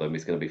single one of them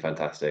is going to be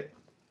fantastic.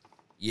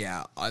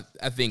 Yeah,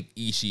 I think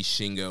Ishii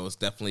Shingo is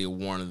definitely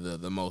one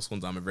of the most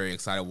ones I'm very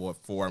excited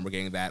for, and we're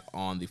getting that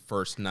on the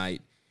first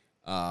night.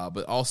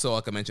 But also,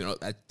 like I mentioned,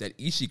 that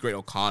Ishii Great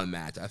O'Khan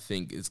match, I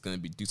think is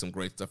going to do some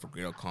great stuff for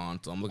Great O'Khan,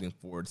 so I'm looking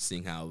forward to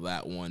seeing how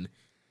that one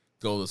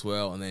goes as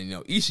well. And then,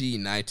 Ishii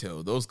and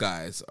Naito, those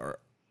guys are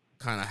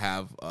kind of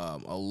have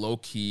a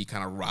low-key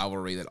kind of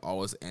rivalry that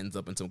always ends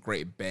up in some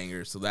great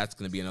bangers, so that's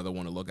going to be another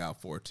one to look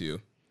out for, too.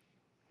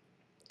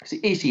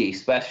 See, Ishii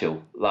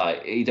special.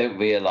 Like, you don't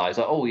realise,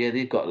 like, oh, yeah,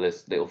 they've got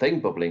this little thing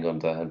bubbling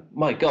under, and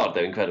my God,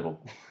 they're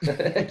incredible.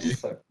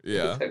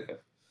 Yeah.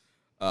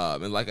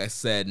 And like I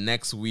said,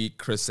 next week,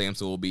 Chris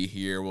Sampson will be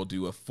here. We'll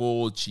do a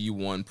full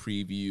G1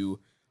 preview,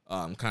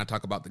 kind of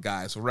talk about the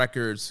guys'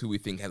 records, who we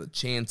think has a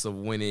chance of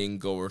winning,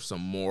 go over some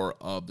more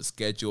of the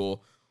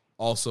schedule.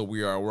 Also,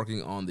 we are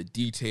working on the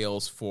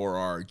details for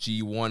our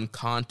G1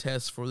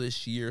 contest for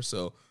this year,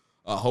 so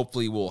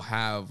hopefully we'll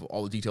have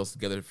all the details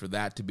together for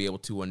that to be able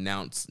to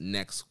announce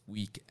next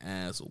week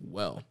as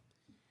well.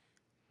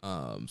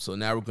 So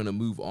now we're going to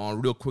move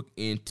on real quick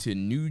into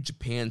New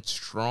Japan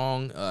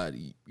Strong.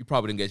 You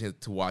probably didn't get a chance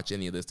to watch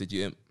any of this, did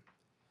you, Imp?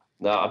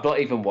 No, I've not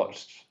even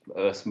watched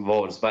Raw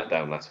and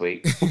SmackDown last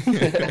week.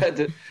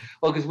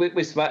 Well, because with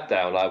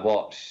SmackDown, I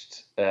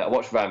watched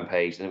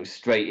Rampage, and it was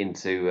straight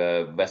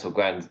into Wrestle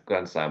Grand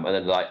Slam,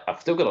 and then I've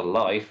still got a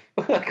life.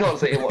 I can't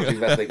sit here watching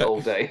wrestling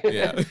all day.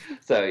 Yeah.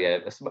 So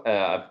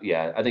I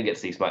didn't get to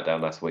see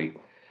SmackDown last week,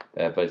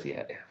 but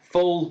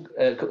full.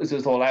 It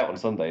was all out on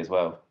Sunday as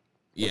well.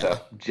 Yeah, it was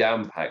a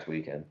jam-packed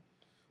weekend.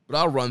 But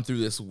I'll run through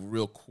this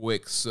real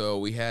quick. So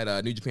we had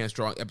New Japan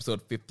Strong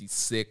episode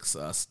 56,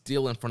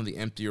 still in front of the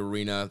empty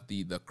arena.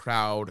 The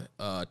crowd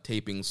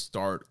tapings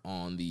start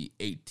on the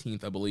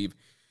 18th, I believe.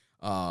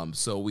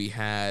 So we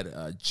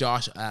had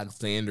Josh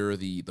Alexander,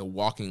 the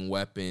walking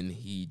weapon.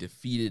 He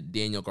defeated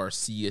Daniel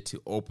Garcia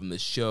to open the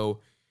show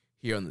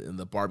here in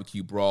the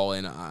barbecue brawl.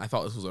 And I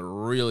thought this was a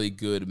really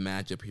good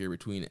matchup here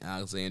between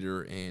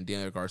Alexander and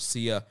Daniel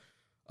Garcia.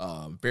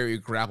 Very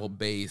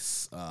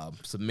grapple-based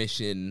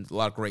submission, a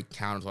lot of great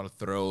counters, a lot of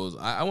throws.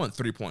 I went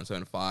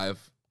 3.75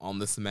 on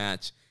this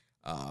match.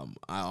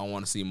 I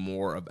want to see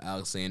more of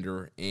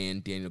Alexander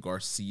and Daniel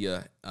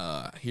Garcia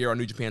here on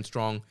New Japan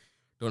Strong.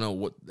 Don't know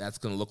what that's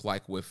going to look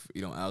like with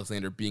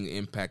Alexander being an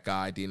Impact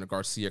guy, Daniel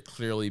Garcia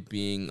clearly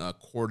being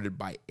courted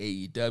by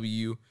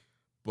AEW.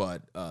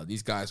 But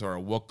these guys are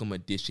a welcome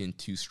addition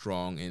to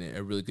Strong and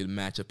a really good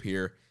matchup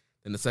here.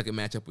 In the second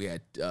matchup, we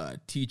had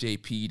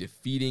TJP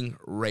defeating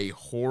Ray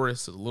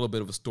Horus. There's a little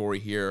bit of a story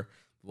here.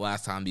 The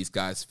last time these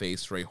guys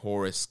faced, Ray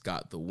Horus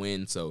got the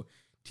win. So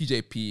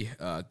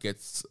TJP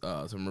gets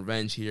some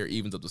revenge here,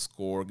 evens up the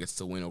score, gets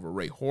the win over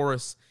Ray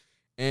Horus.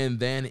 And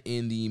then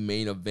in the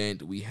main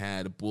event, we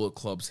had Bullet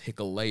Club's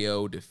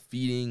Hikuleo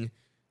defeating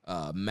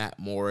Matt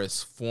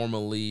Morris,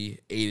 formerly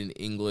Aiden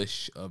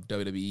English of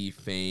WWE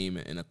fame,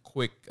 in a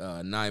quick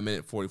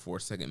 9-minute,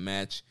 44-second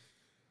match.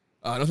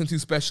 Nothing too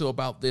special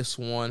about this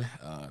one.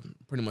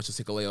 Pretty much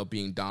just Hikuleo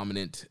being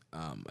dominant.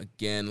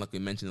 Again, like we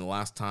mentioned the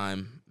last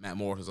time Matt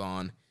Morris was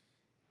on,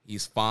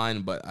 he's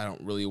fine, but I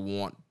don't really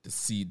want to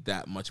see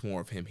that much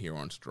more of him here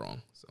on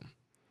Strong. So,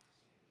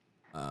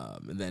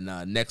 and then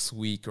next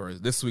week, or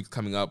this week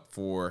coming up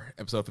for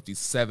episode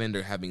 57,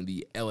 they're having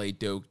the LA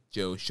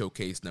Dojo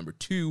Showcase number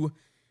 2.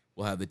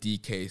 We'll have the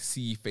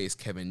DKC face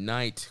Kevin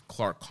Knight,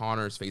 Clark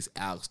Connors face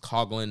Alex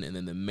Coughlin, and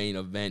then the main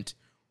event,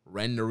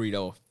 Ren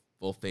Narita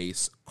will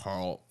face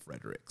Carl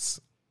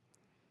Fredericks.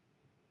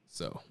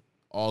 So,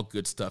 all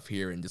good stuff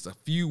here, and just a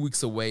few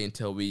weeks away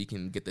until we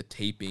can get the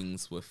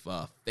tapings with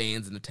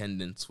fans in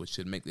attendance, which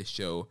should make this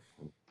show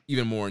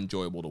even more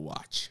enjoyable to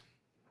watch.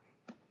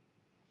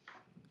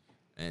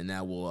 And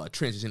now we'll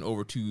transition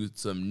over to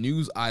some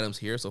news items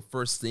here. So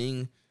first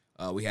thing,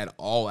 we had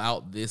All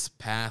Out this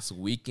past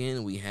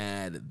weekend. We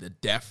had the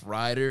Death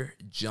Rider,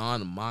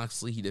 Jon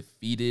Moxley. He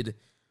defeated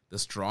the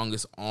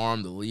Strongest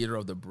Arm, the leader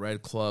of the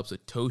Bread Club,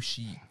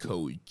 Satoshi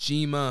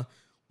Kojima.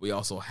 We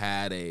also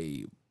had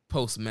a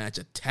post-match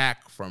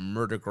attack from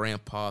Murder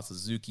Grandpa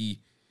Suzuki.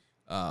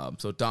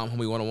 So Dom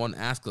Homie 101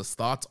 asked us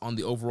thoughts on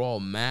the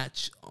overall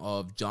match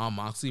of Jon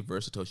Moxley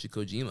versus Satoshi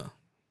Kojima.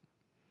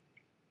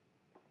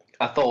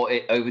 I thought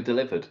it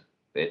over-delivered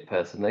it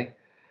personally.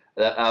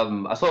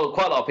 I saw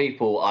quite a lot of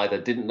people either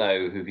didn't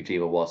know who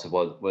Kojima was,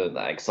 so weren't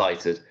that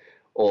excited,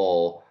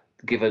 or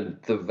given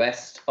the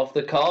rest of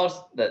the card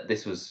that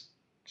this was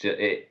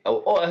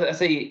I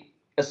see,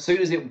 as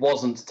soon as it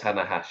wasn't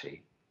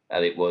Tanahashi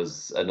and it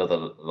was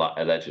another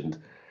a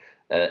legend,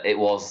 it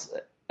was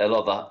a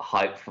lot of the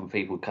hype from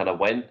people kind of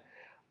went,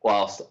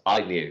 whilst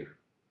I knew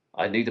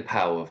the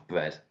power of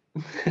bread.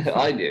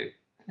 I knew.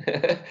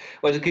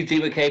 When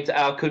Kojima came to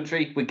our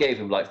country, we gave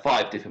him like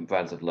 5 different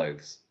brands of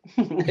loaves.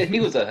 he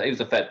was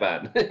a fed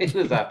man. He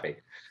was happy.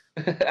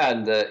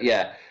 And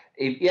they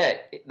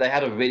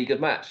had a really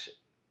good match.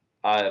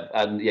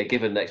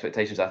 Given the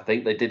expectations, I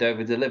think they did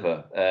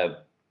over-deliver.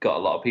 Got a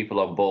lot of people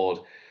on board,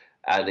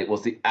 and it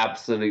was the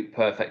absolute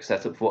perfect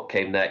setup for what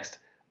came next.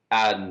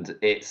 And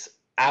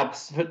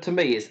to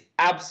me, it's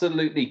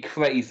absolutely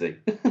crazy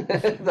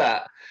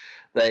that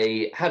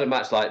they had a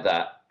match like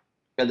that,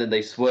 and then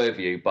they swerve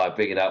you by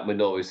bringing out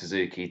Minoru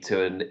Suzuki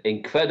to an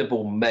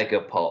incredible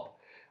mega pop,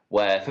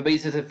 where for me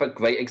this is a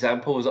great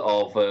examples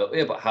of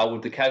but how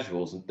would the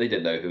casuals, they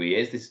didn't know who he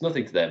is, this is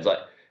nothing to them. It's like,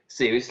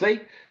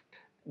 seriously?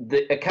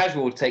 A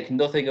casual would take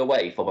nothing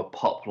away from a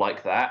pop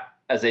like that,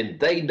 as in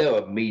they know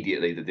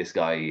immediately that this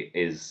guy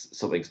is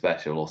something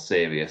special or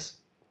serious.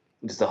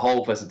 Just the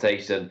whole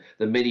presentation,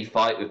 the mini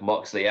fight with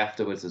Moxley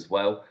afterwards as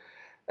well.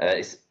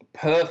 It's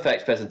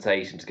perfect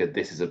presentation to go,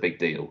 this is a big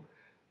deal.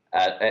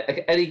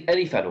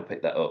 Any fan will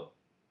pick that up.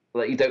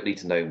 Like, you don't need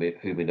to know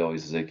who Minoru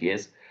Suzuki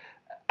is.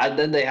 And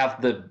then they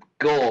have the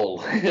gall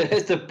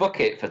to book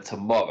it for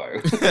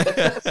tomorrow.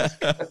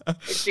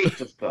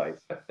 Jesus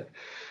Christ.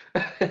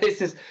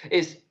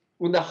 It's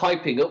when they're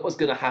hyping up what's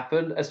going to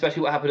happen,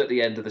 especially what happened at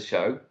the end of the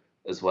show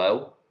as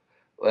well.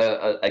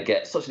 I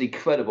get such an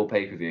incredible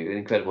pay-per-view, an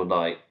incredible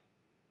night.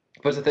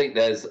 But I think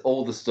there's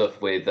all the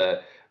stuff with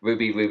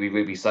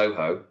Ruby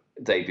Soho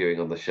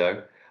debuting on the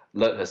show.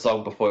 Learned her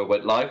song before it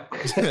went live.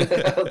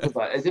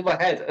 It's in my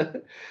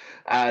head.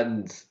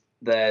 And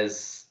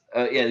there's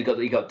you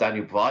got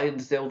Daniel Bryan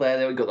still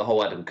there. We've got the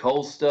whole Adam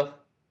Cole stuff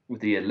with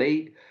the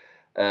Elite.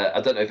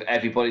 I don't know if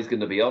everybody's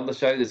going to be on the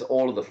show. There's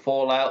all of the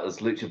fallout. There's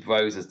Lucha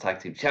Bros as tag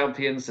team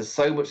champions. There's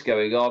so much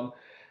going on.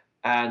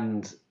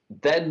 And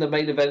then the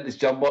main event is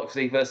Jon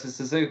Moxley versus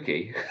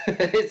Suzuki.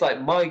 It's like,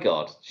 my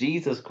God,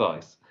 Jesus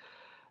Christ.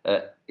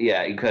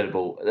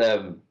 Incredible.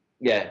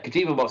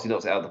 Kojima Moxley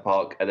knocks it out of the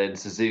park, and then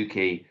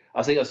Suzuki.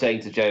 I think I was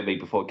saying to Jeremy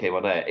before it came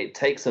on air, it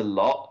takes a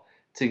lot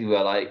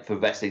to for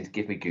wrestling to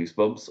give me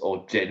goosebumps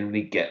or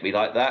genuinely get me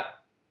like that.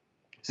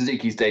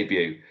 Suzuki's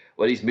debut,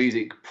 when his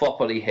music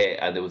properly hit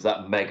and there was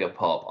that mega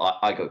pop,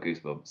 I got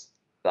goosebumps.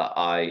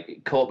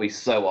 It caught me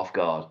so off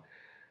guard,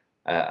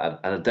 and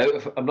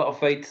I'm not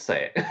afraid to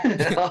say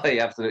it. I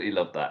absolutely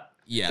love that.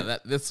 Yeah,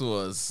 this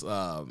was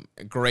a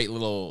great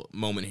little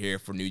moment here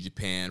for New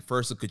Japan.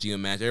 First, a Kojima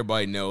match.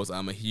 Everybody knows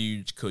I'm a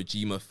huge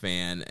Kojima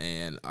fan,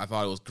 and I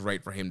thought it was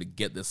great for him to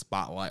get this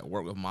spotlight,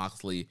 work with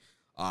Moxley.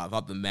 I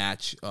thought the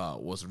match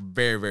was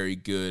very, very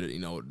good.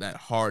 That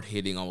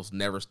hard-hitting, almost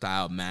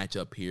never-style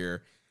matchup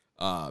here.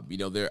 I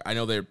know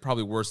there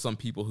probably were some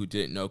people who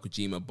didn't know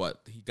Kojima,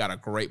 but he got a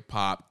great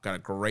pop, got a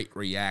great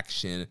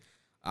reaction.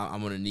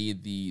 I'm gonna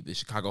need the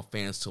Chicago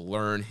fans to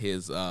learn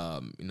his his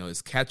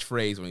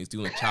catchphrase when he's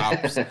doing the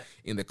chops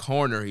in the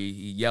corner. He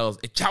yells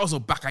 "Echauzo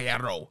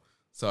Bacallero."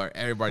 So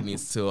everybody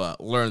needs to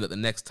learn that the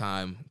next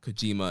time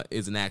Kojima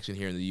is in action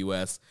here in the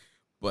U.S.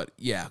 But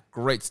yeah,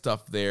 great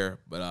stuff there.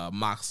 But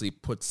Moxley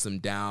puts him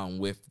down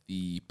with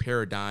the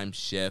Paradigm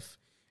Shift,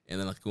 and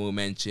then like we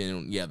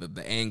mentioned,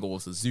 the angle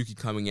of Suzuki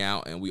coming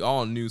out, and we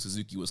all knew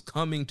Suzuki was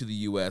coming to the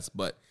U.S.,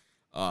 but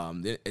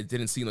it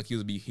didn't seem like he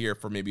was going to be here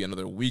for maybe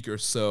another week or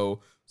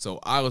so. So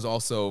I was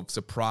also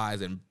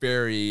surprised and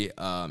very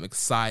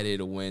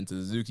excited when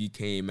Suzuki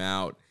came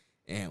out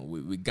and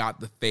we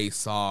got the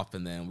face off,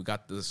 and then we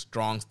got the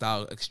strong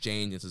style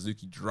exchange, and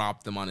Suzuki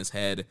dropped them on his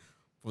head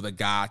for the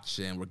gotch.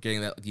 And we're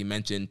getting that, like you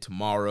mentioned,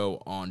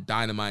 tomorrow on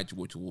Dynamite,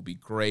 which will be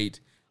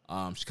great.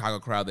 Chicago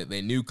crowd,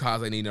 they knew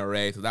Kaze ni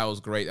Nare, so that was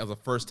great. That was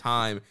the first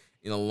time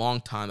in a long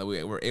time that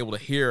we were able to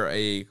hear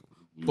a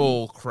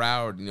full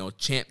crowd,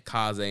 chant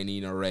Kaze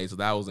ni Nare, so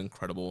that was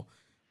incredible.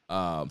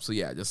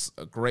 Just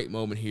a great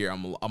moment here.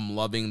 I'm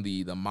loving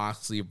the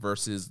Moxley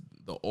versus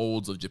the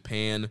Olds of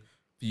Japan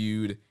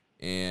feud,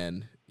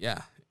 and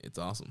it's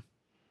awesome.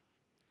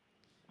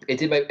 It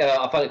did make.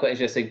 I find it quite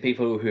interesting.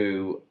 People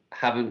who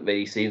haven't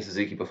really seen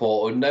Suzuki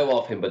before or know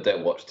of him but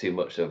don't watch too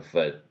much of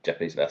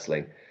Japanese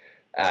wrestling,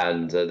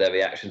 and their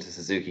reaction to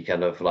Suzuki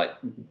kind of like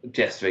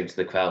gesturing to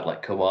the crowd,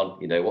 like, "Come on,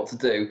 you know what to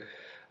do."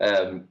 He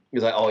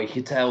was like, you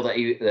can tell that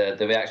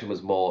the reaction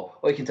was more,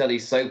 you can tell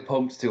he's so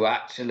pumped to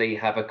actually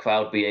have a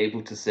crowd be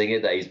able to sing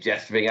it that he's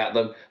gesturing at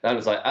them. And I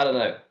was like, I don't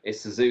know,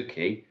 it's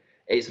Suzuki.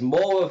 It's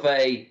more of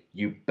a,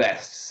 you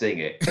best sing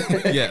it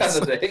yes.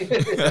 kind of thing.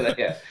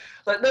 Yeah.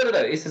 Like, no,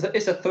 it's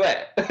a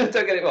threat. Don't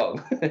get it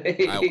wrong.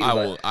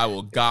 I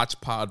will gotch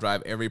power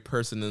drive every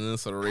person in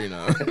this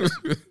arena.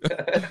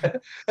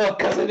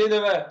 Because I need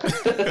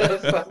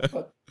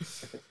them.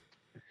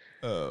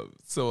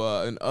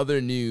 In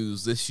other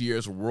news, this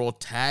year's World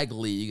Tag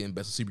League and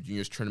Best of Super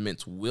Juniors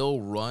tournaments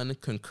will run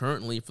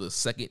concurrently for the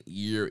second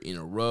year in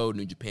a row.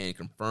 New Japan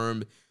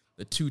confirmed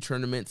the two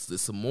tournaments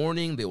this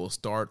morning. They will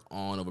start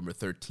on November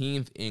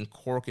 13th in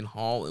Korakuen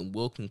Hall and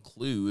will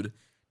conclude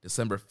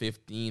December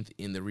 15th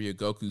in the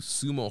Ryogoku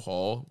Sumo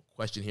Hall.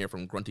 Question here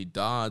from Grunty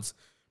Dodds.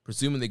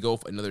 Presuming they go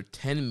for another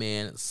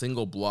 10-man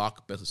single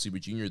block Best of Super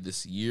Junior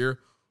this year,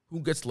 who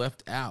gets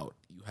left out?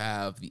 You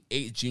have the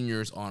 8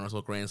 juniors on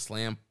Wrestle Grand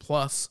Slam,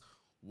 plus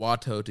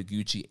Wato,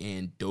 Taguchi,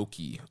 and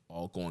Doki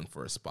all going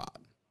for a spot.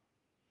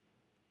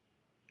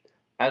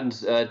 And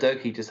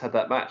Doki just had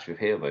that match with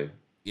Hiromu,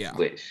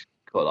 which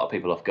caught a lot of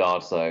people off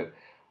guard. So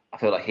I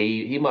feel like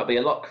he might be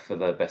a lock for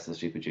the Best of the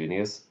Super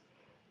Juniors.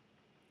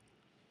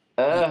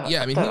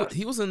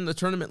 He was in the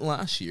tournament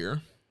last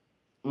year.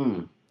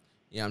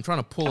 Yeah, I'm trying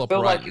to pull up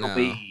right now. I feel like it'll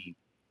be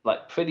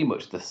like pretty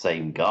much the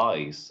same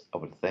guys, I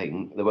would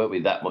think. There won't be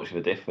that much of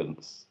a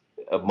difference,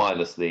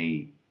 minus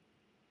the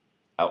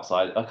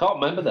outside. I can't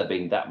remember there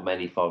being that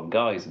many foreign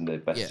guys in the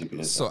Best Super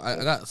Juniors.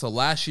 So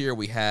last year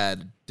we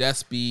had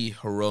Despy,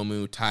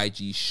 Hiromu,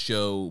 Taiji,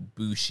 Sho,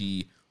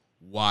 Bushi,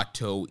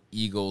 Wato,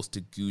 Eagles,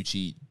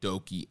 Taguchi,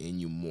 Doki,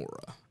 and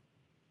Yumura.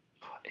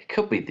 It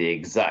could be the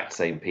exact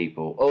same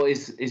people. Or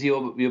is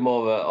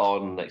Yumura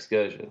on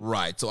Excursion?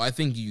 Right. So I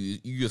think you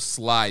just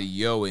slide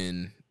Yo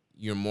in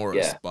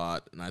Yumura's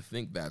spot, and I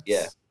think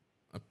that's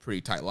a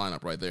pretty tight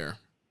lineup right there.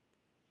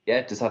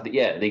 Yeah, just have the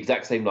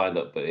exact same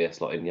lineup, but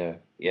slot in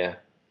yeah.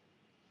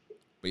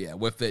 But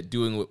with it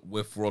doing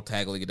with World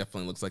Tag League, it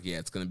definitely looks like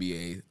it's going to be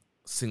a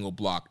single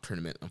block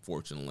tournament,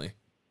 unfortunately.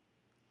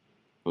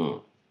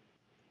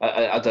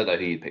 I don't know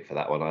who you'd pick for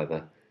that one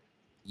either.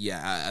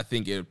 Yeah, I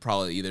think it would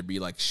probably either be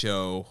like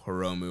Sho,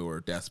 Hiromu, or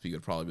Despy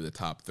would probably be the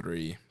top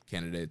 3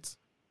 candidates.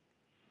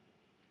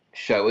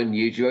 Sho and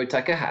Yujiro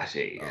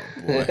Takahashi.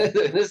 Oh, boy.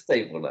 They're in a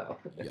stable now.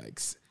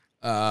 Yikes.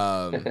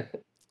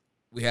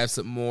 We have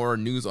some more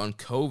news on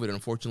COVID.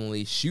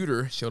 Unfortunately,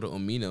 Shooter Shota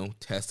Umino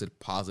tested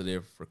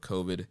positive for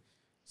COVID,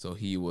 so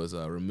he was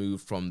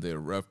removed from the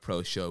Rev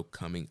Pro show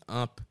coming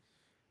up.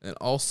 And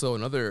also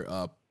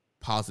another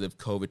positive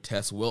COVID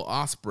test, Will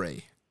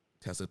Ospreay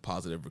tested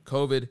positive for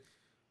COVID.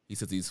 He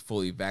says he's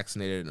fully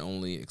vaccinated and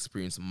only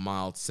experienced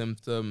mild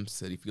symptoms.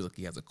 Said he feels like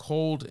he has a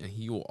cold, and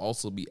he will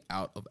also be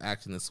out of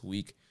action this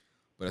week.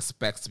 but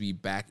expects to be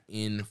back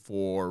in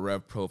for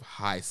Rev Pro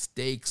High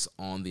Stakes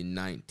on the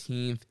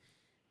 19th.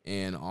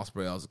 And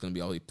Ospreay also going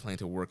to be planning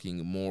to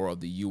working more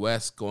of the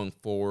U.S. going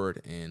forward,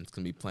 and it's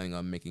going to be planning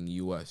on making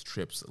U.S.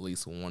 trips at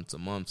least once a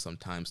month,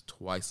 sometimes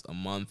twice a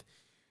month.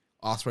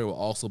 Ospreay will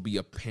also be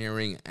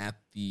appearing at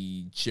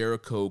the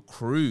Jericho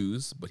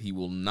Cruise, but he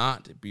will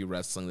not be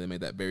wrestling. They made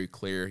that very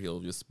clear.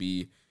 He'll just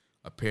be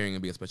appearing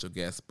and be a special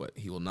guest, but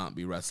he will not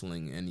be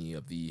wrestling any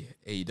of the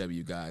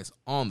AEW guys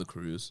on the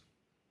cruise.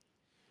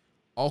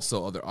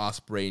 Also, other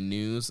Ospreay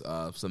news,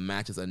 some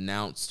matches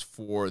announced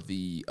for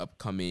the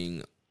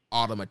upcoming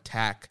Autumn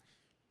Attack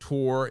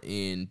tour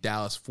in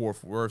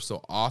Dallas-Fort Worth.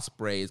 So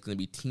Ospreay is going to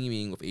be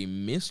teaming with a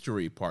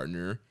mystery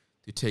partner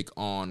to take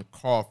on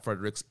Carl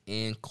Fredericks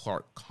and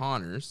Clark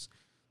Connors.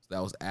 So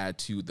that was added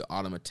to the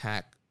Autumn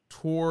Attack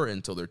tour,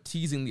 and so they're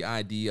teasing the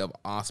idea of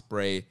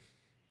Ospreay,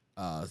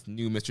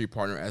 new mystery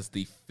partner, as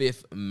the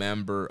 5th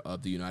member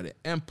of the United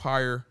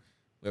Empire.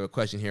 We have a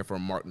question here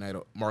from Mark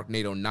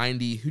Nato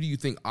 90. Who do you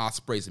think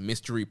Ospreay's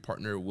mystery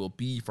partner will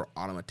be for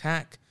Autumn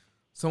Attack?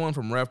 Someone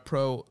from Rev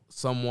Pro,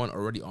 someone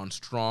already on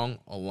Strong,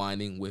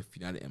 aligning with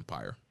United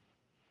Empire.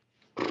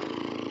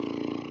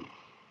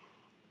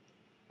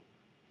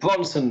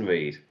 Bronson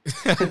Reed.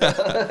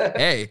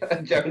 Hey.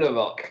 Jonah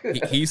Rock.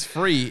 He's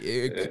free.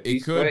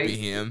 It could free. Be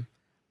him.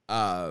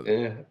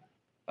 Yeah.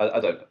 I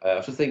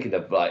was just thinking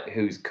of like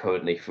who's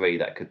currently free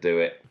that could do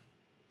it.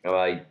 And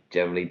I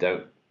generally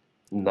don't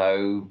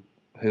know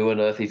who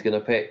on earth he's going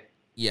to pick.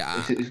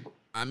 Yeah.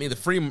 I mean, the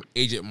free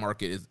agent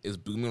market is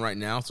booming right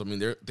now. So, I mean,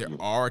 there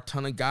are a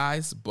ton of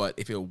guys, but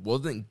if it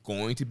wasn't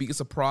going to be a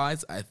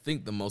surprise, I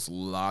think the most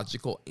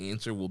logical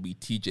answer will be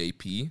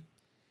TJP,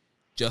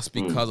 just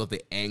because of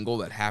the angle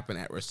that happened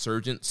at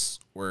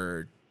Resurgence,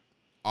 where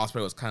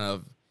Ospreay was kind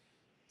of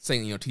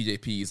saying,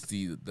 TJP is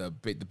the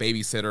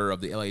babysitter of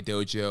the LA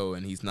Dojo,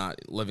 and he's not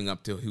living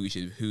up to who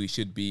he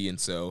should be, and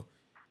so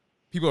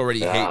people already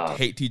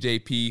hate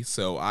TJP,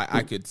 so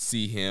I could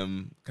see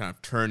him kind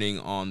of turning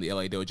on the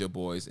LA Dojo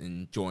boys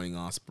and joining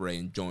Ospreay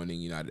and joining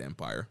United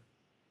Empire.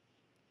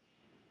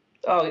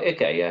 Oh,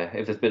 okay, yeah.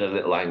 If there's been a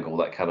little angle,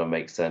 that kind of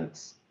makes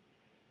sense.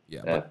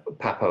 Yeah,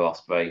 Papa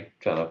Ospreay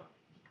trying to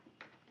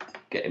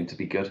get him to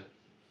be good.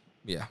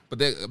 Yeah, but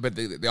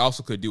they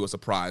also could do a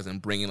surprise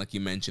and bring in, like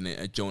you mentioned,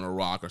 a Jonah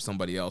Rock or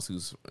somebody else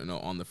who's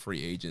on the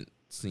free agent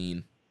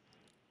scene.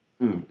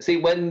 See,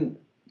 when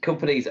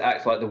companies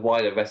act like the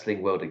wider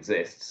wrestling world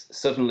exists,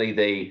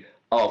 suddenly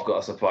I've got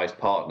a surprise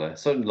partner.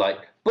 Suddenly,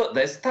 but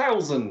there's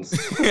thousands.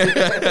 So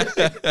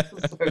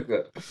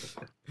good.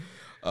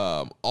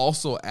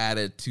 Also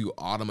added to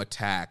Autumn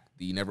Attack,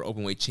 the Never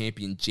Openweight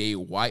champion Jay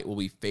White will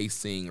be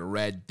facing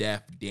Red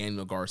Death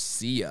Daniel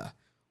Garcia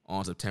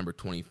on September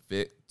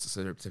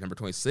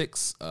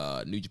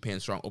 26th. New Japan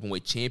Strong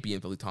Openweight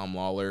champion Philly Tom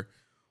Lawler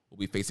will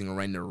be facing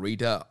Ren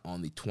Narita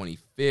on the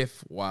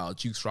 25th, while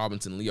Juice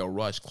Robinson, Leo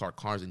Rush, Clark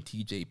Connors, and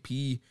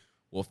TJP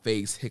will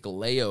face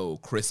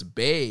Hikuleo, Chris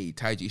Bay,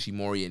 Taiji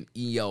Ishimori, and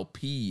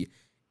ELP in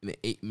an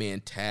 8-man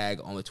tag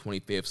on the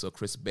 25th. So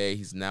Chris Bay,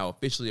 he's now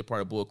officially a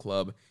part of Bullet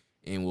Club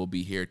and will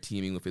be here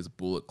teaming with his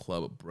Bullet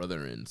Club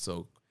brethren.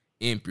 So,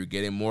 Imp, you're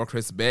getting more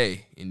Chris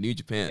Bay in New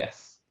Japan.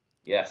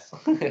 Yes.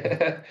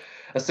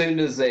 As soon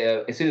as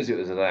it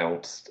was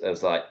announced, I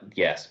was like,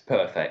 yes,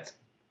 perfect.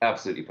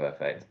 Absolutely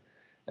perfect.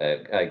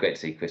 Great to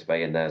see Chris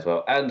Bay in there as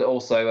well. And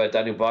also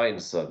Daniel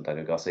Bryan's son,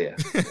 Daniel Garcia.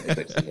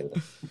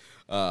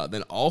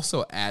 Then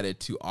also added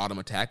to Autumn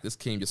Attack, this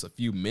came just a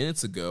few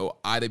minutes ago,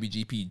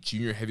 IWGP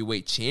Junior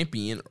Heavyweight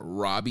Champion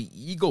Robbie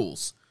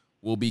Eagles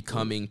will be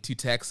coming to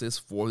Texas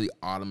for the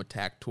Autumn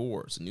Attack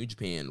tour. So New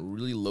Japan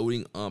really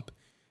loading up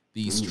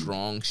these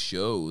strong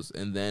shows.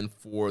 And then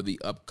for the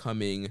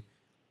upcoming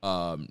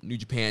New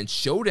Japan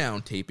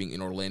Showdown taping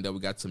in Orlando, we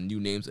got some new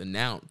names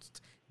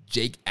announced.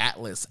 Jake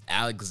Atlas,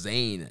 Alex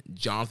Zane,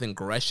 Jonathan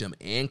Gresham,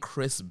 and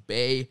Chris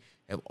Bay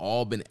have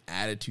all been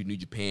added to New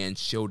Japan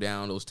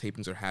Showdown. Those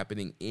tapings are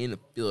happening in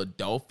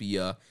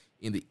Philadelphia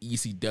in the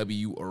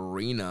ECW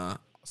Arena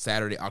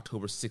Saturday,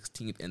 October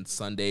 16th and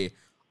Sunday,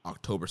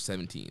 October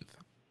 17th.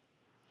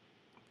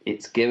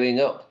 It's gearing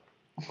up.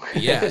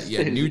 Yeah.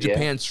 New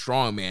Japan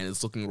Strong, man,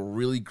 is looking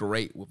really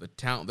great with the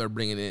talent they're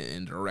bringing in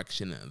and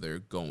direction they're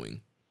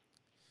going.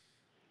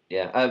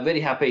 Yeah, I'm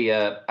really happy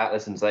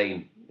Atlas and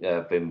Zane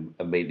been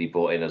immediately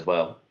brought in as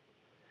well.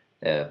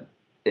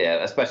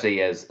 Especially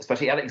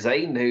Alex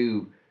Zane,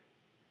 who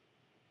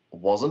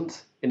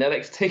wasn't in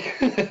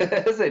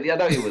NXT. I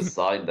know he was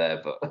signed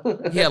there,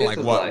 but he had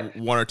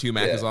one or two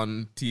matches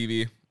on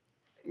TV.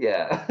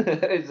 Yeah,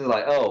 it's just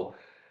like,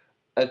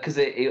 because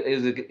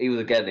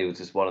he was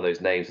just one of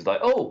those names. It's like,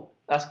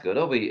 that's good.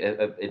 I'll be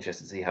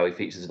interested to see how he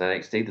features in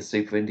NXT, the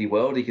super indie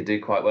world. He could do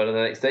quite well in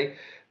NXT.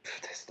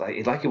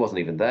 It's like he wasn't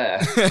even there.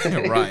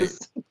 Right.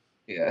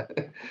 Yeah.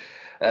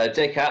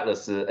 Jake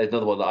Atlas,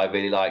 another one that I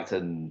really liked,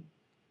 and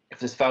I've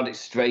just found it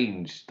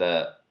strange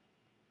that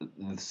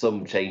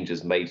some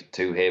changes made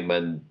to him,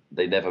 and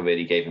they never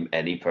really gave him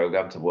any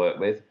program to work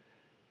with.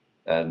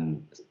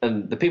 And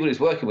the people he's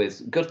working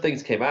with, good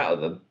things came out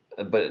of them,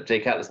 but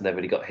Jake Atlas never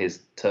really got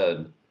his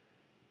turn.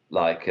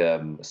 like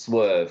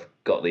Swerve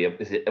got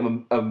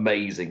the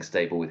amazing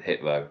stable with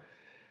Hit Row.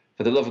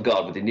 For the love of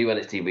God, with the new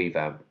NXT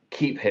revamp,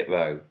 keep Hit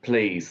Row,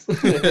 please.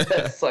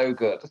 That's so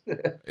good.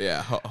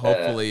 Yeah,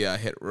 hopefully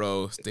Hit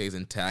Row stays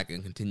intact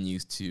and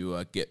continues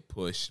to get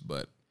pushed,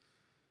 but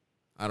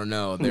I don't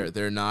know.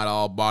 They're not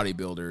all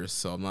bodybuilders,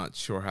 so I'm not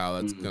sure how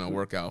that's going to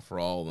work out for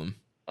all of them.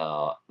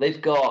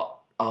 They've got,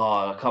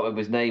 I can't remember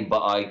his name,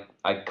 but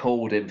I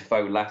called him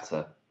Faux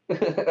Latter.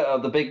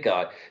 The big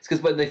guy. It's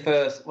because when they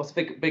first, what's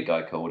the big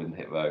guy called in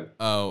Hit Row?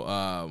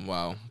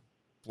 Wow.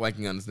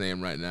 Blanking on his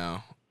name right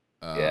now.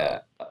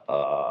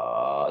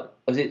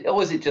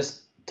 Was it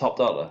just Top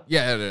Dollar?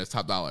 Yeah, it is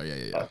Top Dollar.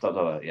 Yeah. Top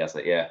Dollar. Yes,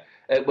 yeah.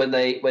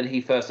 When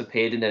he first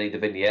appeared in any of the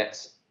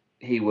vignettes,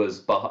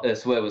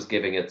 Swerve was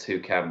giving a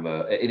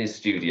 2-camera in his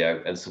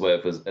studio, and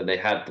and they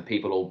had the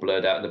people all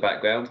blurred out in the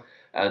background,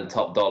 and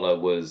Top Dollar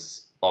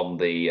was on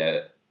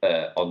the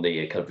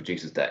kind of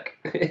producer's deck.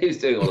 He was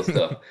doing all the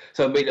stuff.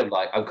 So immediately I'm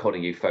like, I'm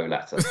calling you Faux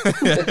Latter.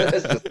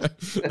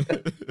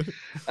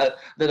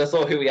 Then I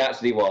saw who he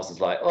actually was. It's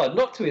like, oh,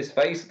 not to his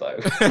face though.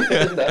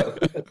 No.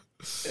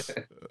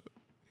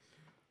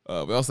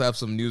 We also have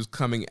some news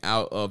coming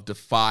out of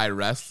Defy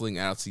Wrestling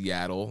out of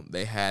Seattle.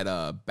 They had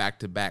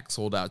back-to-back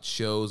sold-out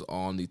shows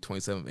on the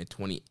 27th and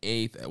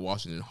 28th at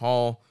Washington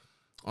Hall.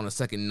 On the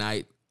second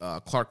night,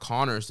 Clark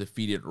Connors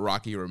defeated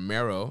Rocky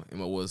Romero in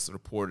what was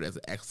reported as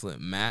an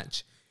excellent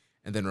match.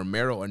 And then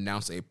Romero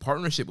announced a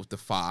partnership with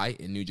Defy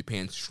in New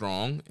Japan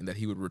Strong, and that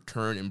he would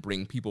return and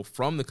bring people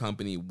from the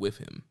company with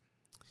him.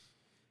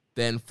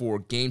 Then for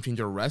Game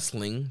Changer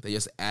Wrestling, they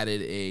just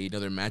added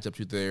another matchup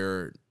to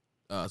their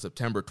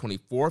September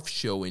 24th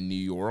show in New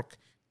York.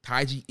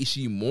 Taiji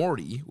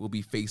Ishimori will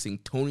be facing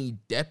Tony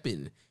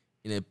Deppen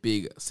in a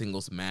big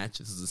singles match.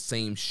 This is the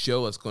same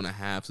show that's going to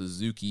have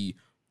Suzuki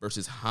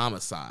versus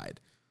Homicide.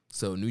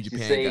 So New Japan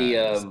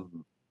guys.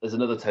 There's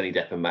another Tony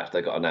Deppen match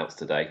that got announced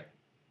today,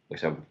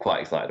 which I'm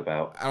quite excited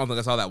about. I don't think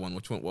I saw that one.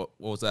 Which one? What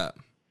was that?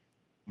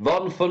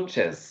 Von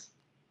Funches.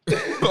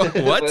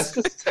 What?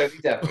 Tony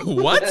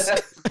Deppen.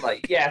 What?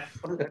 Like, yes.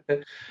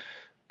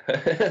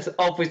 It's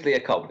obviously a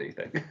comedy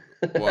thing.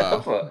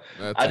 Wow.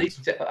 I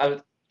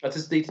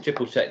just need to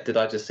triple check. Did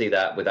I just see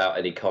that without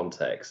any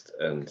context?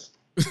 And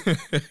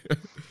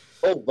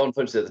Von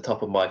Funches at the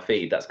top of my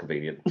feed. That's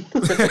convenient.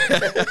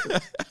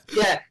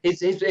 Yeah,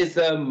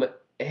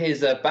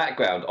 his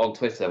background on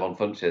Twitter on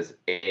Funches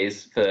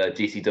is for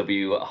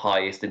GCW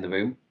Highest in the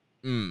Room.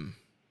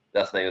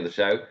 That's the name of the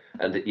show,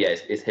 and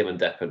it's him and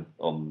Deppen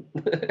on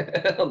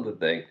on the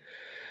thing.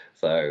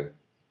 So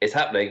it's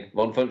happening.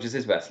 Von Funches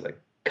is wrestling,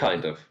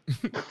 kind of.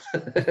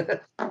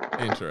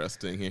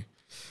 Interesting here.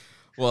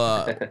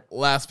 Well,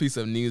 last piece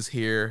of news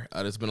here.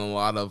 There's been a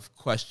lot of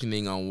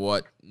questioning on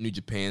what New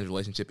Japan's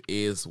relationship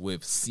is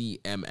with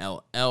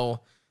CMLL.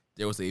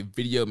 There was a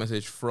video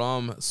message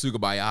from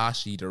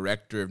Sugabayashi,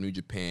 director of New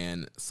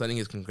Japan, sending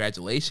his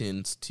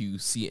congratulations to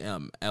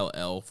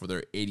CMLL for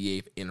their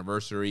 88th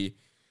anniversary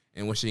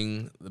and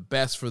wishing the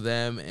best for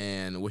them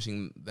and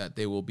wishing that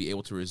they will be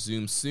able to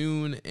resume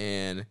soon.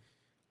 And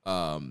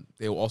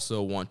they will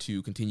also want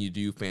to continue to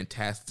do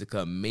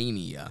Fantastica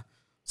Mania.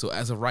 So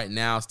as of right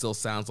now, it still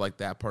sounds like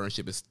that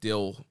partnership is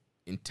still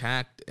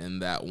intact,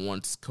 and that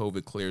once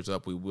COVID clears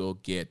up, we will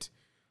get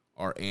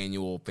our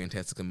annual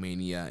Fantastica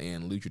Mania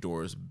and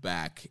Luchadors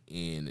back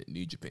in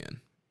New Japan.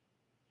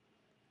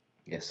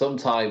 Yeah,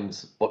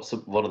 sometimes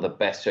one of the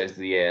best shows of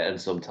the year, and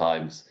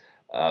sometimes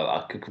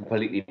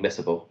completely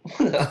missable.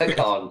 I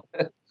can't.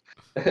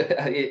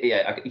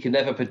 You can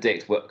never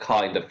predict what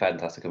kind of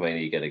Fantastica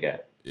Mania you're going to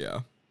get. Yeah.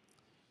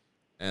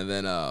 And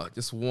then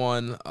just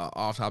one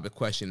off-topic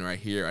question right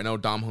here. I know,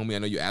 Dom Homie, I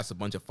know you asked a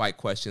bunch of fight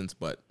questions,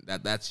 but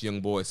that's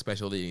Young Boy's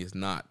specialty. He's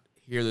not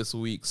here this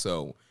week,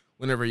 so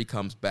whenever he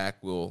comes back,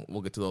 we'll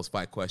get to those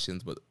fight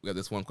questions. But we got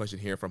this one question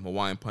here from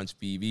Hawaiian Punch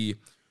VV.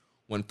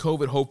 When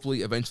COVID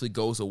hopefully eventually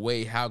goes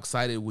away, how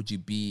excited would you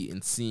be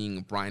in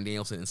seeing Bryan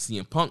Danielson and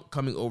CM Punk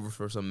coming over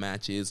for some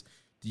matches?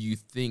 Do you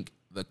think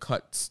the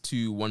cuts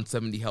to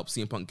 170 help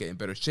CM Punk get in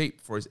better shape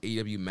for his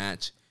AEW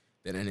match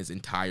than in his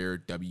entire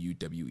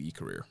WWE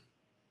career?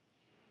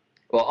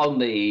 Well, on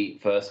the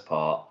first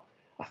part,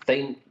 I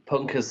think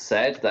Punk has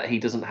said that he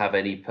doesn't have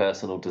any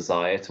personal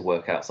desire to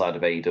work outside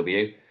of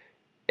AEW.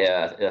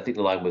 I think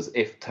the line was,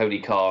 if Tony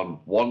Khan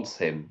wants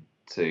him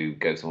to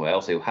go somewhere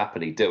else, he'll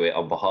happily do it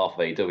on behalf of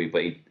AEW,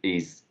 but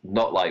he's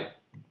not like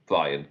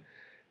Bryan.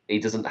 He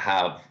doesn't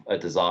have a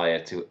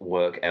desire to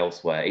work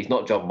elsewhere. He's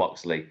not Jon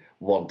Moxley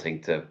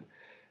wanting to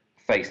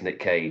face Nick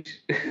Cage.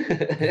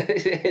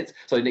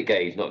 Sorry, Nick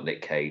Gage, not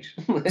Nick Cage.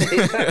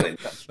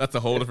 That's a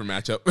whole different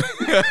matchup.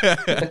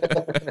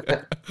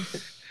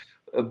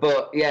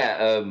 But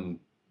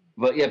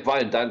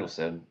Bryan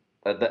Danielson.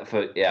 I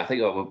think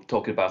I was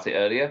talking about it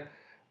earlier.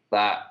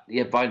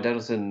 Bryan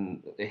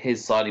Danielson,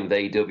 his signing with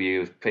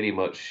AEW pretty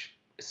much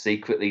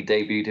secretly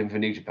debuted him for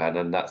New Japan,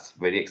 and that's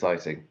really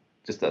exciting.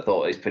 Just that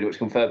thought, it's pretty much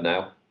confirmed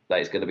now that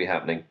it's going to be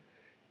happening.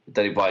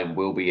 Daniel Bryan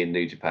will be in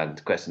New Japan.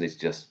 The question is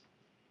just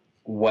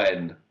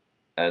when,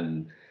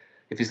 and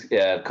if his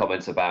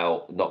comments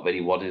about not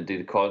really wanting to do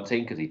the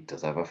quarantine because he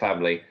does have a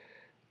family,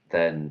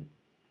 then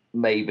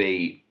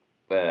maybe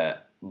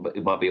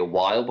it might be a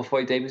while before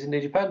he debuts in New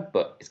Japan,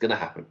 but it's going to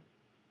happen.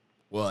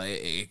 Well,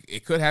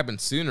 it could happen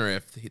sooner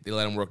if they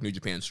let him work New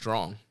Japan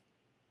Strong.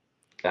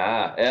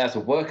 Yeah, it's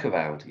a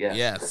workaround.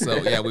 Yeah.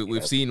 So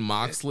we've seen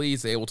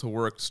Moxley's able to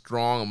work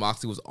Strong.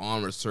 Moxley was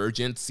on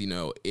Resurgence.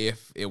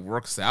 If it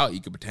works out,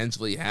 you could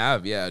potentially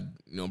have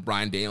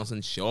Bryan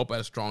Danielson show up at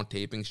a Strong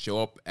taping,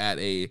 show up at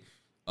a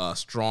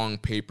Strong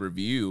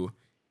pay-per-view,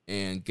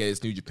 and get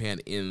his New Japan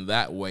in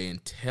that way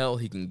until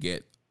he can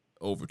get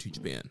over to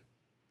Japan.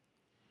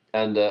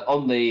 And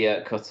on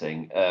the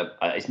cutting,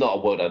 it's not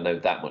a word I know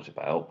that much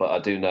about, but I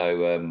do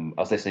know.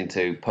 I was listening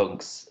to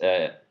Punk's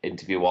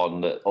interview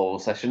on All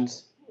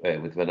Sessions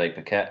with Renee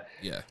Paquette.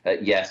 Yeah.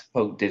 Yes,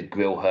 Punk did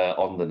grill her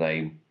on the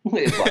name.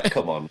 It's like,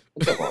 come on.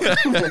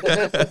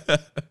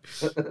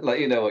 Like,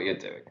 you know what you're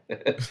doing.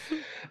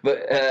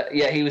 But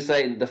he was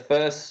saying the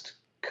first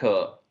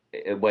cut,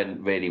 it went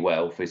really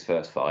well for his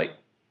first fight,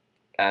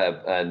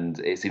 and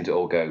it seemed to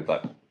all go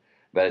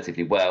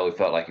relatively well. It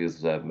felt like he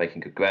was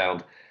making good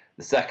ground.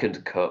 The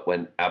second cut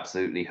went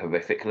absolutely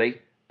horrifically.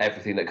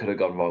 Everything that could have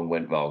gone wrong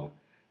went wrong,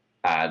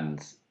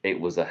 and it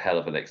was a hell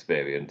of an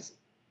experience.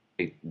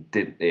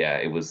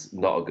 It was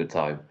not a good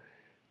time,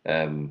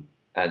 and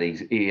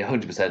he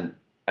 100%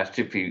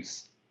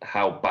 attributes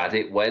how bad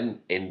it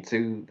went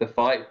into the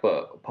fight,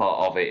 but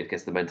part of it, I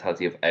guess, the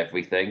mentality of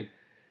everything.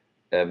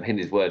 In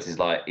his words, is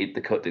like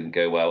the cut didn't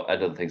go well,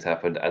 and other things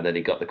happened, and then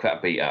he got the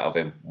crap beat out of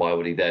him. Why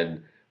would he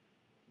then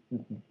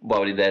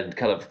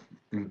kind of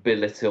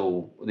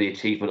belittle the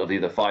achievement of the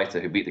other fighter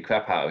who beat the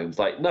crap out of him? It's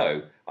like,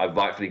 no, I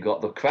rightfully got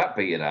the crap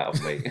beaten out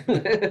of me.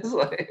 It's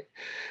like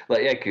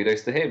yeah,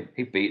 kudos to him.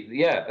 He beat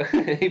me up.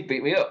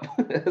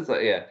 It's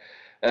like, yeah.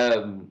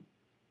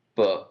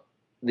 But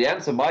the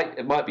answer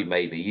might be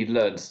maybe. You'd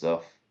learn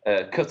stuff.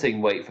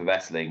 Cutting weight for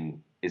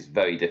wrestling is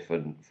very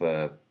different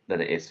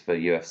than it is for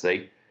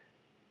UFC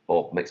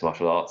or mixed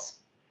martial arts,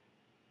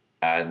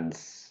 and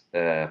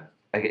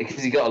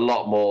because you got a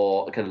lot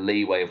more kind of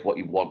leeway of what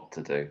you want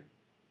to do.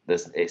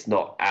 It's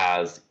not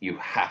as you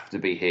have to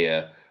be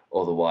here,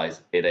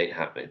 otherwise it ain't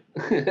happening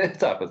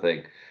type of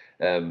thing,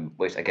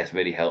 which I guess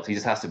really helps. He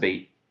just has to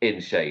be in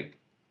shape,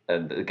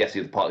 and I guess the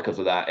other part that comes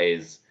with that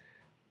is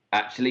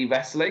actually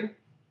wrestling,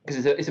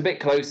 because it's a bit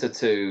closer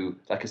to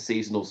like a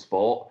seasonal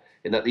sport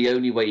in that the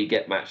only way you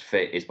get match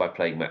fit is by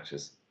playing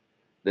matches.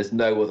 There's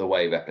no other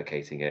way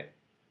replicating it.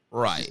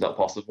 Right. It's not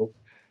possible.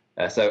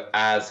 So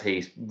as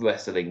he's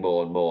wrestling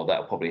more and more,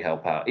 that'll probably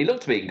help out. He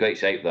looked to be in great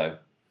shape, though.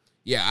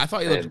 Yeah, I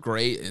thought he looked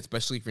great,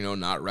 especially if,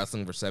 not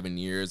wrestling for 7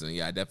 years. And,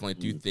 yeah, I definitely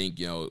do think,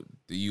 the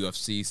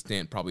UFC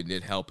stint probably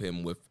did help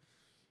him with,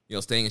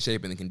 staying in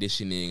shape and the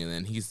conditioning. And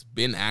then he's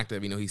been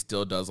active. He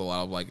still does a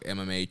lot of, like,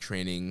 MMA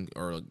training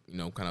or,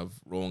 kind of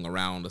rolling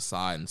around the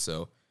side. And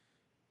so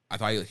I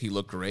thought he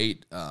looked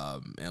great,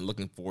 and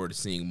looking forward to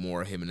seeing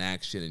more of him in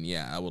action. And,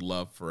 yeah, I would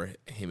love for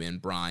him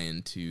and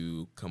Bryan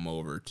to come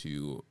over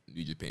to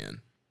New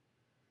Japan.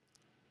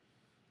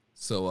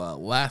 So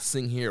last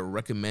thing here,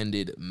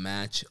 recommended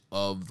match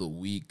of the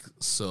week.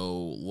 So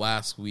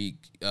last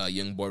week,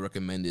 Young Boy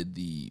recommended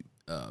the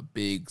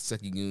big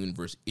Sekigun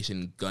versus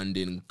Ishin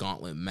Gundam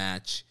gauntlet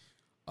match,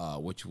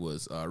 which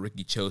was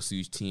Riki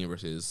Chosu's team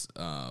versus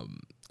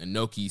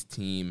Inoki's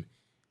team.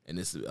 And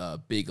this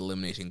big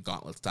elimination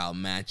gauntlet style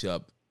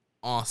matchup.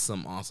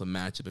 Awesome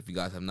matchup. If you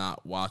guys have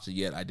not watched it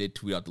yet, I did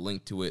tweet out the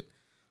link to it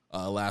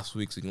last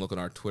week, so you can look on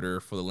our Twitter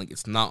for the link.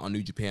 It's not on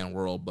New Japan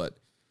World, but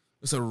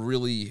it's a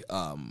really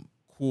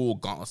cool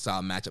gauntlet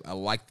style matchup. I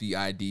like the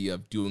idea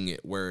of doing it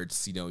where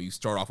it's, you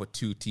start off with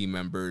 2 team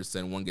members,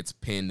 then one gets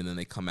pinned, and then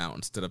they come out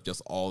instead of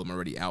just all of them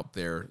already out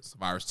there,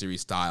 Survivor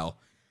Series style.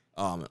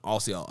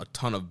 Also, a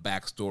ton of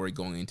backstory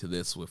going into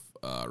this with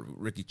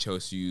Riki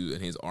Chosu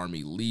and his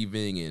army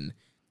leaving and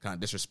kind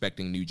of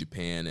disrespecting New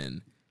Japan,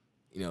 and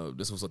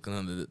this was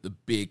kind of the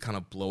big kind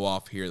of blow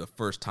off here. The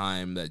first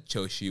time that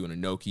Chosu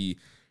and Inoki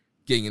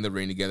getting in the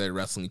ring together,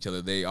 wrestling each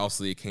other.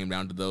 It came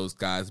down to those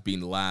guys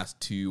being the last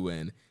 2,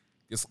 and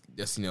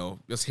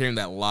just hearing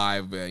that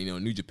live,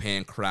 New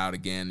Japan crowd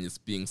again,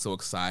 just being so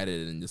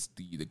excited, and just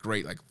the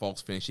great like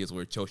false finishes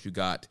where Chosu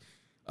got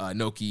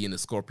Inoki in the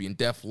Scorpion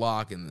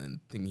Deathlock and then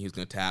thinking he was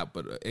going to tap,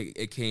 but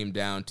it came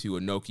down to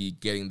Inoki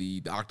getting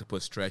the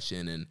octopus stretch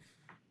in and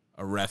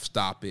a ref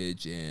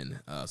stoppage, and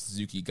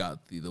Suzuki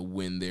got the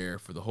win there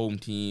for the home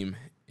team.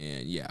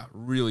 And yeah,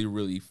 really,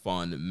 really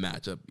fun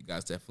matchup. You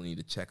guys definitely need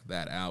to check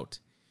that out.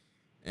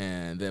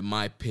 And then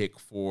my pick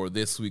for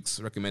this week's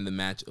recommended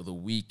match of the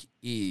week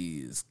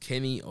is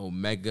Kenny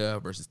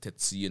Omega versus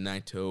Tetsuya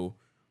Naito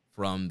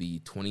from the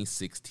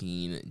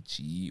 2016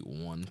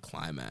 G1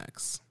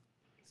 Climax.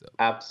 So,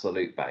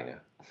 absolute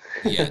banger.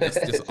 Yeah,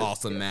 this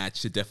awesome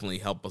match should definitely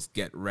help us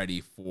get ready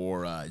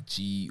for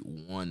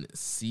G1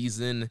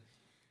 season.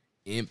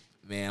 Imp,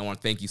 man, I want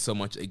to thank you so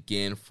much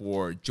again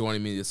for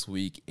joining me this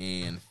week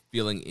and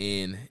filling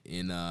in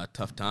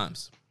tough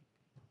times.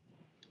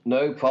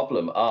 No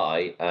problem.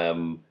 I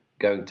am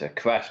going to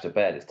crash to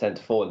bed. It's 10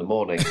 to 4 in the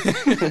morning.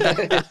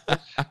 It's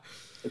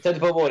 10 to 4 in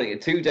the morning.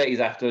 2 days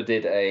after I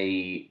did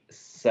a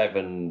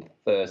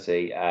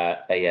 7:30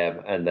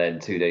 a.m. and then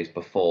 2 days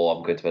before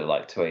I'm going to bed at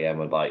like 2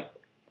 a.m. and like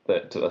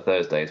a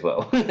Thursday as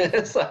well.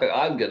 So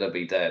I'm going to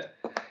be dead.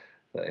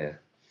 But yeah.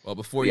 Well,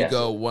 before you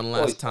go, one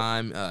last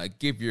time,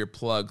 give your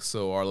plug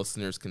so our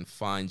listeners can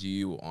find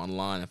you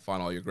online and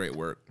find all your great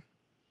work.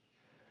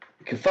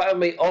 You can find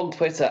me on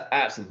Twitter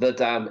at the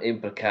Damn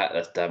Implicat.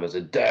 That's damn as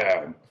a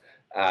damn.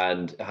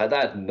 And that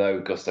had no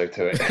gusto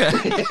to it.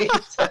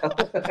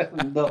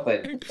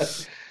 Nothing.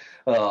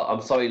 Oh,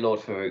 I'm sorry,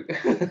 Lord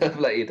Farouk. I've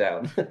let you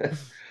down.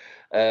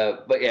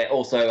 But yeah,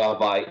 also I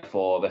write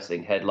for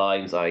Wrestling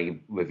Headlines.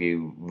 I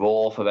review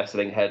Raw for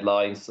Wrestling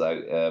Headlines.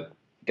 So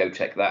go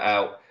check that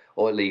out.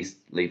 Or at least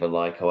leave a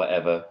like or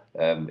whatever.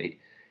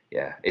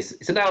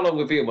 It's an hour-long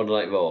review of Monday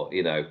Night Raw.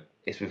 You know,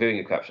 it's reviewing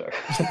a crap show.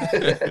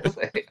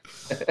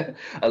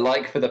 A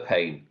like for the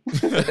pain.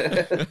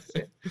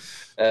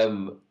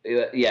 And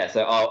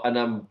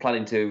I'm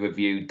planning to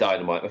review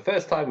Dynamite. My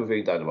first time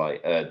reviewing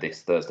Dynamite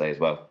this Thursday as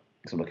well.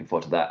 So I'm looking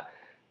forward to that.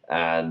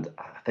 And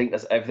I think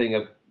that's everything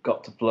I've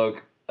got to plug.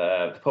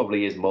 There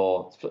probably is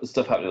more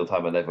stuff happening all the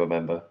time I never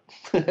remember.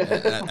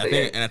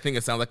 I think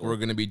it sounds like we're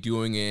going to be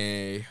doing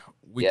a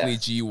weekly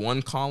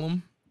G1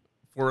 column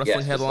for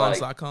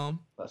WrestlingHeadlines.com.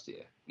 Last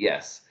year.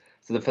 Yes.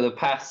 So for the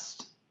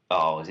past,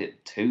 is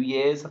it 2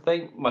 years, I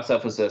think?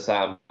 Myself and Sir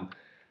Sam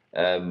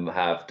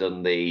have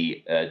done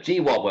the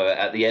G1, where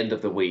at the end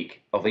of the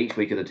week, of each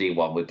week of the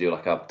G1, we'd do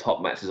like our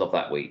top matches of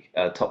that week,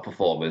 top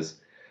performers,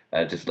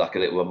 just like a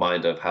little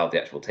reminder of how the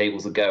actual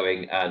tables are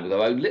going, and with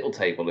our own little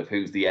table of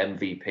who's the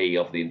MVP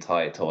of the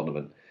entire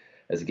tournament,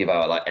 as we give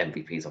our like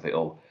MVPs of it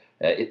all.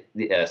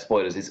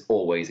 Spoilers, it's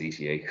always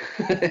ECE.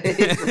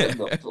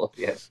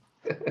 Yes.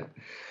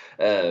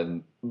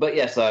 But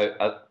yeah, so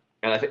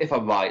and if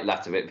I'm right,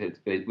 latter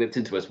it whipped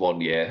into us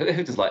 1 year. It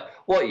was just like,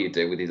 what are you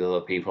doing with these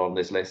other people on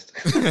this list?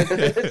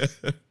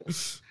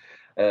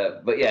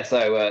 But yeah,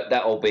 so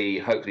that will be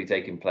hopefully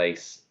taking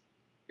place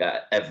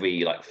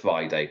every like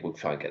Friday. We'll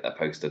try and get that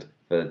posted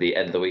for the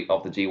end of the week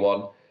of the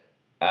G1,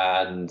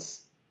 and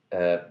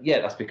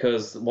that's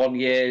because 1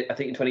 year, I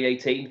think in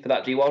 2018 for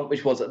that G1,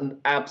 which was an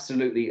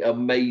absolutely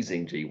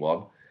amazing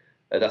G1.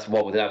 That's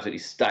one with an absolutely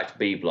stacked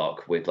B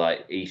block with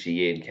like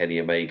Ishii and Kenny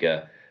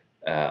Omega.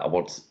 And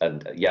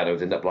Yano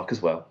was in that block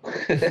as well.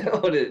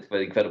 What an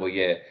incredible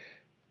year.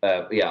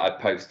 I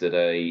posted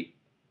a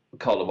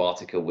column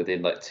article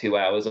within like 2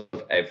 hours of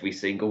every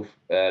single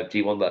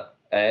G1 that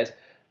aired.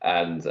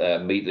 And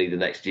immediately the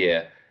next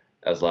year,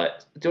 I was like,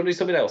 do you want to do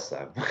something else,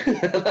 Sam? I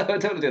don't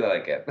want to do that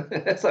again.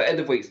 So end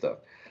of week stuff.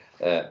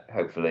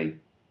 Hopefully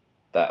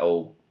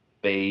that'll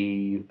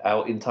be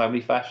out in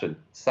timely fashion.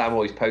 Sam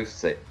always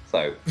posts it,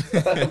 so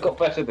I've got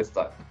pressure this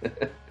time.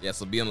 Yeah,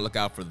 so be on the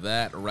lookout for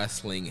that.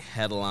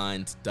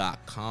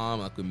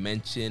 WrestlingHeadlines.com. Like we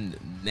mentioned,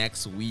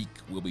 next week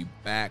we'll be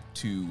back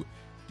to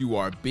do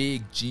our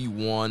big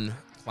G1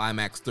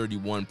 Climax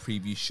 31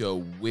 preview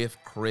show with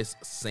Chris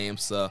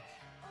Samsa.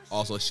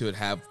 Also should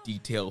have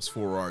details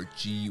for our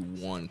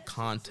G1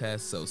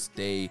 contest, so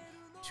stay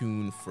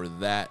tuned for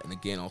that. And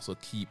again, also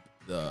keep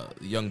the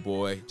young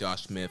boy,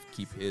 Josh Smith,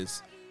 keep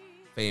his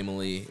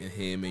family and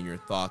him in your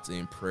thoughts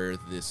and prayers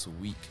this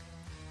week.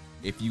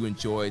 If you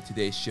enjoyed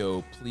today's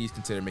show, please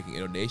consider making a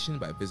donation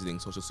by visiting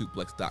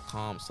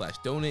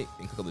socialsuplex.com/donate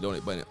and click on the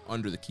donate button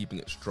under the Keeping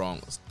It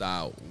Strong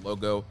Style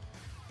logo.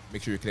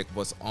 Make sure you connect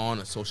with us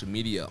on social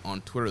media. On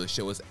Twitter, the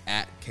show is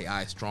at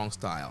KI Strong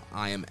Style.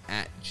 I am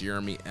at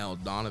Jeremy L.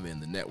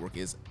 Donovan. The network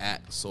is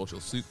at Social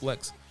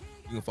Suplex.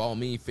 You can follow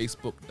me,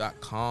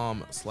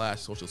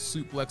 facebook.com/Social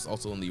Suplex.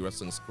 Also in the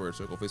Wrestling Squared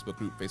Circle Facebook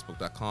group,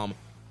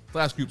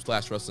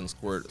 facebook.com/group/Wrestling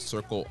Squared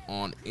Circle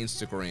on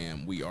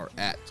Instagram. We are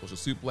at Social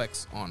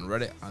Suplex. On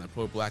Reddit, I'm the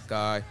Pro Black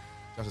Guy.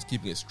 Josh is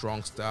Keeping It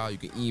Strong Style. You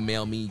can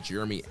email me,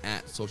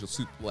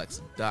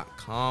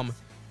 jeremy@socialsuplex.com.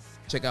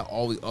 Check out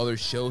all the other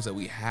shows that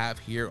we have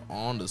here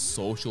on the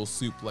Social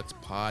Suplex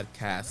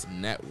Podcast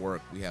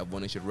Network. We have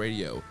One Nation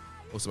Radio,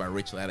 hosted by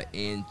Rachel Latta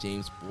and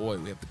James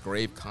Boyd. We have The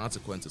Grave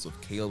Consequences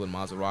with Caleb and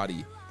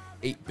Maserati.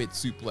 8-Bit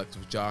Suplex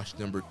with Josh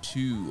number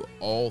 2.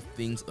 All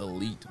Things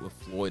Elite with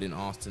Floyd and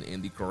Austin,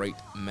 and The Great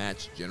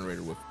Match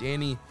Generator with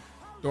Danny.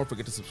 Don't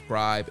forget to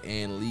subscribe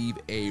and leave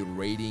a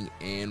rating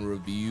and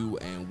review,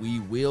 and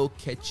we will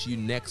catch you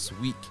next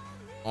week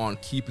on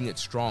Keeping It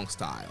Strong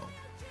Style,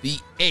 the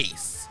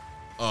ace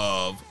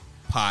of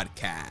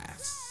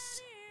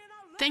podcasts.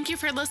 Thank you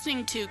for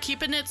listening to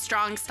Keeping It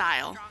Strong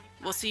Style.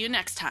 We'll see you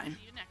next time.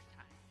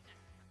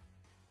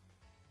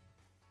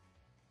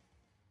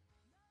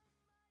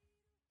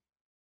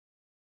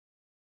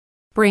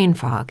 Brain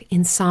fog,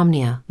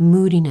 insomnia,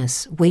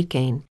 moodiness, weight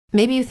gain.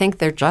 Maybe you think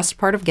they're just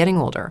part of getting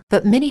older,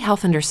 but MIDI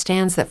Health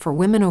understands that for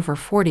women over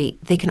 40,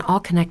 they can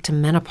all connect to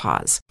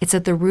menopause. It's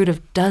at the root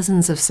of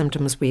dozens of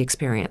symptoms we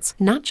experience,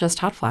 not just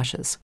hot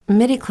flashes.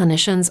 MIDI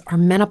clinicians are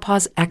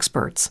menopause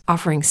experts,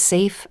 offering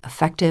safe,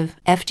 effective,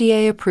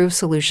 FDA-approved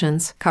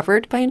solutions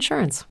covered by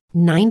insurance.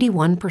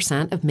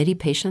 91% of MIDI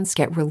patients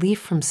get relief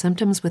from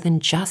symptoms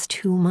within just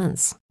 2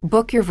 months.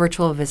 Book your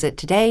virtual visit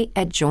today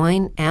at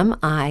joinmidi.com.